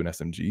lose to an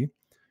SMG.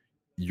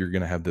 You're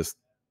going to have this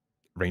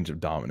range of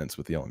dominance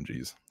with the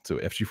LMGs. So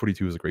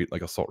FG42 is a great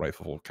like assault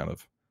rifle kind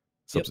of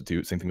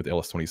substitute. Same thing with the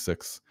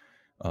LS26.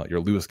 Your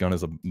Lewis gun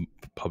is a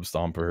pub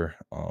stomper.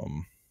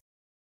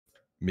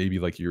 Maybe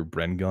like your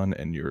Bren gun,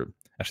 and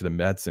actually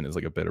the Madsen is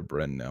like a better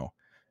Bren now.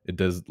 It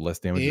does less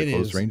damage at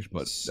close range,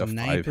 but a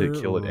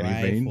 5-hit kill at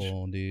any range,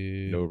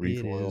 dude. no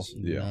recoil. It is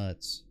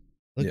nuts.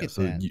 Look at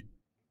that.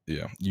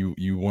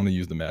 You want to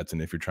use the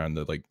Madsen if you're trying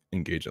to like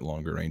engage at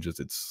longer ranges.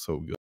 It's so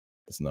good.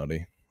 It's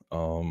nutty.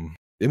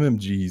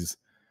 MMGs,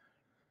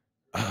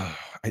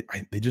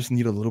 they just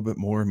need a little bit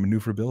more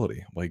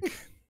maneuverability. Like,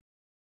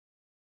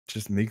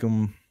 just make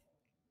them.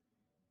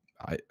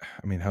 I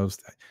mean, how's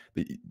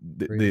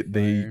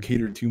they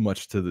cater too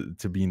much to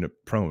being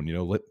prone.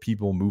 Let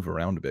people move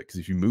around a bit, because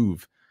if you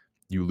move,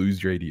 you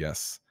lose your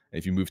ADS. And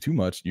if you move too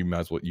much, you might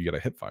as well get a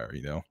hip fire.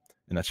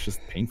 And that's just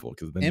painful,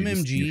 because then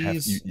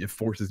MMGs it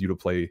forces you to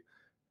play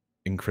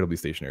incredibly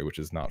stationary, which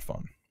is not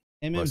fun.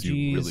 MMGs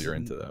you really are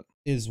into that.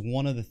 Is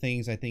one of the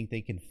things I think they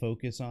can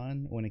focus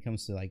on when it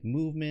comes to like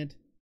movement,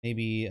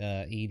 maybe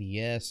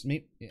ADS.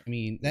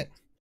 That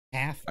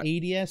half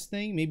ADS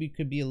thing maybe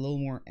could be a little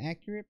more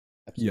accurate.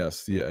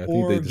 Yes, yeah. I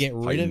think they just get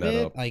rid of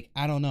it. Like,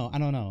 I don't know.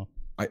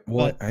 I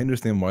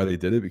understand why they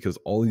did it, because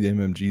all the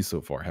MMGs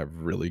so far have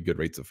really good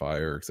rates of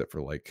fire, except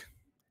for like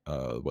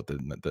the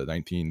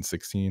 1919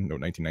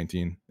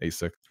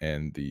 A6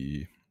 and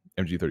the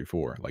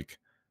MG34. Like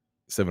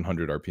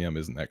 700 RPM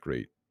isn't that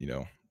great.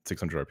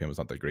 600 RPM is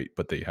not that great,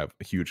 but they have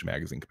a huge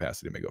magazine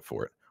capacity to make up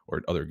for it,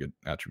 or other good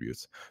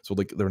attributes. So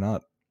like they're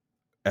not,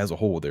 as a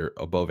whole, they're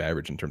above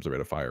average in terms of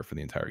rate of fire for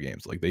the entire game.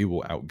 So like they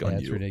will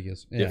outgun you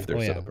ridiculous. if they're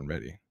set up and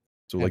ready.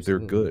 So like they're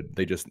good.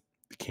 They just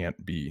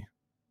can't be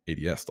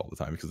ADS all the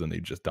time, because then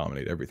they just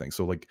dominate everything.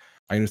 So like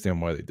I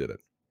understand why they did it,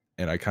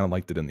 and I kind of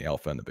liked it in the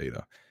alpha and the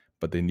beta,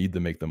 but they need to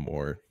make them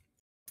more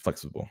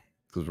flexible,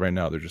 because right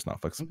now they're just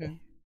not flexible.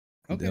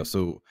 Okay.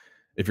 So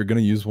if you're gonna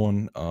use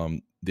one,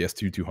 the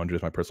S2-200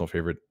 is my personal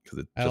favorite, because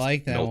it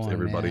just melts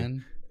everybody.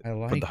 Man. I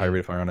like Put the high rate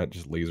of fire on it,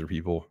 just laser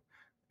people.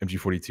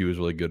 MG42 is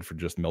really good for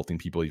just melting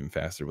people even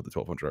faster with the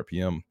 1200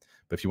 RPM.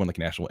 But if you want like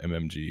an actual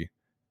MMG,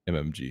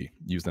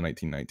 use the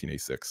 1919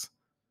 A6.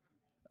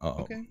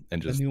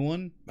 And just a new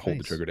one, hold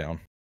the trigger down.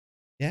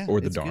 Yeah.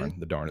 Or the Darn. Good.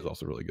 The Darn is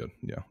also really good.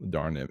 Yeah, the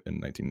Darn in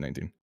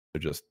 1919. So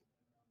just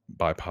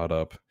bipod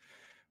up,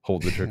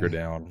 hold the trigger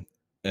down,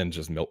 and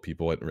just melt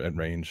people at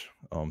range.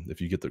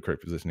 If you get the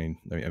correct positioning,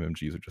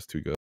 MMGs are just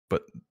too good.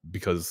 But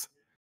because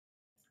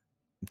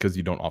because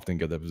you don't often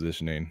get that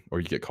positioning, or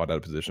you get caught out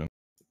of position,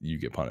 you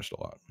get punished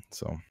a lot.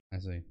 So I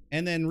see.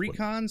 And then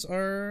recons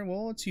are,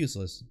 well, it's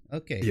useless.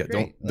 Okay, yeah, great.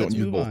 don't Let's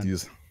use move both on.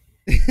 these.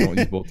 Don't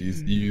use both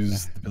these.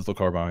 Use the pistol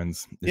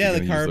carbines. If Yeah, you're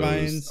the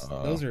gonna use carbines.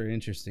 Those are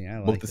interesting. I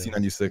both like the those.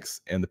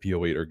 C96 and the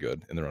P08 are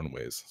good in their own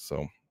ways.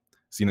 So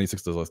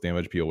C96 does less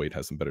damage. P08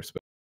 has some better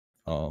spec.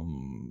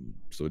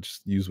 So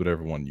just use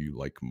whatever one you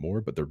like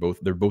more. But they're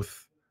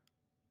both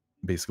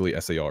basically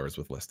SARs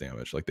with less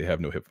damage. Like they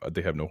have no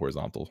they have no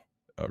horizontal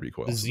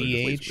recoil. The So they're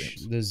just laser ZH,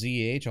 beams. the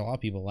ZH, a lot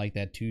of people like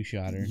that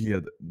two-shotter.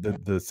 Yeah,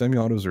 the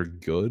semi-autos are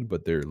good,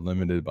 but they're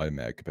limited by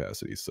mag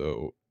capacity.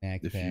 So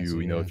Mag if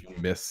capacity, you yeah. if you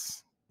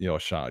miss a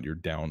shot, you're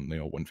down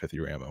 1/5 of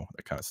your ammo,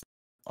 that kind of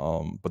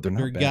stuff. But they're If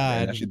you're not a bad. And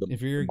god, actually,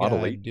 if you're the a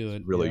Model 8 god, do is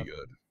it. really Yep.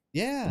 good. The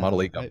Yeah,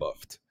 Model 8 got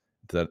buffed.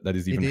 That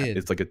is it even did.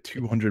 it's like a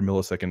 200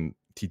 millisecond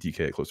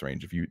TTK at close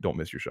range if you don't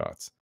miss your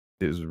shots.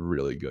 It is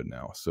really good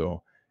now.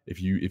 So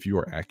if you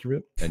are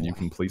accurate and you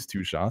can place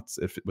 2 shots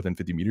within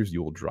 50 meters,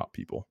 you will drop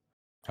people.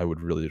 I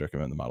would really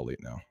recommend the Model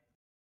 8 now.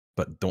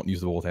 But don't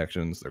use the bolt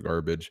actions. They're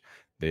garbage.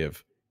 They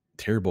have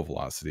terrible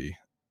velocity.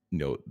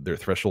 Their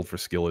threshold for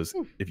skill is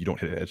if you don't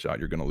hit a headshot,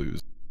 you're gonna lose.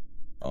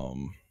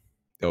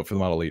 For the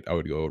Model 8, I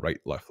would go right,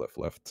 left, left,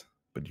 left.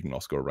 But you can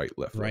also go right,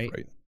 left, left,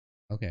 right.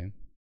 Okay.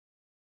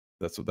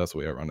 That's the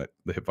way I run it.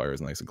 The hipfire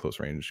is nice and close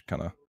range,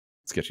 kind of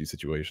sketchy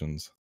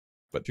situations.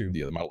 But True.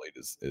 yeah, the Model 8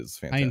 is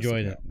fantastic. I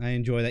enjoyed it. Now. I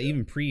enjoy that. Yeah.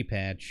 Even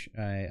pre-patch,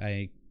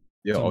 I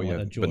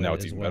but now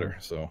it's even better.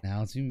 So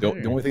now it's even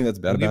better. The only thing that's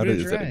bad about it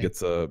is that it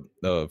gets a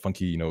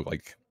funky,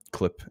 like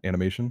clip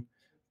animation.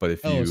 But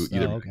if you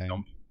either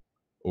jump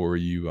or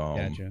you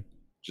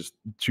just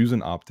choose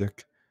an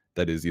optic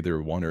that is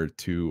either 1 or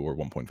 2 or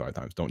 1.5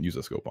 times. Don't use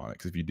a scope on it,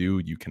 because if you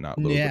do, you cannot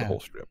load with a whole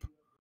strip.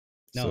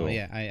 No,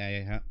 yeah,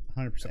 I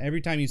 100%.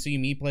 Every time you see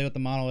me play with the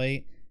Model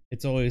 8,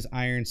 it's always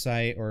iron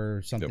sight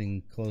or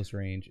something close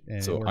range.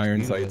 And so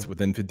iron sights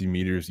within 50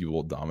 meters, you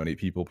will dominate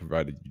people,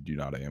 provided you do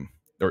not aim.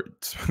 Or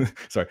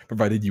sorry,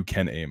 provided you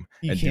can aim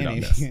and do not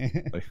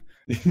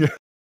miss.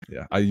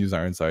 Yeah, I use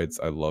iron sights.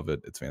 I love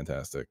it. It's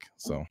fantastic.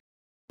 So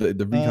the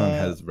recon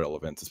has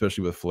relevance,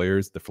 especially with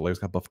flares. The flares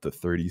got buffed to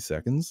 30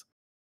 seconds.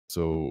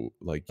 So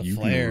like the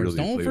flares.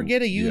 Don't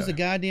forget to use the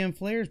goddamn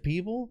flares,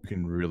 people. You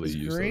can really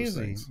use those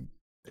things.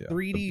 Yeah.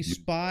 3D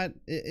spot.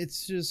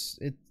 It's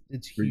just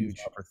it's huge.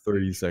 For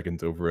 30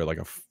 seconds over like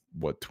a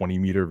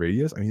 20-meter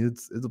radius. I mean,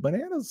 it's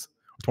bananas.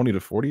 20 to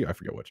 40, I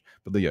forget which.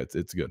 But yeah,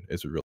 it's good.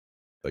 It's really,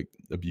 like,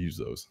 abuse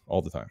those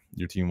all the time.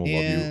 Your team will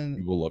love you.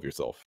 You will love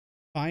yourself.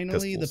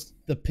 Finally,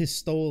 the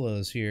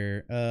pistolas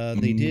here.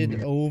 They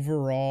did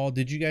overall.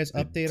 Did you guys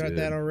update on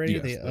that already?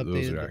 Yes, they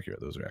updated.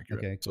 Those are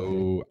accurate. Okay,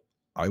 so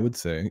I would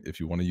say if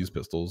you want to use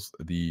pistols,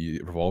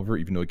 the revolver,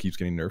 even though it keeps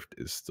getting nerfed,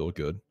 is still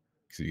good,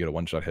 because you get a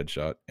one-shot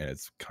headshot and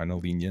it's kind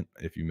of lenient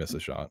if you miss a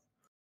shot.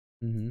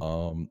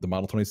 The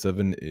Model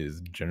 27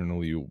 is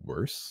generally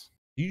worse.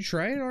 Did you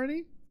try it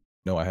already?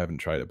 No, I haven't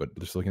tried it, but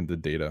just looking at the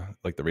data,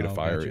 like the rate of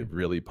fire, it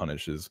really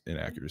punishes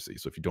inaccuracy.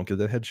 So if you don't get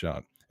that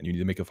headshot and you need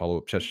to make a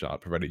follow-up chest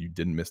shot, provided you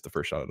didn't miss the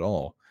first shot at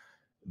all,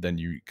 then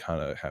you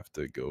kind of have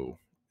to go,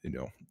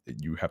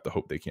 you have to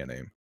hope they can't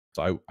aim.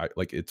 So I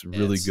like, it's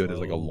really good as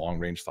like a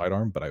long-range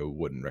sidearm, but I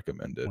wouldn't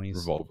recommend it.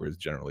 Revolver is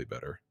generally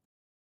better.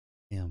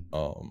 Damn.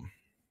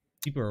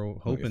 People are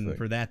hoping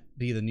for that to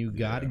be the new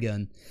God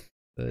gun.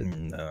 But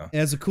it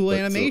has a cool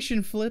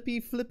animation,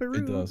 flipperoo.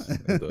 It does.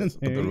 It does.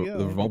 But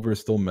the revolver is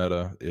still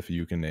meta if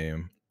you can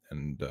aim,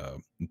 and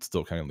it's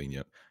still kind of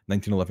lenient.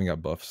 1911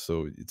 got buffs,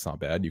 so it's not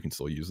bad. You can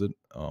still use it.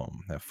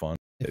 Have fun.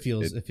 It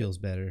feels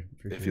better.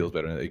 Feels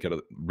better. It got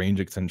a range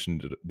extension,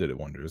 did it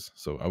wonders.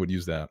 So I would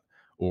use that,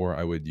 or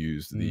I would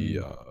use the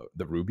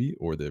Ruby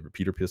or the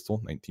repeater pistol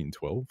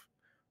 1912,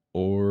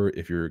 or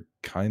if you're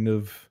kind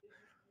of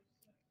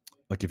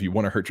like, if you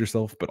want to hurt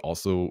yourself but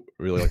also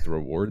really like the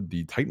reward,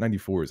 the Type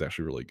 94 is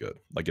actually really good.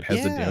 Like, it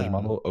has the damage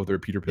model of the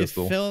repeater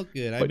pistol. It felt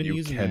good. But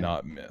you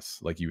cannot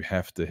miss. Like, you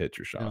have to hit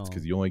your shots,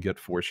 because you only get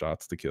 4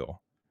 shots to kill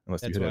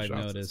unless you hit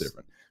headshots. It's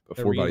different. But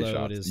 4 body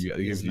shots, it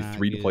gives you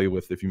 3 to play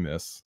with. If you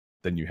miss,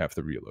 then you have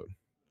to reload.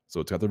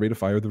 So it's got the rate of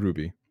fire of the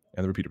Ruby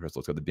and the repeater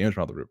pistol. It's got the damage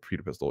model of the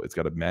repeater pistol. It's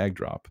got a mag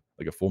drop,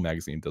 like a full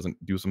magazine. Doesn't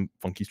do some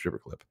funky stripper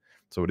clip.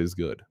 So it is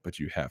good, but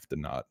you have to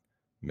not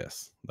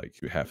miss.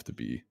 Like, you have to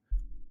be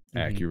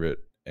accurate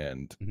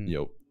and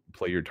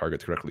play your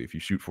targets correctly. If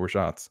you shoot 4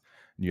 shots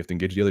and you have to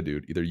engage the other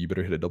dude, either you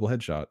better hit a double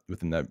headshot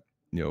within that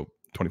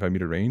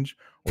 25-meter range,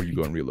 or you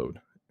go and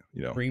reload.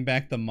 Bring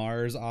back the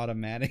Mars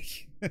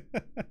automatic.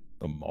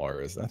 The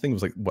Mars, I think it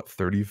was like, what,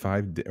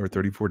 35 or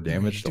 34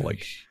 damage to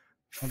like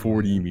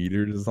 40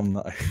 meters. I'm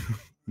not.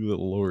 Good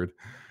lord.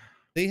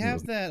 They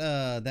have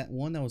that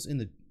one that was in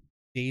the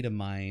data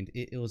mine.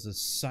 It was a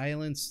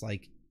silence,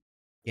 like,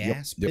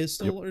 gas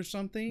pistol or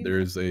something.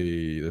 There's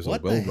a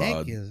well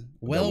rod.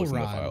 Well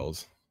rod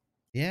files.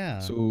 Yeah.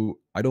 So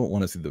I don't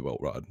want to see the well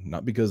rod,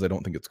 not because I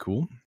don't think it's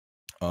cool,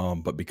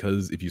 but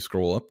because if you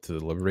scroll up to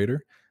the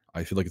Liberator,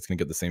 I feel like it's gonna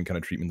get the same kind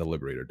of treatment the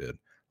Liberator did.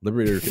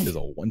 Liberator is a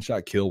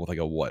one-shot kill with like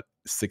a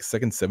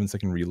 6-second,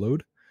 7-second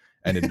reload,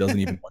 and it doesn't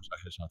even one-shot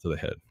headshot to the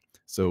head.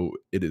 So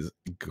it is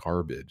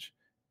garbage.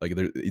 Like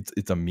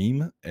it's a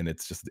meme, and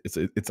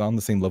it's on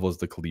the same level as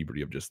the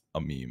Calibre of just a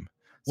meme.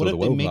 What So the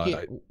if they well make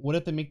rod, it? What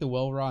if they make the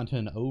well raw into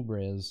an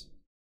Obrez?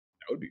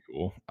 that would be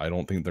cool. I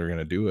don't think they're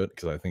gonna do it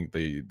because I think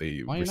they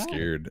Why were not?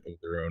 scared of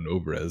their own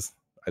Obrez.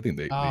 I think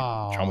they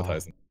Oh,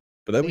 traumatized them.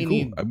 But that'd be cool.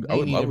 they need I to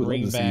would love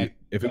bring to see back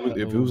if the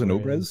it was an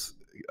Obrez. Obrez,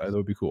 that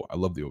would be cool. I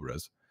love the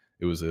Obrez.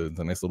 It was a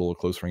nice little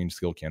close range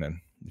skill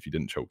cannon if you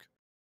didn't choke.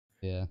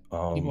 Yeah,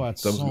 people had That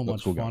was so that was a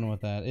much cool gun. fun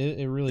with that.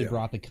 It really Yeah,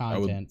 brought the I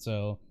would. content.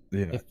 So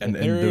Yeah, if and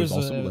there there's is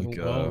also a like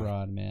well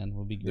rod, man,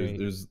 would be there's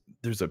great.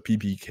 there's a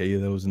PPK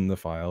that was in the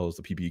files,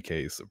 the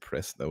PPK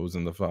suppressed that was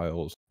in the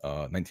files,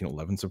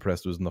 1911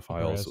 suppressed was in the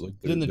files. So Surprise! like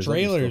It's in the there's other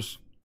stuff. trailers.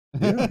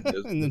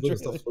 Yeah, In the there's other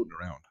stuff trailer. floating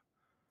around.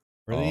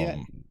 Where they at?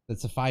 Um,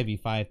 It's a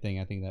 5v5 thing.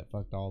 I think that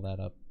fucked all that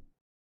up.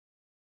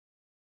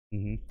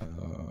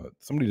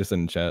 Somebody just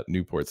in chat,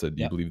 Newport said,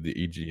 "Do you Yep. believe the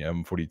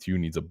AGM 42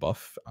 needs a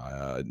buff?"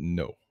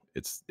 No,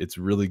 it's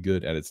really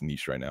good at its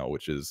niche right now,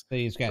 which is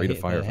They just got to rate of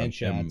hit the fire from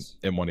headshots.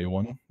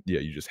 M1A1. Yeah,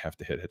 you just have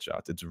to hit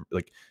headshots. It's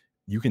like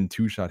you can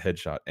two-shot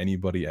headshot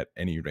anybody at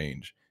any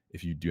range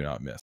if you do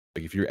not miss.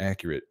 Like if you're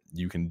accurate,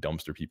 you can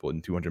dumpster people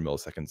in 200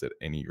 milliseconds at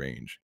any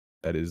range.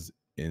 That is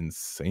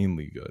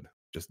insanely good.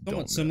 Just Somewhat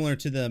don't similar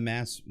miss. to the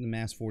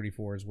mass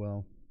 44 as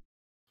well.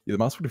 Yeah, the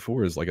Mouse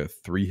 44 is like a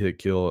 3-hit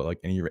kill at like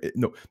any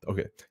no,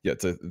 okay. Yeah,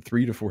 it's a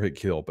 3 to 4 hit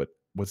kill, but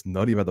what's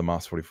nutty about the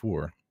Mouse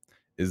 44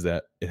 is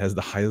that it has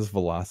the highest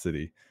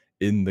velocity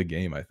in the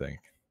game, I think.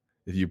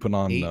 If you put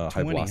on high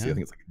 820, velocity, I huh?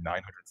 think it's like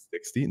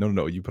 960.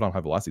 No, you put on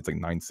high velocity, it's like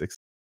 960.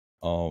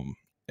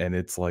 And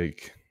it's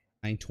like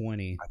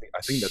 920. I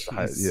think that's the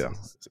high, yeah,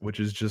 Jesus. which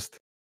is just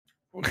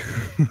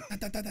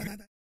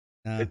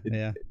it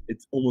Yeah.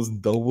 it's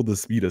almost double the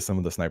speed of some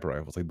of the sniper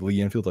rifles. Like the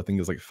Lee Enfield, I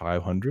think is like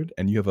 500,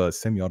 and you have a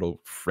semi-auto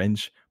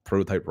French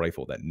prototype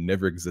rifle that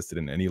never existed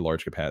in any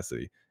large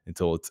capacity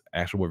until its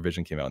actual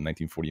revision came out in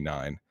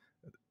 1949,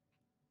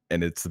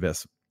 and it's the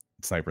best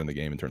sniper in the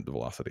game in terms of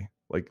velocity.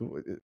 Like,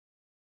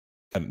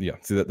 and yeah,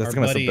 see that's Our the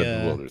kind of stuff buddy,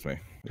 that bewilders me.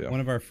 Yeah. one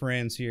of our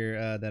friends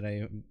here that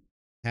I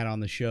had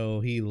on the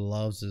show, he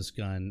loves this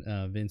gun.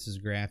 Vince's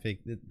graphic,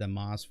 the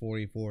Moss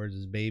 44 is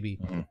his baby,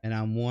 Mhm. and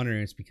I'm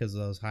wondering it's because of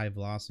those high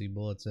velocity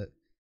bullets that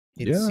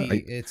Yeah,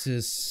 it's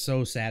just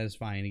so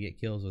satisfying to get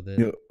kills with it.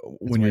 you know, That's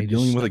when why you're he just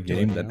dealing with a stuck to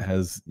game it, that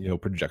has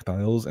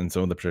projectiles, and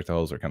some of the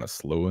projectiles are kind of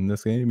slow in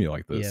this game,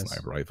 like the Yes.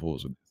 sniper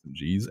rifles with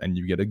SMGs, and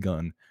you get a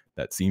gun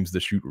that seems to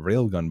shoot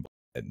railgun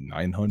at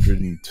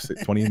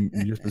 920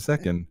 meters per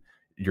second,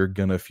 you're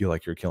gonna feel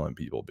like you're killing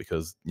people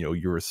because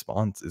your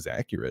response is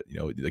accurate.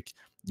 Like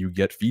you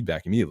get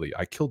feedback immediately.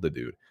 I killed the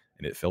dude,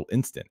 and it felt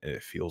instant, and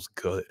it feels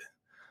good.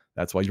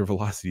 That's why your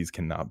velocities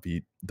cannot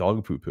be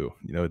dog poo poo.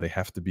 They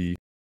have to be.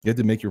 You have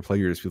to make your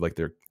players feel like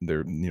they're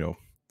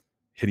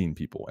hitting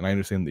people. And I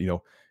understand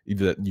that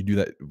either that you do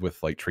that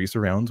with like tracer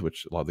rounds,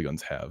 which a lot of the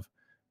guns have,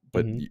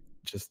 but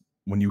just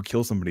when you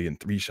kill somebody in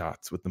 3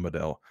 shots with the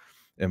Model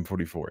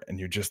M44, and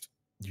you just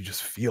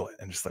feel it,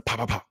 and just like pop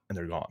pop pop, and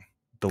they're gone,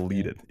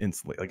 deleted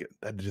instantly. Like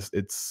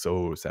it's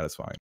so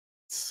satisfying,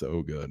 it's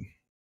so good.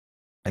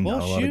 And Well,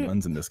 not a lot of shoot.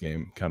 guns in this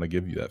game kind of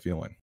give you that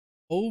feeling.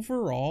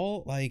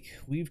 Overall, like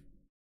we've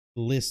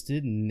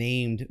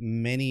named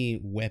many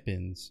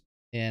weapons,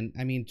 and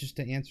I mean, just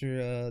to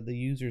answer the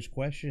user's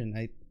question,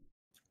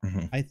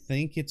 I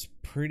think it's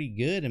pretty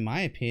good in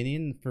my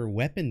opinion for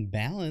weapon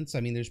balance.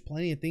 I mean, there's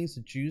plenty of things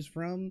to choose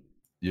from.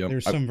 Yeah,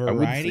 There's some I would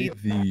say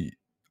variety.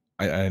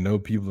 I know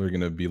people are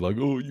gonna be like,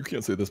 "Oh, you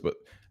can't say this," but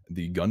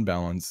the gun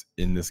balance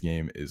in this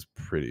game is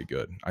pretty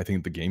good. I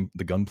think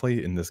the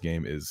gunplay in this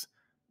game is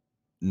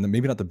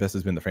maybe not the best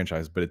it's been in the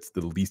franchise, but it's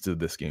the least of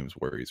this game's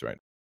worries, right?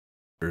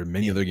 There are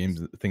many Yeah. other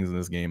things in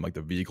this game, like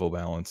the vehicle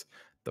balance,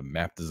 the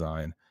map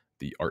design,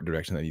 the art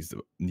direction that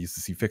needs to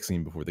see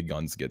fixing before the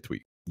guns get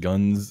tweaked.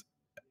 Guns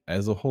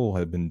as a whole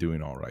have been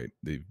doing all right.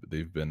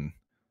 They've been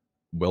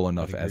well I'd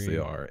enough as they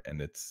agree. are,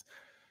 and it's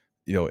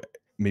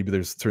maybe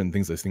there's certain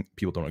things I think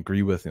people don't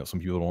agree with. Some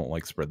people don't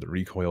like spread the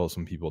recoil.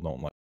 Some people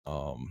don't like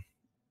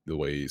the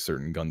way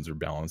certain guns are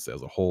balanced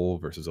as a whole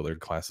versus other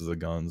classes of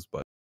guns,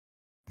 but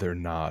they're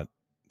not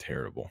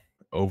terrible.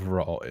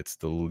 Overall, it's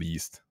the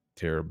least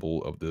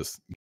terrible of this,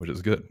 which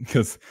is good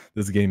because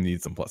this game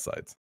needs some plus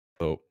sides.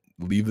 So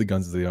leave the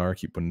guns as they are,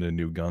 keep putting in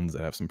new guns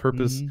that have some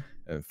purpose,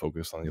 and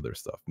focus on the other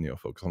stuff.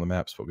 Focus on the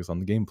maps, focus on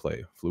the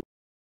gameplay,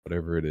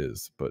 whatever it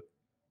is. But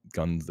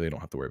guns, they don't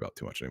have to worry about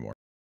too much anymore.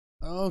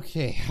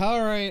 Okay,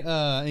 all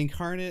right.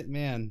 Incarnate,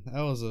 man,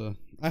 that was a.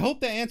 I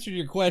hope that answered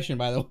your question.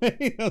 By the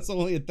way, that's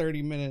only a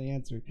 30-minute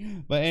answer.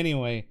 But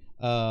anyway,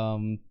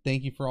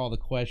 thank you for all the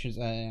questions.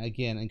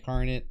 Again,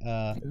 Incarnate.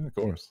 Yeah, of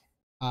course.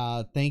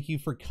 Thank you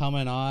for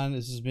coming on.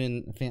 This has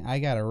been. I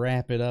gotta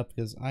wrap it up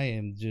because I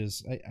am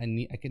just. I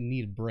need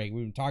a break.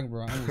 We've been talking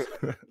for almost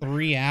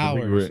 3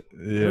 hours. Yeah,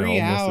 3 almost 3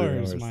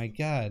 hours. hours. My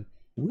God.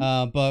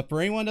 But for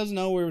anyone who doesn't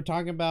know, we were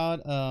talking about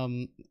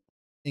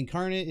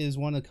Incarnate is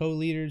one of the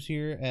co-leaders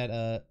here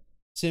at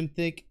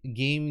Simthic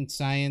Gaming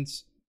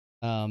Science.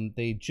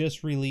 They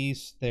just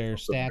released their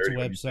stats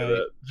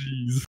website.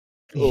 Jeez.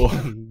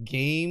 Oh.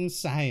 Game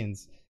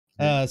Science.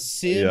 Yeah,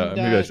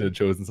 maybe I should have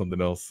chosen something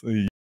else.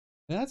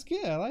 That's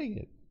good. I like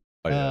it.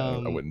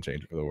 I wouldn't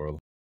change it for the world.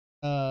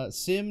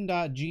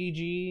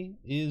 SYM.gg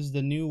is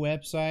the new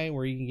website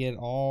where you can get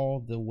all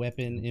the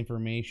weapon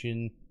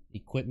information,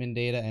 equipment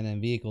data, and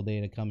then vehicle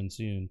data coming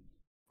soon.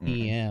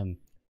 PM.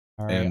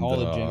 All right, And all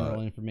the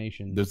general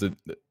information. There's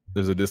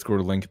a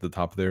Discord link at the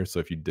top there. So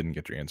if you didn't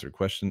get your answered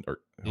question, or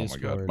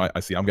Discord. oh my God, I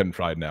see I'm getting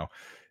fried now.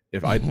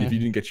 If you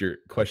didn't get your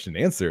question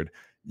answered,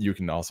 you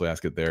can also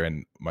ask it there,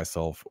 and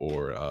myself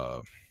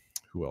or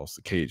who else?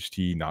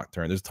 KHT,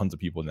 Nocturne. There's tons of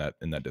people in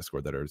that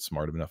Discord that are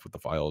smart enough with the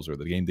files or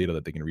the game data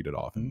that they can read it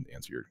off and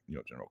answer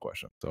your general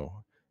question. So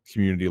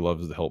community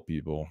loves to help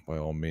people. By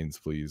all means,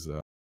 please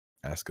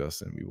ask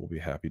us, and we will be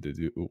happy to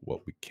do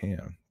what we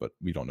can. But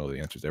we don't know the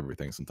answers to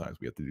everything. Sometimes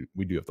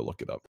we do have to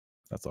look it up.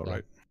 That's all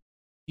right.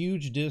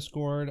 Huge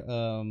Discord.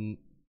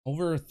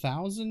 Over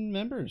 1,000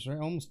 members, right?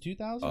 Almost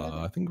 2,000.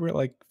 I think we're at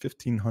like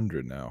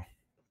 1,500 now.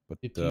 But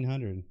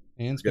 1,500,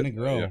 and it's gonna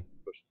grow. Yeah.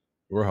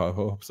 I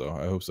hope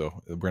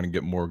so. We're gonna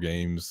get more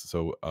games.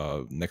 So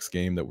next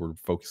game that we're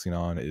focusing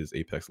on is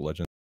Apex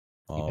Legends.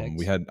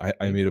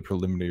 I made a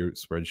preliminary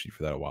spreadsheet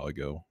for that a while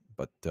ago,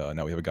 but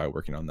now we have a guy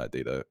working on that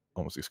data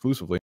almost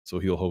exclusively. So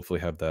he'll hopefully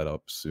have that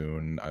up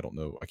soon. I don't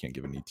know. I can't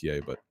give an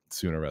ETA, but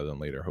sooner rather than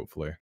later,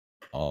 hopefully.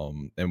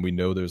 And we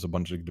know there's a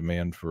bunch of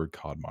demand for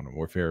COD Modern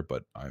Warfare,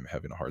 but I'm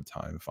having a hard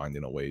time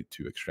finding a way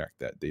to extract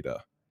that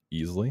data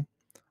easily.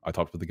 I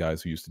talked with the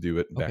guys who used to do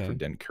it back for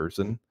Den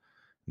Curson.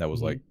 That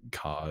was like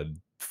COD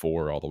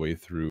 4 all the way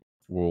through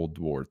World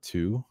War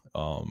II.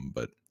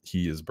 But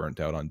he is burnt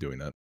out on doing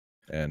that.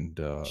 And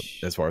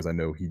as far as I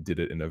know, he did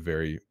it in a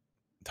very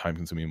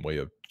time-consuming way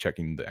of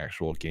checking the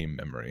actual game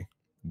memory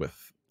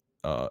with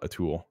a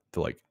tool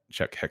to like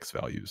check hex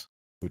values,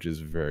 which is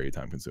very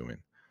time-consuming.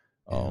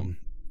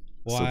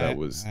 Well, so that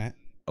was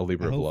a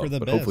labor of love,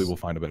 but hopefully we'll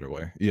find a better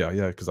way.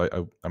 Yeah, because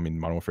I mean,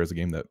 Modern Warfare is a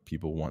game that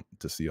people want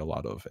to see a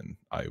lot of, and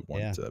I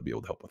want to be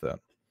able to help with that.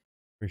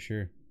 For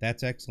sure.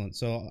 That's excellent.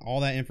 So all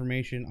that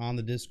information on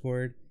the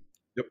Discord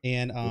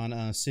and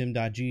on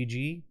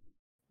sim.gg.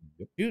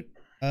 Dude,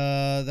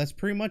 that's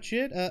pretty much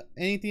it.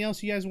 Anything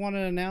else you guys want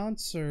to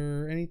announce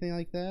or anything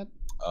like that?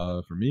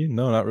 For me,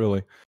 no, not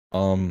really.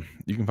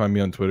 You can find me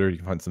on Twitter. You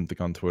can find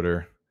Simthic on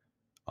Twitter.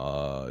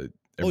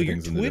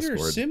 Everything's your Twitter, in the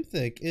Discord.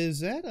 Simthic,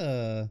 is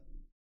that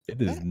it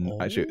is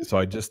actually, so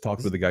I just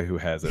talked with the guy who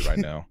has it right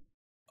now.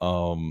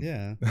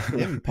 Yeah,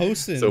 they haven't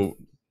posted. So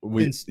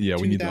we need to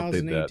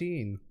update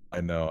that. I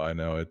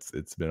know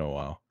it's been a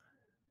while.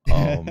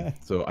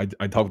 So I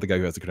talked with the guy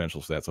who has the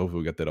credentials for that, so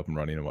hopefully we'll get that up and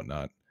running and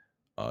whatnot.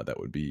 That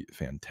would be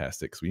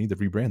fantastic. So we need to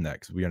rebrand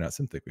that because we are not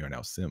Simthic, we are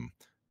now Sim.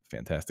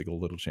 Fantastic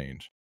little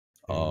change.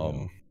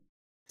 So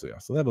yeah,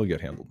 so that'll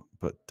get handled.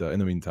 But in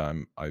the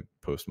meantime, I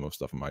post most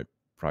stuff on my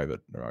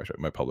private, or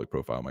actually my public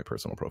profile, my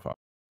personal profile,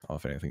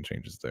 if anything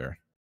changes there.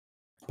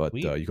 But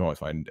you can always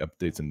find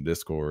updates in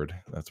Discord.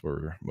 That's where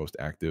we're most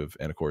active.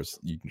 And of course,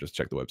 you can just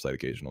check the website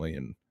occasionally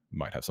and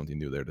might have something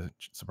new there to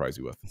surprise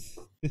you with.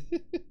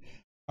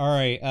 All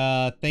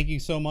right. Thank you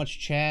so much,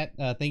 chat.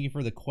 Thank you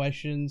for the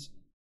questions.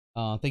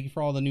 Thank you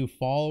for all the new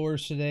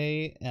followers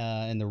today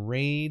and the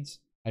raids.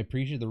 I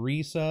appreciate the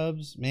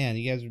resubs. Man,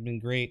 you guys have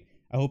been great.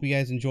 I hope you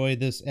guys enjoyed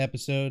this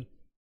episode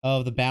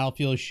of the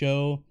Battlefield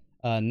Show.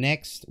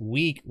 Next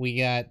week, we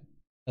got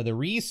the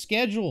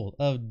reschedule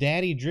of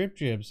Daddy Drip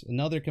Drips,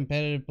 another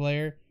competitive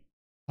player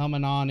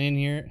coming on in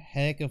here.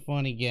 Hecka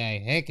funny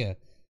guy. Hecka.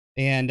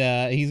 And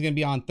he's going to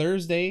be on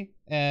Thursday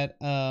at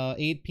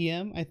 8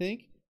 p.m., I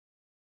think.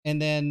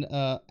 And then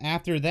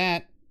after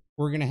that,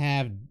 we're going to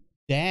have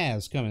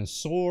Daz coming.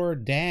 Soar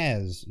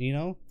Daz, you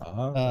know?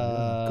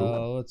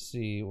 Cool. Let's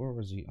see. Where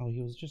was he? Oh,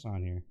 he was just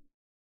on here.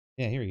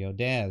 Yeah, here we go.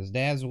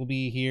 Daz will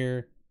be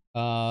here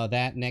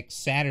that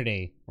next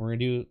Saturday. We're going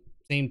to do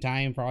same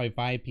time, probably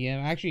 5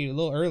 p.m. Actually, a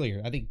little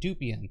earlier. I think 2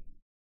 p.m.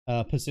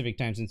 Pacific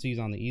time, since he's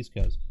on the East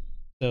Coast.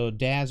 So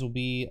Daz will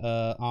be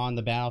on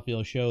the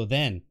Battlefield Show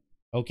then.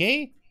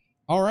 Okay?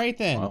 All right,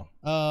 then.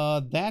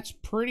 Wow. That's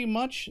pretty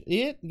much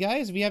it,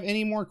 guys. If you have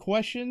any more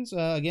questions,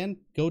 again,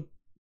 go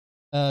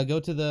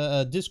to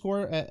the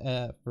Discord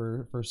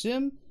for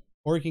Sim,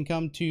 or you can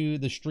come to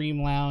the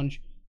Stream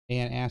Lounge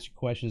and ask your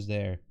questions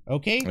there.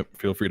 Okay?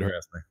 Feel free to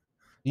harass me.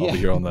 I'll be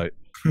here all night.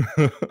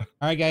 All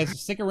right, guys,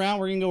 stick around.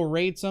 We're gonna go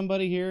raid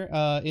somebody here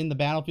in the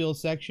Battlefield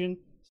section.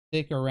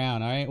 Stick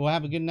around. All right, well,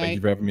 have a good night. Thank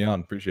you for having me on.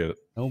 Appreciate it.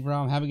 No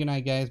problem. Have a good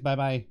night, guys. Bye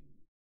bye.